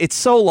 dude. Yeah. It's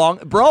so long,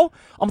 bro.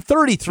 I'm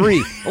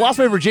 33. I lost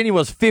my virginity when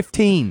I was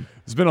 15.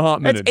 It's been a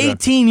hot minute. That's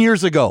 18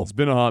 years ago. It's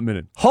been a hot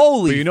minute.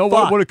 Holy But you know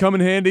fuck. what would have come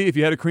in handy if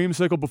you had a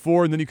creamsicle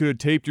before, and then you could have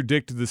taped your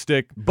dick to the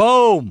stick.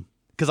 Boom.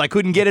 Because I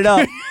couldn't get it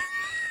up.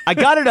 I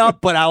got it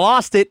up, but I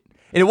lost it,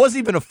 and it wasn't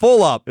even a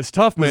full up. It's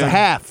tough, man. It was a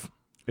half.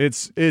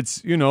 It's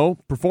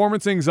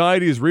performance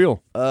anxiety is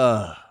real.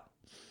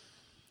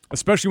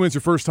 Especially when it's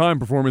your first time,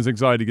 performance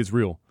anxiety gets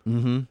real.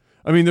 Mm-hmm.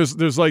 I mean,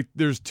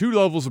 there's two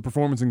levels of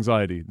performance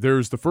anxiety.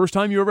 There's the first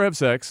time you ever have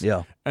sex,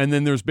 and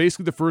then there's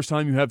basically the first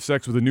time you have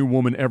sex with a new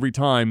woman every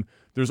time.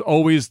 There's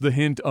always the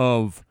hint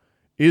of,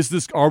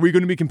 Are we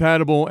going to be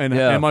compatible? And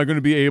am I going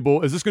to be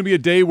able? Is this going to be a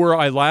day where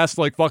I last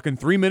like fucking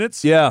 3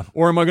 minutes? Yeah.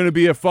 Or am I going to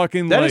be a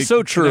fucking That is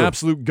so true. an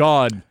absolute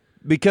god?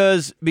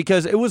 Because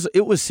it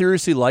was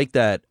seriously like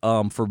that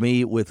for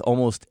me with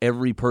almost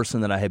every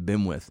person that I had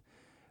been with.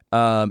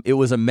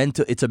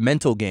 It's a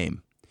mental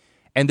game,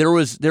 and there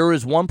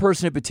was one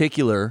person in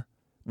particular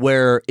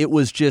where it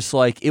was just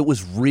like it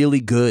was really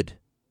good.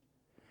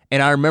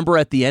 And I remember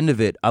at the end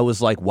of it, I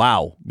was like,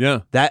 wow.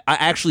 Yeah. That I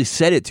actually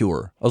said it to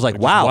her. I was like,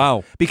 wow.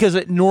 Wow. Because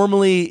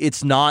normally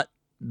it's not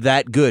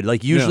that good.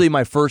 Like usually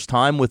my first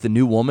time with a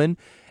new woman,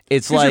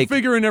 it's like you're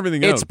figuring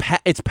everything out.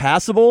 It's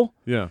passable.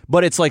 Yeah.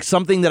 But it's like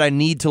something that I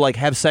need to like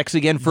have sex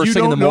again first You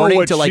thing in the don't know morning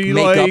what to like she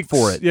make likes. up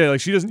for it. Yeah,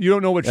 like you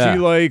don't know what Yeah. she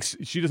likes.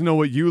 She doesn't know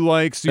what you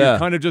like. So Yeah. you're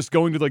kind of just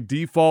going to like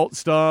default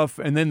stuff.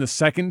 And then the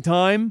second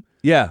time,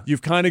 Yeah.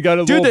 you've kind of got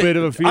a Dude, little bit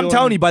of a feeling. I'm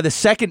telling you, by the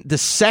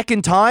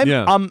second time,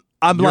 Yeah.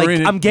 I'm You're like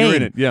in it. I'm game. You're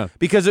in it, yeah.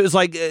 Because it was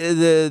like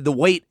the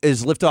weight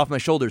is lifted off my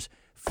shoulders.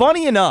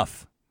 Funny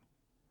enough,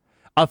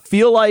 I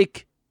feel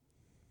like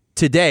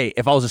today,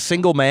 if I was a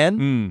single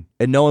man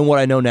and knowing what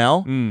I know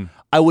now,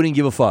 I wouldn't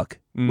give a fuck.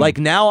 Like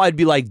now, I'd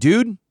be like,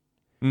 dude,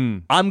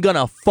 I'm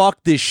gonna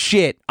fuck this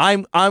shit.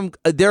 I'm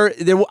there.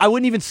 I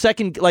wouldn't even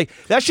second like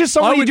that's just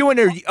something you do when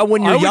you're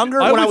younger.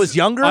 When I was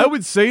younger, I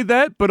would say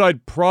that, but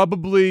I'd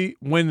probably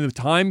when the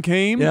time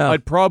came,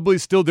 I'd probably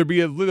still there'd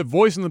be a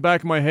voice in the back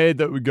of my head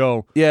that would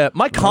go, yeah.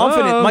 My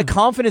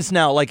confidence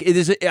now, like it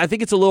is. I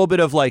think it's a little bit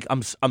of like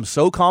I'm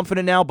so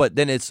confident now, but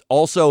then it's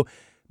also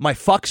my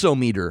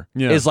fucksometer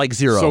is like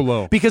 0, so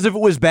low. Because if it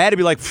was bad, it'd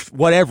be like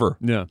whatever.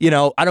 Yeah,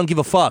 I don't give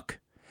a fuck.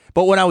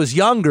 But when I was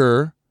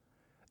younger,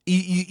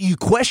 you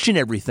question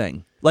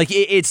everything. Like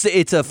it's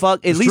a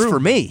fuck. At least true. for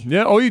me.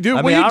 Yeah. Oh, you do.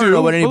 I Well, mean, you I don't do. know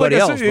about anybody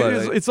Well, else,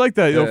 but it's like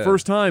that. You know, yeah.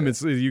 first time,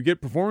 it's you get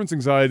performance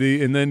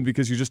anxiety, and then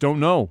because you just don't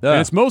know, Yeah.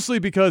 and it's mostly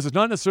because it's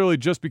not necessarily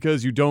just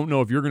because you don't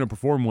know if you're going to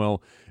perform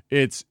well.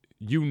 It's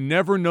you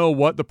never know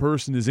what the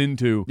person is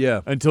into.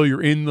 Yeah. Until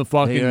you're in the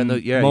fucking You're in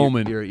the,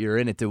 moment. You're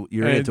in it to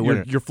win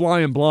it. You're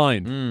flying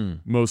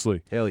blind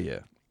mostly. Hell yeah.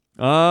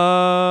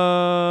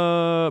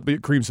 But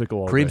creamsicle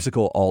all day.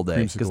 Creamsicle all day.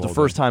 Creamsicle Because the all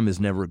first day. time is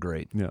never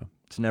great. Yeah.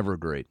 It's never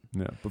great.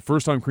 Yeah. But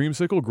first time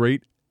creamsicle,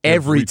 great.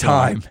 Every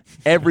time.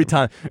 Every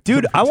time.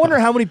 Dude, I wonder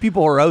how many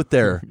people are out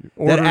there that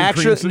Ordering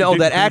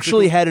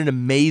actually creamsicle. had an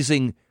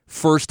amazing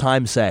first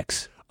time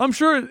sex. I'm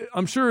sure it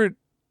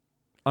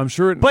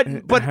But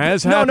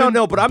has no, happened.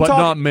 but I'm but talking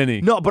not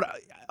many. No, but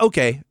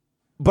okay.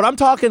 But I'm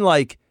talking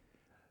like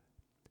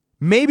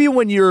maybe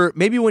when you're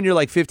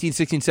like 15,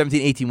 16,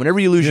 17, 18, whenever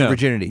you lose your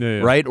virginity,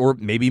 right? Or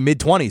maybe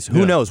mid-20s.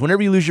 Who knows?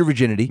 Whenever you lose your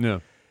virginity. Yeah.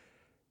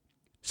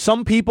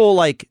 Some people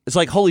like it's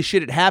like holy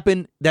shit it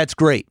happened. That's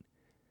great.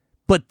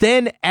 But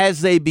then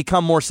as they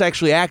become more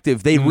sexually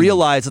active, they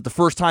realize that the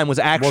first time was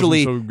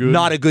actually so good.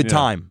 not a good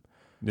time.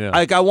 Yeah.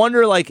 Like I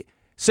wonder like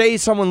say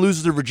someone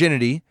loses their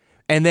virginity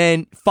and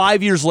then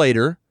 5 years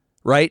later,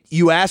 right?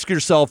 You ask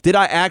yourself,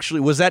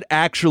 was that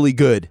actually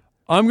good?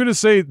 I'm going to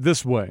say it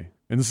this way,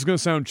 and this is going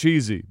to sound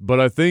cheesy, but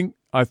I think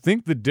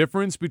the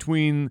difference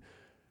between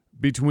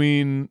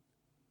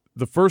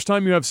the first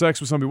time you have sex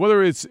with somebody,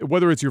 whether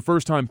it's your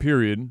first time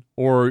period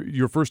or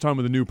your first time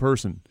with a new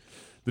person,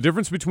 the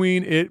difference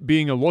between it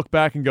being a look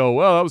back and go,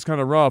 well, that was kind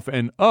of rough,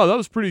 and oh, that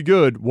was pretty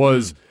good,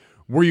 was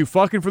were you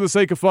fucking for the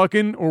sake of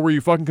fucking, or were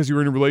you fucking because you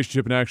were in a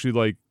relationship and actually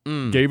like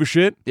gave a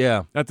shit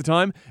at the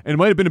time? And it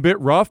might have been a bit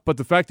rough, but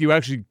the fact that you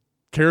actually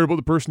cared about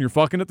the person you're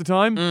fucking at the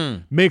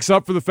time makes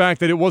up for the fact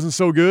that it wasn't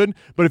so good.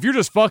 But if you're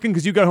just fucking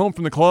because you got home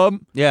from the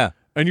club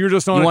and you're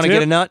just on you a want to tip,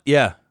 get a nut?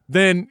 Yeah.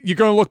 then you're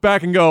going to look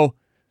back and go,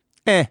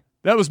 that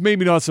was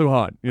maybe not so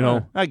hot, you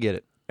know? I get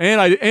it. And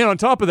on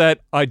top of that,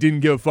 I didn't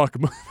give a fuck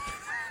about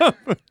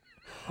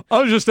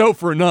I was just out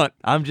for a nut.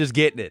 I'm just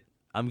getting it.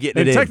 I'm getting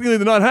And it in. technically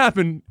the nut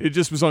happened, it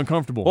just was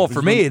uncomfortable. Well,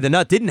 for me, the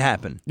nut didn't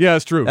happen. Yeah,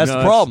 it's true. That's No,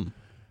 the problem.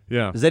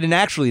 Yeah. Is they didn't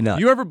actually nut.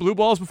 You ever blue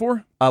balls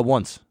before?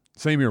 Once.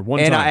 Same here, one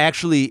And time.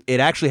 it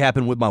actually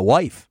happened with my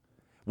wife.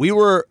 We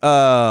were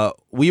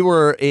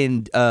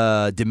in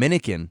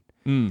Dominican,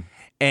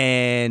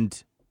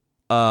 and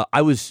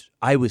I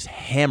was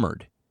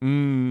hammered,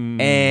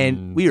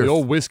 and we the were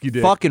old whiskey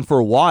dick. fucking for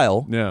a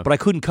while. Yeah. But I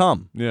couldn't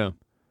come. Yeah.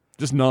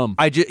 Just numb.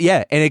 And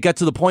it got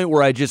to the point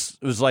where I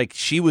just was like,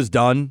 she was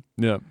done.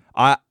 Yeah.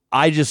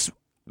 I just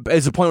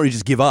it's the point where you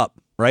just give up,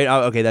 right?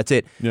 Okay, that's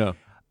it. Yeah.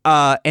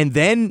 And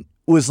then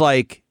was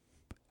like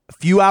a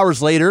few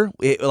hours later,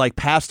 it like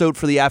passed out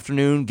for the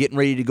afternoon, getting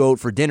ready to go out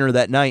for dinner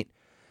that night.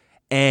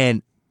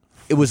 And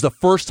it was the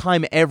first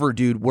time ever,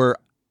 dude, where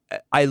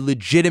I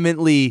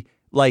legitimately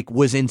like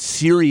was in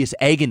serious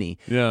agony.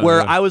 Yeah, where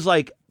yeah. I was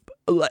like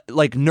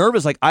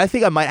nervous, like I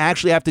think I might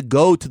actually have to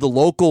go to the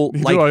local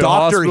You like go to a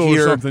doctor hospital or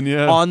here something,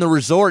 yeah. on the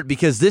resort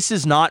because this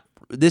is not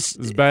this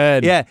is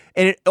bad. Yeah,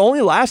 and it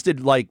only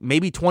lasted like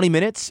maybe 20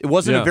 minutes. It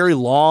wasn't Yeah. a very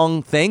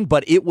long thing,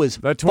 but it was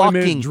That 20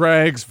 minutes fucking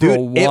drags for dude, a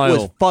while. It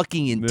was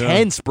fucking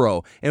intense,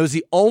 bro. And it was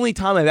the only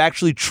time I've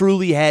actually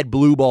truly had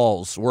blue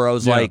balls where I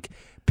was Yeah. like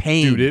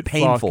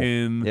painful.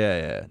 Fucking,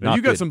 Yeah. Now, Not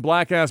you got good. some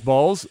black ass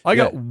balls. I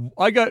got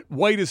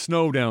white as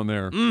snow down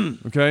there.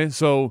 Okay,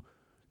 so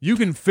You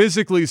can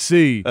physically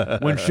see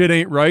when shit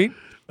ain't right.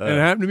 And it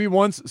happened to me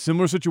once,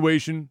 similar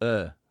situation.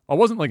 I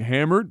wasn't like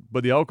hammered,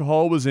 but the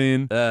alcohol was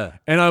in.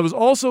 And I was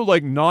also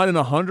like not in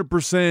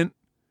 100%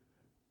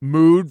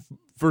 mood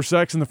for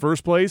sex in the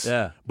first place.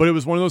 Yeah. But it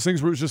was one of those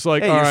things where it was just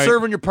like, Hey, all you're right,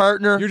 serving your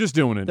partner. you're just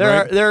doing it.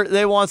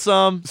 They want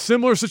some.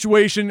 Similar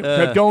situation,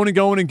 kept going and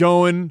going and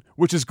going,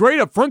 which is great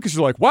up front because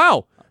you're like,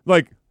 wow,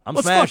 like,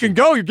 let's smashing. fucking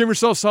go. You're giving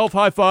yourself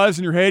self-high fives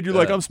in your head. You're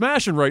like, I'm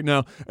smashing right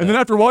now. And then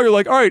after a while, you're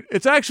like, all right,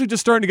 it's actually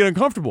just starting to get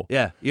uncomfortable.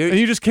 Yeah. And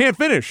you just can't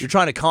finish. You're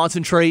trying to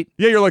concentrate.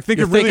 Yeah, you're like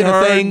thinking You're really thinking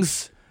hard. of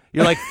things.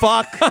 You're like,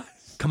 fuck.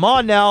 Come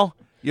on now.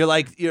 You're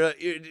like, you're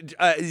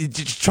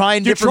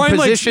trying different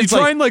positions. You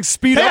try and like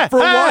speed up for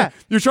a while.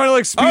 You're trying to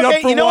like speed up for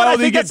a while. You know what? I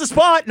think that's the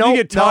spot. No, you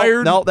get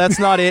tired. No, that's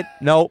not it.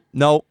 No.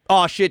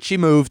 Oh, shit, she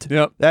moved.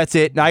 Yep. That's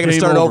it. Now I got to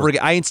Game start over. over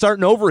again. I ain't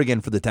starting over again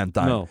for the 10th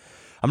time. No.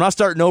 I'm not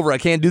starting over. I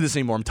can't do this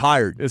anymore. I'm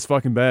tired. It's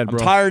fucking bad, bro.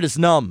 I'm tired as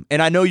numb.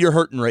 And I know you're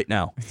hurting right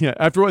now. Yeah,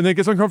 after and then it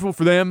gets uncomfortable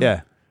for them.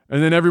 Yeah.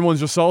 And then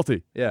everyone's just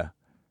salty. Yeah.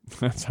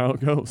 That's how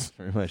it goes.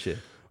 Very much it.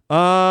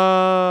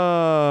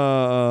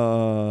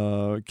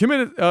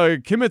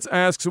 Kimmits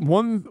asks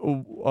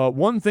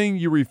one thing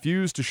you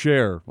refuse to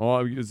share.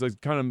 Well, it's a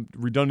kind of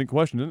redundant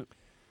question, isn't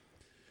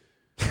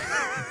it?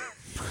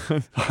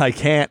 I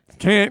can't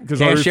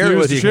Because I share it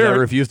with you because I it.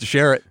 refuse to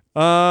share it.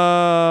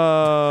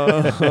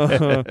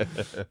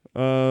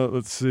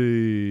 Let's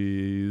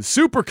see.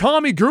 Super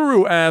Kami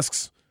Guru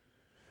asks,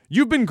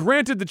 you've been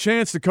granted the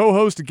chance to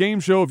co-host a game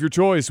show of your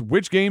choice.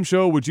 Which game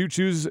show would you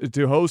choose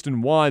to host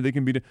and why? They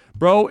can be...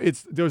 Bro,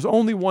 there's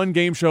only one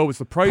game show. It's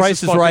The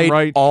Price is fucking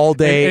right all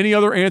day. And any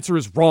other answer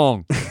is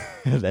wrong.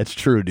 That's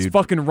true, dude. It's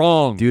fucking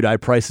wrong. Dude, I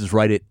Price is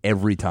Right it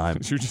every time.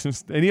 You're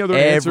just, any other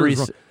answer is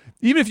wrong.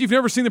 Even if you've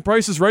never seen The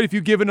Price is Right, if you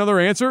give another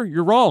answer,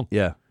 you're wrong.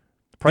 Yeah.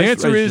 The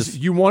answer is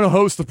you want to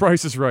host The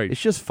Price is Right.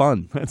 It's just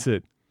fun. That's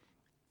it.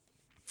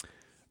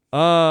 Okay.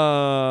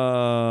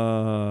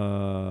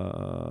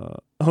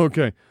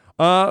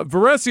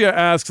 Varesia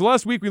asks,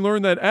 last week we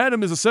learned that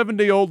Adam is a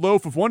 7-day-old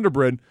loaf of Wonder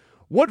Bread.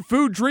 What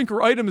food, drink,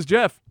 or item is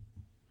Jeff?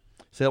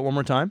 Say that one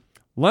more time.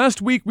 Last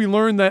week we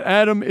learned that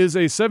Adam is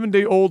a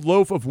 7-day-old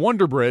loaf of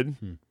Wonder Bread.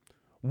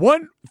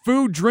 What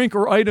food, drink,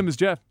 or item is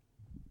Jeff?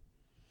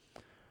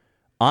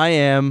 I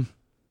am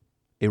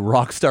a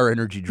Rockstar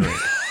energy drink.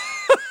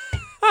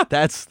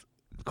 That's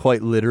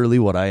quite literally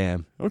what I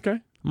am. Okay.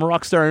 I'm a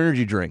Rockstar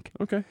energy drink.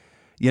 Okay.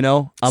 You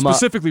know, I'm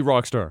specifically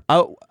Rockstar.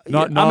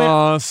 Not I'm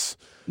NOS.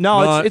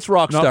 No, it's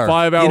Rockstar. Not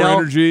 5 Hour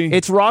Energy.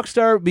 It's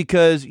Rockstar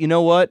because you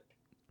know what?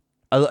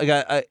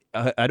 I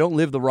don't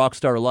live the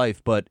Rockstar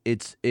life, but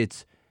it's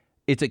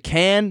a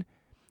can.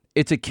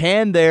 It's a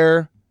can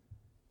there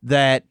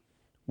that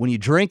when you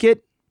drink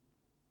it,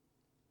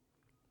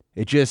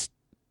 it gets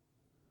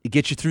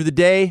you through the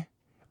day,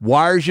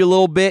 wires you a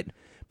little bit,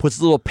 puts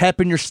a little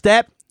pep in your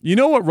step. You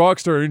know what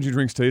Rockstar energy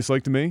drinks taste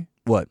like to me?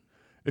 What?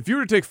 If you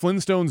were to take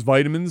Flintstones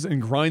vitamins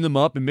and grind them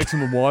up and mix them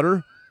with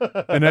water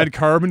and add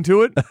carbon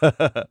to it,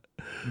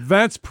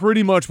 that's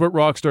pretty much what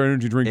Rockstar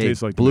energy drink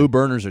tastes like. Blue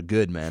Burners are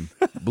good, man.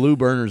 Blue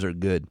Burners are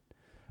good.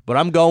 But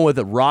I'm going with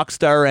a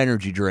Rockstar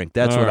energy drink.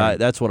 That's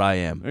what I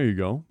am. There you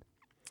go.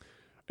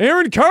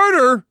 Aaron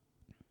Carter.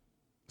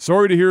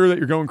 Sorry to hear that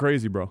you're going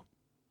crazy, bro.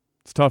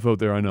 It's tough out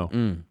there, I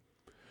know.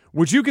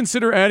 Would you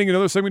consider adding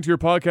another segment to your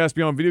podcast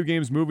beyond video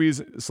games,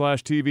 movies,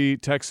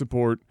 /TV, tech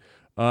support,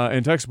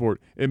 and tech support?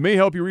 It may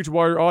help you reach a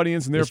wider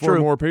audience and therefore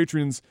more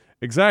patrons.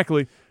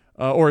 Exactly.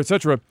 Or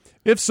etc.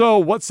 If so,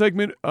 what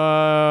segment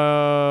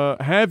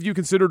have you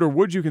considered or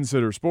would you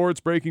consider? Sports,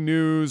 breaking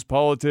news,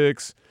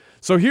 politics.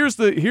 So here's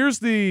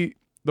the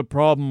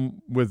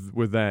problem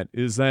with that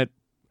is that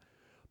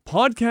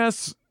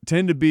podcasts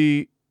tend to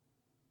be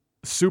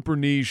super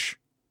niche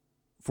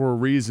for a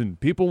reason.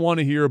 People want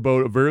to hear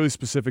about a very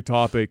specific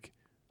topic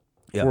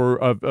for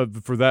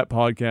that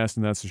podcast,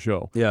 and that's the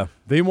show. Yeah.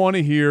 They want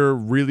to hear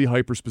really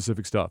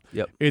hyper-specific stuff.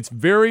 Yep. It's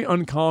very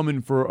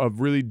uncommon for a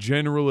really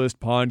generalist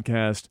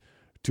podcast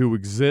to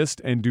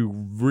exist and do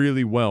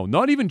really well.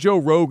 Not even Joe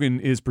Rogan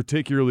is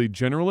particularly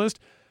generalist.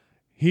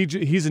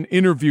 He's an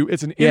interview.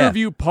 It's an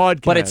interview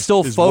podcast. But it's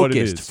still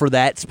focused for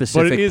that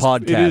specific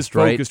podcast, it is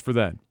right? focused for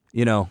that.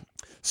 You know.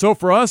 So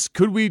for us,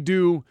 could we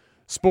do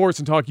sports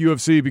and talk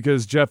UFC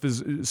because Jeff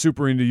is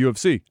super into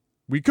UFC?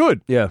 We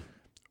could. Yeah.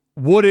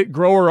 Would it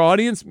grow our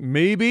audience?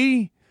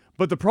 Maybe.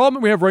 But the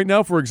problem we have right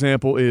now, for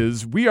example,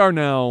 is we are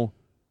now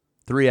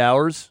 3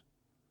 hours?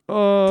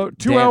 2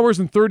 hours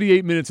and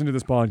 38 minutes into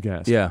this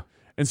podcast. Yeah.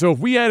 And so if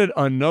we added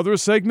another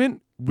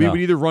segment, we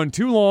would either run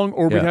too long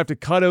or we'd have to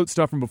cut out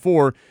stuff from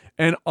before.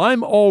 And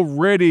I'm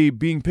already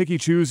being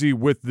picky-choosy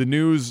with the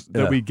news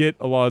that we get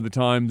a lot of the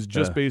times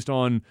just based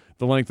on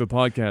the length of the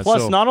podcast.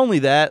 Plus, not only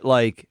that,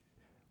 like,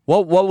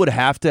 what would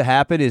have to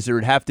happen is there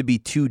would have to be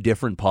 2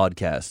 different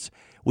podcasts.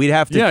 We'd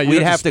have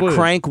to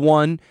crank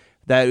one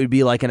that would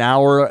be like an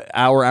hour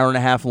and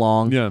a half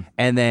long,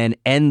 and then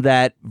end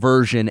that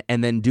version,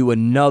 and then do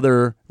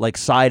another like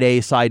side A,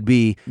 side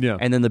B,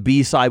 and then the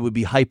B side would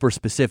be hyper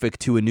specific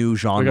to a new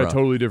genre, like a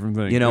totally different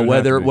thing. You know,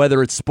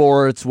 whether it's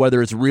sports,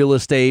 whether it's real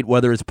estate,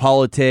 whether it's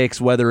politics,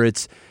 whether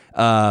it's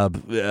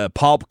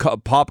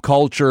pop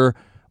culture,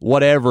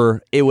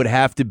 whatever, it would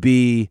have to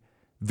be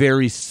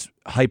very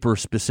hyper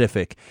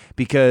specific,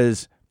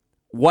 because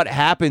what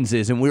happens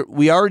is, and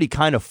we already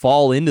kind of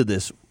fall into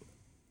this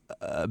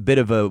bit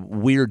of a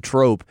weird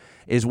trope,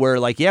 is where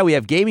like, yeah, we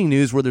have gaming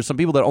news where there's some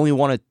people that only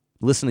want to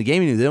listen to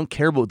gaming news. They don't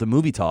care about the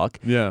movie talk.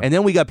 Yeah. And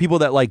then we got people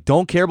that like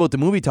don't care about the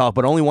movie talk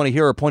but only want to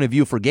hear our point of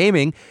view for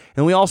gaming.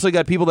 And we also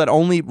got people that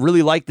only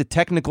really like the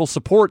technical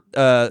support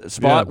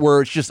spot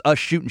where it's just us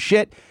shooting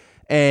shit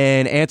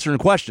and answering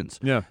questions.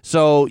 Yeah.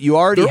 So you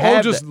already They're have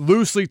all just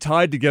loosely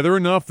tied together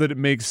enough that it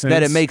makes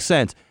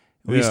sense.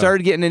 We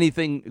started getting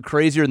anything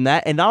crazier than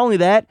that. And not only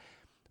that,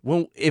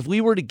 if we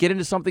were to get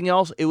into something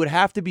else, it would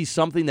have to be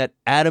something that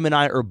Adam and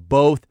I are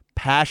both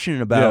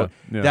passionate about,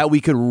 that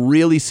we could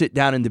really sit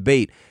down and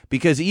debate.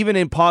 Because even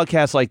in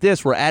podcasts like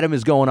this, where Adam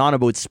is going on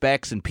about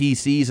specs and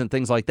PCs and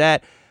things like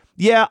that,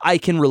 yeah, I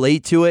can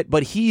relate to it,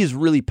 but he is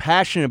really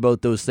passionate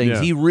about those things.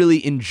 Yeah. He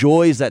really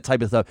enjoys that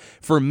type of stuff.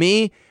 For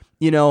me,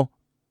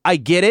 I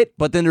get it,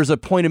 but then there's a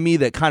point of me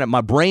that kind of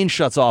my brain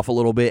shuts off a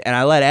little bit, and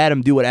I let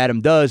Adam do what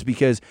Adam does,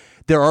 because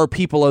there are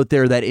people out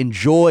there that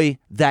enjoy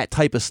that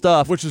type of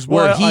stuff, which is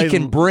where why he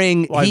can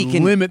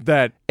limit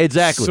that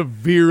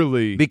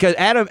severely. Because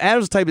Adam's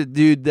the type of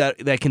dude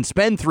that can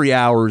spend 3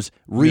 hours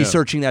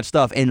researching that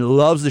stuff and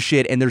loves the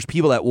shit, and there's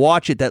people that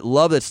watch it that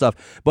love that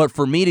stuff. But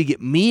for me to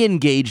get me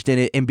engaged in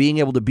it and being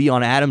able to be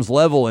on Adam's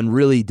level and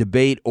really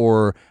debate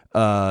or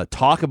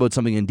talk about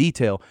something in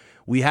detail,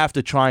 we have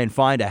to try and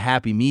find a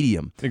happy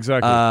medium.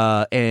 Exactly.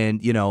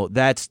 And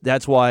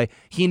that's why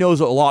he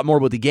knows a lot more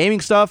about the gaming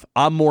stuff.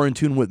 I'm more in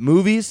tune with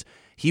movies.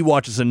 He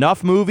watches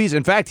enough movies.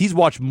 In fact, he's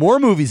watched more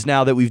movies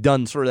now that we've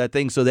done sort of that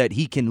thing, so that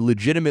he can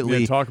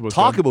legitimately talk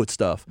about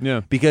stuff.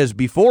 Yeah. Because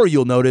before,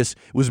 you'll notice,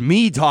 was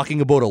me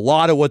talking about a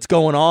lot of what's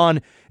going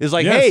on. It's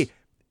like, hey,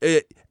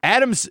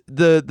 Adam's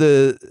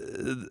the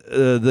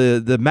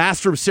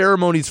master of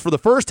ceremonies for the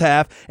first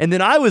half, and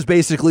then I was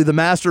basically the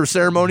master of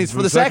ceremonies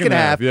for the second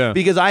half,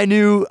 because I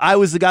knew I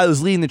was the guy that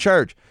was leading the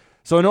charge.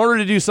 So in order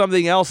to do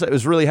something else that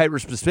was really hyper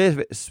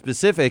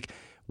specific,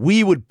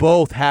 we would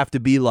both have to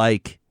be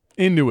like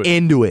into it.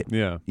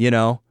 Yeah.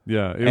 Yeah,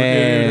 it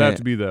would have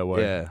to be that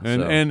way. Yeah,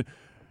 and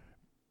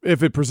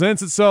if it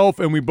presents itself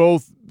and we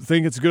both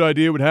think it's a good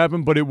idea, it would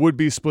happen, but it would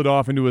be split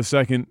off into a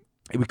second.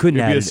 We couldn't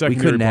add it. We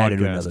couldn't add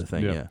podcast. another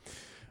thing. Yeah.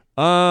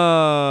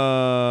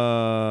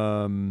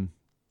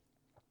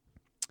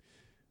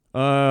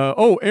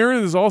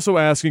 Aaron is also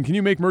asking, can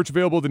you make merch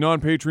available to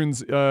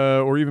non-patrons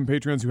or even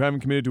patrons who haven't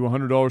committed to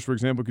 $100, for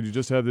example? Could you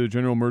just have the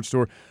general merch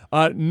store?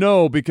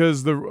 No,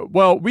 because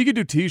we could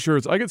do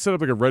T-shirts. I could set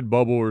up like a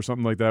Redbubble or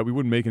something like that. We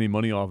wouldn't make any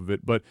money off of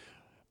it, but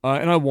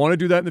and I want to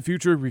do that in the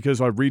future because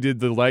I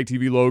redid the Lag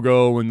TV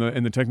logo and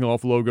the Techno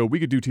Alpha logo. We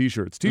could do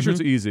T-shirts. T-shirts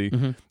are easy,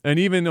 and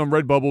even on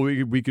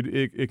Redbubble, we could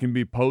it can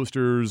be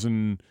posters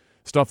and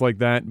stuff like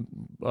that.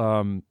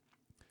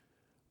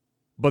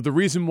 But the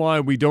reason why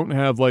we don't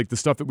have like the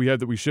stuff that we have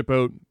that we ship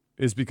out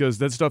is because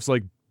that stuff's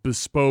like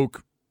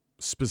bespoke,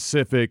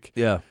 specific.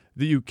 Yeah.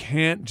 That you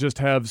can't just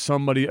have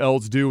somebody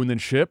else do and then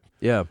ship.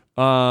 Yeah.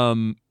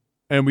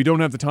 And we don't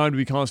have the time to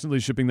be constantly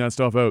shipping that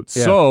stuff out.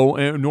 Yeah. So,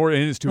 and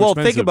it's too expensive. Well,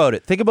 think about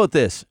it. Think about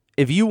this.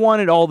 If you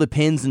wanted all the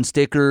pins and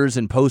stickers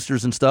and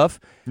posters and stuff,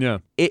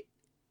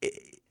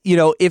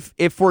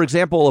 if for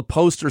example a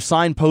poster,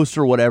 signed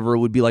poster or whatever,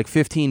 would be like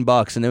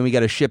 $15, and then we got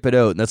to ship it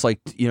out, and that's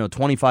like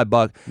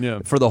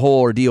 $25 for the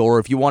whole ordeal. Or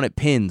if you wanted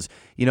pins,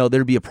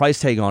 there'd be a price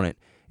tag on it.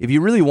 If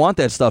you really want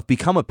that stuff,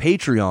 become a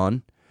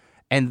Patreon,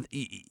 and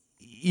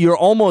you're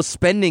almost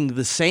spending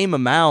the same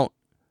amount.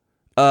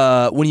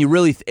 When you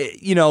really,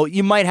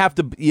 you might have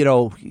to,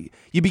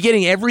 you'd be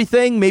getting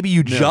everything. Maybe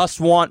you just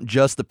want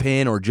just the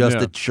pin or just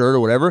the shirt or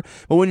whatever.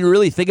 But when you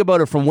really think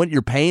about it from what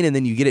you're paying and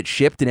then you get it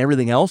shipped and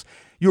everything else,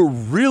 you're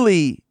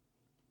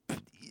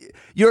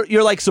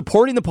like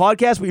supporting the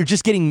podcast, but you're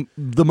just getting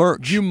the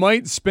merch. You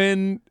might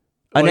spend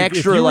an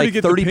extra like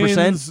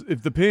 30%.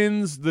 If the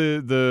pins,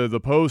 the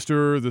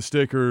poster, the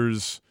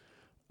stickers,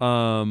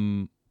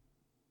 and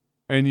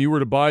you were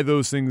to buy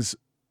those things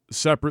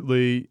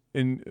separately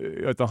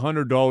at the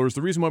 $100.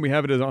 The reason why we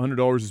have it at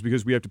 $100 is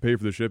because we have to pay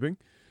for the shipping,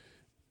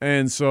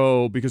 and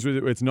so because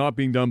it's not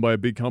being done by a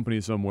big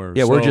company somewhere.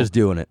 Yeah, we're just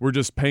doing it. We're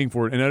just paying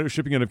for it, and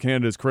shipping out of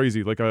Canada is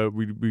crazy. Like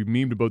we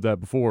memed about that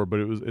before, but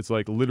it's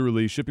like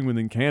literally shipping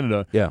within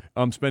Canada. Yeah,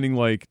 I'm spending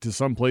like to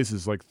some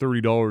places like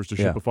 $30 to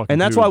ship a fucking.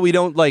 And that's tube. why we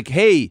don't like,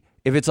 hey,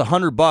 if it's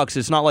 $100,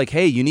 it's not like,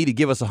 hey, you need to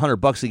give us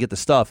 $100 to get the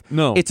stuff.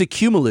 No, it's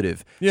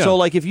accumulative. Yeah. So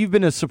like if you've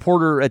been a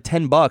supporter at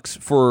 $10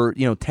 for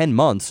 10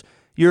 months.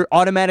 You're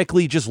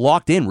automatically just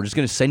locked in. We're just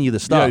going to send you the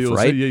stuff,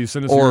 right? You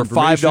send us or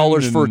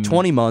 $5 for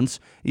 20 months.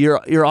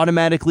 You're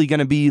automatically going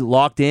to be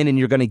locked in, and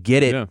you're going to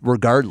get it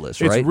regardless,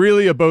 right? It's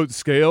really about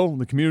scale.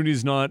 The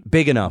community's not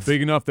big enough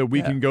that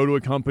we can go to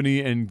a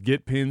company and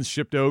get pins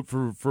shipped out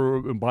for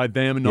by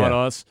them and not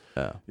us.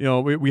 Yeah.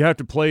 We have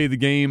to play the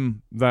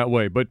game that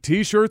way. But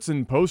T-shirts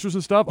and posters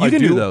and stuff, you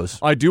can do those.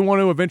 I do want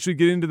to eventually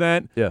get into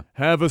that. Yeah.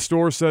 Have a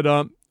store set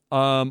up.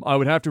 I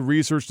would have to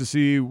research to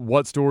see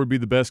what store would be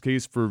the best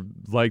case for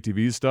Like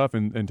TV stuff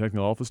and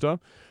Technical Alpha stuff.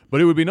 But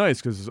it would be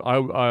nice because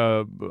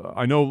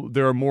I know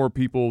there are more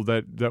people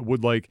that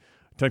would like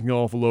Technical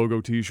Alpha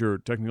logo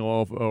T-shirt, Technical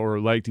Alpha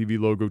or Like TV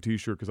logo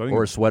T-shirt because I think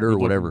or a sweater or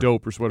whatever,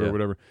 dope or sweater or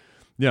whatever.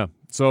 Yeah.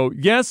 So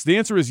yes, the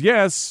answer is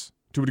yes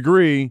to a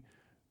degree,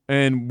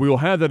 and we'll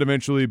have that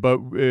eventually. But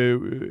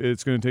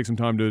it's going to take some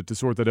time to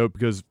sort that out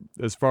because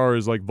as far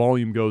as like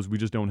volume goes, we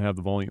just don't have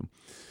the volume.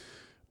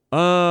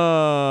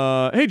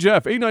 Hey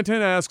Jeff,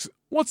 8910 asks,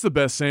 what's the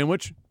best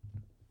sandwich?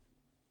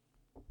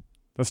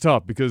 That's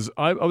tough because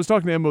I was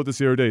talking to Em about this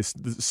the other day.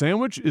 The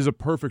sandwich is a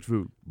perfect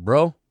food.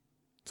 Bro,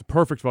 it's a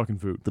perfect fucking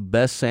food. The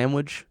best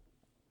sandwich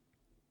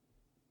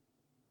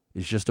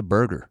is just a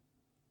burger.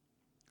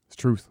 It's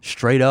truth.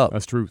 Straight up.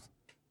 That's truth.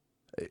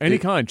 Any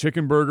kind.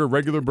 Chicken burger,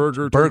 regular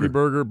burger, turkey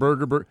burger,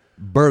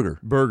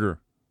 burger.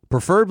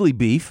 Preferably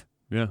beef.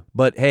 Yeah.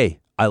 But hey,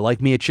 I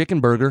like me a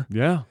chicken burger.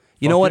 Yeah.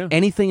 You know what? Yeah.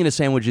 Anything in a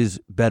sandwich is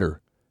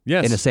better.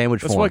 Yes. In a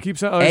sandwich That's form. why I keep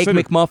saying. Egg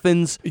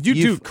McMuffins. You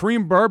do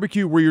cream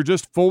barbecue where you're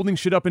just folding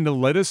shit up into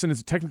lettuce and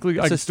it's technically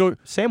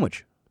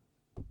sandwich.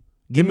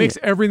 It makes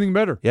everything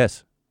better.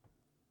 Yes.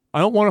 I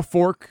don't want a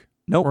fork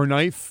or a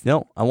knife.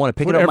 No, I want to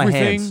pick it up with my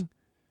hands.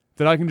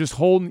 That I can just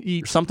hold and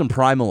eat. There's something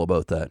primal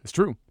about that. It's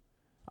true.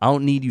 I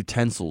don't need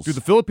utensils. Dude,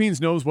 the Philippines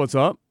knows what's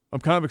up. I'm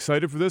kind of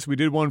excited for this. We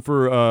did one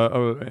for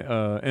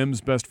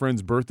M's best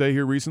friend's birthday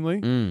here recently.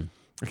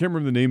 I can't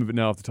remember the name of it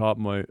now off the top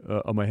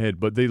of my head,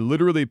 but they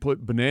literally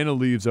put banana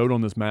leaves out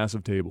on this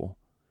massive table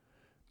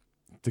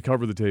to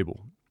cover the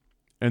table.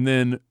 And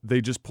then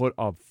they just put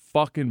a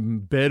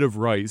fucking bed of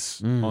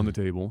rice on the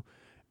table.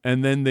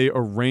 And then they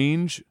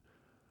arrange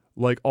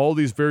like all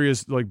these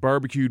various like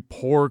barbecued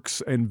porks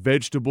and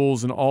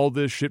vegetables and all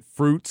this shit,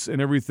 fruits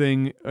and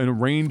everything, and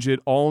arrange it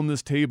all on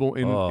this table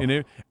in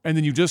it. And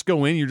then you just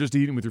go in, you're just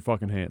eating with your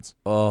fucking hands.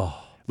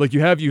 Oh. Like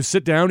you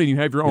sit down and you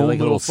have your own like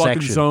little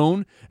fucking section.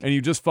 zone and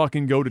you just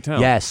fucking go to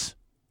town. Yes.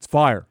 It's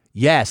fire.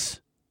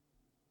 Yes.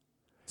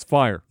 It's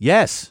fire.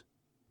 Yes.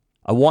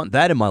 I want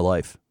that in my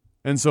life.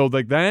 And so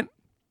like that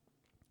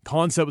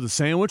concept with the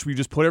sandwich, where you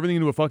just put everything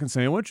into a fucking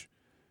sandwich,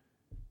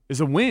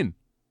 is a win.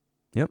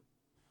 Yep.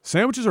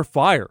 Sandwiches are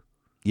fire.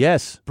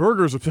 Yes.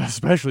 Burgers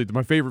especially,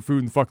 my favorite food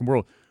in the fucking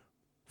world.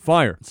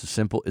 Fire. It's a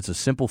simple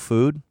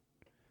food.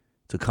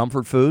 It's a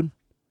comfort food.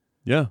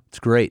 Yeah. It's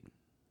great.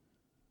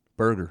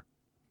 Burger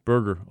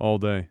all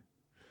day.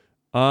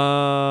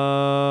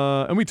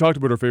 And we talked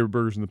about our favorite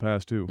burgers in the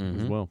past too,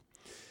 as well.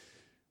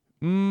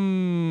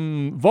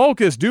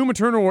 Volcus, Doom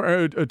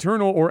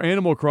Eternal or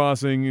Animal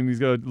Crossing, and he's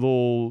got a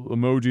little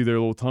emoji there, a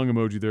little tongue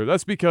emoji there.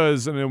 That's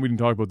because, I know we didn't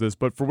talk about this,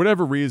 but for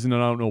whatever reason,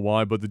 and I don't know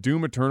why, but the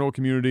Doom Eternal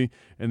community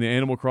and the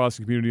Animal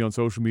Crossing community on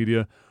social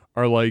media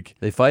are like...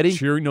 They fighting?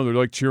 Cheering, no, they're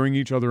like cheering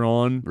each other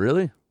on.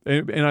 Really?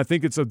 And I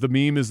think the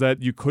meme is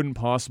that you couldn't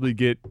possibly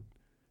get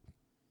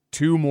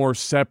two more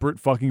separate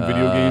fucking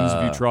video games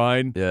if you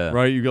tried. Yeah.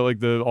 Right? You got like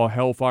the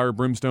Hellfire,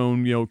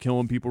 Brimstone,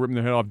 killing people, ripping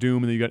their head off,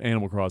 Doom, and then you got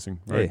Animal Crossing.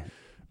 Right? Hey.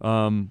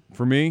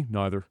 For me,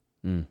 neither.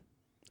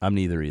 I'm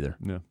neither either.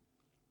 Yeah.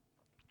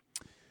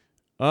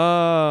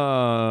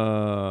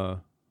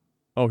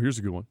 Here's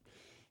a good one.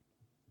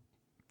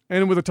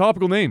 And with a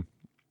topical name.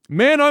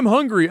 Man, I'm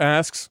Hungry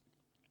asks,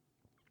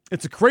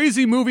 it's a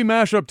crazy movie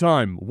mashup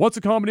time. What's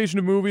a combination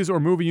of movies or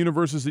movie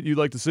universes that you'd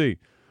like to see?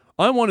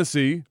 I want to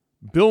see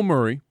Bill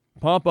Murray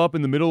pop up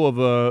in the middle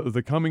of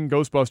the coming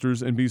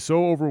Ghostbusters and be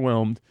so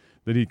overwhelmed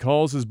that he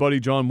calls his buddy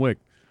John Wick.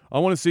 I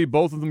want to see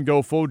both of them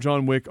go full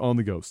John Wick on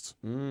the ghosts.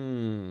 I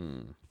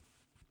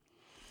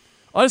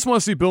just want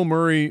to see Bill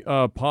Murray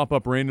pop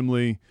up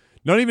randomly,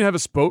 not even have a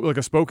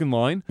spoken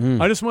line.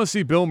 I just want to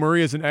see Bill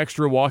Murray as an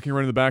extra walking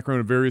around in the background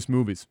of various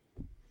movies.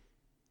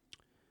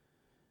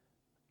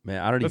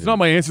 Man, That's not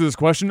my answer to this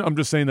question. I'm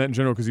just saying that in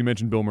general because you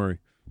mentioned Bill Murray.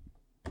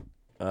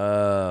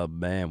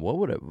 Man,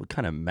 what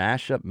kind of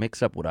mashup,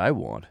 mix-up would I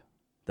want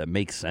that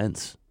makes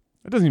sense?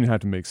 It doesn't even have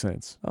to make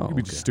sense. Oh, it could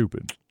be just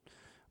stupid.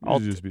 I'll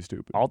just be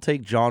stupid. I'll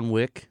take John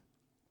Wick.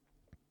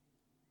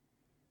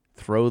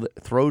 Throw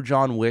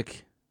John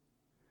Wick.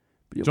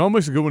 John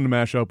Wick's a good one to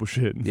mash up with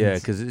shit. Yeah,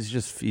 because he's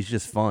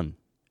just fun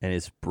and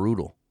it's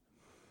brutal.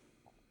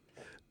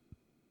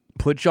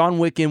 Put John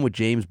Wick in with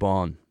James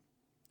Bond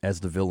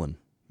as the villain.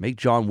 Make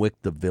John Wick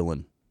the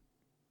villain.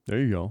 There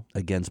you go.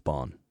 Against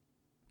Bond.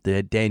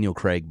 The Daniel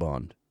Craig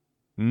Bond.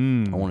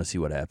 I want to see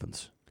what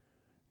happens.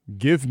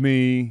 Give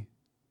me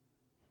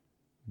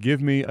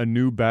a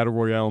new Battle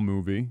Royale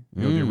movie.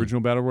 The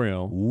original Battle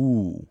Royale.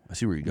 Ooh, I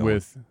see where you're going.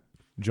 With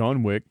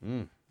John Wick,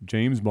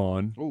 James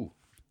Bond,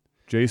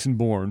 Jason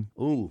Bourne.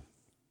 Ooh.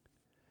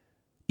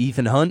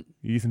 Ethan Hunt.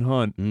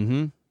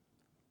 Mm-hmm.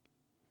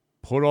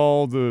 Put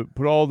all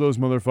those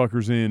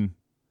motherfuckers in.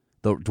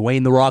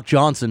 Dwayne "The Rock"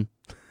 Johnson.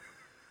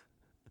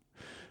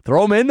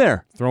 Throw him in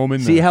there.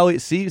 See there.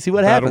 See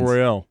what happens. Battle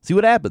Royale. See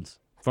what happens.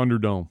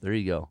 Thunderdome. There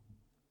you go.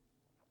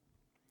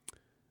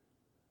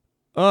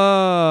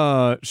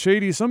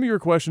 Shady, some of your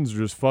questions are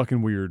just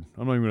fucking weird.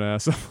 I'm not even gonna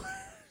ask them.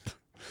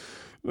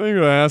 I'm not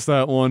even gonna ask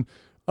that one.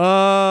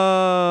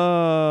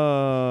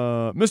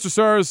 Mr.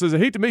 Stars says, I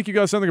hate to make you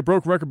guys sound like a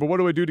broken record, but what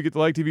do I do to get the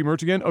Like TV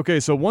merch again? Okay,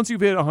 so once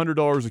you've hit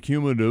 $100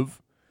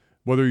 accumulative,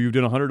 whether you've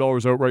done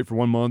 $100 outright for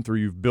 1 month or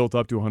you've built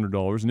up to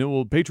 $100, and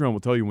Patreon will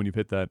tell you when you've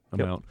hit that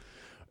amount,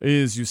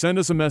 is you send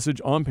us a message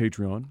on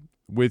Patreon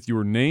with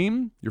your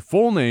name, your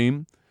full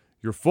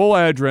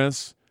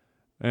address,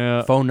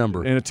 phone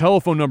number. And a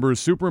telephone number is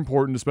super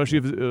important, especially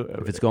if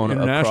it's going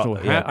international.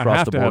 across I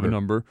have the to have a border.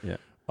 number. Yeah.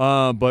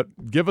 But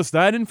give us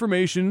that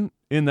information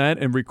in that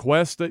and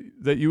request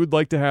that you would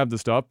like to have the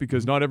stuff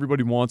because not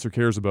everybody wants or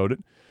cares about it.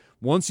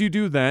 Once you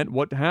do that,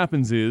 what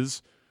happens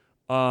is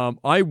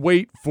I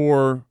wait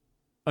for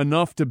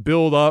enough to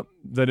build up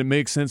that it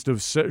makes sense to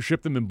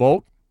ship them in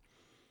bulk.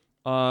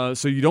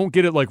 So you don't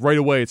get it like right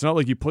away. It's not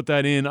like you put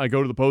that in, I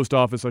go to the post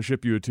office, I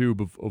ship you a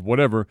tube of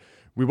whatever.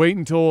 We wait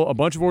until a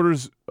bunch of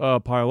orders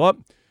pile up.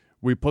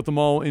 We put them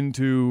all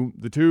into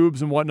the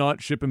tubes and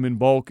whatnot, ship them in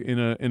bulk in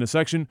a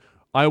section.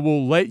 I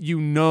will let you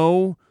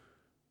know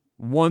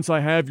once I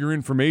have your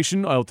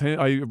information.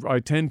 I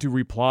tend to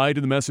reply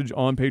to the message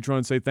on Patreon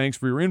and say thanks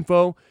for your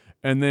info,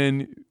 and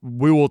then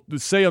we will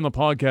say on the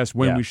podcast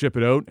when we ship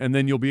it out, and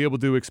then you'll be able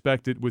to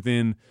expect it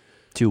within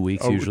 2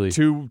 weeks usually.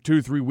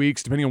 2-3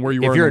 weeks, depending on where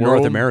you are. If you're in world.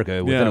 North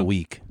America, within a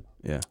week.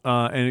 Yeah.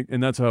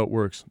 And that's how it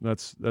works.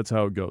 That's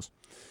how it goes.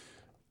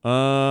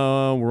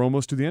 We're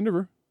almost to the end of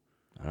her.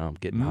 I'm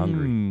getting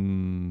hungry.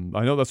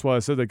 I know, that's why I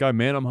said that guy,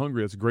 man, I'm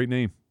hungry. That's a great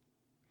name.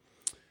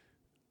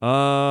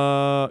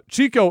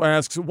 Chico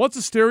asks, what's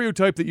a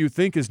stereotype that you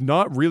think is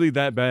not really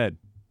that bad?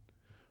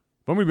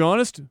 If I'm going to be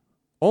honest,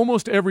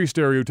 almost every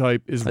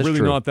stereotype is That's really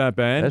true. not that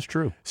bad. That's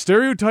true.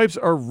 Stereotypes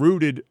are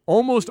rooted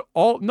not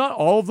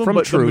all of them, From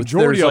but truth. the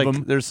majority There's of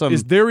them. there's some.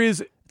 It's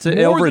an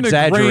more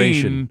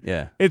over-exaggeration. Than a grain.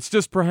 Yeah. It's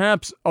just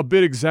perhaps a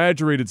bit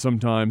exaggerated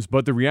sometimes,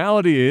 but the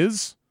reality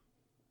is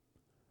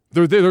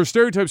they're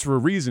stereotypes for a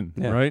reason,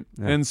 right?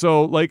 Yeah. And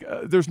so, like,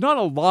 there's not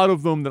a lot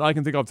of them that I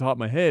can think off the top of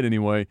my head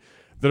anyway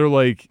that are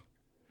like,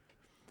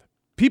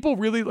 people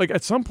really, like,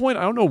 at some point,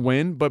 I don't know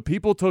when, but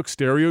people took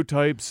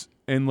stereotypes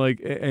and like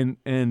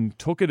and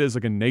took it as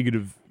like a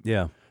negative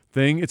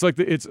thing. It's like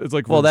it's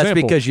like, for that's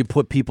example, because you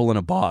put people in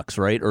a box,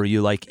 right? Or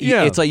you like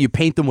it's like you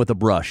paint them with a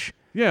brush.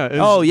 Yeah.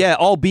 All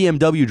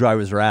BMW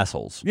drivers are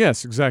assholes.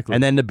 Yes, exactly.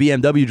 And then the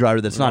BMW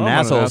driver that's not an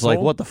asshole is like,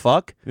 what the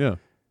fuck? Yeah.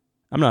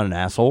 I'm not an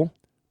asshole.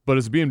 But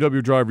as a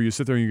BMW driver, you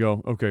sit there and you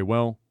go, okay,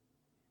 well.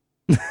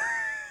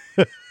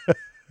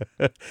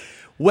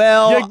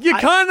 Well, you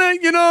kind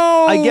of, you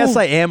know. I guess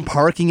I am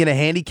parking in a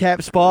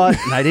handicap spot,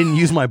 and I didn't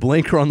use my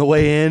blinker on the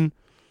way in.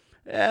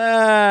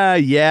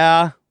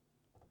 Yeah.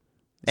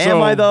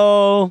 Am I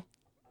though?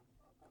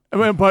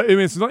 But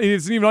it's not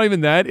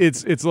even that.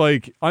 It's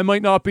like I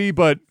might not be,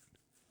 but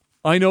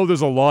I know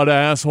there's a lot of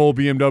asshole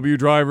BMW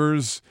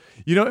drivers.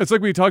 You know, it's like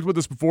we talked about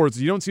this before.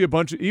 You don't see a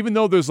bunch of, even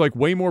though there's like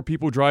way more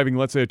people driving,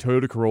 let's say a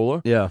Toyota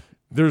Corolla. Yeah.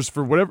 There's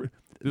for whatever.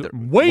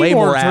 Way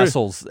more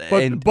assholes,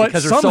 but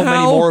because there's so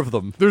many more of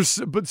them.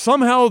 But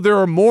somehow there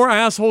are more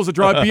assholes that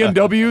drive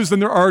BMWs than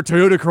there are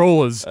Toyota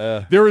Corollas.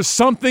 There is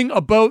something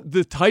about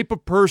the type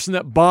of person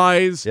that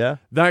buys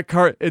that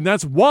car, and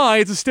that's why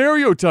it's a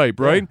stereotype,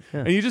 right? Yeah.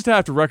 And you just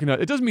have to recognize.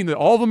 It doesn't mean that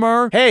all of them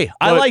are. Hey,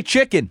 I like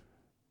chicken.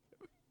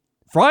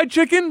 Fried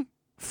chicken?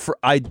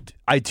 I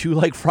do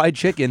like fried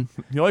chicken.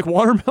 You like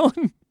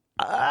watermelon?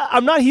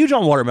 I'm not huge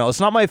on watermelon. It's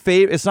not my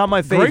favorite. It's not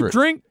my favorite. Grape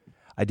drink?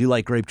 I do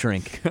like grape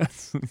drink.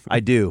 I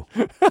do.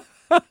 You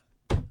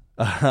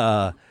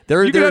can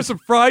have some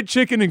fried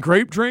chicken and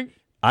grape drink?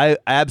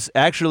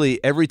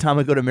 Actually, every time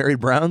I go to Mary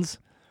Brown's,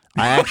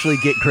 I actually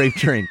get grape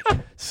drink.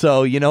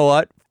 So, you know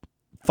what?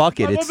 Fuck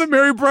it. I love that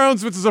Mary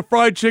Brown's, which is a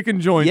fried chicken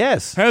joint,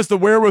 has the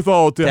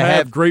wherewithal to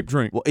have grape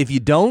drink. Well, if you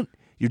don't,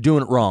 you're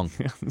doing it wrong.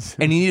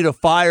 And you need to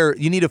fire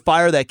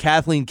that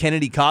Kathleen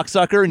Kennedy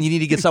cocksucker, and you need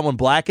to get someone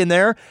black in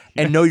there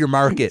and know your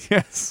market.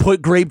 Yes.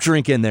 Put grape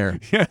drink in there.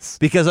 Yes.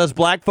 Because us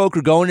black folk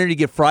are going there to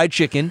get fried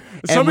chicken,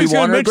 and Somebody's we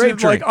want our grape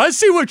drink. Like, I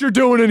see what you're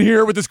doing in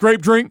here with this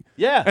grape drink.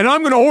 Yeah. And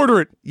I'm going to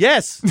order it.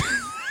 Yes.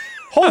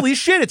 Holy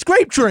shit, it's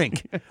grape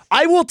drink.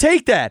 I will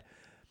take that.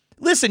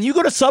 Listen, you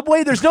go to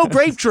Subway, there's no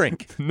grape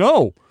drink.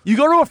 No. You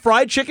go to a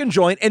fried chicken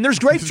joint, and there's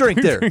grape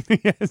drink there.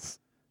 Yes.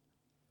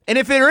 And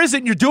if there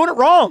isn't, you're doing it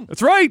wrong.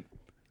 That's right.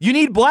 You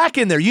need black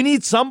in there. You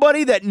need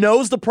somebody that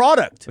knows the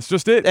product. That's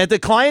just it. At the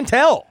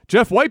clientele.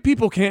 Jeff, white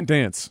people can't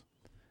dance.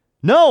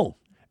 No.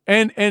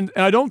 And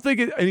I don't think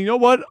it, and you know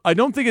what? I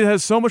don't think it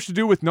has so much to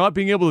do with not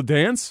being able to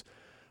dance,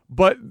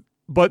 but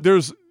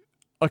there's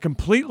a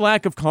complete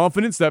lack of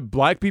confidence that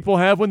black people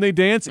have when they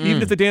dance.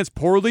 Even if they dance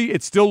poorly,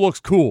 it still looks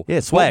cool.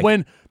 Yeah, swag.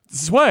 But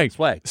swag.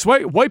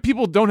 White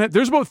people don't have,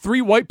 there's about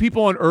 3 white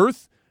people on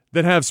earth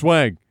that have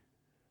swag.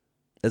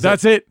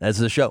 That's it. That's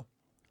the show.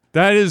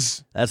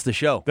 That's the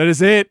show. That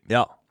is it.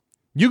 Yeah.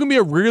 You can be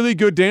a really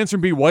good dancer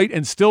and be white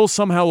and still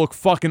somehow look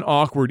fucking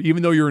awkward,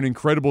 even though you're an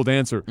incredible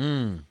dancer.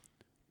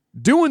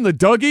 Doing the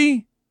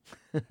Dougie,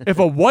 if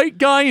a white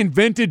guy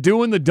invented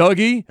doing the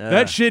Dougie,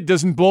 that shit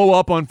doesn't blow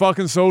up on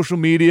fucking social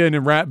media and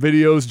in rap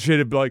videos and shit.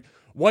 It'd be like,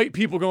 white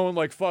people going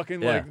like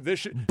fucking Yeah. like this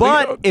shit.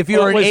 But if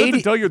you're an is it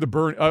 80 the Dougie or the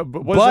burn?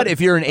 But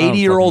if you're an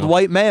 80-year-old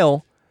white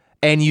male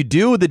and you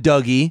do the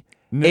Dougie,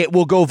 it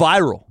will go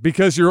viral.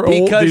 because you're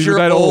old, Because you're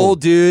that old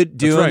dude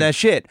doing right. that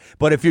shit.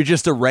 But if you're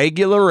just a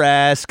regular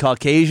ass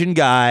Caucasian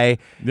guy,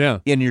 Yeah.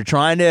 and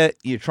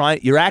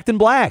you're acting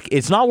black,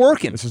 it's not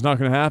working. This is not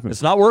going to happen.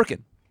 It's not working.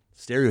 No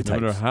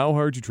Stereotypes. matter how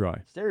hard you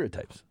try.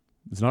 Stereotypes.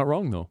 It's not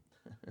wrong, though.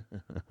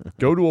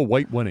 Go to a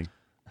white wedding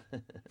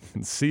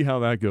and see how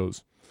that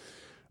goes.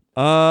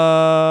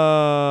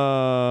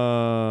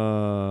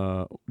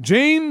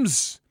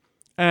 James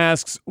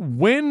asks,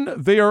 when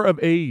they are of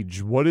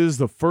age, what is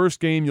the first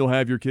game you'll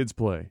have your kids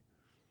play?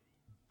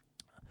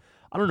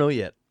 I don't know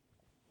yet.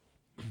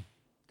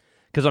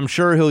 Because I'm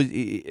sure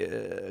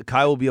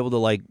Kai will be able to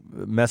like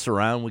mess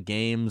around with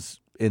games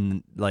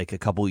in like a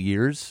couple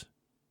years.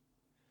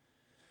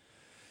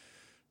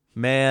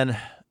 Man,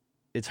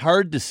 it's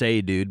hard to say,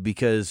 dude,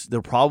 because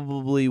there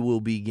probably will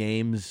be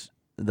games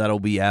that'll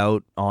be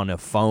out on a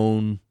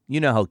phone. You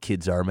know how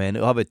kids are, man.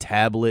 They'll have a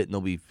tablet and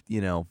they'll be,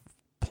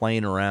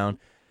 playing around.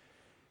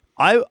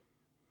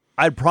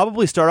 I'd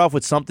probably start off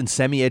with something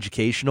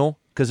semi-educational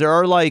because there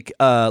are like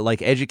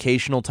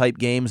educational type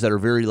games that are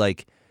very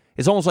like,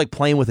 it's almost like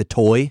playing with a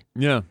toy.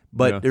 Yeah.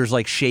 But there's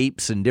like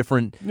shapes and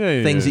different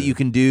Yeah, things that you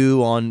can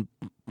do on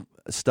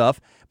stuff.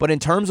 But in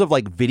terms of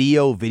like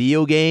video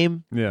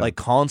game, like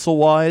console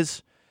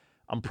wise,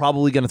 I'm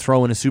probably going to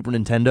throw in a Super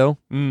Nintendo.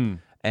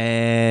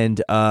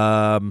 And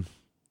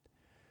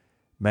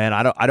man,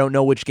 I don't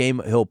know which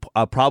game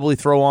I'll probably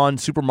throw on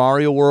Super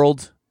Mario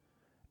World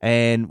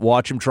and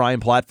watch him try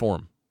and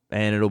platform,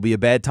 and it'll be a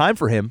bad time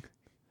for him.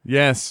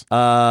 Yes.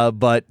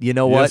 But you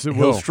know what? Yes, He'll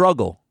will.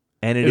 struggle,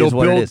 and It'll is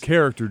what build it is.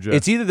 character, Jeff.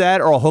 It's either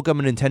that or I'll hook him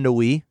a Nintendo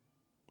Wii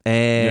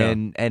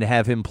and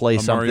have him play a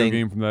something. Mario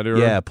game from that era.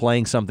 Yeah,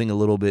 playing something a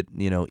little bit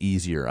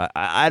easier.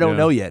 I don't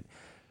know yet.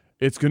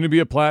 It's going to be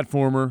a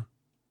platformer,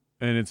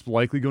 and it's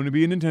likely going to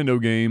be a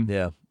Nintendo game.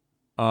 Yeah.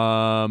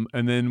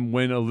 And then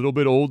when a little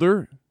bit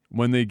older,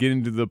 when they get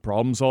into the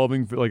problem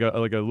solving, like a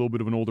little bit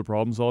of an older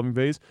problem solving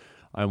phase,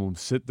 I will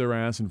sit their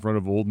ass in front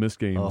of old Miss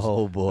games.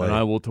 Oh boy! And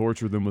I will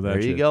torture them with that.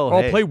 There you shit. go. Or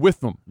I'll Hey. play with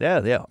them.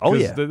 Yeah. Oh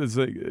yeah.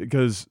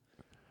 Because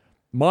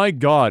my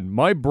God,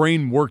 my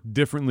brain worked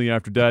differently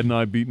after Dad and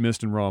I beat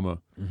Myst and Rama.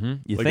 Mm-hmm.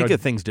 You Like, think I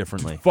of things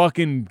differently.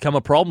 Fucking Become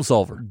a problem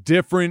solver.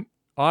 different.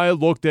 I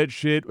looked at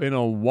shit in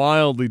a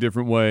wildly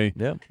different way.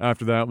 Yeah.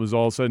 After that was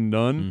all said and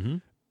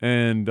done, Mm-hmm.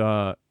 and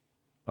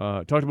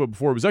talked about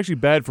before, it was actually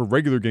bad for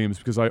regular games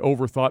because I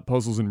overthought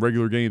puzzles in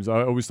regular games.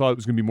 I always thought it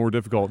was going to be more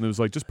difficult, and it was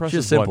like just press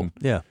Just this simple. button.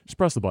 Yeah. Just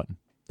press the button.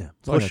 Yeah.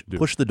 all you have to do.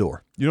 Push the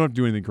door. You don't have to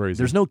do anything crazy.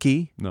 There's no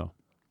key. No.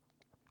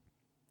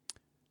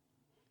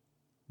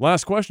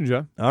 Last question,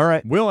 Jeff. All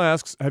right. Will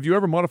asks, have you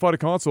ever modified a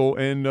console,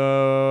 and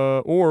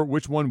or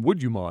which one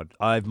would you mod?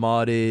 I've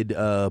modded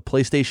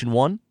PlayStation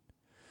 1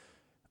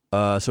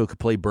 so it could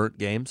play burnt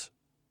games.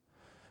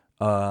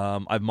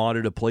 I've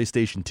modded a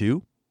PlayStation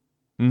 2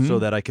 so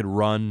that I could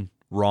run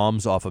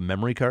ROMs off a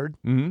memory card.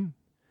 Mm-hmm.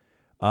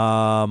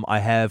 I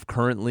have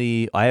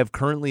currently a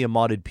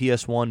modded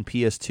PS1,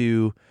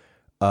 PS2,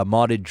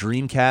 modded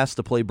Dreamcast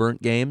to play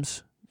burnt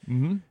games.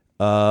 Mm-hmm.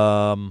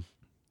 And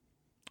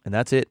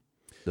that's it.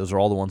 Those are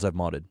all the ones I've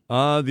modded.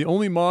 The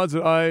only mods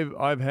that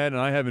I've had,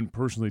 and I haven't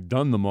personally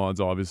done the mods,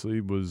 obviously,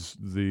 was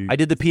the I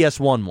did the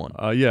PS1 one.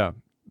 yeah.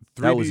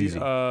 3D, That was easy.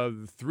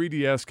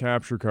 3DS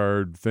capture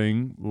card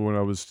thing when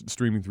I was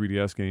streaming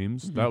 3DS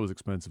games. Mm-hmm. That was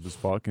expensive as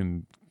fuck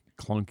and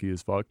clunky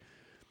as fuck.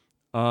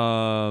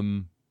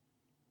 And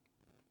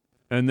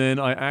then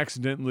I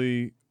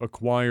accidentally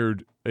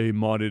acquired a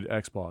modded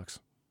Xbox.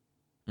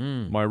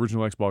 My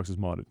original Xbox is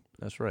modded.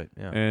 That's right.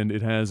 Yeah. And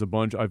it has a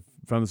bunch. I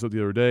found this out the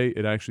other day.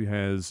 It actually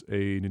has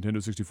a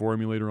Nintendo 64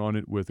 emulator on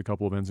it with a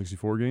couple of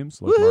N64 games,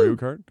 like Mario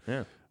Kart.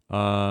 Yeah.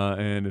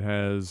 And it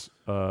has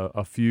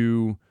a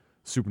few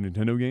Super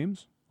Nintendo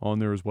games on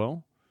there as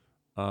well.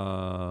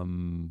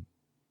 And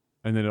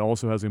then it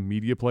also has a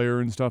media player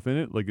and stuff in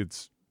it. Like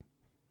it's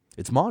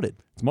modded.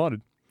 It's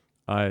modded.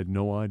 I had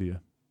no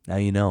idea. Now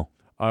you know.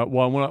 I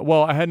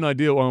had an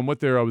idea on what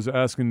there. I was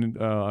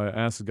asking. I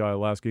asked the guy at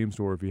Last Game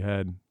Store if he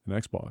had an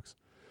Xbox.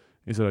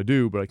 He said, I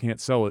do, but I can't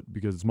sell it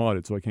because it's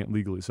modded, so I can't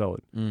legally sell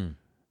it.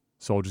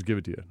 So I'll just give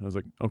it to you. And I was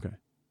like, okay.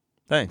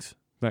 Thanks.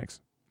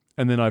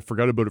 And then I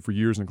forgot about it for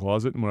years in the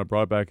closet, and when I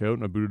brought it back out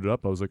and I booted it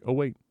up, I was like, oh,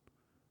 wait.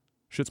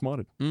 Shit's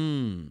modded.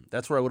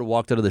 That's where I would have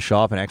walked out of the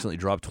shop and accidentally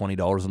dropped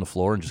 $20 on the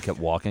floor and just kept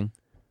walking.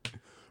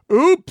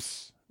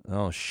 Oops.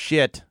 Oh,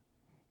 shit.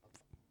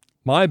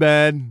 My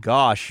bad.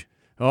 Gosh.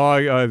 Oh,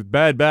 I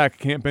bad back.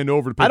 Can't bend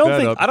over to pick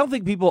that up. I don't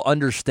think people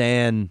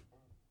understand.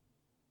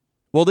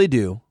 Well, they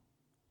do.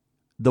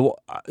 The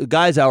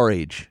guys our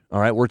age, all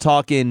right? We're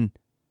talking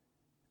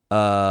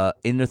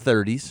in their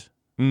 30s,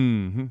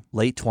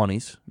 late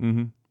 20s.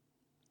 Mm-hmm.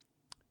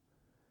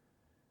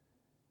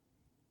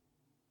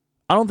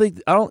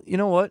 You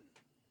know what?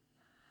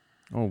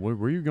 Oh, where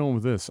are you going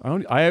with this?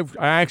 I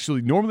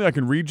actually, normally I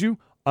can read you.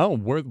 I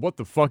don't know what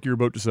the fuck you're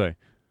about to say.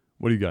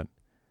 What do you got?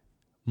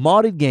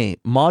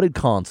 Modded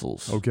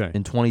consoles. Okay.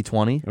 In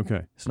 2020.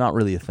 Okay. It's not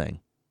really a thing.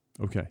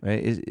 Okay.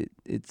 Right?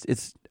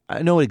 It's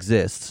I know it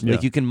exists. Yeah.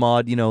 Like you can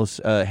mod,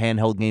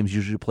 handheld games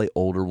usually play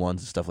older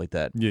ones and stuff like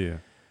that. Yeah.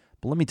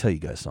 But let me tell you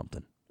guys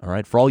something. All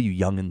right, for all you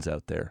youngins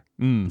out there,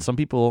 and some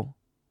people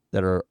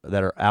that are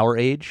our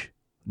age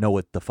know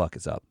what the fuck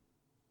is up.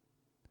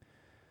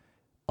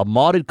 A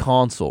modded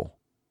console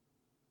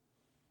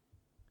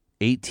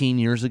 18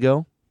 years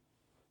ago,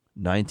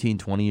 19,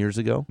 20 years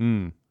ago,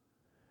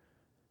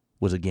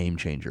 was a game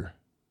changer.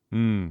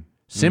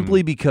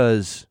 Simply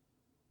because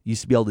you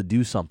used to be able to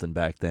do something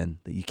back then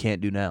that you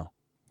can't do now.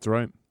 That's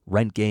right.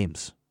 Rent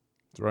games.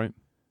 That's right.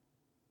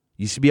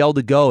 You used to be able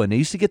to go, and they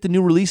used to get the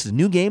new releases.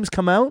 New games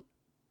come out.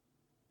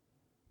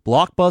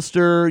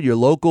 Blockbuster, your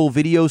local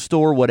video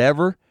store,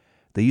 whatever.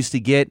 They used to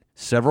get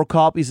several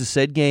copies of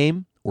said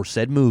game or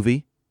said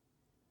movie,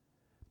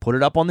 put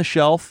it up on the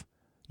shelf.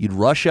 You'd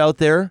rush out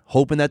there,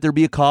 hoping that there'd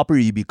be a copy, or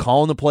you'd be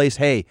calling the place,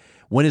 hey,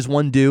 when is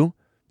one due?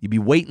 You'd be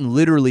waiting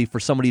literally for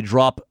somebody to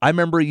drop. I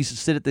remember I used to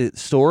sit at the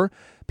store.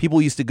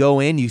 People used to go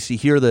in. You used to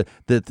hear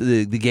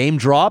the game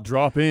drop.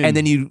 Drop in. And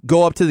then you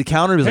go up to the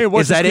counter. And Hey, like,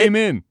 what's is that this it? game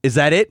in? Is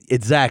that it?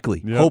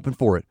 Exactly. Yep. Hoping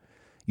for it.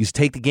 You used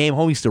to take the game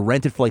home. You used to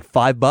rent it for like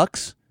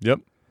 $5. Yep.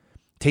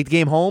 Take the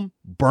game home.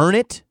 Burn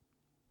it.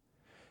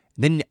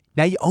 Then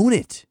now you own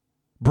it.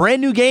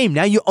 Brand new game.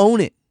 Now you own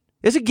it.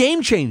 It's a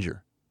game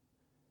changer.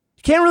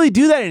 You can't really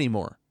do that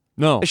anymore.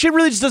 No. That shit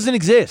really just doesn't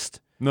exist.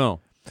 No.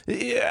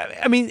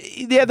 I mean,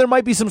 yeah, there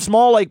might be some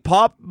small like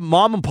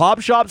mom and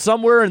pop shop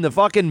somewhere in the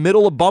fucking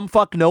middle of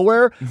bumfuck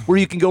nowhere where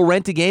you can go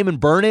rent a game and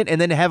burn it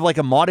and then have like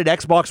a modded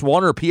Xbox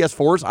One or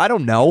PS4s. I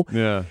don't know.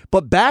 Yeah.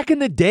 But back in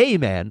the day,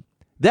 man,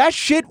 that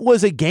shit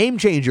was a game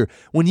changer.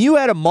 When you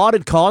had a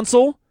modded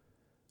console,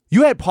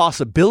 you had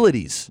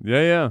possibilities.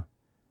 Yeah.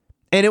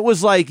 And it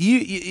was like you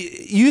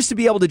used to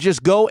be able to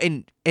just go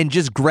and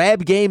just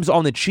grab games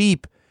on the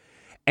cheap,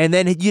 and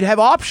then you'd have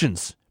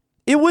options.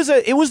 It was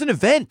an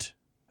event.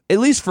 At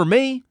least for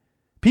me,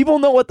 people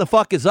know what the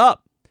fuck is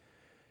up.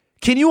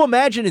 Can you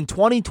imagine in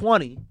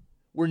 2020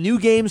 where new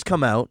games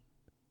come out,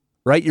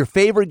 right? Your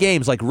favorite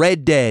games like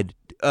Red Dead,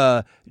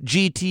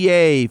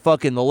 GTA,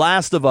 fucking The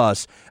Last of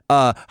Us,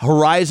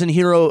 Horizon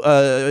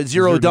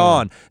Zero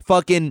Dawn,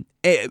 fucking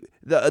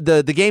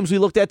the games we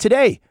looked at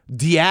today,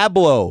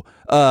 Diablo,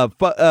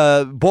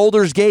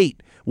 Baldur's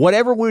Gate,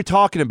 whatever we're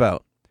talking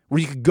about, where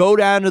you could go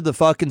down to the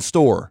fucking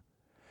store,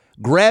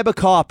 grab a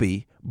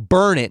copy,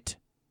 burn it,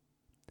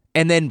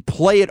 and then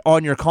play it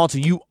on your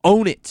console. You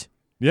own it.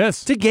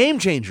 Yes. It's a game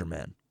changer,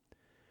 man.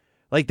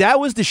 Like, that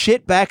was the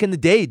shit back in the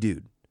day,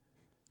 dude.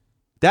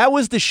 That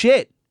was the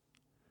shit.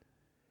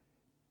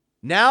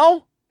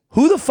 Now,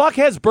 who the fuck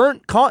has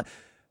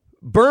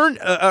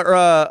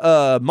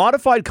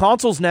modified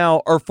consoles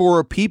now are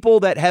for people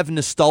that have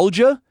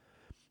nostalgia,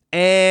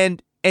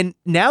 and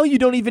now you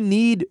don't even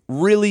need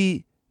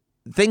really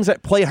things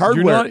that play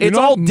hardware. It's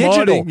all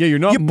digital. Yeah, you're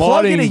not you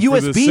plug in a modding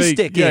for the USB sake-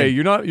 stick Yeah, in.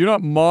 you're not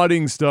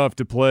modding stuff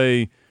to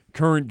play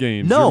current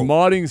games. No. You're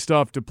modding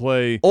stuff to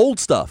play Old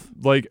stuff.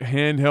 like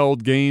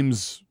handheld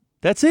games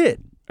That's it.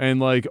 and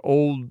like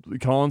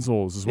old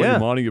consoles is what Yeah.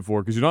 you're modding it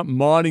for, because you're not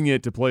modding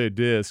it to play a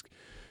disc.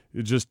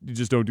 You just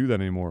don't do that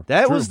anymore.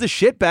 That True. was the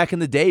shit back in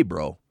the day,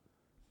 bro.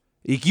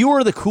 Like, you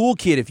were the cool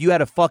kid if you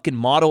had a fucking a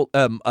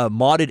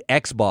modded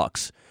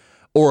Xbox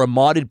or a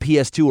modded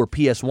PS2 or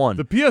PS1.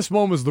 The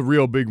PS1 was the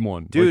real big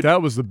one. Dude. Like,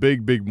 that was the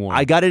big one.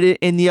 I got it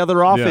in the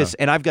other office,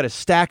 and I've got a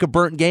stack of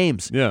burnt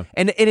games. Yeah.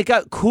 And it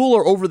got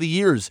cooler over the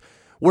years,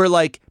 where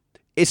like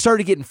it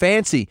started getting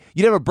fancy.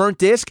 You'd have a burnt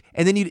disc,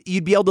 and then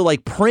you'd be able to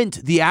like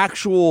print the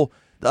actual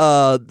you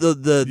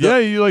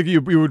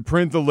would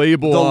print the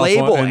label off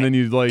and then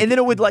you'd like, and then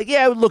it would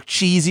it would look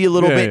cheesy a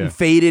little bit and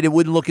faded. It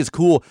wouldn't look as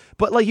cool.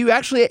 But like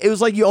it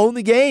was like you own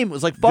the game. It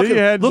was like, fucking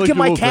like, look at your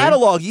my little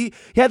catalog. You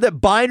had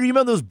that binder. You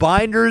remember those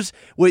binders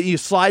where you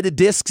slide the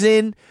discs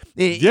in?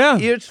 Yeah.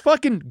 It's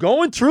fucking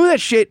going through that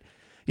shit.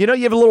 You know,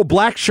 you have a little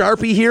black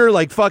Sharpie here,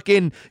 like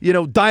fucking,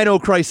 Dino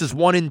Crisis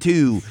 1 and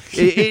 2.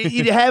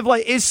 You'd have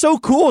like, it's so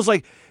cool. It's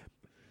like,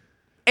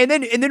 and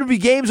then there'd be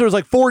games where it was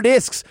like 4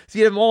 discs, so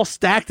you have them all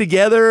stacked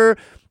together.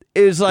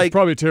 It's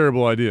probably a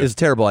terrible idea. It's a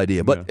terrible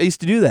idea, but I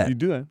used to do that. You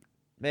do that.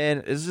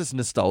 Man, it's just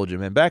nostalgia,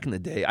 man. Back in the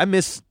day, I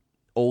miss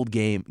old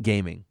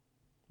gaming.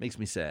 Makes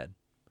me sad.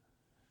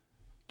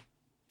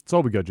 That's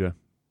all we got, Jeff.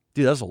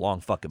 Dude, that's a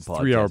long fucking podcast.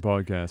 3-hour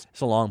podcast.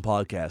 It's a long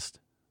podcast.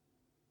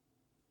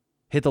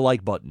 Hit the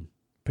like button.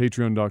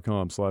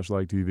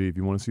 Patreon.com/LikeTV if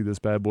you want to see this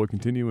bad boy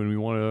continue and we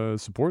want to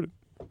support it.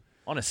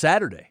 On a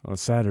Saturday. On a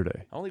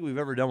Saturday. I don't think we've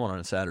ever done one on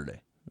a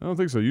Saturday. I don't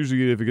think so.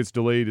 Usually if it gets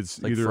delayed, it's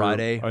like either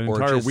Friday an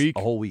or entire just week,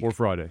 a whole week. or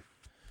Friday.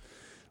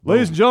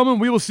 Ladies and gentlemen,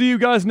 we will see you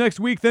guys next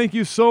week. Thank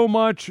you so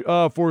much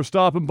for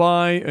stopping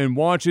by and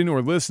watching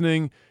or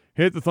listening.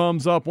 Hit the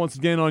thumbs up once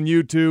again on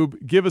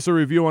YouTube. Give us a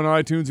review on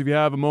iTunes if you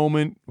have a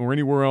moment, or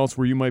anywhere else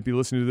where you might be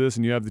listening to this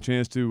and you have the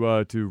chance to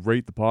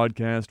rate the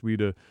podcast.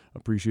 We'd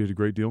appreciate it a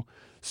great deal.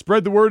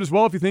 Spread the word as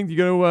well if you think you're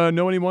going to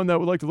know anyone that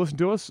would like to listen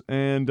to us.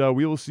 And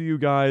we will see you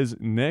guys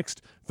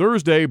next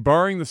Thursday,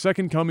 barring the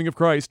second coming of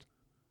Christ.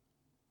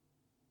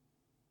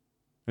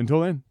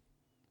 Until then.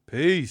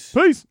 Peace.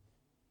 Peace.